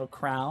 there's a little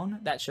crown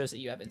that shows that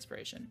you have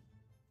inspiration.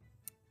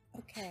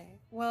 Okay,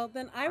 well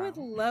then I would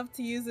love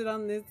to use it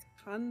on this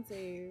con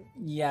save.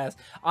 Yes.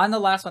 On the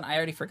last one, I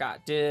already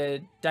forgot.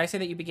 Did I say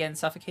that you began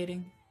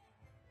suffocating?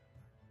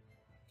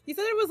 You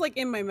said it was like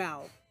in my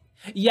mouth.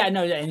 Yeah,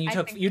 no, and I you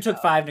think took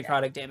so, 5 yeah.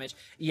 necrotic damage.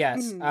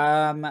 Yes.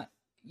 Mhm.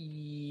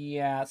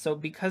 Yeah. So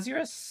because you're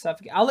a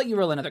suffocate, I'll let you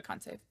roll another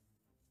con save.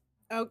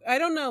 Oh, I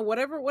don't know.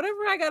 Whatever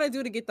I gotta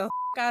do to get the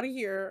out of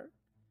here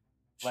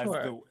Let's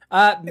Sure. do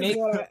is, Make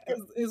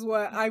is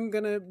what I'm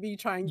gonna be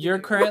trying to you're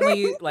do.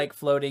 currently like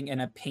floating in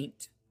a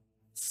paint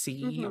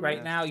sea Mhm. right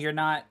Yes. now. You're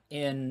not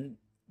being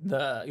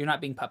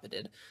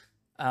puppeted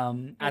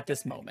at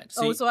this moment.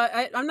 So, So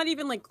I'm not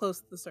even like close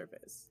to the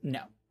surface.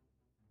 no.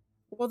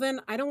 Well,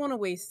 then I don't want to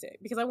waste it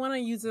because I want to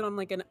use it on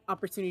like an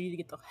opportunity to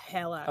get the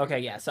hell out. Okay,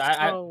 of yeah. here.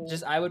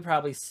 So I would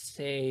probably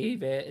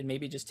save it and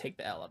maybe just take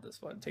the L on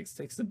this one. Take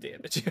some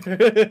damage.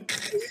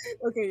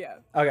 Okay, yeah.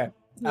 Okay.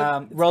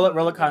 It's Roll a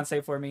fine. con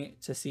save for me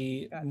to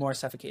see Gotcha. more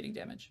suffocating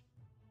damage.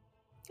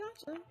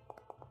 Gotcha.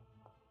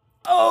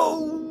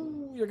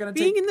 Oh, you're gonna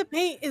Being take in the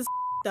paint is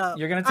up.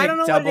 you're gonna I take don't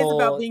know what it is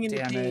double about being in the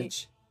paint.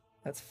 damage.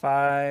 That's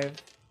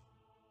 5,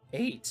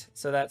 8.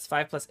 So that's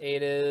 5 plus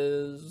 8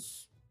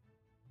 is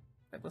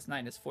 5 plus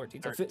 9 is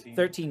 14. So 13.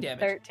 13 damage.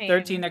 13.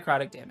 13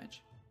 necrotic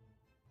damage.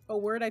 A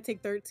word I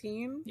take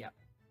 13. Yeah.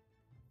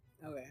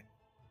 Okay.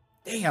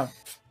 Damn.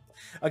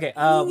 Okay.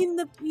 Being in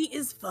the paint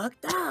is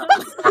fucked up.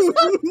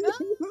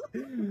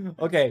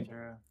 Okay.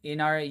 Sure.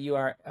 Inari, you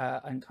are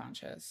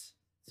unconscious.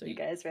 So You you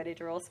guys ready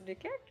to roll some new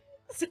characters?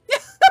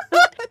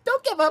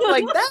 don't give up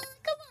like that.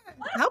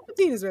 Come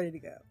Palpatine is ready to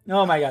go. on.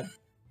 Oh my god.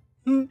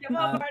 Come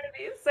on, Uh,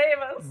 Barnaby, save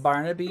us.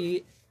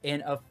 Barnaby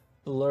in a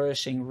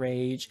flourishing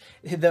rage.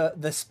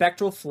 The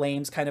spectral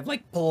flames kind of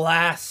like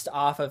blast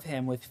off of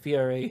him with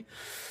fury.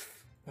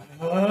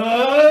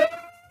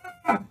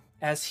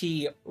 As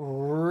he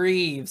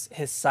reaves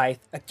his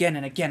scythe again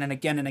and again and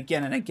again and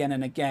again and again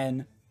and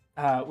again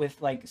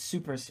with like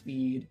super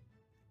speed.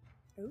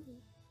 Ooh.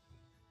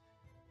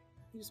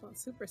 You just want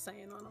Super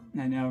Saiyan on him.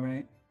 I know,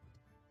 right?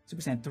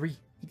 Super Saiyan 3.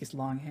 He gets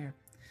long hair.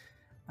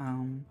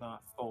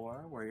 Not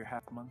 4, where you're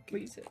half monkey.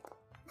 Please hit.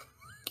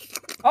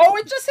 Oh,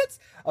 it just hits.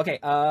 Okay.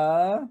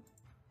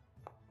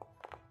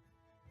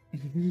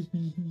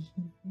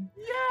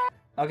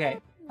 Okay.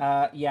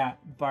 Yeah.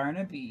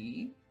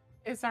 Barnaby.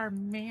 Is our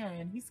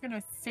man. He's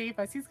gonna save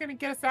us. He's gonna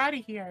get us out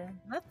of here.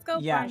 Let's go,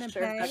 Yeah, Barnaby.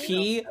 sure.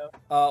 He,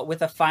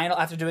 with a final,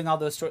 after doing all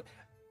those,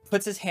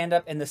 puts his hand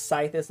up, and the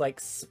scythe is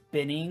like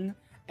spinning,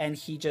 and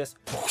he just,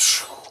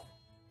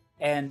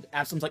 and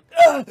Absalom's like,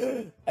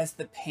 "Ugh!" as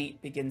the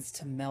paint begins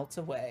to melt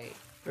away,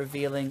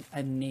 revealing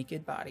a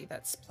naked body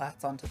that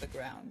splats onto the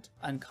ground,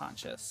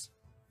 unconscious.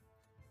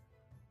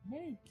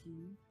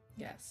 Nikki.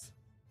 Yes.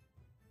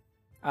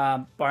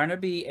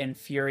 Barnaby in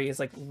fury is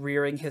like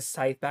rearing his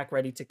scythe back,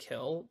 ready to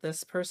kill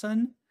this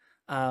person.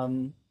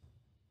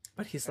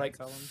 But he's like,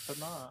 Tell him to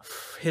not.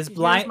 his Here's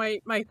blind.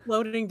 my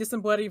floating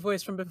disembodied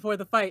voice from before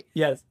the fight.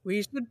 Yes.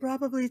 We should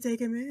probably take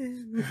him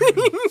in.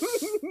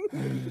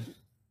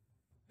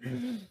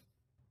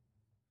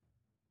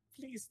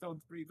 Please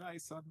don't breathe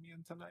ice on me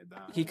until I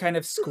die. He kind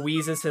of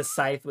squeezes his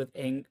scythe with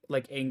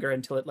anger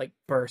until it like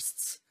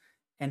bursts,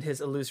 and his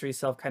illusory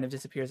self kind of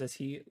disappears as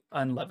he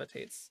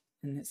unlevitates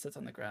and it sits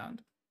on the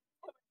ground.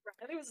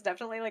 Riley was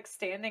definitely like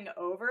standing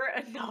over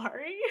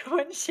Inari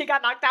when she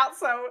got knocked out,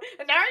 so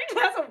Inari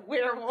has a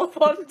werewolf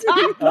on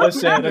top. Oh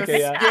shit! The Okay,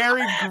 yeah.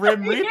 scary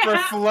Grim Reaper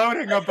Yeah.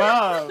 floating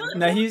above.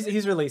 No,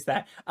 he's released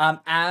that.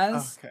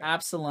 As Okay.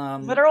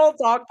 Absalom, Literal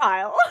dog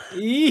pile.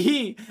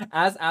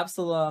 as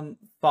Absalom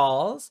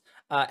falls,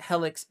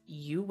 Helix,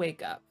 you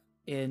wake up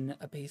in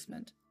a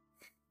basement.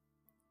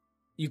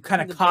 You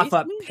kind In of the cough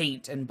up basement?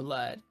 paint and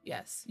blood.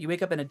 Yes, you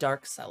wake up in a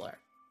dark cellar.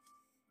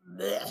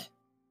 Blech.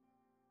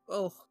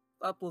 Oh,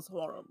 that was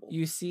horrible.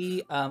 You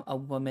see a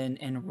woman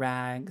in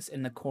rags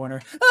in the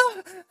corner.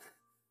 Ah!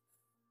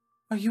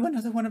 Are you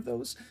another one of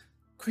those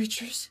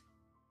creatures?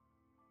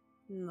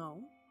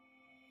 No.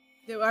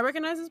 Do I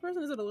recognize this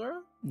person? Is it Allura?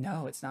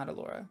 No, it's not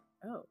Allura.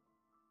 Oh.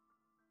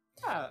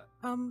 Yeah.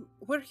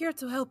 We're here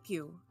to help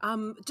you.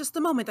 Just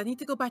a moment. I need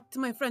to go back to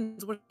my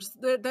friends.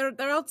 They're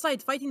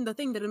outside fighting the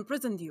thing that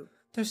imprisoned you.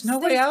 There's no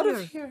Stay way out here.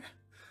 of here.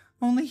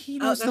 Only he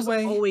knows the There's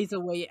way. always a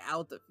way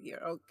out of here.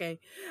 Okay.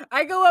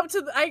 I go up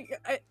to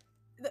the.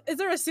 Is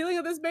there a ceiling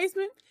of this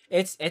basement?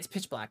 It's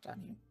pitch black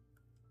down here.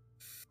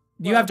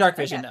 You have dark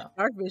vision though.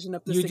 Dark vision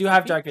up to You do 60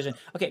 have feet. dark vision.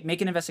 Okay, make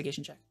an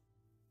investigation check.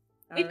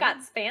 We've Alright.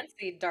 got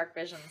fancy dark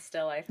vision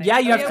still, I think. Yeah,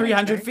 you Oh, have we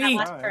 300 got feet.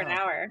 left Oh, for an yeah.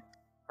 hour.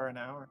 For an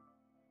hour.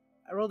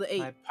 I rolled an 8.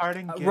 My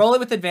parting gift. Roll it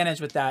with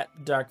advantage with that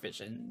dark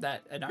vision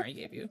that Inari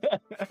gave you.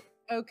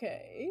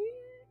 Okay.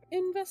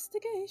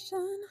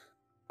 Investigation.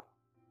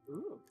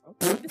 Ooh,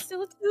 okay. It's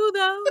still a 2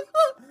 though.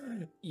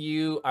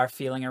 You are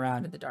feeling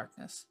around in the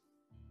darkness,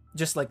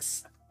 just like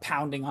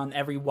pounding on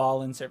every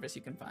wall and surface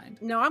you can find.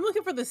 No, I'm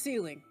looking for the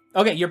ceiling.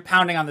 Okay, you're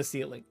pounding on the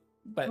ceiling,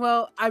 but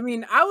Well, I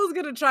mean, I was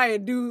gonna try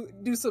and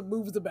do some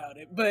moves about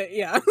it, but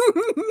yeah.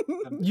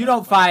 you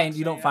don't find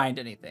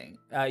anything.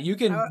 You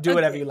can do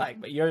whatever okay. you like,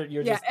 but you're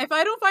Yeah, just. if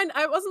I don't find,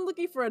 I wasn't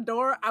looking for a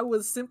door. I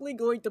was simply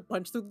going to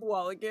punch through the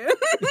wall again.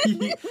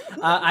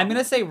 I'm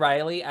gonna say,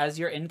 Riley, as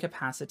you're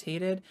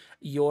incapacitated,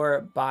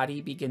 your body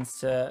begins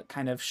to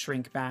kind of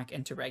shrink back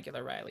into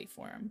regular Riley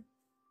form,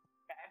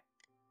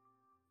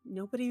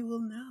 Nobody will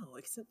know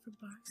except for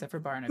Bart. except for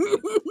Barnaby.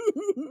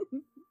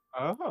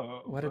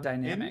 Oh, What a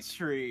dynamic.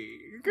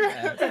 Intrigue.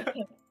 Yeah.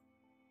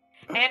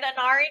 And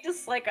Inari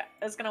just like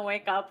is gonna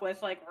wake up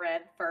with like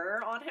red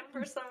fur on him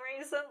for some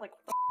reason. Like,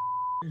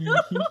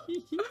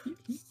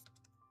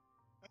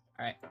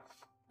 All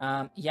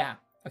right. Yeah.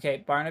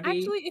 Okay, Barnaby.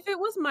 Actually, if it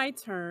was my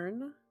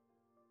turn,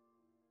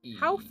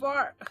 how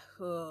far?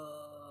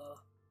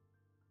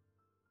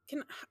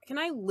 Can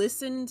I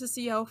listen to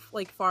see how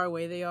like far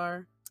away they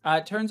are?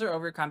 Turns are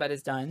over. Combat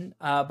is done.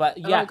 But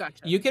yeah,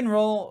 gotcha. you can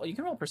roll. You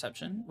can roll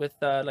perception with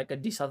like a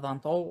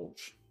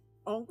disadvantage.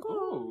 Okay.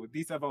 Ooh,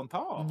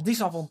 disadvantage.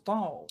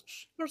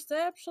 Disadvantage.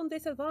 Perception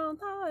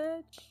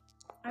disadvantage.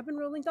 I've been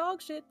rolling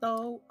dog shit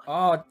though.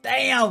 Oh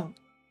damn!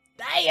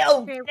 Damn!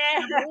 Okay,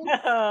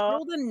 no.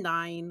 rolled a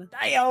 9.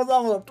 Damn! I was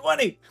almost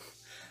 20.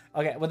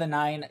 Okay, with a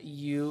 9,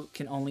 you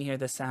can only hear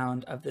the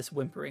sound of this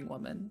whimpering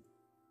woman.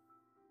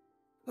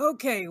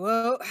 Okay,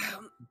 well,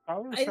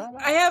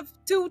 I have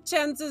 2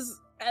 chances.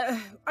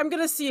 I'm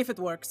gonna see if it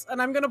works, and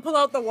I'm gonna pull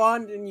out the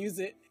wand and use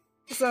it.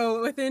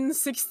 So within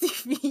 60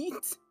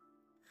 feet.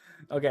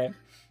 Okay.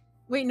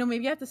 Wait, no,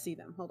 maybe I have to see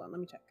them. Hold on, let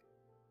me check.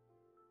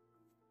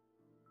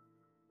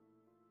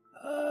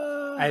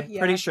 I'm yeah,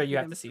 pretty I sure see you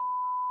have them. to see.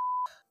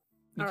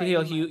 You All can right,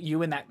 heal never you,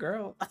 you and that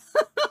girl.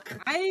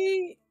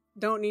 I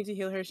don't need to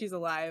heal her. She's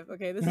alive.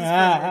 Okay, this is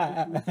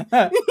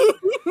for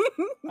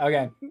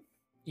Okay.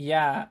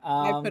 Yeah.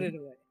 I put it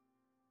away.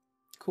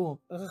 Cool.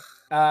 Ugh.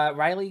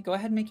 Riley, go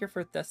ahead and make your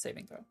first death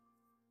saving throw.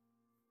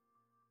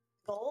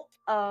 Gulp.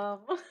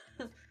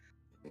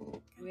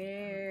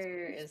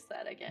 Where is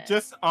that again?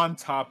 Just on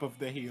top of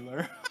the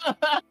healer.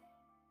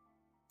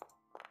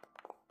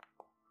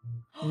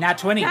 Nat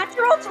 20.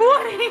 Natural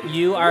 20!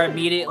 You are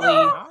immediately,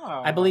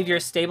 Oh. I believe you're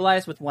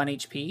stabilized with 1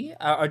 HP,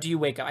 or do you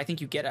wake up? I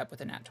think you get up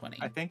with a nat 20.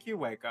 I think you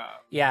wake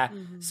up. Yeah.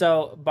 Mhm.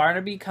 So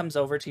Barnaby comes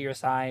over to your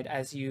side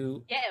as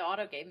you. Yeah, it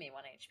auto gave me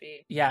 1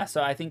 HP. Yeah.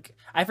 So I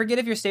forget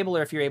if you're stable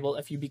or if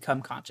you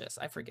become conscious.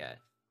 I forget.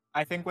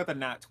 I think with a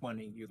nat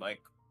 20, you like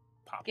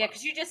pop Yeah, up.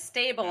 because you just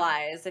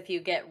stabilize if you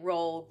get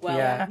rolled well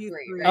Yeah. on 3,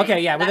 Okay, right? Okay.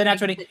 Yeah. So With a that nat makes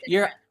 20, it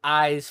your different.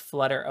 eyes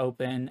flutter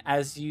open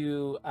as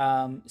you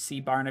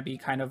see Barnaby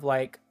kind of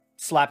like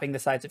slapping the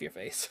sides of your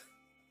face.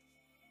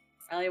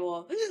 Riley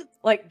will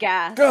like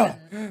gasp Go!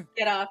 and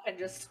get up and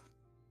just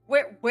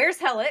where's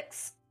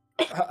Helix?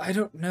 I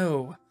don't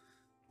know.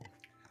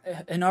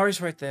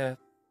 Inari's right there.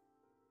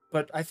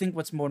 But I think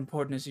what's more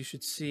important is you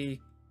should see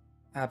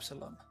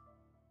Absalom.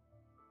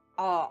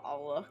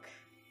 I'll look.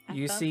 at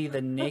You them. see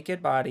the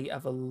naked body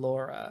of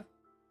Alora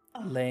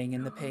laying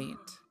in the paint.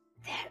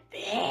 That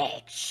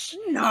bitch.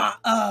 Not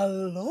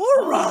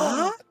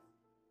Alora.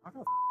 What a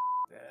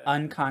bitch.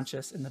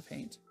 Unconscious in the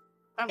paint.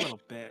 That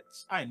little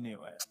bitch. I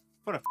knew it.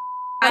 What a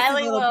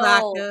Riley little will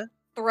baka.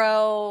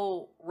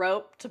 throw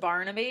rope to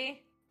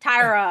Barnaby,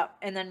 tie her up,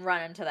 and then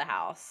run into the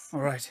house. All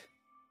right.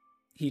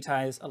 He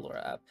ties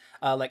Alora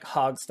up, like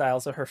hog style,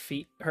 so her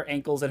feet, her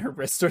ankles, and her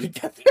wrists are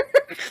together.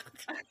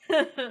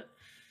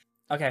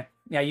 Okay.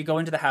 Yeah, you go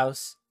into the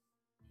house.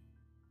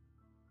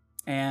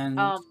 And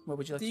Um, what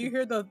would you like Do to you do?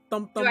 hear the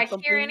thump Do thump I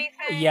thumping? hear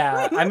anything?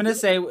 Yeah, I'm gonna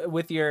say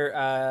with your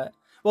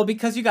well,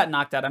 because you got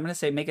knocked out, I'm gonna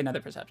say make another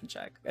perception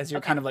check as you're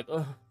Okay. kind of like,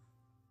 oh,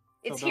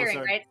 It's So those hearing,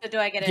 are- right? So do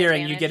I get an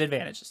hearing. You advantage? get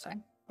advantage this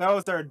time.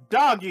 Those are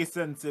doggy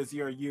senses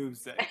you're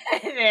using.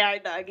 They are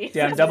doggies.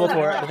 Damn, double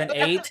four with an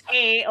 8.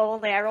 8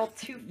 only. I rolled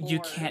 2 4s. You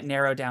can't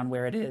narrow down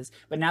where it is.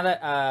 But now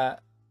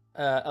that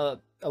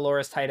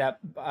Alora's tied up,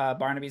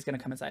 Barnaby's gonna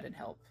come inside and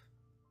help.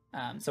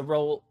 So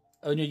roll.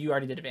 Oh no, you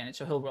already did advantage,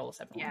 so he'll roll a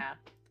separate one. Yeah.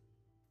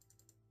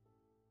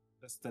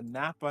 Just a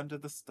nap under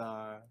the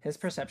stars. His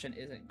perception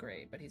isn't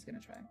great, but he's gonna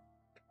try.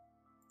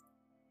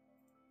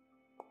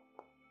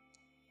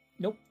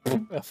 Nope.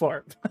 A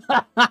 4.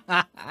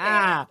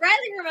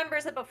 Riley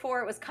remembers it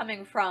before it was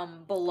coming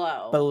from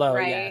below. Below,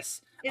 right?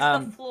 yes. Is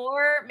the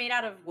floor made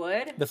out of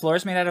wood? The floor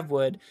is made out of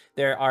wood.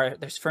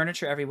 There's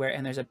furniture everywhere,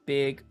 and there's a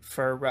big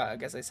fur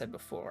rug, as I said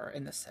before,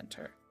 in the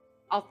center.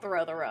 I'll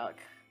throw the rug.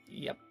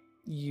 Yep.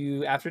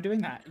 You after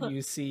doing that,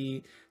 you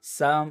see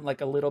some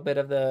like a little bit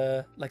of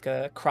a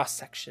cross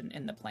section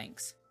in the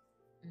planks.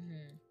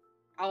 Mm-hmm.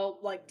 I'll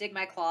like dig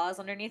my claws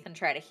underneath and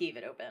try to heave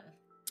it open.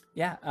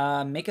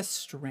 Yeah. Make a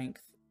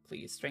strength,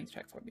 please. Strength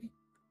check for me.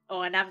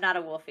 Oh, and I'm not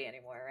a wolfie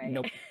anymore, right?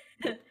 Nope.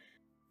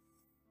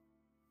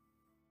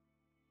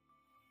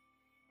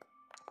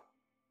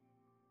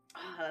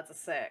 Oh, that's a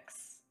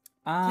 6.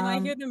 Can I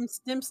hear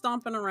them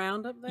stomping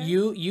around up there?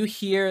 You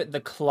hear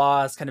the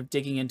claws kind of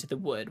digging into the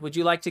wood. Would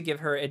you like to give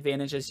her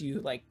advantage as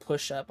you like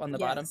push up on the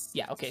bottom? Yes.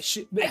 Yeah. Okay.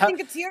 I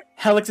think it's here.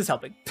 Helix is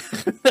helping.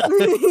 Go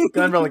ahead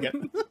and roll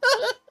again.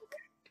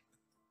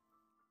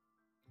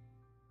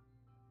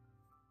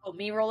 Oh,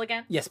 me roll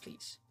again? Yes,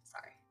 please.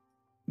 Sorry.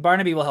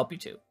 Barnaby will help you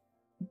too.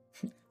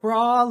 We're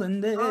all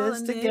in this All in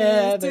this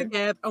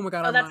together. Oh my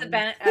god. Oh, I'm that's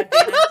mine. advantage.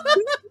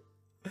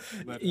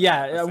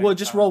 Yeah, we'll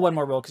just roll one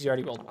more roll because you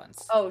already rolled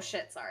once. Oh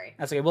shit, sorry.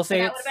 That's okay. We'll So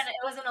say that it's... would have been,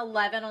 it was an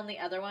 11 on the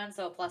other one,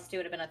 so a +2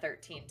 would have been a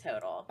 13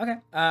 total. Okay,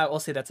 we'll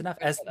say that's enough.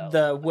 As Okay,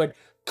 the wood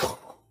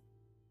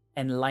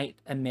and light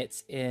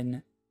emits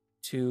in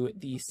to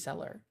the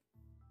cellar.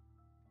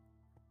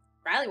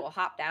 Riley will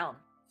hop down.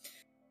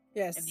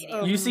 Yes.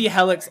 Immediately. You see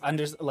Helix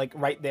under, like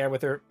right there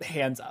with her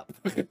hands up.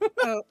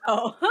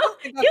 Oh,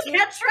 I got you you.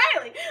 catch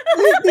Riley.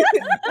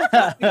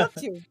 I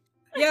got you.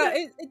 Yeah,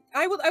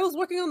 I was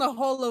working on the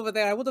hole over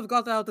there. I would have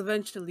got out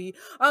eventually.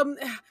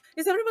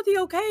 Is everybody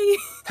okay?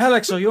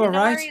 Helix, are you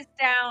alright? Inari's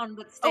down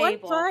but Oh, I'm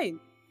stable. fine.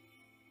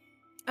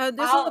 There's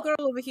I'll- another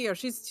girl over here.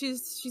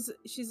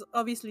 She's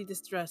obviously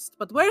distressed.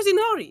 But where's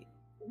Inari?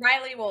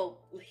 Riley will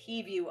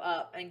heave you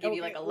up and give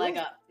you like a Okay, leg oof.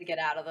 up to get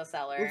out of the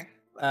cellar.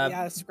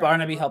 Yeah, scrap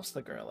Barnaby her. helps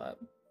the girl up.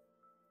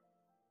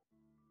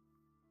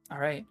 All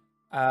right.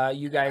 You And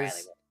then Riley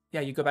guys, will-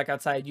 yeah, you go back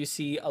outside. You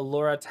see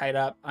Alora tied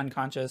up,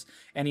 unconscious,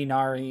 and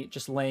Inari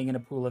just laying in a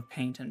pool of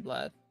paint and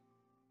blood.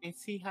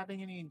 Is he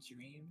having any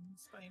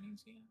dreams by any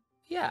chance?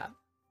 Yeah.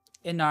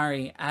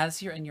 Inari,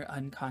 as you're in your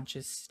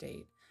unconscious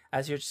state,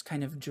 as you're just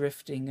kind of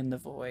drifting in the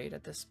void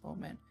at this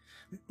moment,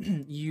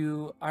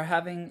 you are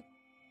having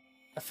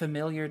a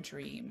familiar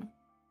dream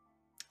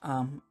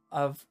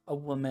of a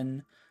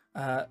woman,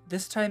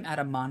 this time at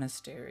a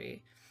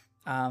monastery,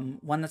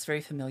 one that's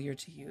very familiar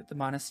to you, the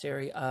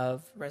monastery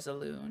of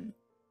Resaloon.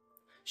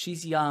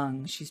 She's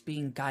young, she's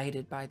being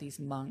guided by these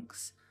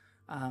monks.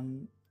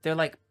 They're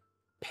like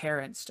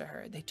parents to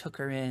her. They took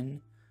her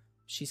in.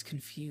 She's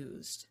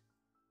confused.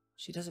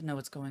 She doesn't know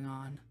what's going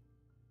on.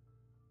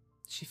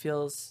 She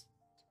feels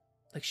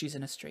like she's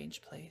in a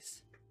strange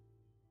place.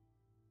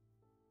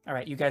 All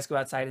right, you guys go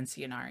outside and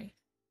see Inari.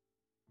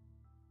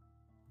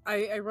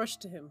 I rush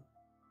to him,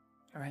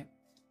 All right.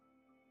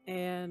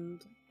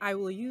 and I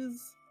will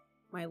use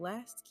my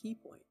last key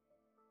point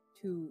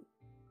to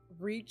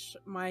reach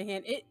my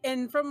hand.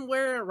 And from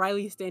where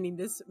Riley's standing,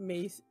 this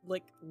may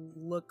like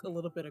look a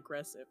little bit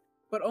aggressive,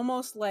 but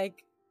almost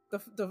like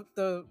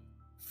the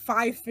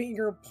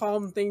 5-finger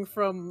palm thing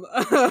from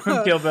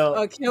Kill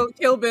Bill.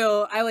 Kill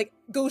Bill. I like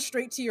go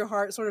straight to your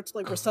heart, sort of to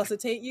like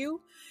resuscitate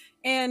you.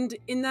 And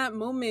in that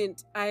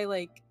moment, I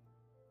like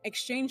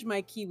exchange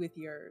my key with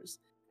yours.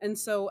 And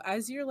so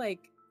as you're like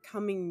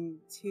coming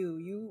to,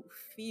 you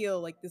feel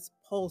like this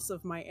pulse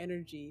of my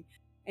energy.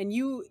 And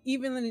you,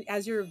 even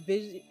as your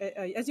vision,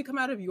 as you come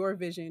out of your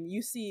vision,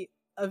 you see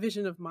a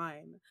vision of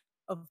mine,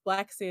 of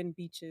black sand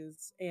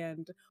beaches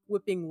and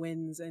whipping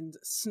winds and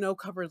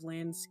snow-covered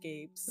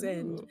landscapes.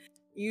 And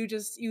you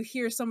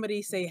hear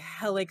somebody say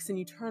Helix, and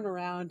you turn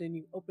around and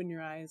you open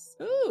your eyes.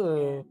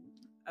 Ooh.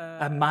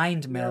 A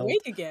mind You're meld.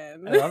 awake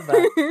again. I love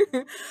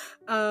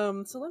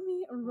that. So let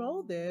me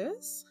roll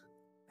this.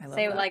 I love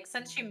Say, that. like,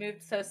 since you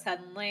moved so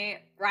suddenly,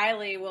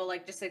 Riley will,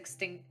 like, just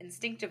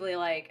instinctively,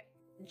 like,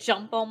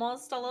 jump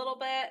almost a little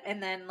bit,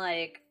 and then,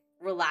 like,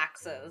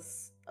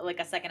 relaxes, like,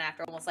 a second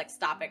after, almost, like,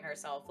 stopping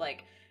herself,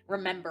 like,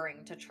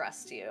 remembering to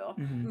trust you.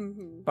 Mhm.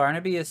 Mm-hmm.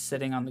 Barnaby is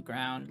sitting on the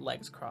ground,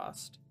 legs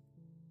crossed.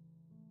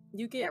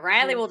 You get Yeah,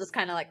 Riley will this just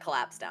kind of, like,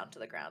 collapse down to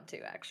the ground,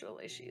 too,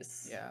 actually.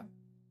 She's... Yeah.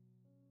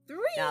 3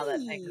 now that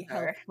things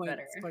health are points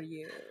better. for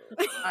you.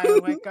 I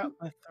wake up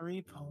with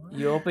 3 points.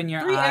 You open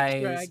your 3 eyes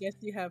extra, I guess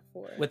you have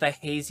 4. with a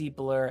hazy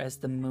blur as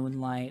the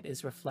moonlight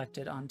is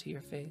reflected onto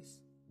your face.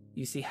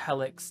 You see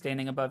Helix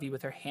standing above you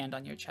with her hand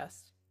on your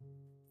chest.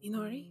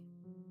 Inori,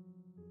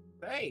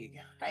 Hey,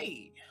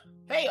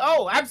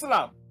 oh,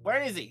 Absalom!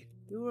 Where is he?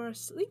 you were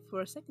asleep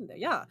for a second there.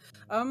 Yeah.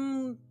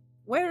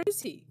 Where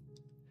is he?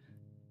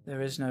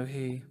 There is no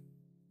he.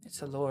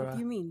 It's What Alora. do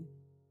you mean?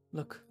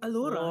 Look.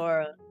 Alora.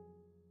 Laura.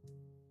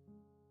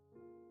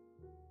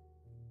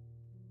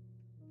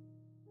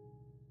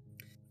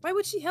 Why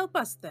would she help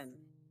us then?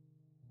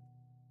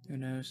 Who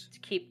knows? To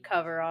keep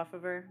cover off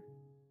of her.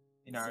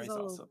 Inari's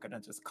all- also gonna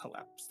just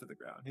collapse to the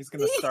ground. He's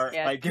gonna start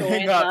Yeah, like join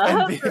getting up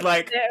and be the-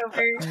 like,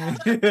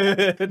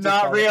 over.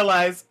 not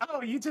realize,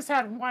 oh, you just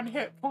had 1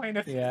 hit point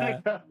of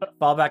Yeah.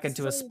 Fall back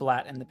into a So-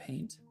 splat in the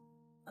paint.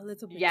 A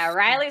little bit. Yeah, strong.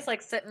 Riley's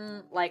like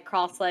sitting like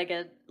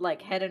cross-legged,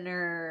 like head in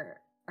her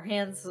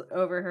hands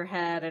over her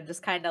head, and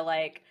just kind of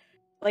like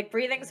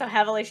breathing so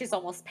heavily she's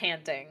almost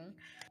panting.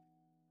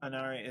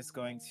 Inari is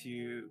going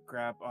to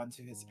grab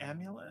onto his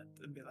amulet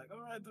and be like, all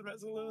right, the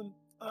Resolute,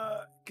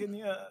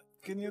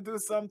 can you do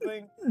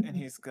something? And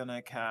he's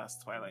gonna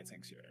cast Twilight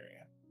Sanctuary.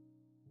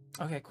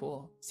 Okay,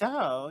 cool.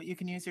 So, you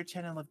can use your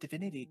Channel of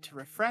Divinity to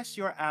refresh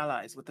your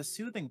allies with a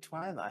soothing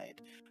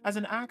twilight. As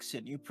an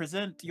action, you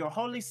present your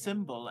holy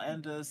symbol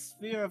and a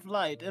sphere of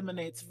light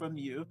emanates from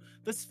you.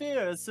 The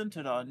sphere is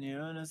centered on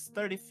you and is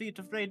 30 feet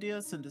of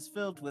radius and is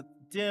filled with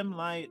dim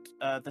light.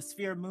 The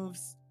sphere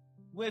moves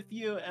with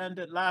you and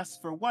it lasts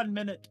for 1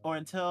 minute or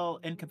until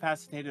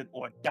incapacitated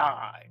or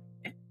die.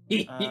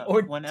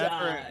 Or Whenever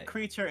die.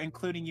 creature,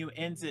 including you,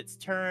 ends its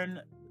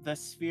turn, the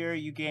sphere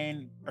you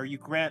gain or you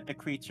grant the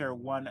creature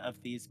one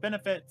of these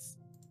benefits.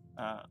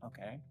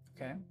 Okay.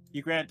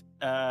 You grant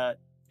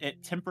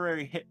it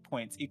temporary hit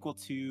points equal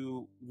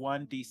to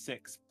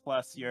 1d6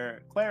 plus your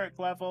cleric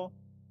level.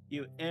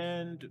 You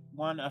end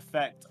one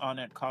effect on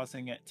it,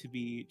 causing it to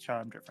be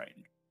charmed or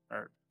frightened,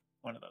 or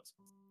one of those.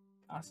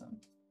 Awesome.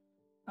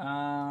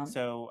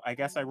 So I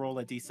guess I roll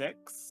a d6,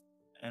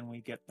 and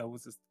we get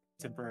those as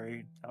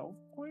temporary health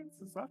points.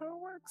 Is that how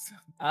it works?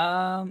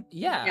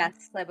 Yeah.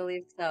 Yes, I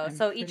believe so. I'm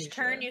So pretty each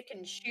turn sure. you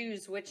can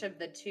choose which of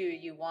the 2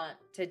 you want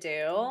to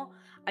do.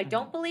 I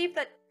don't believe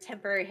that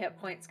temporary hit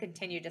points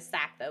continue to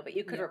stack though, but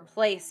you could Yeah.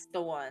 replace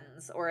the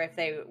ones, or if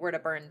they were to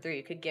burn through,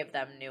 you could give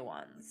them new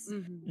ones.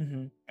 Mm-hmm.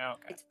 Mm-hmm.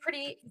 Okay. It's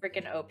pretty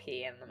freaking OP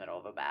in the middle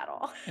of a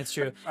battle. It's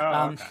true.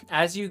 Oh, okay.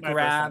 As you My first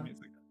grab time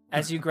using it.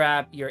 As you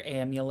grab your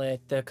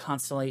amulet, the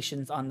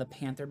constellations on the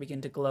panther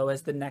begin to glow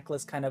as the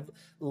necklace kind of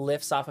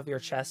lifts off of your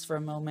chest for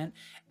a moment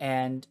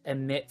and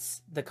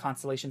emits the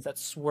constellations that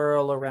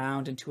swirl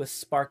around into a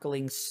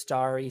sparkling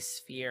starry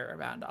sphere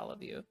around all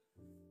of you,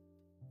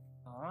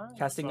 Alright,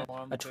 casting so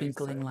on a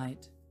twinkling D6.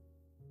 light.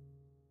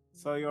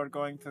 So you're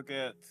going to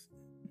get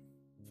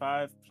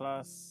 5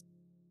 plus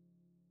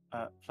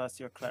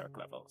your cleric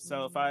level.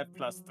 So 5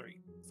 plus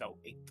 3, so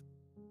 8.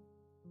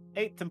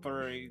 8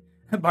 temporary.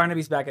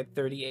 Barnaby's back at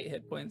 38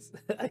 hit points.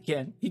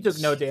 Again, he took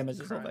no damage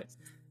this whole fight.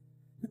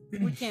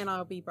 Christ. We can't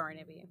all be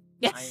Barnaby.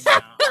 Yes. I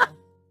know.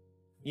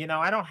 You know,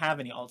 I don't have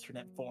any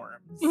alternate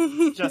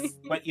forms. Just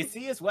what you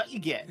see is what you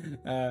get.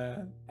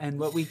 And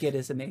what we get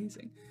is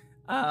amazing.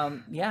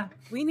 Yeah.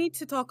 We need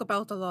to talk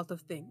about a lot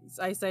of things,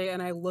 I say,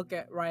 and I look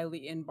at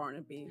Riley and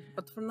Barnaby.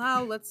 But for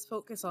now, let's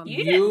focus on You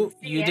You- didn't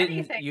see you didn't-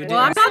 anything you with Well,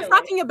 I'm didn't not say-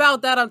 talking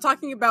about that. I'm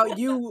talking about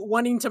you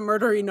wanting to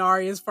murder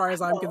Inari, as far as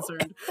I'm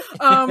concerned.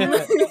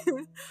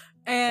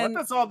 And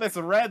What is all this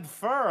red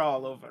fur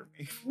all over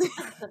me?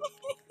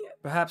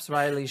 Perhaps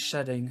Riley's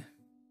shedding.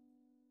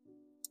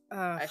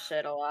 I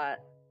shit a lot.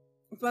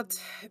 but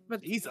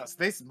Jesus,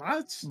 this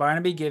much?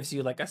 Barnaby gives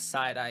you like a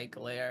side eye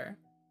glare.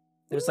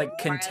 There's like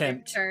Riley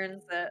contempt.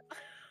 turns it.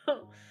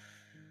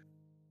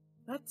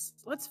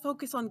 let's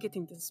focus on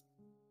getting this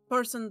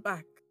person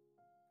back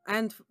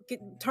and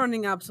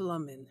turning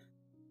Absalom in.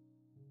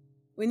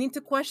 We need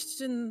to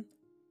question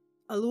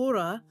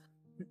Allura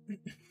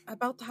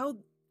about how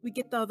we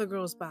get the other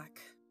girls back.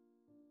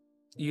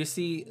 You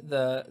see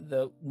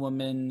the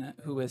woman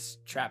who is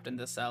trapped in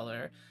the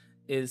cellar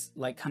is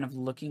like kind of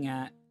looking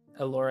at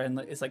Allura and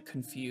is like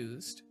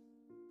confused.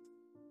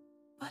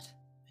 What?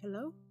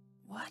 Hello?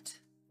 What?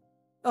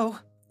 Oh,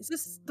 Is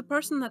this the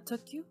person that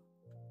took you?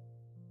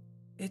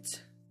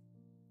 that's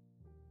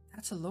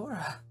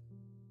Allura.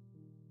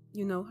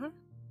 You know her?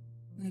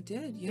 I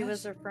did, yes. She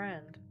was her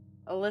friend.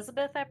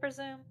 Elizabeth, I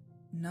presume?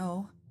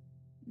 No.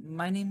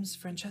 My name's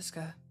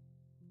Francesca.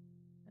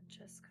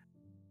 Francesca.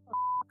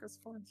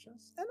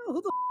 I know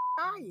who the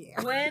are you?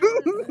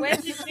 When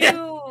did you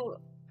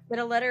get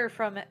a letter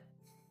from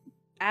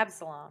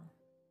Absalom?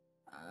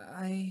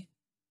 I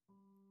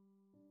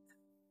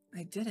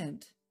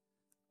didn't.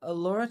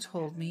 Allura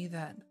told me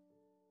that.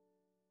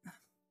 I'm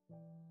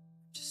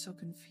just so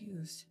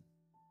confused.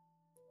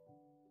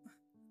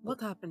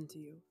 What happened to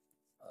you?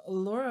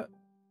 Allura,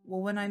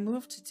 well, when I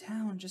moved to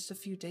town just a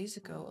few days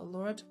ago,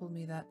 Allura told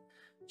me that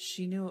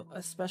she knew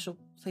a special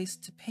place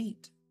to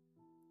paint.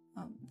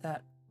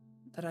 That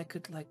I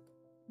could, like,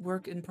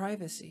 work in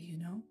privacy, you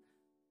know?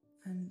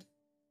 And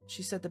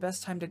she said the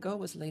best time to go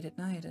was late at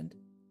night, and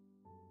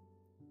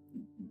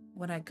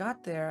when I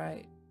got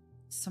there,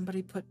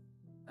 somebody put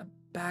a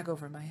bag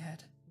over my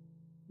head.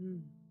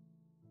 Hmm.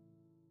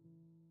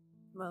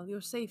 Well,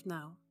 you're safe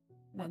now,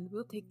 and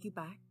we'll take you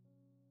back.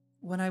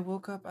 When I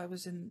woke up, I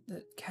was in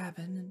the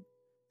cabin, and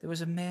there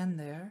was a man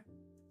there.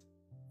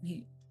 And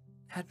he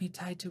had me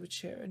tied to a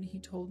chair, and he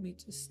told me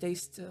to stay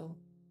still.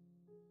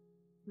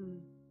 Hmm.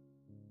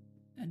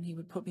 And he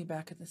would put me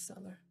back in the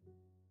cellar.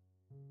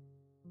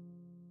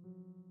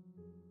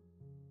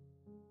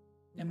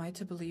 Am I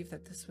to believe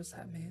that this was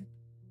that man?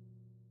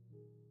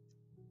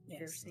 Sure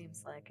Yes.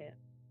 seems like it.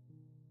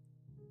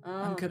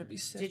 I'm gonna be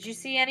sick. Did you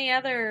see any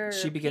other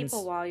She begins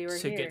people while you were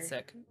to here? get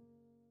sick.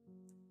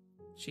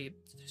 She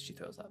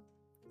throws up.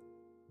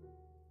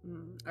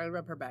 I'll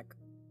rub her back.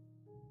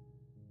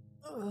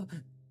 Ugh.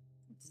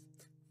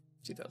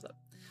 She throws up.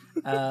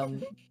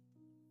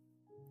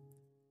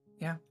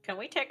 Yeah. Can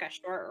we take a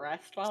short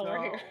rest while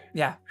we're here?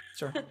 Yeah,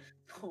 sure.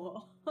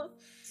 Cool.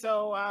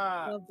 So,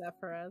 Love that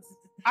for us.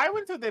 I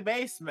went to the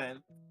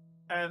basement,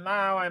 and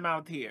now I'm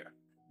out here,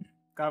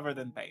 covered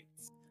in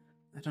paints.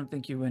 I don't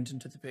think you went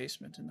into the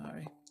basement,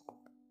 Inari.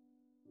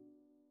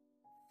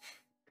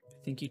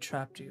 I think he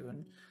trapped you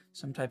in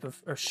some type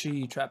of, or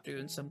she trapped you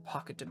in some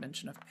pocket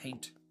dimension of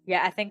paint.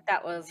 Yeah, I think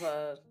that was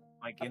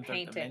Like A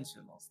painting.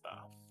 interdimensional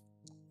stuff.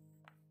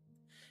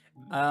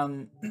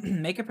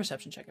 Make a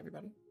perception check,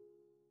 everybody.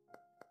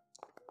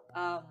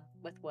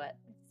 with what?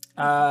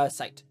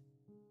 Sight.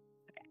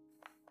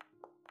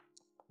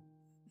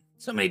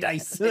 So many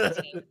dice.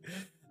 15.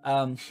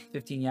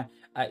 15, yeah.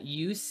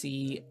 You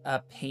see a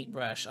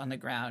paintbrush on the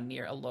ground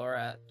near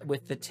Allura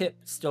with the tip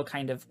still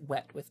kind of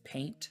wet with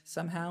paint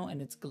somehow,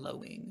 and it's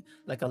glowing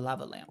like a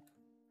lava lamp.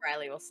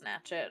 Riley will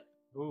snatch it.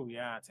 Ooh,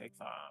 yeah, take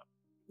that.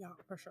 Yeah,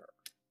 for sure.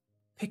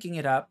 Picking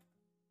it up,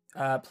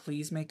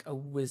 please make a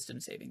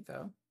wisdom saving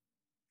throw.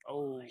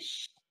 Oh,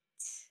 Shit.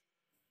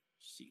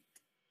 shit.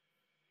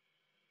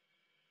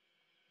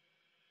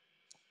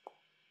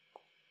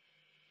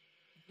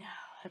 No,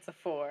 that's a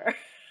 4.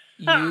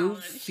 You Oh,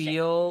 shit.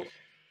 feel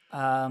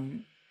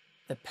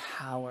the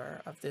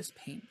power of this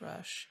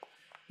paintbrush.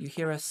 You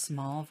hear a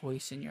small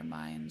voice in your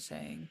mind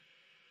saying,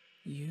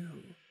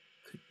 "You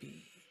could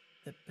be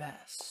the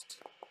best.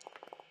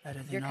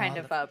 Better than You're kind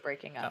all of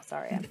breaking up. Oh.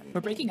 Sorry.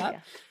 We're breaking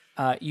up.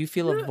 Yeah. You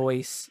feel a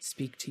voice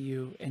speak to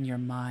you in your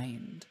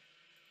mind,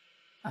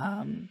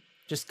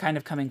 just kind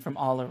of coming from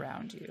all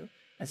around you,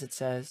 as it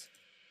says,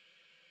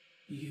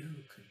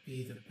 "You could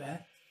be the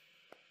best.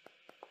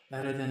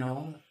 Better than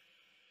all.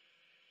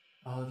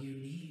 All you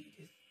need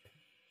is."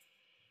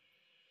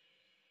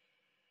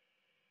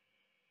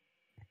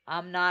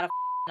 I'm not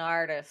a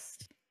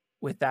artist.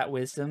 With that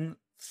wisdom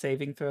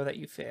saving throw that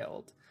you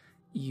failed,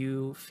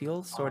 you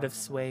feel sort of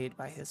swayed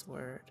by his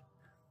word.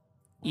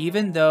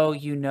 Even though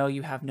you know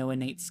you have no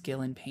innate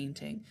skill in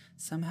painting,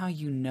 somehow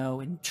you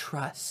know and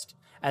trust,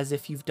 as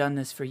if you've done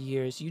this for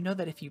years, you know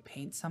that if you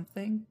paint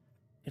something,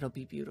 it'll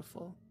be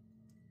beautiful.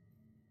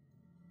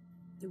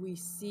 Do we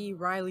see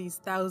Riley's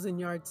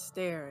 1,000-yard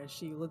stare as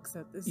she looks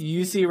at this?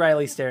 You see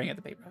Riley staring at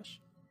the paintbrush.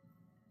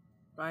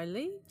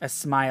 Riley? A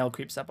smile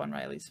creeps up on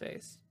Riley's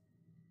face.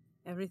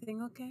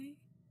 Everything okay?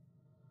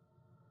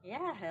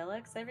 Yeah,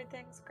 Helix,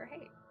 everything's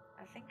great.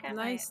 I think I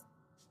Nice.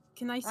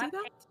 Can I see Right.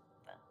 that?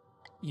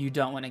 You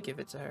don't want to give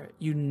it to her.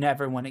 You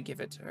never want to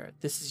give it to her.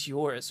 This is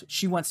yours.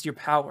 She wants your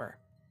power.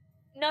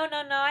 No,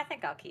 I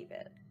think I'll keep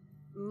it.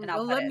 And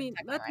I'll Well, put it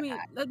back in my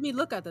bag. let me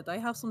look at it. I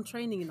have some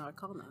training in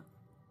Arcana.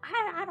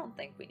 I don't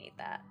think we need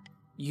that.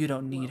 You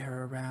don't need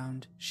her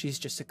around. She's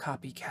just a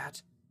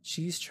copycat.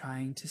 She's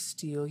trying to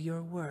steal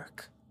your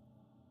work.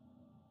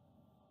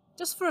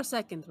 Just for a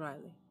second,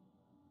 Riley.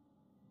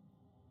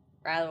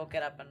 Riley will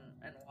get up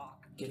and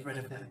walk Get rid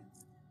of that.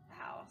 the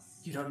house.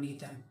 You don't need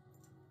them.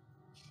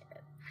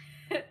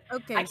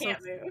 Okay, I so can't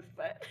move,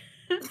 but.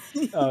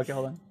 Oh, okay,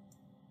 hold on.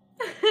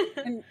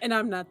 and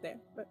I'm not there.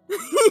 But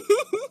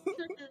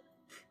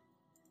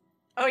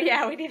Oh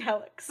yeah, we need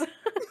Helix.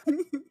 But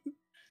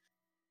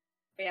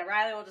yeah,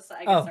 Riley will just,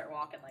 I guess, Oh, start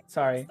walking like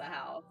sorry. towards the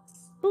house.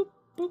 Boop,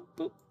 boop,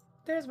 boop.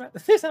 There's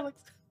Alex.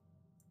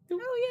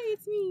 oh yeah,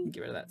 it's me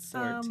Get rid of that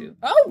sword too.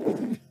 Um,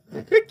 Oh!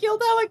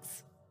 Killed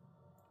Alex!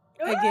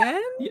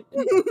 again. Yeah,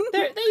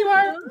 there you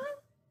are!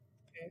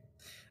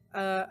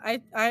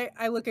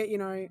 I look at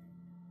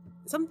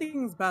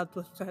something's bad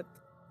with that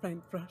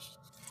paintbrush.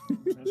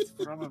 It's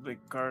probably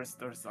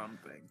cursed or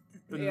something.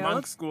 In Yeah, monk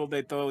let's- school,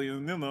 they tell you,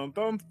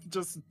 don't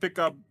just pick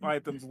up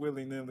items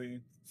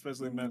willy-nilly,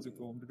 especially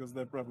magical, because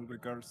they're probably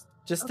cursed.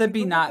 Just Okay, to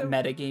be go not with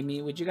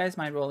metagamey, would you guys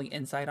mind rolling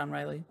insight on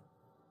Riley?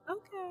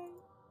 Okay.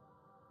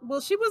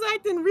 Well, she was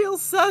acting real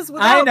sus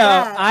without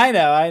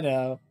I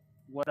know.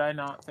 Would I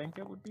not think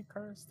it would be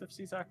cursed if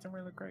she's acting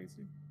really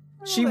crazy?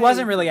 She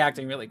wasn't really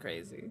acting really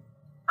crazy.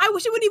 I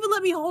wish she wouldn't even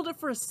let me hold it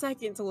for a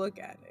second to look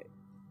at it.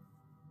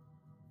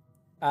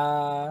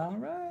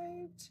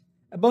 Alright.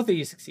 Both of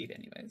you succeed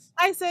anyways.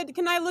 I said,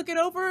 "Can I look it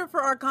over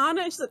for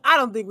Arcana?" And she said, "I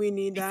don't think we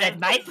need that."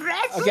 my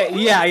precious! Okay,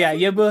 yeah,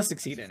 you both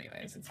succeed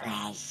anyways. It's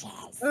fine.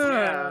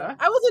 Yeah.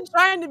 I wasn't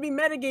trying to be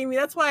metagamey.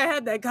 That's why I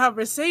had that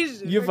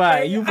conversation. You okay?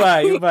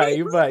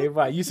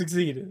 buy. You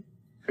succeeded.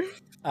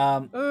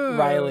 Ugh.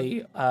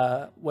 Riley,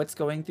 what's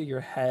going through your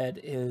head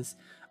is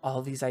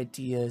all these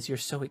ideas. You're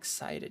so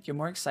excited. You're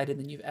more excited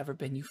than you've ever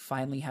been. You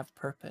finally have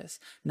purpose.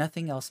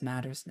 Nothing else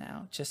matters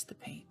now, just the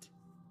paint.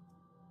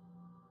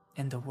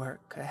 And the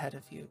work ahead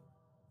of you.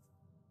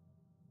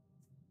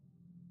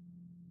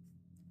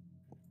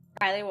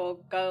 Riley will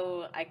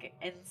go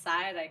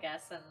inside, I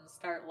guess, and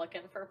start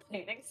looking for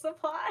painting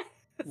supplies.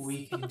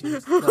 We can do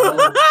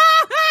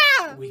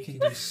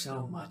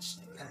so much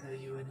together,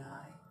 you and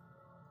I.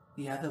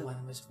 The other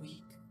one was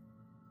weak.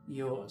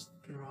 You're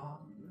strong.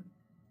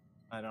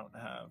 I don't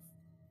have.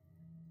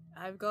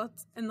 I've got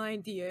an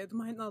idea. It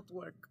might not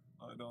work.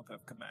 I don't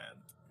have command.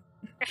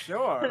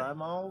 Sure,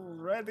 I'm all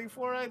ready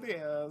for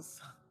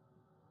ideas.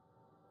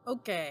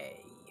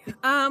 Okay.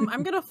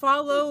 I'm gonna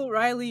follow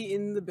Riley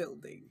in the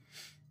building.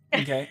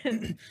 Okay.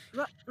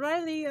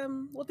 Riley,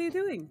 what are you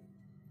doing?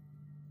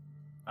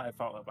 I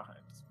follow behind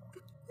as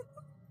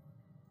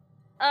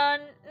well.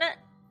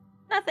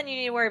 Nothing you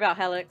need to worry about,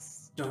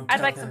 Helix. Don't I'd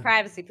tell like some them.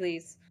 privacy,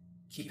 please.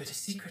 Keep it a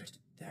secret.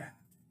 There.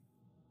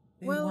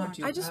 They Well, want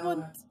your I just power.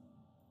 want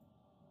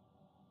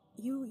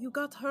you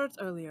got hurt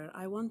earlier.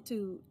 I want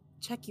to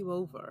check you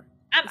over.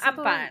 I'm Is that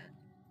all right? fine.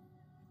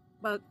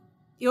 But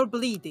you're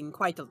bleeding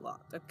quite a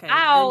lot, okay? I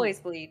And always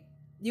bleed.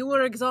 you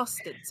were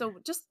exhausted, so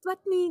just let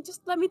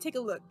me take a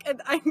look.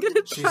 And I'm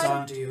gonna She's try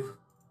on to you.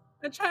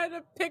 I'm trying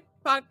to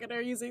pickpocket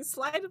her using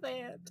sleight of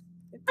hand.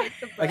 And take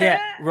the bag. Okay,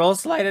 roll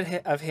sleight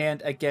of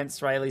hand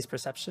against Riley's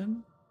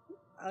perception.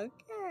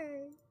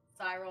 Okay.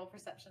 So I roll a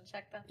perception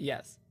check then.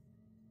 Yes.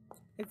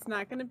 It's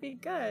not gonna be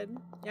good.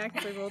 Yeah,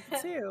 because I rolled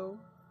a 2.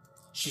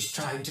 She's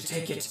trying to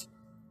take it.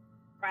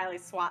 Riley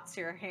swats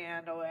your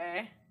hand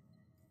away.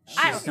 She's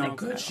I don't no think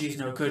good. so. She's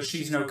no good.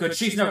 She's no good.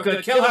 She's no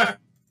good. Kill her.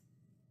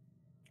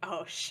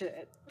 Oh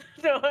shit.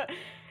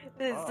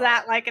 Is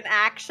that like an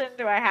action?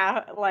 Do I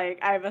have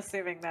I'm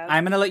assuming that.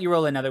 I'm gonna let you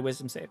roll another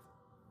wisdom save.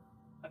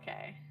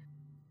 Okay.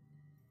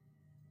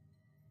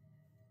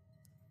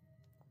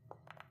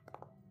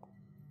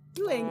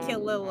 You ain't kill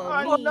little old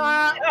I'm me.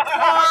 not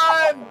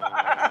done!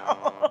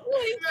 You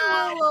ain't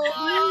kill little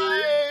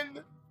old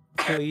me.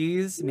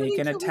 Please You make need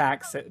an to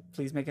attack.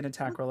 Please make an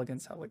attack roll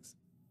against Helix.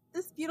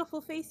 This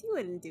beautiful face, you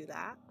wouldn't do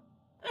that.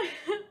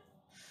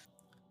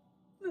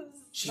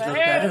 She looked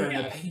better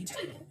in the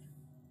painting.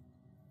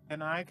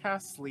 Can I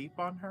cast sleep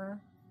on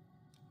her?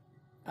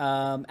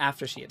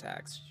 After she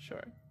attacks,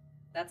 sure.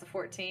 That's a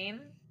 14.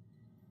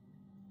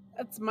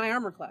 That's my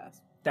armor class.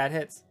 That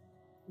hits.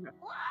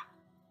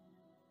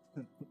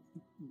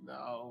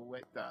 No,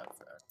 it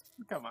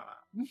doesn't. Come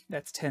on.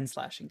 That's 10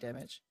 slashing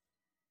damage.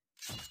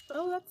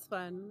 Oh, that's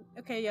fun.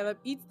 Okay, yeah, that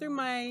eats through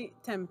my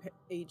temp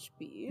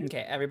HP.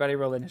 Okay, everybody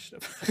roll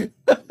initiative.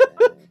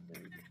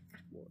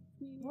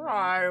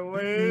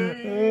 Riley!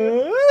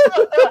 Very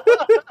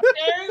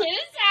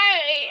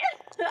sorry.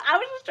 I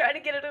was just trying to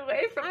get it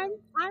away from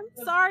I'm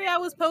sorry I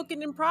was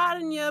poking and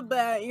prodding you,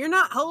 but you're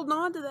not holding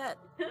on to that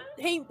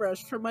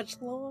paintbrush for much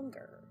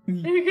longer.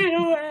 Get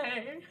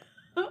away.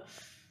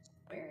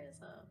 Where is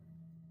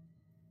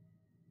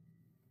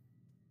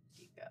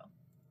you go.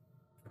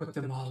 Put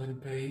them all in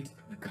paint.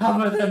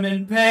 Cover them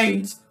in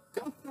paint.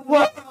 Cover the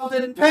world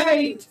in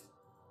paint.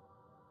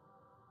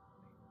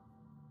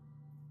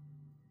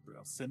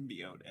 Real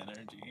symbiote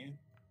energy.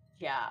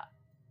 Yeah.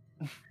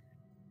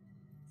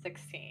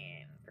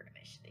 16 for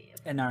initiative.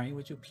 Inari,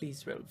 would you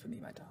please roll for me,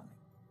 my darling?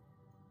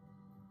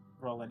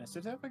 Roll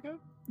initiative again?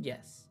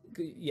 Yes.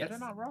 Yes. Did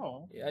I not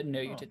roll? No,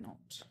 you Oh. did not.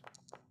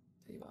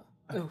 There you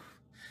are. Ooh.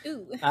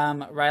 Ooh.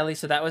 Riley,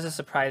 so that was a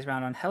surprise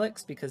round on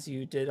Helix because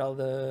you did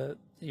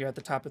you're at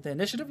the top of the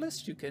initiative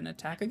list. You can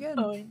attack again.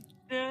 Oh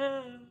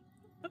no.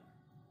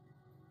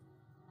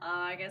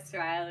 I guess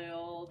Riley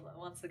will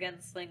once again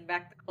swing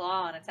back the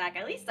claw and attack.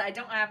 At least I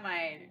don't have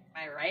my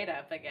right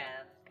up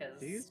again, because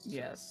She's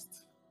Yes.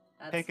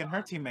 just taking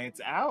her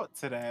teammates out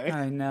today.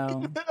 I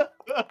know.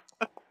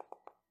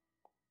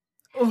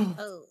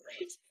 Oh.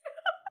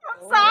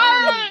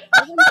 Sorry!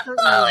 That one Oh certainly-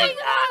 my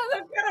god,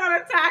 I'm good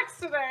on attacks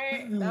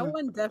today. that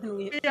one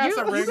definitely. He has a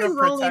You've ring been of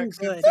rolling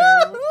protection good.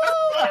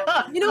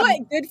 too. You know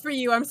what? Good for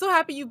you. I'm so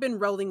happy you've been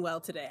rolling well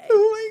today.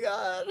 Oh my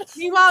god.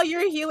 Meanwhile,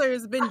 your healer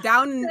has been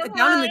down in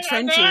the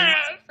trenches.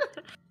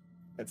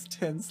 That's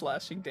 10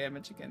 slashing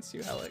damage against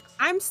you, Helix.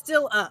 I'm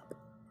still up,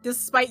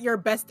 despite your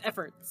best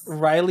efforts.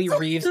 Riley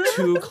reaves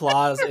 2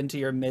 claws into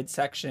your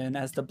midsection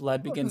as the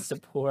blood begins to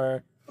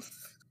pour.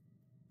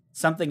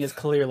 Something is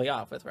clearly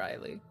off with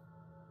Riley.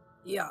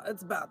 Yeah,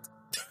 it's bad.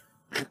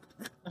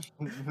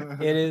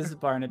 It is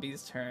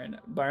Barnaby's turn.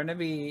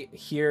 Barnaby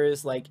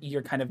hears like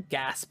your kind of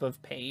gasp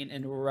of pain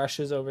and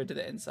rushes over to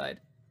the inside.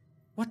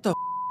 What the?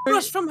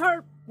 Rush from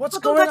her. What's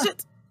Don't going touch on?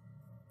 it.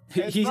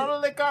 It's He,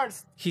 totally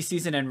cards. he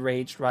sees an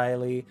enraged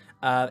Riley,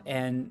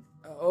 and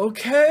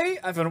okay,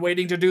 I've been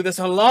waiting to do this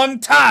a long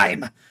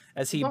time.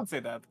 As he Don't say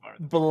that part.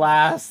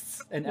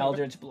 blasts an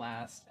Eldritch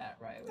Blast at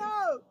Riley.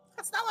 No,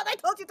 that's not what I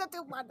told you to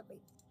do,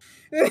 Barnaby.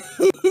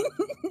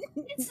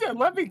 He said,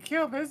 "Let me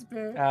kill this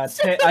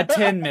bitch." A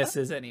 10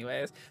 misses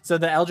anyways. So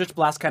the Eldritch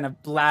Blast kind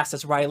of blasts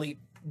as Riley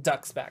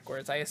ducks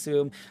backwards, I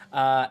assume.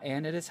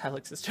 And it is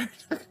Helix's turn.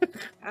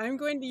 I'm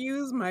going to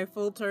use my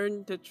full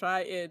turn to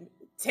try and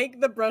take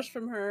the brush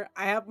from her.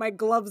 I have my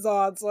gloves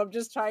on, so I'm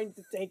just trying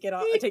to take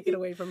it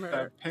away from The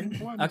her. pink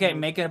one. Okay, the-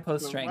 make it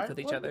opposed the strength white with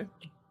each one? other.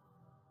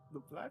 The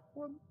black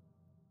one.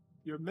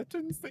 Your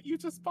mittens that you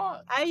just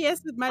bought. Ah,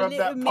 yes, with my From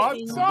little that pawn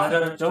mittens.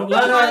 shop? Don't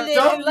My let her!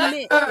 Don't little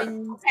let her!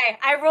 mittens. Okay,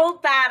 I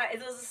rolled bad.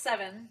 It was a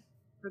 7.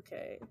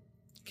 Okay.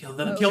 Kill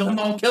them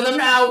all, kill them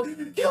now!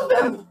 Kill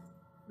them!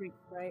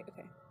 Right,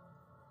 okay.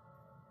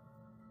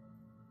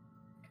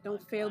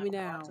 Don't fail me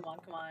now.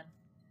 Come on.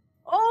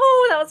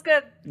 Oh, that was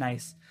good.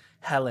 Nice.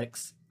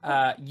 Helix,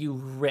 you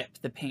rip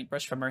the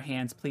paintbrush from her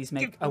hands. Please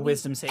make a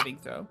wisdom saving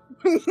throw.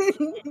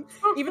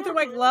 Even through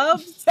my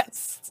gloves?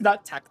 Yes, it's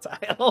not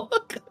tactile.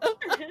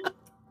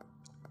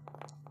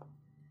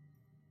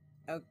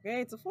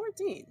 Okay, it's a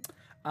 14.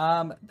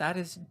 That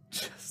is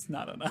just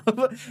not enough.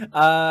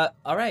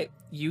 All right.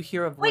 You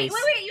hear a voice.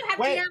 Wait, you have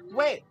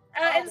Wait.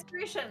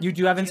 inspiration. You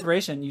do have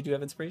inspiration. You do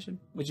have inspiration.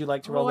 Would you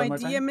like to roll Oh, one I more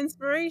time? DM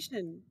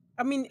inspiration.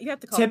 I mean, you have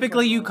to call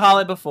Typically, you call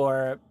it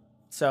before,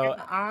 so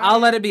I'll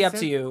let it be up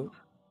to you.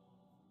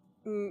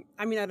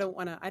 I mean, I don't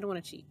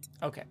wanna cheat.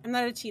 Okay. I'm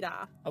not a cheater.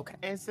 Okay.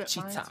 Is it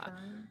my Cheetah.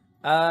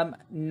 turn?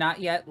 Not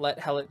yet. Let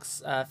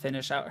Helix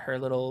finish out her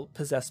little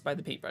possessed by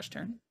the paintbrush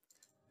turn.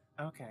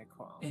 Okay,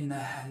 cool. In the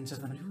hands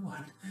of a new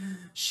one,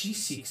 she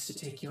seeks to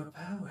take your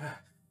power.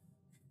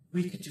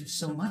 We could do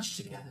so much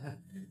together.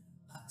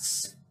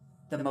 Us,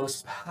 the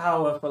most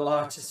powerful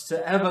artists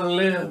to ever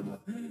live,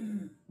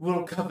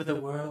 will cover the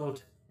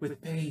world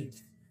with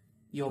paint.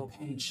 Your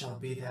paint shall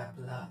be their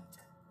blood.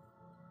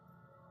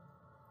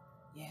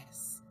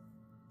 Yes.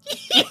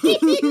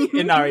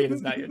 Inari, it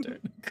is not your turn.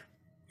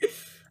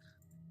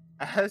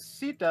 As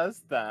she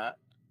does that,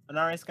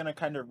 Anari's gonna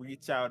kind of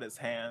reach out his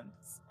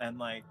hands and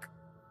like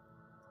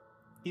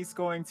he's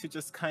going to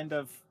just kind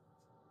of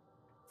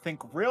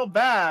think real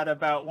bad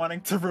about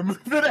wanting to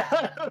remove it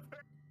out of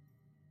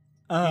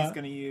her. He's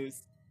gonna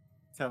use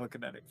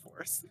telekinetic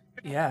force.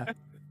 Yeah.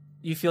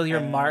 You feel your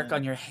mark And-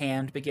 on your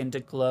hand begin to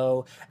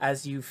glow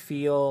as you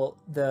feel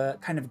the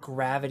kind of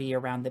gravity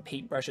around the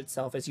paintbrush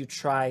itself as you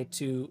try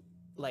to,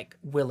 like,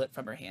 will it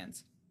from her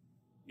hands.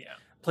 Yeah.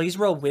 Please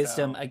roll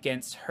wisdom So-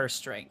 against her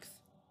strength.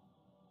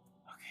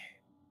 Okay.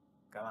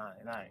 Come on,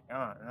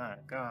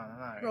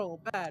 Anari.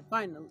 Roll bad,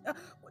 finally.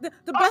 The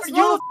Oh, best you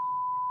roll.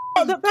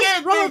 The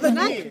best roll of the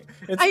kidding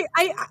night. me?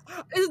 I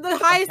this is the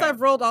highest Okay.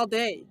 I've rolled all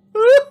day.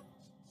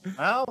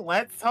 Well,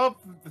 let's hope.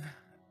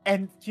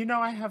 And you know,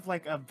 I have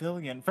like a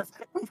billion for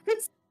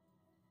this.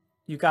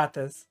 You got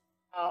this.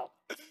 Oh.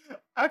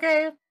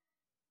 Okay.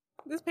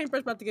 This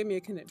paintbrush about to give me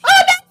a conniption.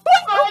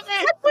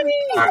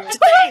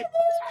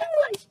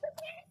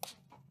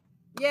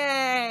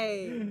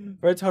 Yay!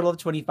 For a total of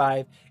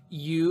 25,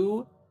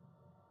 you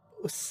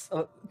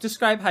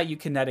describe how you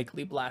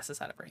kinetically blast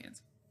this out of her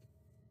hands.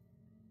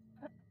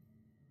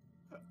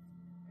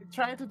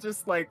 Trying to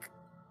just like,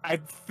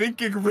 I'm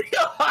thinking real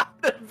hard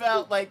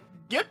about like,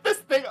 get this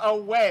thing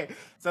away.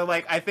 So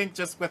like, I think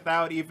just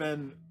without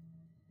even,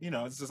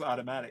 it's just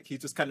automatic. He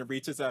just kind of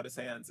reaches out his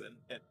hands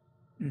and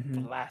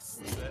Mhm. blasts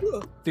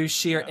it. Through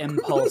sheer Yeah.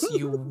 impulse,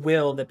 you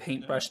will the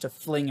paintbrush to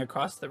fling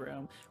across the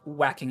room,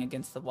 whacking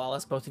against the wall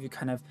as both of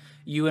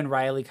you and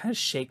Riley kind of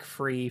shake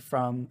free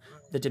from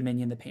the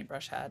dominion the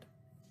paintbrush had.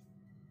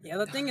 Yeah,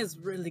 the thing is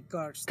really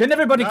cursed. Can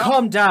everybody No.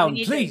 calm down, we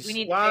need please?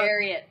 To What?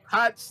 bury it.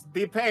 Touch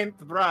the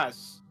paintbrush.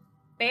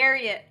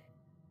 Bury it.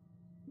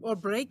 Or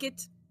break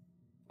it,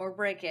 Or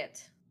break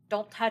it.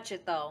 Don't touch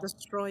it though.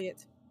 destroy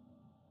it.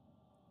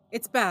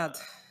 It's bad.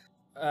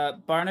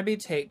 Barnaby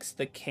takes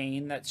the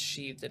cane that's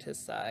sheathed at his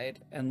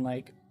side and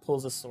like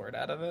pulls a sword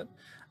out of it.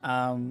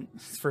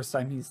 First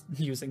time he's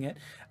using it.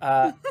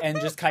 And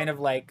just kind of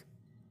like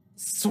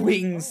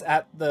swings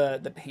at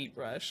the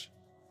paintbrush.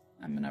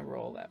 I'm gonna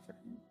roll that for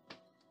him.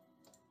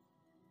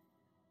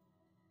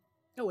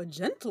 Oh, a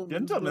gentleman's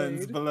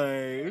Gentleman's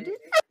blade. blade.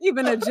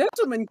 Even a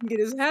gentleman can get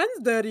his hands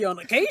dirty on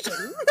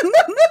occasion.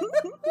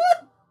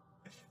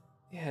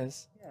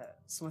 Yes.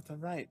 Yes, with the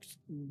right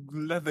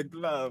leather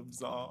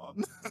gloves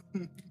on.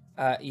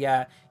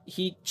 Yeah,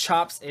 he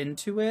chops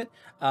into it.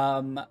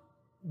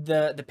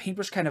 The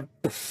paintbrush kind of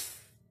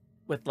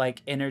with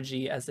like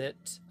energy as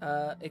it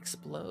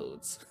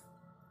explodes.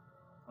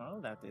 Well,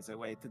 that is a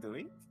way to do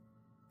it.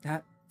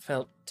 That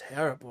felt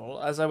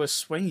terrible. As I was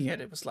swinging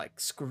it, it was like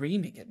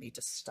screaming at me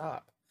to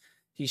stop.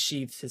 He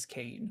sheathed his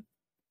cane.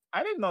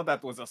 I didn't know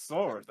that was a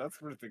sword. That's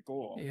pretty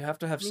cool. You have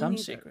to have Me some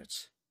neither.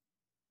 secrets.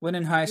 When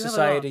in high You have a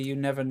society, lot. you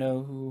never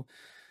know who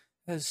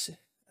has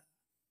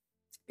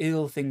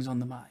ill things on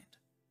the mind.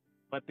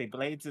 But the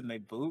blades in the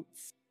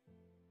boots?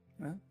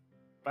 Well,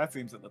 That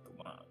seems a little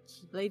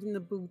much. Blade in the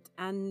boot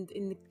and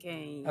in the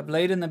cane. a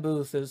blade in the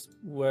booth is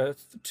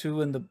worth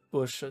 2 in the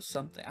bush or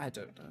something. I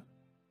don't know.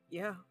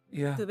 Yeah.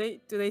 Yeah. Do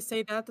they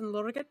say that in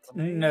Lorgat?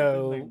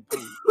 No,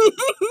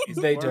 Is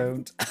they worth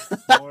don't.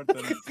 more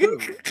than 2.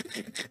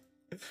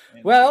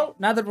 Well,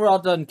 now that we're all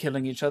done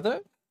killing each other,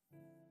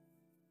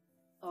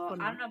 Well,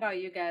 Funny. I don't know about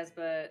you guys,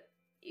 but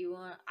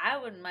I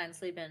wouldn't mind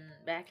sleeping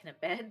back in a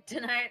bed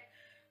tonight.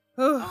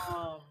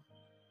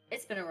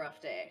 It's been a rough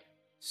day.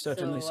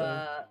 certainly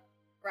so.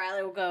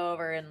 Riley will go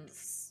over and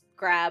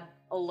grab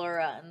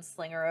Allura and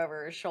sling her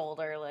over his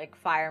shoulder, like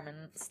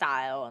fireman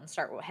style, and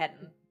start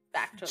heading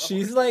back to the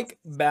She's horses. like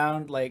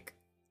bound like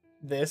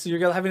this. You're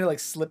gonna having to like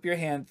slip your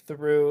hand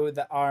through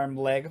the arm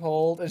leg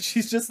hold, and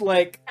she's just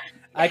like,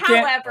 I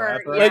can't.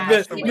 However, Like yeah,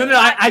 this. she No, does no,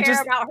 not I care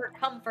just- about her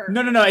comfort.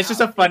 No, it's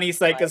just a now. funny She's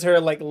sight because her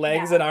like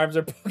legs and yeah. arms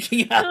are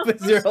poking out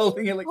as you're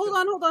holding it like. Hold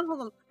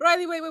on.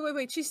 Riley,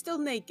 wait. She's still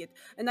naked.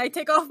 And I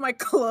take off my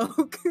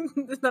cloak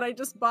that I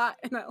just bought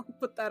and I'll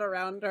put that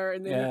around her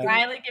and then Yeah. we can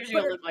Riley gives you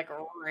a Put her- look like,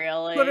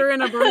 really? put her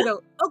in a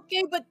burrito.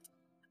 Okay, but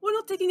we're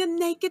not taking a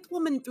naked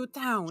woman through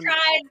town.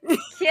 Tried to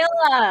kill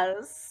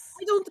us.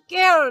 I don't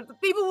care. The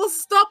people will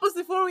stop us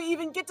before we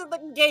even get to the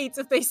gates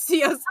if they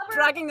see us We're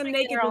dragging a gonna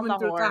naked get her on woman the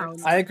through town.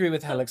 horse. I agree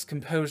with Helix.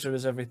 Composure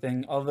is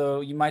everything. Although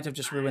you might have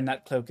just ruined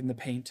that cloak in the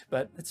paint,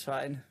 but it's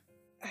fine.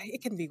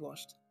 It can be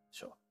washed.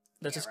 Sure.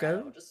 Let us Yeah, go.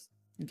 right, we'll just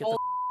and get hold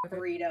the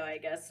burrito, I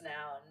guess,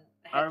 now.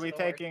 And head Are to we the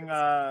taking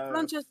horses.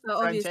 Francesca,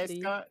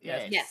 obviously. Francesca?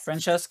 Yes. Yes.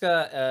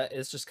 Francesca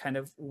is just kind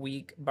of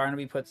weak.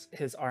 Barnaby puts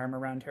his arm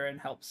around her and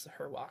helps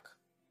her walk.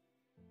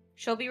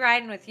 She'll be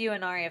riding with you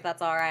and Ari if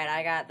that's all right.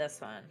 I got this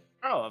one.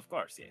 Oh, of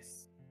course,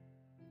 yes.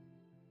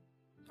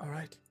 All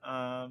right.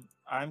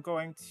 I'm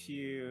going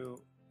to.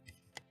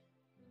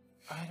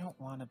 I don't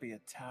want to be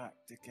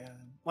attacked again.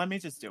 Let me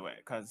just do it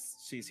because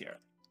she's here.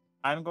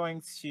 I'm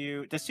going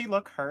to. Does she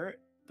look hurt?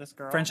 This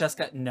girl.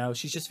 Francesca, no,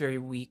 she's just very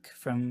weak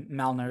from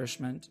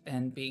malnourishment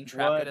and being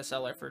trapped What? in a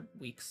cellar for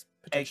weeks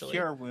A potentially.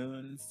 cure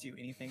wounds do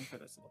anything for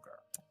this little girl?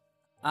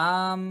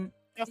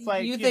 Just Just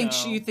like you know, think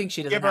she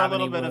doesn't give her a have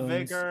little any bit of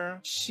wounds. vigor.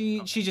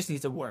 She just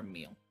needs a warm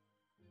meal.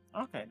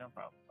 Okay, no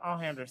problem. I'll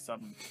hand her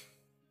some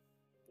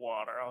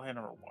water. I'll hand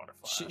her a water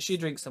flask. She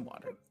drinks some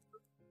water.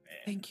 Yeah.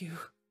 Thank you.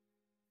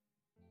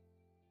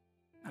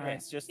 All right.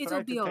 Yes, just It'll try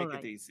to be take alright.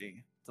 it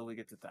easy till we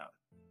get to town.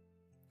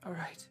 All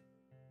right.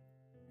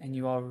 And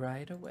you all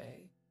ride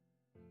away.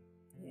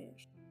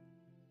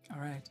 All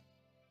right.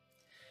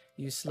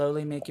 You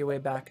slowly make your way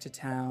back to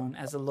town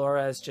as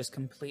Alora is just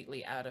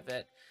completely out of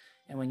it.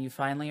 And when you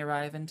finally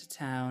arrive into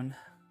town,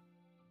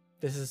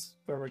 this is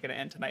where we're going to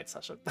end tonight's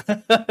session.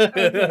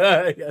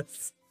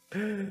 Yes.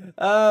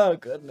 Oh,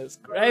 goodness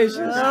gracious.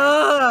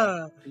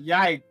 Ah!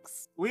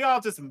 Yikes! We all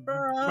just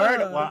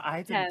murdered. Well, I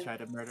didn't Yes. try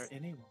to murder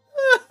anyone.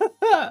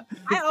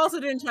 I also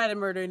didn't try to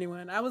murder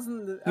anyone. I was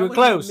in the. I You were was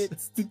close. In the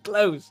midst.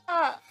 Close.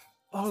 Felt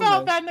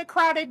Almost. that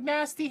necrotic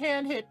nasty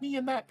hand hit me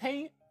in that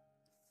paint.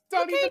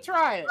 Don't even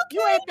try it.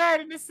 You ain't that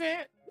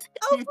innocent.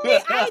 Okay,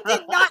 I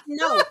did not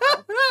know.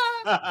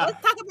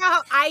 Let's talk about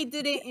how I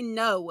didn't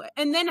know,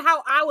 and then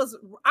how I was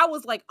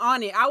like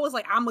on it. I was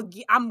like, I'm gonna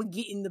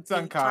get in the It's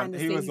pit trying to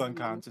he was save you.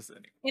 unconscious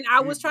anyway. And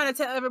I He was trying to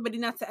tell everybody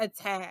not to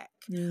attack,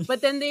 but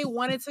then they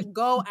wanted to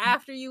go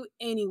after you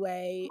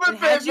anyway. But And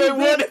had then you they been,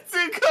 wanted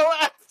to go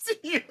after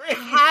you.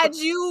 had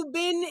you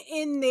been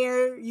in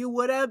there, you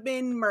would have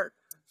been murked.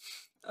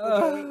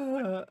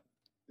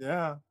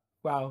 Yeah,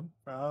 Wow.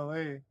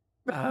 probably.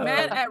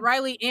 Mad at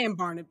Riley and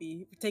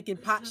Barnaby for taking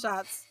pot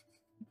shots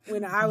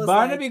when I was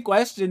Barnaby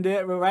questioned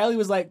it, but Riley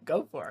was like,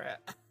 go for it.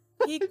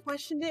 like, he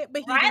questioned it,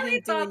 but he Riley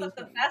didn't do thought that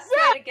the anything. best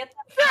way to get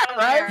them out of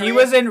right? there He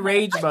was in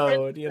rage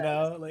mode, you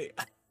know? Like,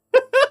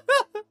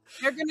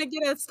 They're gonna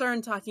get a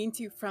stern talking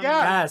to from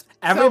Yeah. yes.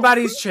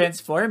 Everybody's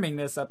transforming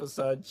this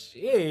episode.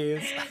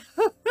 Jeez.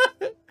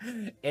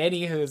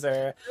 Any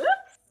hooser.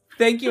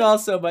 Thank you all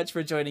so much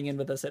for joining in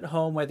with us at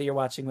home, whether you're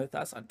watching with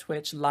us on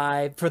Twitch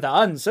live for the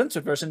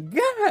uncensored version.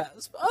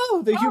 Gasp!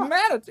 Oh, the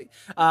humanity!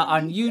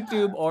 On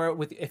YouTube or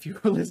if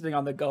you're listening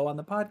on the go on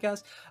the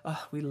podcast.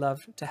 We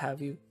love to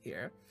have you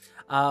here.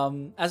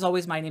 As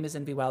always, my name is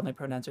Envy Wild. My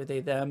pronouns are they,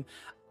 them.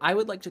 I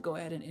would like to go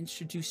ahead and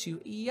introduce you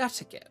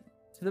yet again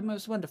to the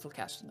most wonderful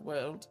cast in the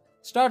world,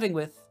 starting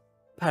with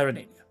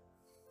Pyronania.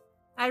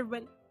 Hi,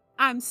 everybody.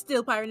 I'm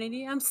still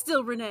Pyronania. I'm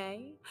still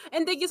Renee.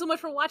 And thank you so much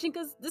for watching,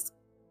 because this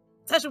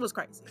session was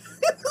crazy.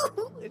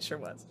 It sure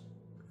was.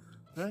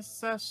 This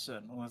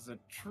session was a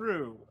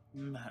true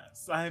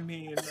mess. I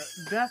mean,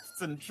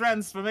 deaths and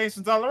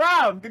transformations all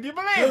around. Can you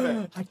believe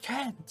it? I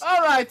can't.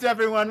 All right,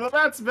 everyone. Well,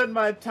 that's been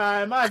my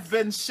time. I've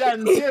been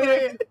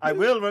Chantilly. I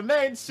will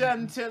remain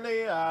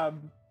Chantilly. Have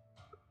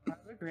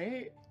a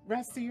great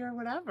rest of your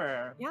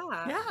whatever.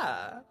 Yeah.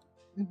 Yeah.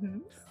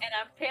 Mhm. And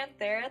I'm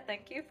Panthera.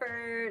 Thank you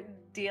for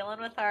dealing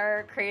with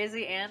our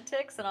crazy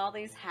antics and all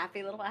these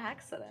happy little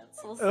accidents.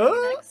 We'll see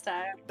you next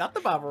time. Not the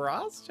Bob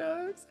Ross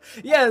jokes.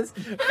 Yes.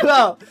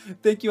 Well,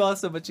 thank you all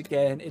so much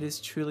again. It is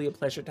truly a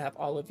pleasure to have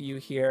all of you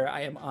here.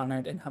 I am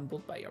honored and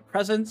humbled by your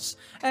presence.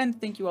 And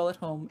thank you all at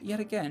home yet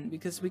again,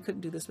 because we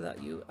couldn't do this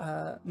without you.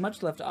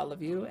 Much love to all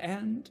of you,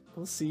 and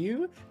we'll see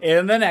you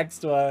in the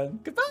next one.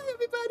 Goodbye,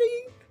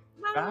 everybody.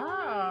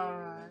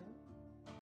 Bye.